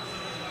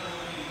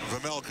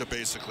Hamelka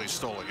basically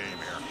stole a game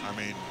here. I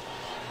mean,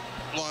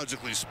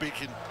 logically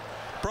speaking,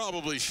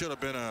 probably should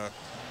have been a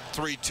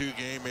 3-2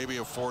 game, maybe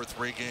a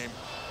 4-3 game.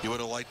 You would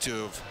have liked to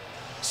have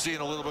seen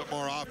a little bit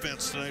more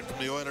offense tonight from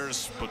the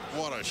Oilers, but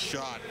what a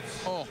shot.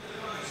 Oh.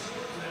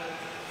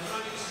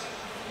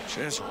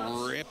 Just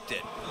ripped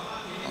it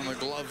on the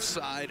glove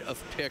side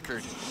of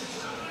Pickard.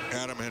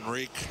 Adam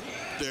Henrique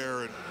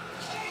there, and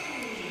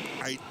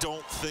I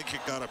don't think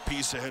it got a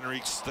piece of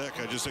Henrique's stick.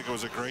 I just think it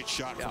was a great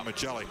shot from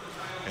Michelli.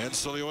 And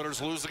so the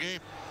Oilers lose the game.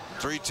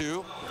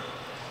 3-2.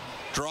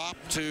 Drop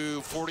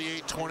to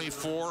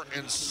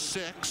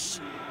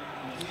 48-24-6.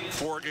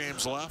 4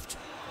 games left.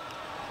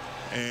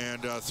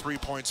 And 3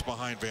 points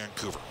behind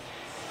Vancouver.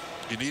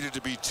 You needed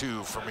to be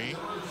 2 for me.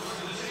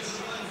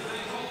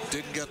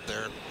 Didn't get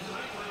there.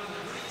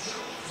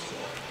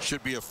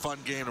 Should be a fun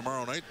game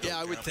tomorrow night, though, yeah,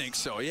 I would think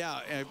so.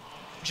 Yeah,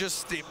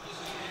 just the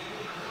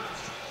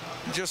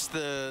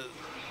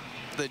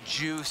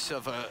juice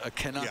of a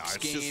Canucks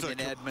game in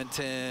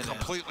Edmonton.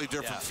 Completely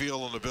different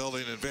feel in the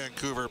building. In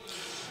Vancouver,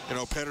 you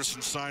know,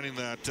 Pettersson signing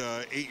that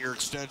 8-year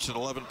extension,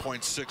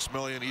 $11.6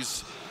 million.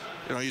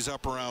 He's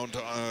up around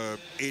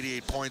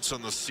 88 points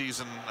on the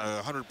season,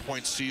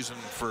 100-point season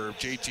for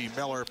JT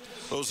Miller.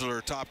 Those are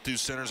their top 2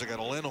 centers. I got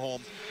a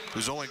Lindholm,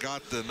 who's only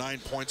got the 9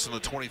 points in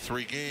the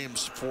 23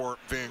 games for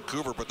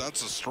Vancouver, but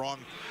that's a strong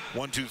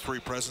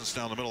 1-2-3 presence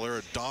down the middle. They're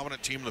a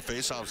dominant team in the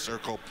faceoff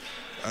circle.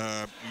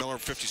 Miller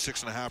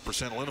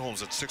 56.5%.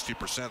 Lindholm's at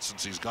 60%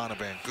 since he's gone to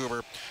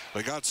Vancouver.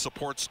 They got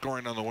support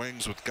scoring on the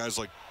wings with guys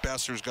like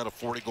Besser's got a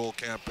 40-goal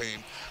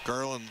campaign.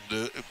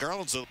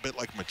 Garland's a bit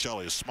like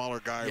Michelli, a smaller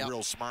guy,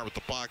 real smart with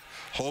the puck.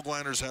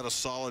 Hoaglander's had a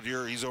solid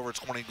year. He's over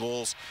 20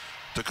 goals.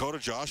 Dakota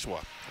Joshua,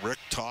 Rick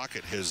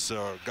Tocchet has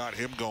got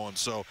him going.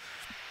 So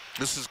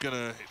this is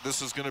gonna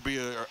be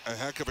a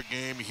heck of a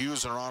game.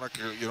 Hughes and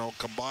Ronick,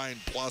 combined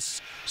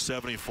plus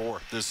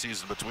 74 this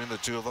season between the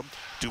two of them.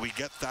 Do we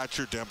get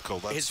Thatcher Demko?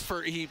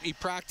 He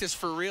practiced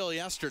for real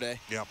yesterday.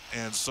 Yeah,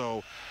 and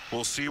so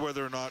we'll see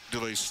whether or not do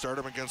they start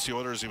him against the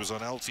Oilers. He was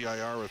on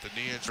LTIR with a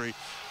knee injury.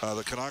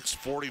 The Canucks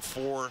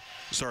 48,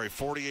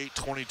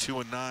 22,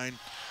 and 9,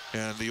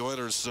 and the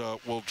Oilers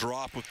will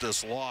drop with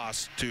this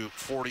loss to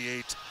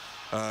 48.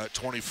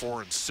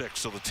 24 and 6.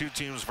 So the two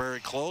teams very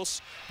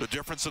close. The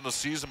difference in the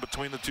season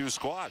between the two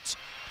squads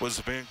was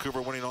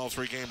Vancouver winning all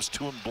 3 games,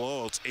 2 in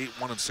blowouts,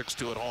 8-1 and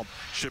 6-2 at home.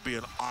 Should be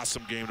an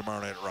awesome game tomorrow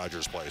night at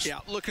Rogers Place. Yeah,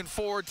 looking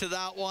forward to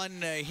that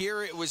one.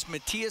 Here it was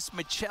Matthias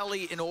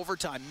Michelli in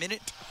overtime.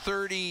 Minute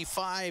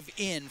 35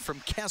 in from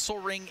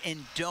Kesselring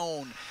and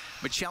Doan.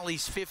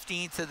 Michelli's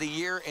 15th of the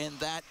year, and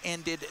that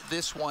ended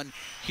this one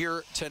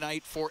here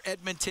tonight for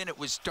Edmonton. It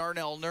was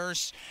Darnell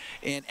Nurse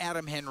and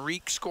Adam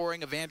Henrique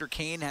scoring. Evander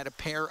Kane had a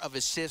pair of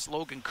assists.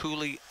 Logan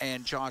Cooley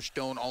and Josh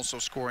Doan also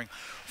scoring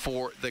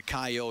for the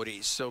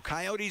Coyotes. So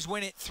Coyotes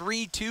win it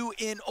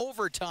 3-2 in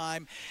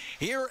overtime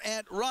here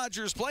at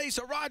Rogers Place.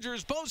 A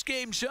Rogers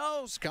postgame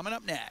show's coming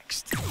up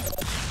next.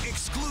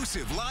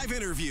 Exclusive live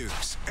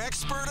interviews,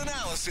 expert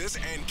analysis,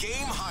 and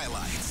game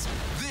highlights.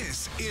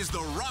 This is the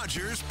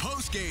Rogers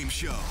postgame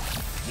show.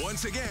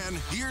 Once again,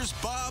 here's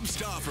Bob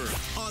Stauffer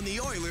on the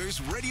Oilers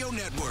Radio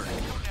Network.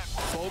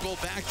 Fogle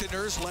back to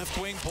Nurse, left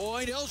wing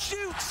point. He'll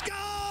shoot. Scores!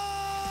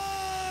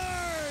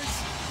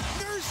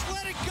 Nurse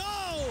let it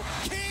go.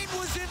 Kane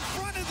was in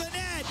front of the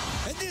net,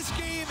 and this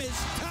game is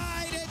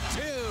tied at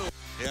 2.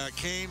 Yeah,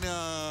 Kane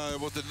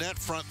with the net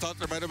front thought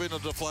there might have been a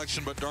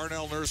deflection, but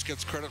Darnell Nurse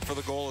gets credit for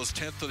the goal, his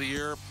 10th of the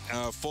year.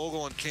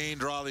 Fogle and Kane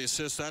draw the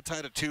assist. That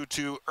tied at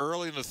 2-2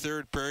 early in the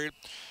third period.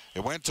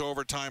 It went to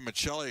overtime.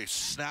 Michelli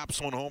snaps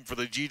one home for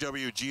the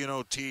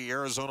GWGNOT.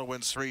 Arizona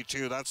wins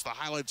 3-2. That's the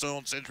Highlight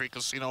Zone, Century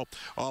Casino.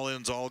 All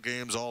ins, all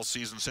games, all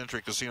season.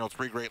 Century Casino,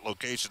 3 great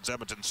locations.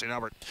 Edmonton, St.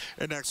 Albert,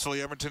 and next to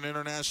the Edmonton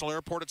International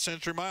Airport at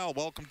Century Mile.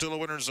 Welcome to the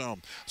Winter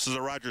Zone. This is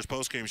a Rogers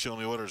postgame show on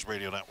the Oilers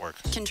Radio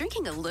Network. Can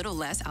drinking a little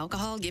less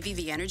alcohol give you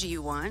the energy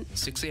you want?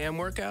 6 a.m.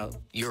 workout?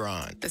 You're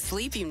on. The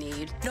sleep you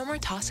need? No more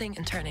tossing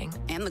and turning.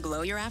 And the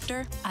glow you're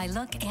after? I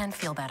look and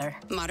feel better.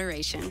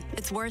 Moderation.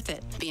 It's worth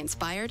it. Be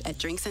inspired at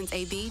drinksenseab.ca.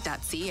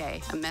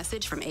 A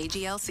message from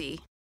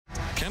AGLC.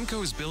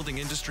 Chemco is building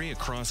industry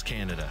across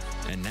Canada,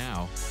 and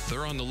now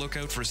they're on the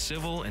lookout for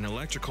civil and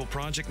electrical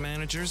project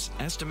managers,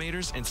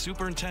 estimators, and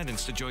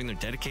superintendents to join their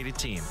dedicated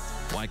team.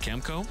 Why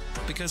Chemco?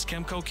 Because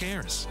Chemco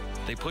cares.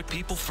 They put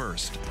people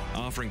first,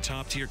 offering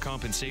top-tier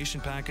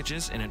compensation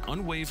packages and an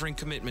unwavering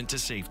commitment to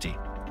safety.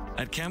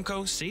 At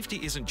Chemco,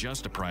 safety isn't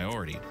just a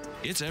priority,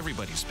 it's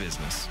everybody's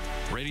business.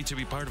 Ready to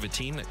be part of a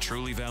team that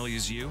truly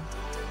values you?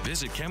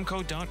 Visit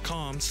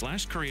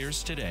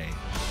chemco.com/careers today.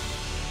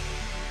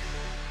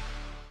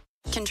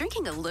 Can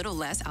drinking a little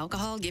less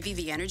alcohol give you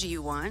the energy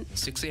you want?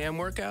 6 a.m.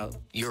 workout?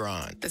 You're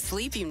on. The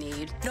sleep you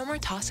need? No more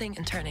tossing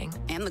and turning.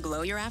 And the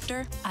glow you're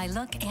after? I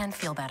look and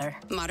feel better.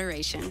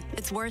 Moderation.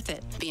 It's worth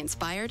it. Be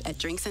inspired at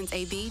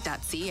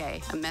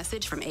drinksenseab.ca. A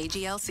message from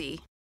AGLC.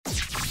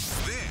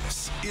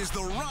 This is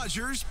the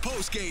Rogers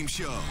postgame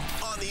show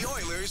on the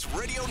Oilers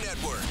Radio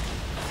Network.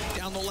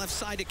 Down the left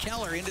side to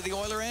Keller, into the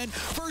Oiler end.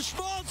 First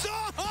Schmaltz.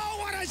 Oh,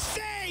 what a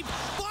save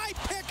by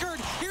Pickard.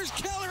 Here's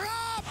Keller.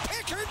 Oh,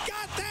 Pickard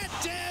got that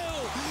too.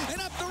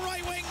 And up the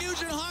right wing,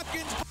 Nugent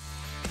Hopkins.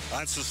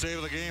 That's the save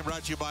of the game,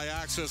 brought to you by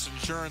Access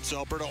Insurance.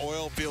 Alberta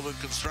oil field and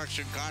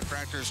construction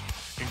contractors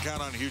can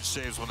count on huge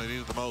saves when they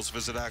need it the most.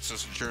 Visit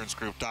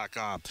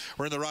AccessInsuranceGroup.com.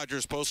 We're in the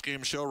Rogers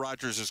postgame show.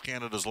 Rogers is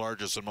Canada's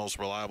largest and most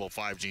reliable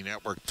 5G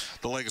network.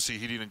 The Legacy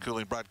Heating and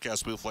Cooling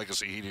broadcast booth.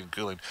 Legacy Heating and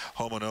Cooling.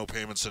 Home and no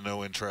payments and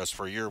no interest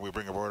for a year. We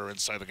bring aboard our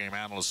inside the game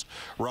analyst,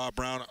 Rob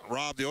Brown.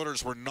 Rob, the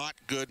Oilers were not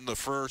good in the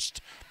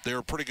first. They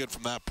were pretty good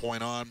from that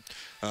point on.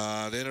 They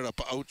ended up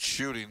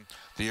out-shooting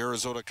the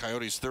Arizona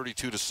Coyotes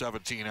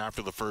 32-17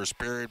 after the first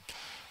period.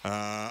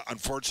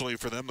 Unfortunately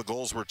for them, the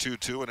goals were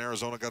 2-2, and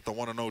Arizona got the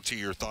 1 in OT.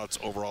 Your thoughts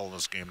overall in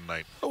this game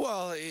tonight?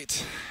 Well,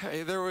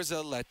 there was a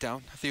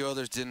letdown. The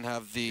Oilers didn't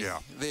have the... Yeah.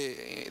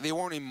 They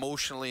weren't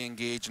emotionally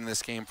engaged in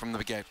this game from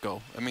the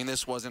get-go. I mean,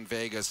 this wasn't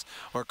Vegas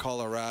or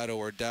Colorado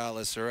or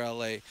Dallas or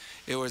L.A.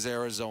 It was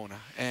Arizona,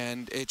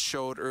 and it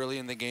showed early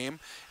in the game,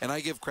 and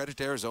I give credit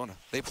to Arizona.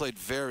 They played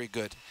very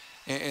good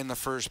in the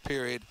first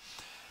period.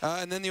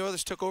 And then the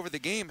Oilers took over the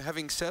game.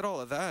 Having said all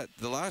of that,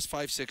 the last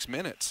 5-6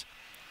 minutes,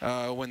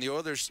 when the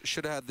Oilers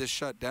should have had this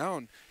shut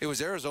down, it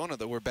was Arizona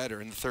that were better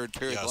in the third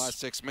period, yes. The last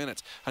 6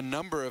 minutes. A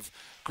number of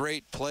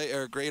great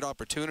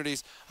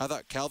opportunities. I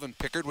thought Calvin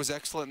Pickard was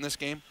excellent in this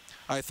game.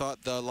 I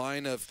thought the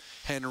line of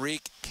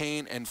Henrique,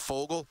 Kane, and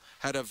Fogle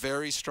had a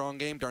very strong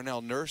game.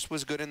 Darnell Nurse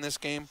was good in this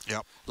game.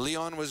 Yep.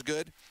 Leon was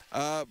good.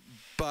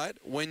 But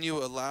when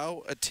you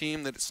allow a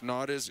team that's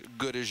not as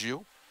good as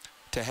you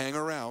to hang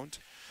around,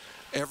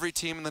 every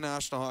team in the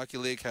National Hockey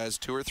League has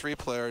 2 or 3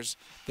 players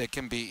that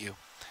can beat you.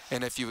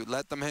 And if you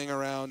let them hang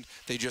around,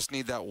 they just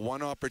need that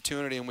one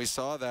opportunity. And we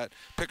saw that.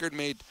 Pickard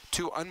made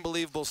 2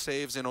 unbelievable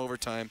saves in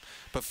overtime,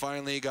 but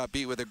finally he got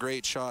beat with a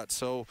great shot.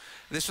 So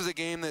this was a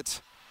game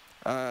that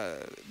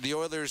the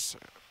Oilers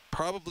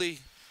probably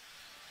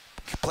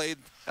played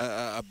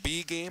a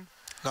B game.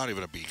 Not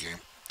even a B game.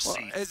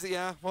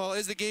 Well,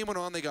 as the game went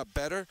on, they got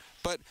better.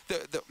 But,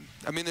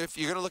 if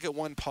you're going to look at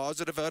one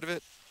positive out of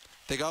it,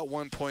 they got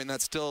 1 point, and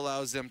that still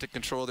allows them to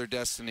control their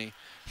destiny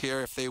here.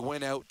 If they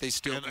win out, they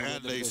still can win the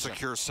division.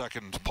 Secure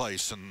second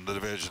place in the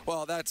division.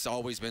 Well, that's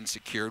always been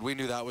secured. We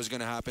knew that was going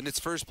to happen. It's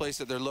first place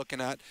that they're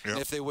looking at. Yep.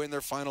 And if they win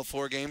their final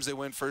 4 games, they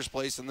win first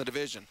place in the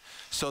division.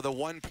 So the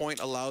 1 point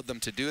allowed them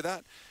to do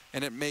that,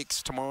 and it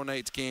makes tomorrow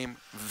night's game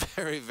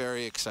very,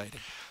 very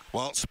exciting.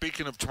 Well,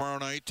 speaking of tomorrow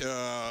night,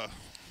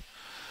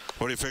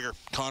 what do you figure?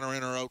 Connor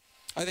in or out?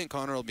 I think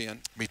Connor will be in.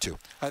 Me too.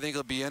 I think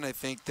he'll be in. I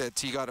think that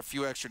he got a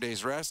few extra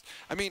days rest.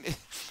 I mean,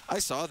 I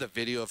saw the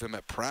video of him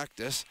at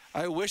practice.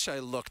 I wish I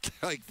looked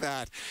like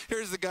that.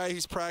 Here's the guy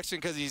who's practicing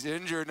because he's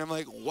injured, and I'm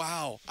like,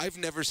 wow, I've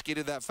never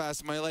skated that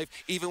fast in my life.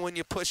 Even when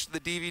you push the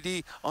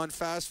DVD on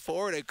fast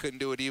forward, I couldn't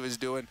do what he was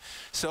doing.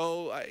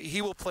 So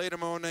he will play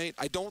tomorrow night.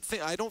 I don't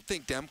think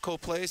Demko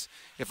plays.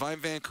 If I'm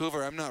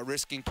Vancouver, I'm not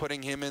risking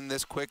putting him in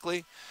this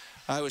quickly.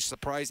 I was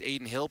surprised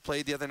Aiden Hill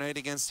played the other night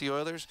against the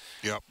Oilers.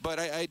 Yep. But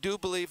I do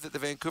believe that the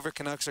Vancouver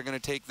Canucks are going to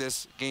take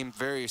this game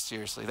very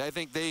seriously. I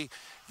think they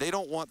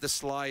don't want the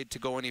slide to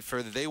go any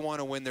further. They want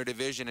to win their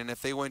division, and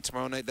if they win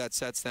tomorrow night, that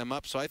sets them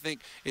up. So I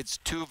think it's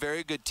 2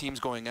 very good teams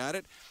going at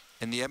it.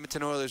 And the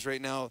Edmonton Oilers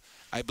right now,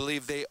 I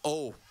believe they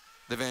owe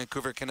the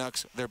Vancouver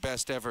Canucks their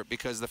best effort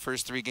because the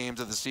first 3 games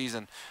of the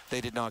season,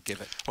 they did not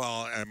give it.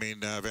 Well, I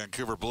mean,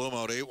 Vancouver blew them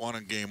out 8-1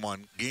 in Game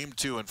 1. Game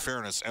 2, in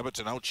fairness,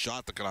 Edmonton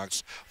outshot the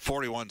Canucks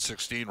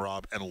 41-16,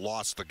 Rob, and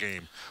lost the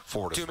game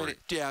 4-3.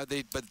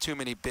 But too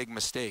many big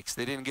mistakes.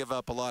 They didn't give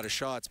up a lot of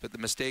shots, but the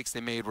mistakes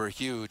they made were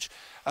huge.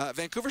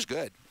 Vancouver's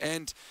good.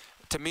 And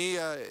to me,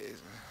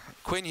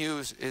 Quinn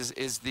Hughes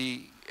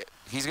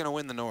he's going to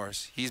win the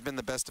Norris. He's been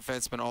the best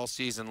defenseman all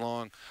season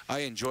long.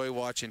 I enjoy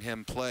watching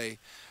him play.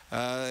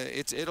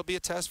 It'll be a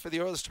test for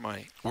the Oilers tomorrow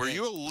night. Were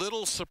you a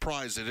little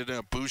surprised they didn't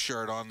have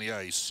Bouchard on the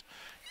ice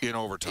in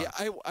overtime?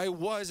 Yeah, I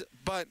was,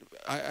 but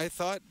I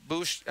thought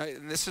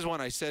and this is one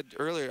I said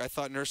earlier, I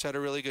thought Nurse had a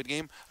really good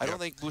game. I don't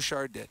think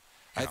Bouchard did.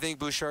 Yeah. I think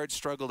Bouchard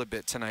struggled a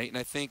bit tonight, and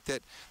I think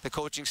that the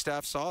coaching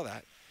staff saw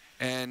that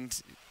and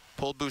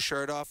pulled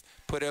Bouchard off,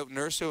 put out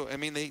Nurse. So, I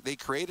mean, they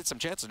created some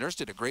chances. Nurse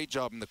did a great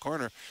job in the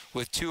corner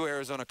with 2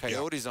 Arizona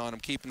Coyotes on him,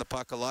 keeping the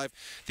puck alive.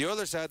 The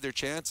Oilers had their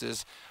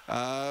chances,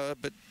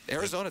 but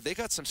Arizona, they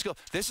got some skill.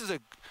 This is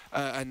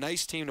a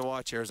nice team to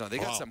watch, Arizona. They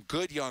got some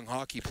good young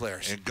hockey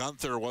players. And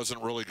Gunther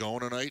wasn't really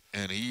going tonight,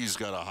 and he's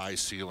got a high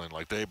ceiling.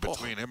 Like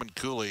between him and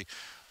Cooley,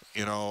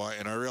 and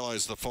I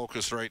realize the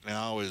focus right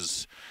now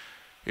is,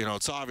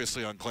 it's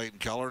obviously on Clayton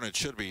Keller, and it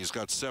should be. He's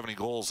got 70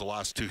 goals the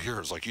last 2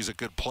 years. Like, he's a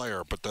good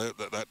player, but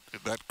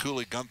that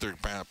Cooley-Gunther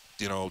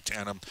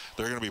tandem,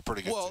 they're going to be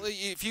pretty good. Well,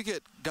 if you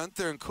get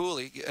Gunther and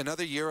Cooley,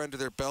 another year under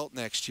their belt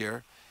next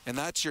year, and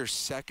that's your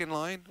second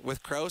line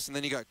with Krause, and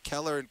then you got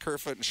Keller and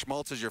Kerfoot and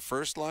Schmaltz as your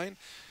first line.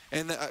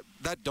 And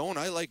that Doan,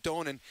 I like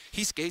Doan, and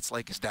he skates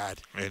like his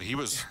dad. And he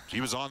was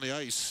on the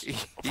ice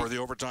for the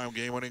overtime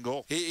game-winning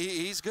goal.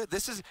 He's good.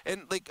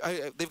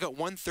 They've got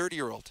one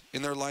 30-year-old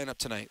in their lineup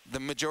tonight.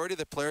 The majority of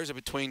the players are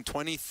between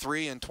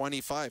 23 and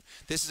 25.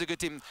 This is a good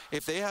team.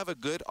 If they have a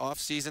good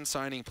off-season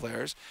signing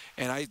players,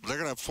 they're going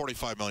to have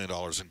 $45 million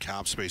in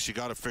cap space. You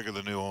got to figure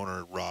the new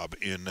owner, Rob,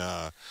 in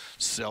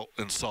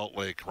Salt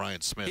Lake, Ryan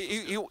Smith.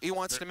 He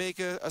wants to make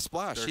a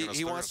splash.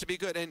 He wants to be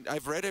good, and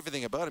I've read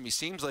everything about him. He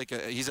seems like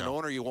he's an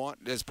owner you want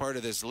as part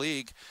of this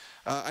league.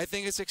 I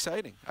think it's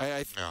exciting.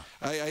 I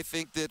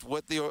think that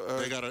what they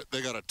got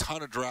a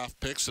ton of draft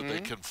picks that they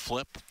can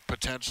flip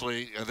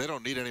potentially, and they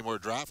don't need any more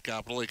draft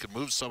capital. They can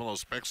move some of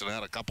those picks and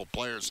add a couple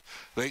players.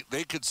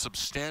 They could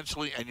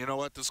substantially, and you know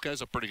what? This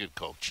guy's a pretty good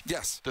coach.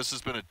 Yes. This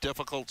has been a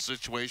difficult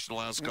situation the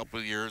last couple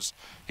of years.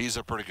 He's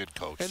a pretty good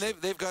coach. And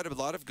they've got a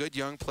lot of good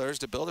young players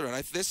to build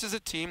around. This is a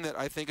team that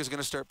I think is going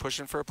to start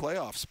pushing for a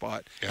playoff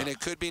spot. Yeah. And it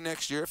could be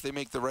next year if they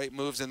make the right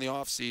moves in the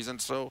offseason.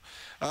 So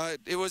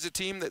it was a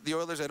team that the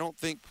Oilers, I don't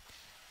think,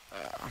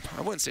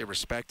 I wouldn't say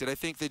respected. I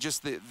think they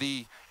just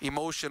the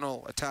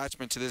emotional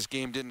attachment to this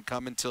game didn't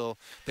come until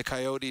the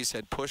Coyotes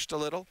had pushed a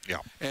little. Yeah.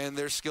 And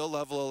their skill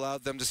level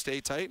allowed them to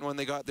stay tight. And when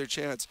they got their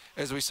chance,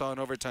 as we saw in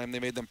overtime, they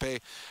made them pay.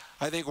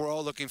 I think we're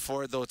all looking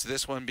forward, though, to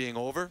this one being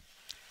over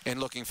and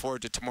looking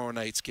forward to tomorrow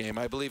night's game.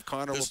 I believe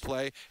Connor will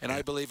play, and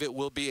I believe it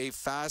will be a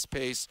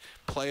fast-paced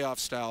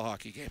playoff-style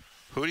hockey game.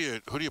 Who do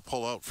you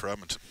pull out for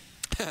Edmonton?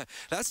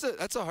 That's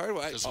a hard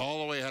one. Because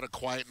Holloway had a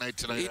quiet night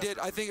tonight. He did.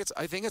 I think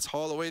it's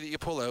Holloway that you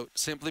pull out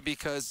simply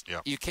because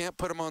you can't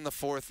put him on the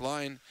 4th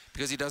line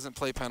because he doesn't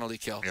play penalty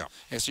kill. Yeah.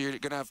 And so you're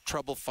going to have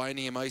trouble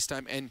finding him ice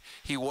time. And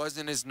he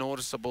wasn't as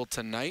noticeable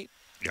tonight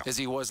as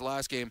he was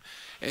last game.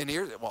 And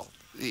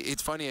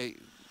it's funny.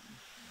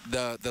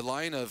 the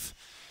line of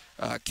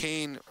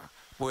Kane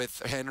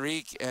with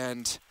Henrique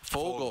and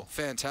Fogle,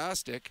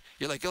 fantastic.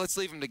 You're like, let's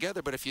leave them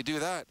together. But if you do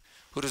that,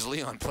 who does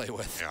Leon play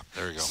with? Yeah,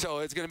 there you go. So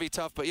it's going to be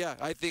tough. But yeah,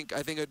 I think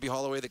it'd be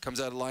Holloway that comes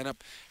out of the lineup,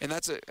 and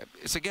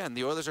it's again,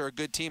 the Oilers are a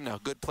good team now.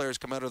 Good players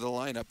come out of the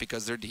lineup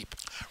because they're deep.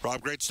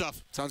 Rob, great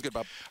stuff. Sounds good,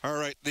 Bob. All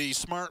right, the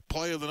smart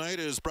play of the night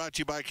is brought to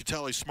you by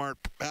Catelli Smart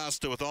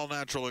Pasta with all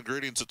natural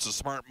ingredients. It's a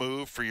smart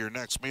move for your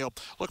next meal.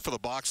 Look for the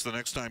box the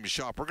next time you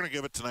shop. We're going to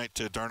give it tonight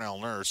to Darnell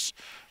Nurse.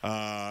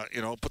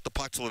 Put the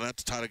puck to the net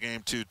to tie the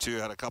game 2-2.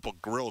 Had a couple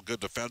real good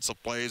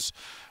defensive plays.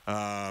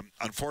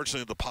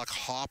 Unfortunately, the puck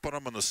hopped on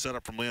him on the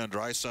setup from Leon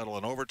Draisaitl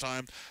in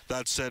overtime.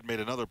 That said, made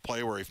another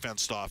play where he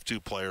fenced off 2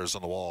 players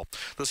on the wall.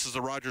 This is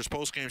the Rogers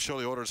postgame show.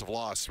 The Oilers have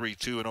lost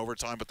 3-2 in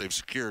overtime, but they've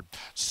secured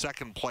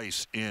second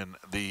place in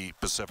the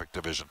Pacific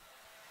Division.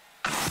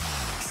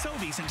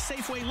 Sobeys and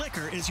Safeway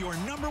Liquor is your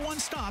 #1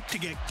 stop to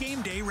get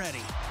game day ready.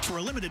 For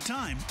a limited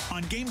time,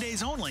 on game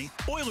days only,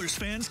 Oilers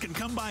fans can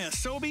come by a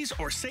Sobeys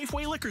or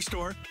Safeway liquor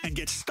store and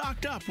get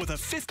stocked up with a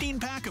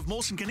 15-pack of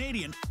Molson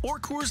Canadian or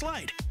Coors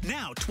Light,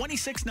 now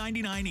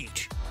 $26.99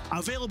 each.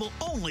 Available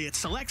only at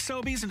select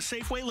Sobeys and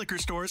Safeway liquor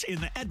stores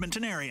in the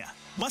Edmonton area.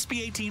 Must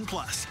be 18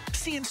 plus.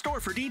 See in store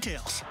for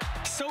details.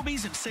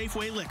 Sobeys and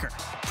Safeway Liquor,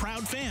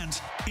 proud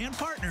fans and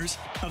partners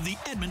of the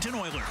Edmonton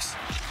Oilers.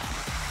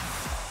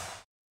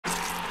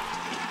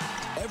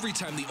 Every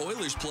time the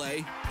Oilers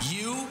play,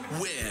 you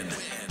win.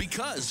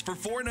 Because for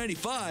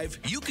 $4.95,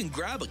 you can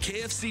grab a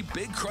KFC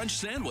Big Crunch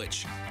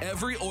sandwich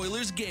every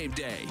Oilers game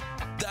day.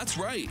 That's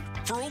right.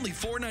 For only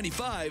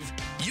 $4.95,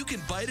 you can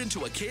bite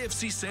into a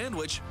KFC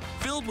sandwich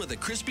filled with a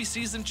crispy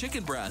seasoned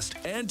chicken breast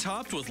and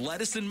topped with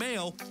lettuce and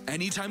mayo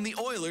anytime the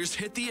Oilers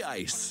hit the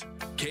ice.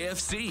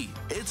 KFC,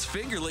 it's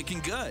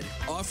finger-licking good.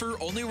 Offer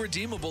only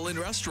redeemable in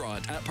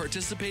restaurant at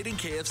participating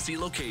KFC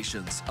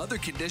locations. Other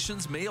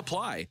conditions may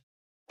apply.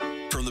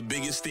 From the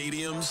biggest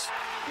stadiums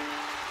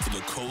to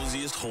the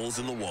coziest holes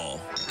in the wall.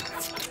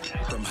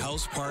 From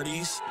house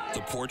parties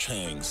to porch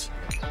hangs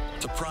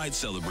to pride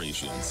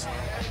celebrations.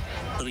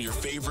 From your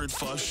favorite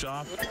fuzz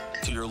shop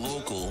to your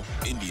local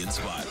Indian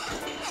spot.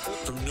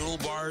 From noodle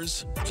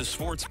bars to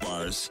sports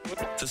bars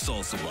to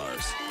salsa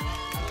bars.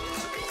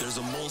 There's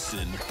a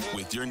Molson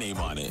with your name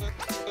on it.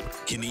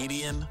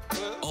 Canadian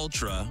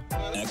Ultra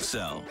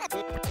XL.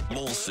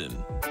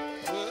 Molson.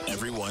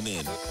 Everyone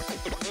in.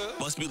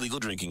 Must be legal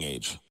drinking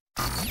age.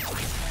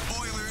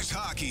 Oilers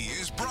hockey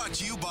is brought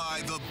to you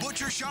by the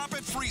Butcher Shop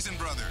at Friesen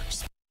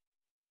Brothers.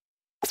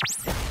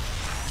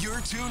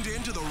 You're tuned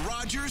in to the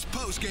Rogers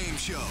postgame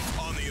show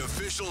on the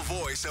official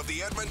voice of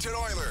the Edmonton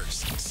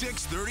Oilers,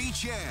 630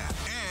 CHED,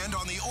 and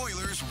on the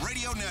Oilers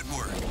Radio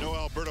Network. No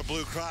Alberta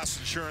Blue Cross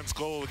Insurance,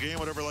 goal of the game.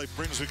 Whatever life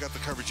brings, we got the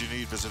coverage you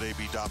need. Visit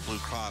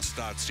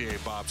ab.bluecross.ca.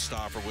 Bob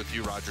Stauffer with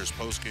you, Rogers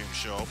postgame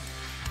show.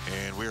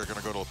 And we are going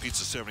to go to a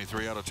Pizza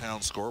 73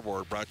 out-of-town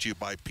scoreboard brought to you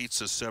by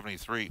Pizza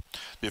 73,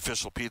 the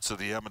official pizza of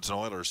the Edmonton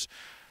Oilers.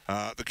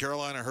 The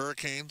Carolina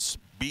Hurricanes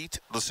beat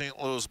the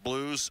St. Louis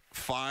Blues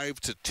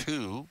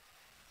 5-2.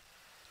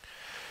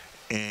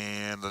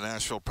 And the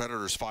Nashville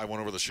Predators 5-1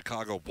 over the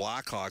Chicago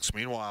Blackhawks.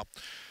 Meanwhile,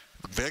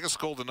 the Vegas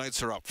Golden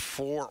Knights are up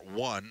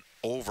 4-1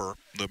 over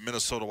the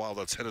Minnesota Wild.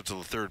 That's headed to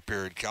the third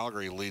period.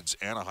 Calgary leads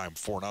Anaheim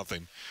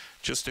 4-0.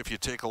 Just if you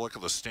take a look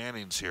at the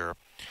standings here,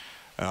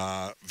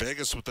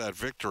 Vegas with that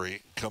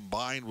victory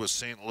combined with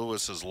St.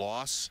 Louis's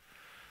loss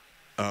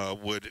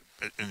would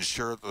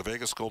ensure that the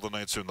Vegas Golden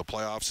Knights are in the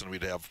playoffs, and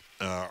we'd have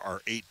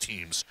our 8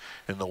 teams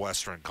in the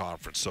Western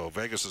Conference. So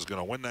Vegas is going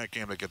to win that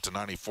game to get to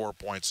 94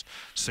 points.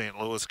 St.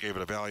 Louis gave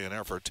it a valiant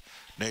effort,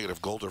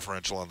 negative goal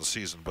differential on the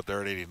season, but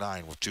they're at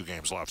 89 with 2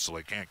 games left, so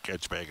they can't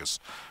catch Vegas.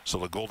 So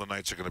the Golden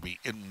Knights are going to be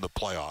in the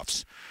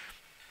playoffs.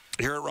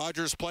 Here at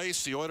Rogers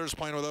Place, the Oilers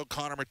playing without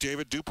Connor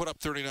McDavid do put up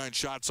 39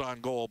 shots on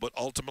goal, but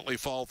ultimately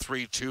fall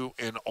 3-2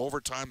 in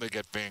overtime. They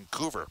get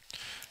Vancouver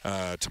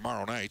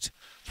tomorrow night.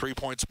 3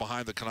 points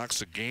behind the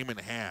Canucks, a game in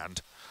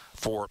hand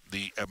for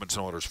the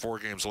Edmonton Oilers. 4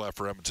 games left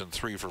for Edmonton,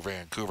 3 for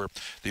Vancouver.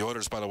 The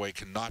Oilers, by the way,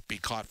 cannot be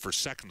caught for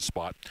second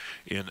spot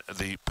in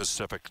the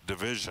Pacific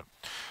Division.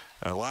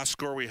 Last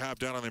score we have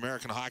down on the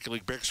American Hockey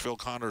League, Bakersfield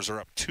Condors are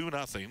up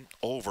 2-0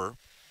 over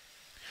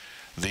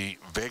the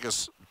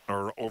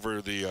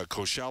over the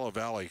Coachella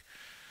Valley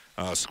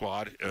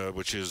squad,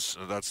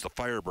 that's the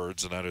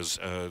Firebirds, and that is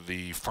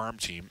the farm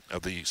team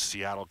of the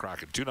Seattle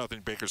Kraken.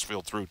 2-0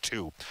 Bakersfield through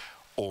 2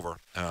 over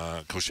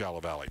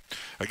Coachella Valley.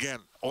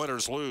 Again,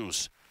 Oilers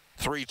lose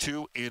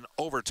 3-2 in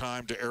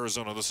overtime to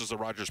Arizona. This is the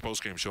Rogers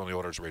postgame show on the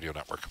Oilers Radio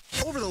Network.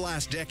 Over the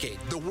last decade,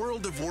 the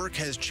world of work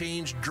has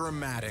changed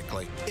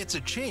dramatically. It's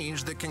a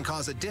change that can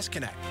cause a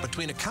disconnect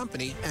between a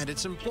company and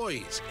its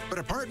employees. But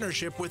a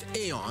partnership with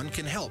Aon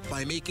can help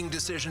by making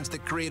decisions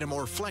that create a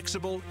more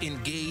flexible,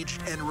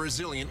 engaged, and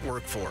resilient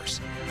workforce.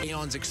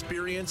 Aon's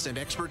experience and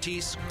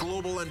expertise,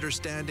 global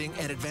understanding,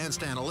 and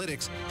advanced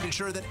analytics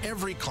ensure that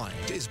every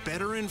client is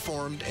better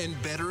informed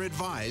and better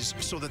advised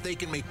so that they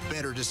can make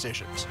better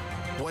decisions.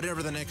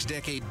 Whatever the next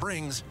decade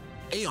brings,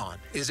 Aon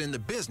is in the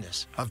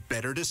business of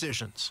better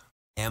decisions.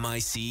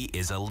 MIC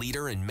is a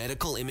leader in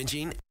medical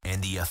imaging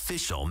and the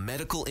official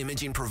medical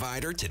imaging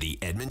provider to the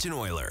Edmonton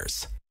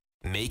Oilers.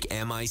 Make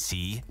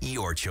MIC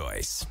your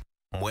choice.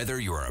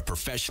 Whether you're a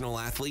professional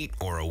athlete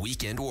or a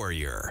weekend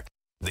warrior,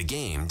 the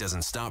game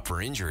doesn't stop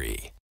for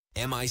injury.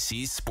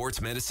 MIC's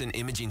sports medicine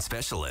imaging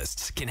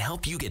specialists can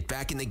help you get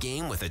back in the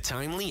game with a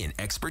timely and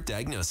expert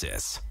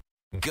diagnosis.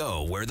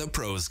 Go where the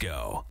pros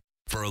go.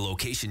 For a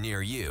location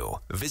near you,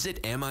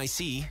 visit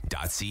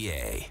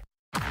mic.ca.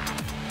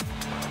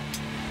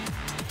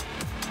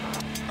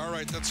 All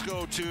right, let's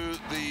go to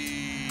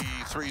the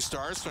 3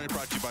 stars. Tonight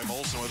brought to you by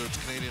Molson. Whether it's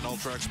Canadian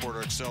Ultra Export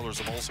or Excel, there's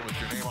a Molson with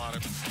your name on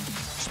it.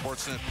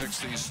 Sportsnet picks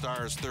these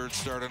stars. 3rd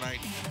star tonight,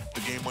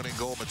 the game-winning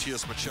goal,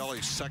 Matias Michelli.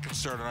 2nd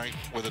star tonight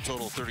with a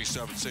total of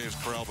 37 saves,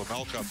 Karel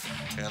Vejmelka.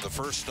 And the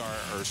 3rd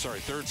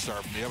star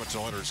from the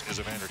Edmonton Oilers is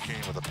Evander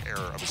Kane with a pair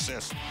of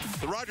assists.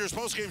 The Rogers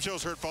postgame show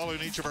is heard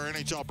following each of our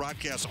NHL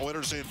broadcasts.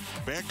 Oilers in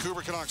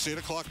Vancouver Canucks, 8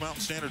 o'clock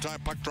Mountain Standard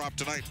Time. Puck drop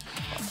tonight,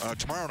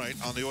 tomorrow night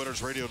on the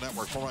Oilers Radio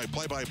Network. For my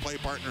play-by-play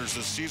partners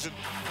this season,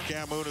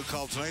 Cam Moon, who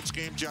called tonight's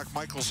game, Jack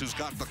Michaels, who's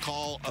got the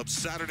call of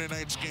Saturday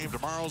night's game,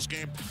 tomorrow's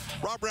game,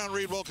 Rob Brown,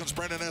 Reed Wilkins,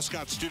 Brendan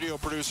Escott, studio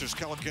producers,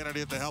 Kellen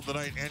Kennedy at the helm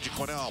tonight, Angie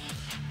Quinnell,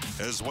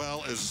 as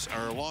well as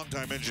our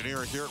longtime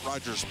engineer here at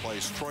Rogers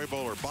Place, Troy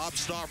Bowler. Bob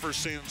Stauffer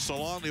saying so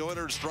long. The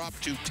Oilers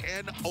dropped to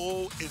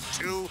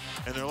 10-0-2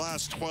 in their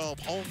last 12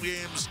 home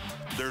games.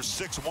 They're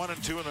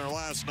 6-1-2 in their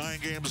last 9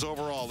 games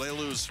overall. They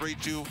lose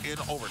 3-2 in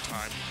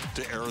overtime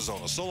to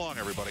Arizona. So long,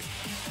 everybody.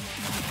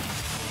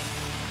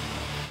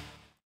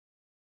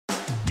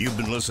 You've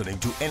been listening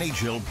to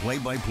NHL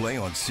Play-by-Play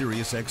on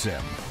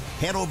SiriusXM.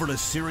 Head over to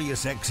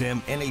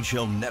SiriusXM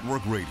NHL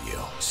Network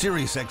Radio,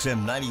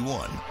 SiriusXM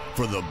 91,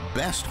 for the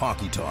best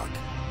hockey talk.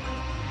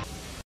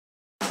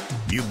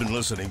 You've been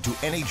listening to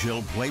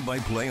NHL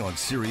Play-by-Play on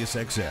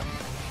SiriusXM.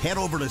 Head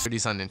over to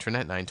Coyotes on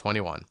Internet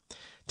 921.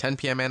 10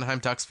 p.m. Anaheim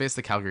Ducks face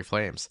the Calgary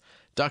Flames.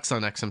 Ducks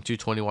on XM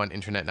 221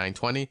 Internet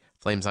 920.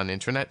 Flames on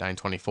Internet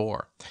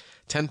 924.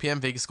 10 p.m.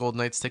 Vegas Golden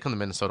Knights take on the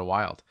Minnesota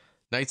Wild.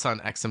 Knights on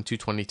XM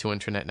 222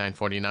 Internet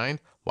 949.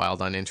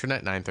 Wild on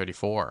Internet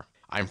 934.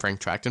 I'm Frank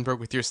Trachtenberg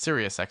with your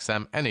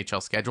SiriusXM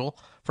NHL schedule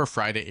for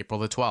Friday, April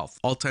the 12th.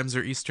 All times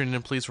are Eastern,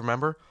 and please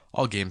remember,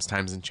 all games,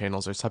 times, and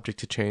channels are subject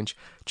to change.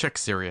 Check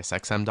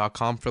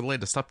SiriusXM.com for the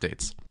latest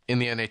updates. In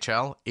the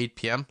NHL, 8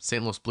 p.m.,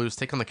 St. Louis Blues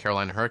take on the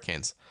Carolina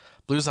Hurricanes.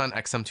 Blues on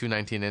XM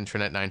 219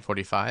 Internet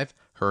 945.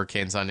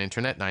 Hurricanes on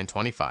Internet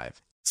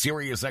 925.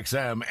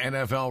 SiriusXM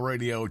NFL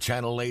Radio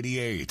Channel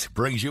 88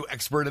 brings you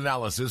expert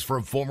analysis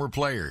from former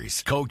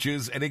players,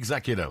 coaches, and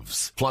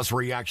executives, plus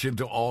reaction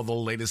to all the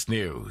latest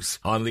news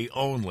on the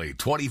only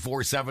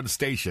 24/7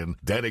 station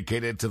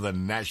dedicated to the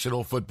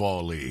National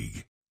Football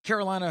League.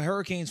 Carolina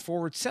Hurricanes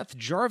forward Seth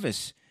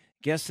Jarvis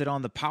guested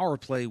on the power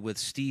play with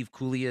Steve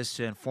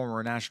Kouleas and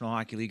former National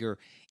Hockey Leaguer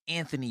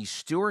Anthony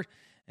Stewart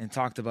and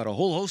talked about a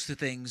whole host of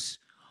things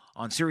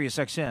on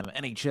SiriusXM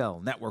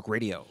NHL Network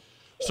Radio.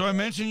 So I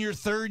mentioned your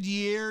 3rd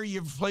year.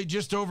 You've played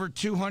just over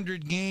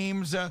 200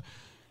 games.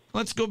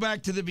 Let's go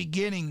back to the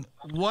beginning.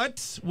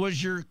 What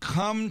was your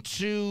come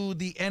to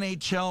the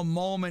NHL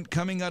moment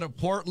coming out of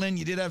Portland?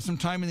 You did have some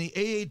time in the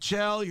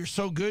AHL. You're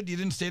so good. You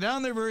didn't stay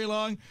down there very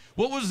long.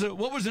 What was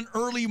an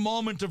early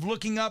moment of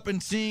looking up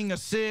and seeing a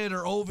Sid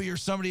or Ovi or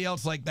somebody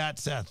else like that,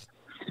 Seth?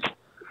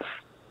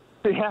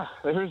 Yeah,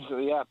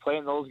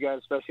 playing those guys,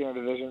 especially in our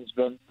division, has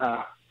been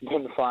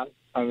fun.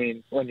 I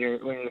mean, when you're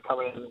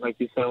coming in, like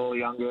you said, a little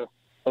younger,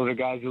 those are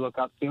guys you look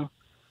up to.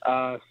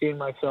 Seeing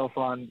myself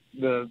on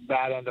the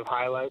bad end of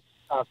highlights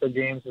after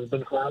games has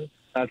been fun.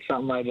 That's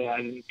something I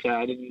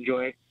didn't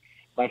enjoy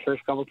my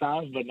first couple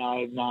times, but now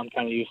I'm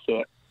kind of used to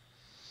it.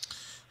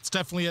 It's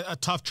definitely a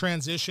tough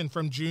transition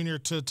from junior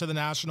to the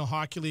National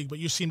Hockey League, but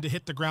you seem to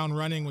hit the ground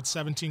running with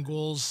 17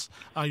 goals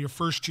your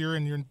first year,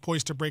 and you're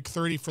poised to break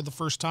 30 for the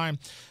first time.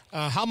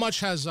 How much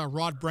has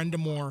Rod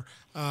Brendamore,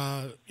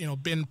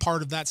 been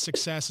part of that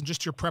success and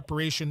just your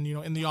preparation,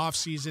 in the off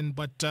season,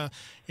 but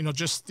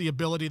just the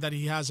ability that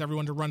he has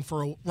everyone to run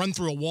through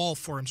a wall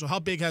for him. So how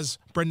big has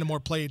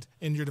Brendamore played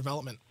in your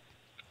development?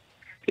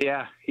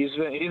 Yeah, he's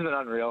been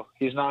unreal.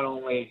 He's not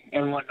only,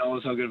 everyone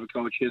knows how good of a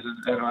coach he is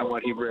and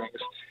what he brings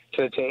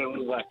to the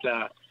table, but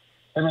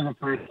him as a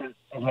person,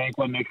 I think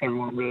what makes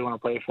everyone really want to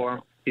play for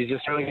him. He's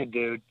just a really good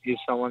dude. He's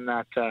someone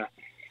that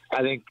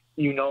I think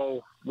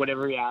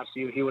whatever he asks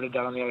you, he would have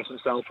done on the ice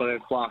himself, whether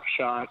it's block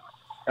shot,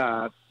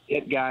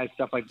 hit guys,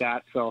 stuff like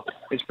that. So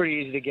it's pretty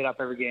easy to get up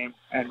every game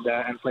and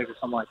play for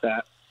someone like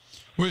that.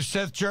 With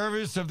Seth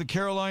Jarvis of the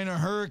Carolina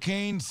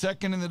Hurricanes,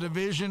 2nd in the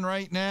division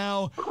right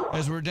now,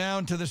 as we're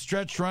down to the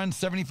stretch run,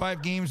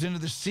 75 games into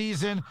the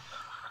season.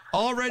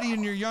 Already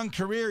in your young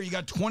career, you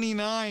got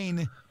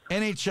 29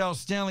 NHL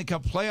Stanley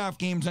Cup playoff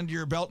games under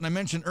your belt, and I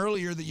mentioned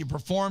earlier that you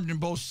performed in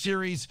both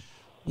series.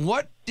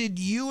 What did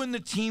you and the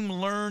team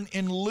learn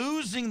in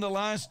losing the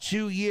last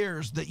 2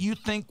 years that you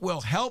think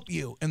will help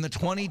you in the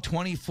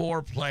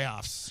 2024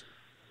 playoffs?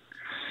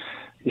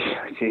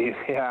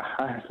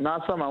 Yeah,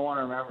 not something I want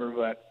to remember,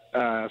 but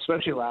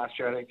especially last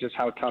year, I think just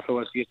how tough it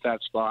was to get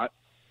that spot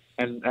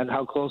and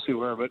how close we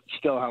were, but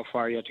still how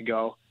far you had to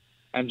go.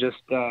 And just,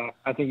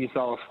 I think you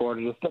saw us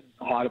Florida just get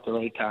hot at the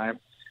right time.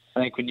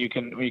 I think when you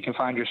can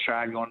find your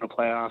stride going to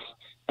playoffs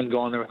and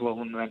going there with a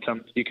little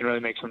momentum, you can really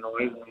make some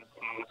noise, and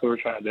that's what we're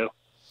trying to do.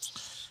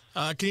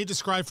 Can you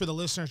describe for the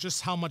listeners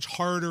just how much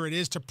harder it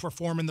is to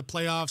perform in the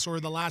playoffs or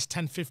the last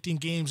 10, 15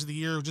 games of the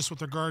year, just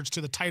with regards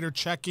to the tighter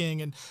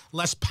checking and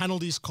less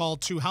penalties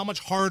called too? How much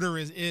harder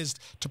it is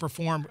to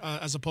perform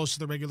as opposed to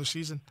the regular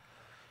season?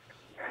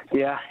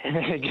 Yeah,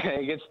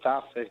 it gets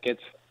tough. It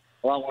gets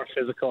a lot more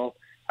physical.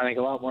 I think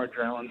a lot more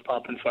adrenaline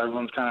pumping, so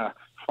everyone's kind of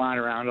flying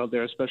around out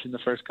there, especially in the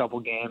first couple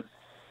games.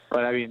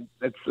 But, I mean,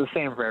 it's the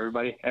same for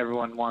everybody.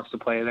 Everyone wants to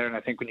play there, and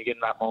I think when you get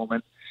in that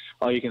moment,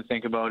 all you can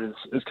think about is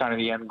kind of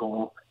the end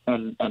goal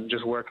and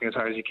just working as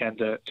hard as you can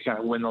to kind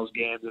of win those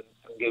games and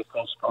get as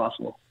close as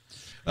possible.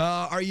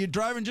 Are you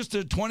driving just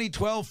a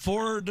 2012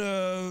 Ford,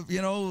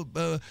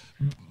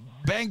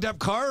 banged up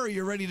car, or are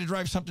you ready to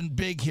drive something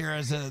big here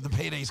as the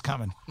payday's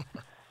coming?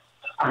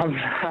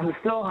 I'm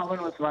still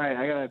humming with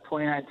I got a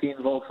 2019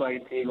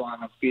 Volkswagen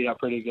Tiguan. I'm beat up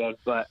pretty good,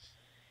 but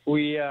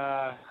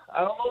I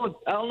don't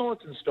know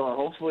what's in store.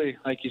 Hopefully,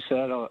 like you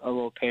said, a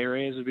little pay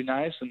raise would be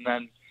nice, and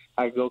then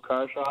I go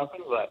car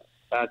shopping. But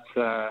that's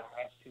to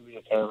be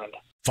determined.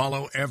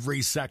 Follow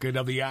every second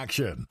of the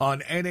action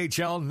on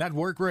NHL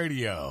Network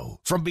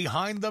Radio. From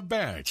behind the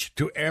bench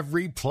to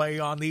every play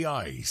on the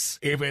ice.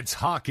 If it's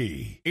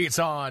hockey, it's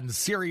on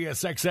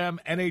SiriusXM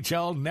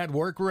NHL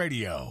Network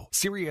Radio.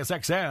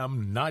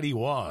 SiriusXM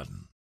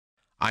 91.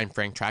 I'm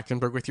Frank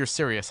Trachtenberg with your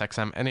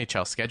SiriusXM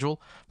NHL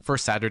schedule for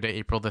Saturday,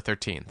 April the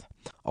 13th.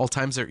 All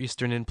times are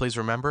Eastern, and please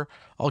remember,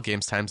 all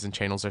games, times, and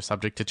channels are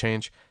subject to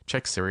change.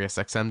 Check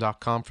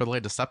SiriusXM.com for the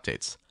latest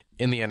updates.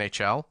 In the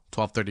NHL,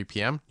 12:30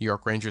 p.m., New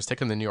York Rangers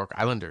take on the New York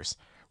Islanders.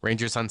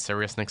 Rangers on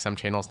Sirius XM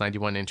channels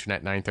 91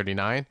 Internet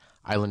 939,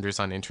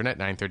 Islanders on Internet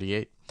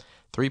 938.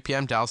 3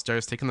 p.m., Dallas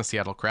Stars take on the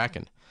Seattle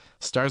Kraken.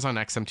 Stars on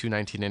XM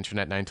 219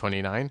 Internet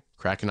 929,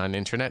 Kraken on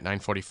Internet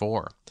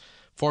 944.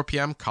 4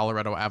 p.m.,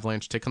 Colorado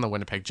Avalanche take on the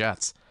Winnipeg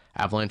Jets.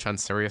 Avalanche on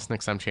Sirius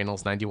XM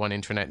channels 91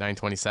 Internet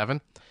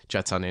 927,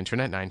 Jets on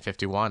Internet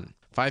 951.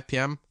 5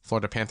 p.m.,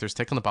 Florida Panthers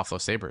take on the Buffalo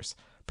Sabres.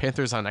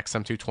 Panthers on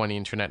XM 220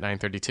 Internet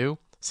 932,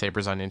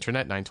 Sabres on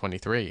Internet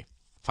 923.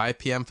 5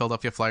 p.m.,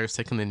 Philadelphia Flyers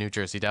take on the New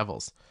Jersey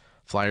Devils.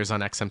 Flyers on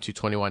XM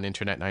 221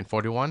 Internet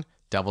 941,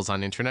 Devils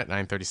on Internet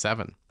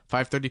 937.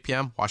 5:30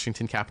 p.m.,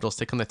 Washington Capitals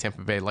take on the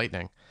Tampa Bay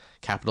Lightning.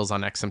 Capitals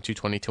on XM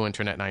 222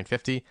 Internet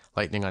 950,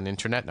 Lightning on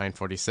Internet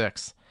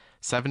 946.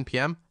 7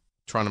 p.m.,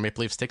 Toronto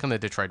Maple Leafs take on the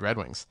Detroit Red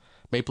Wings.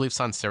 Maple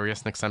Leafs on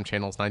Sirius XM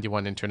channels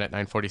 91 Internet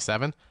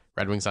 947,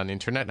 Red Wings on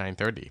Internet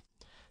 930.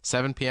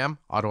 7 p.m.,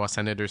 Ottawa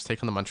Senators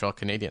take on the Montreal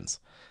Canadiens.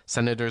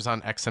 Senators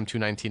on XM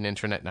 219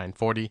 Internet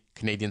 940,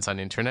 Canadiens on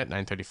Internet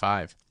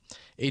 935.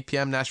 8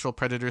 p.m., Nashville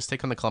Predators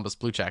take on the Columbus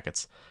Blue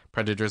Jackets.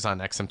 Predators on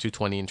XM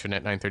 220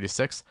 Internet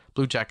 936,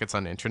 Blue Jackets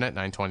on Internet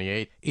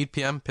 928. 8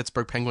 p.m.,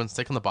 Pittsburgh Penguins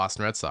take on the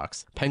Boston Red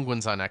Sox.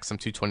 Penguins on XM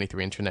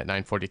 223 Internet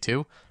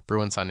 942,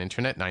 Bruins on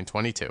Internet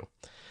 922.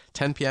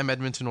 10 p.m.,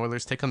 Edmonton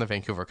Oilers take on the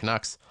Vancouver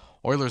Canucks.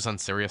 Oilers on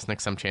Sirius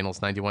XM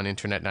channels 91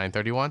 Internet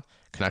 931,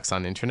 Canucks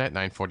on Internet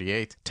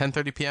 948.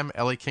 10:30 p.m.,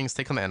 LA Kings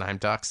take on the Anaheim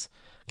Ducks.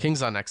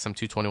 Kings on XM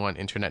 221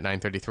 Internet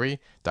 933,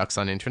 Ducks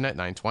on Internet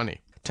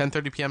 920.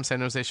 10:30 p.m.,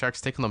 San Jose Sharks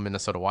take on the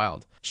Minnesota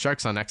Wild.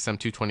 Sharks on XM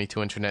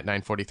 222 Internet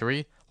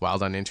 943,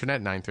 Wild on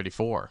Internet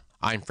 934.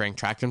 I'm Frank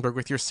Trachtenberg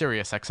with your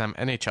SiriusXM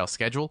NHL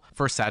schedule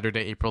for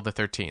Saturday, April the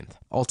 13th.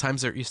 All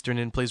times are Eastern,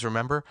 and please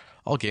remember,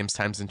 all games,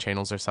 times, and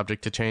channels are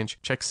subject to change.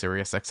 Check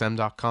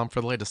SiriusXM.com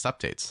for the latest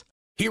updates.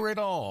 Hear it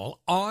all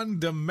on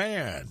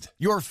demand.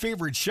 Your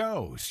favorite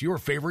shows, your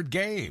favorite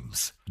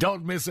games.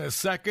 Don't miss a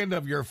second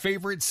of your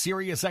favorite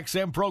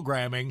SiriusXM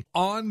programming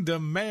on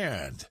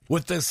demand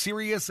with the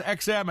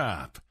SiriusXM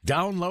app.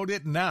 Download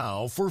it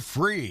now for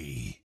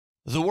free.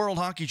 The World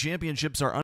Hockey Championships are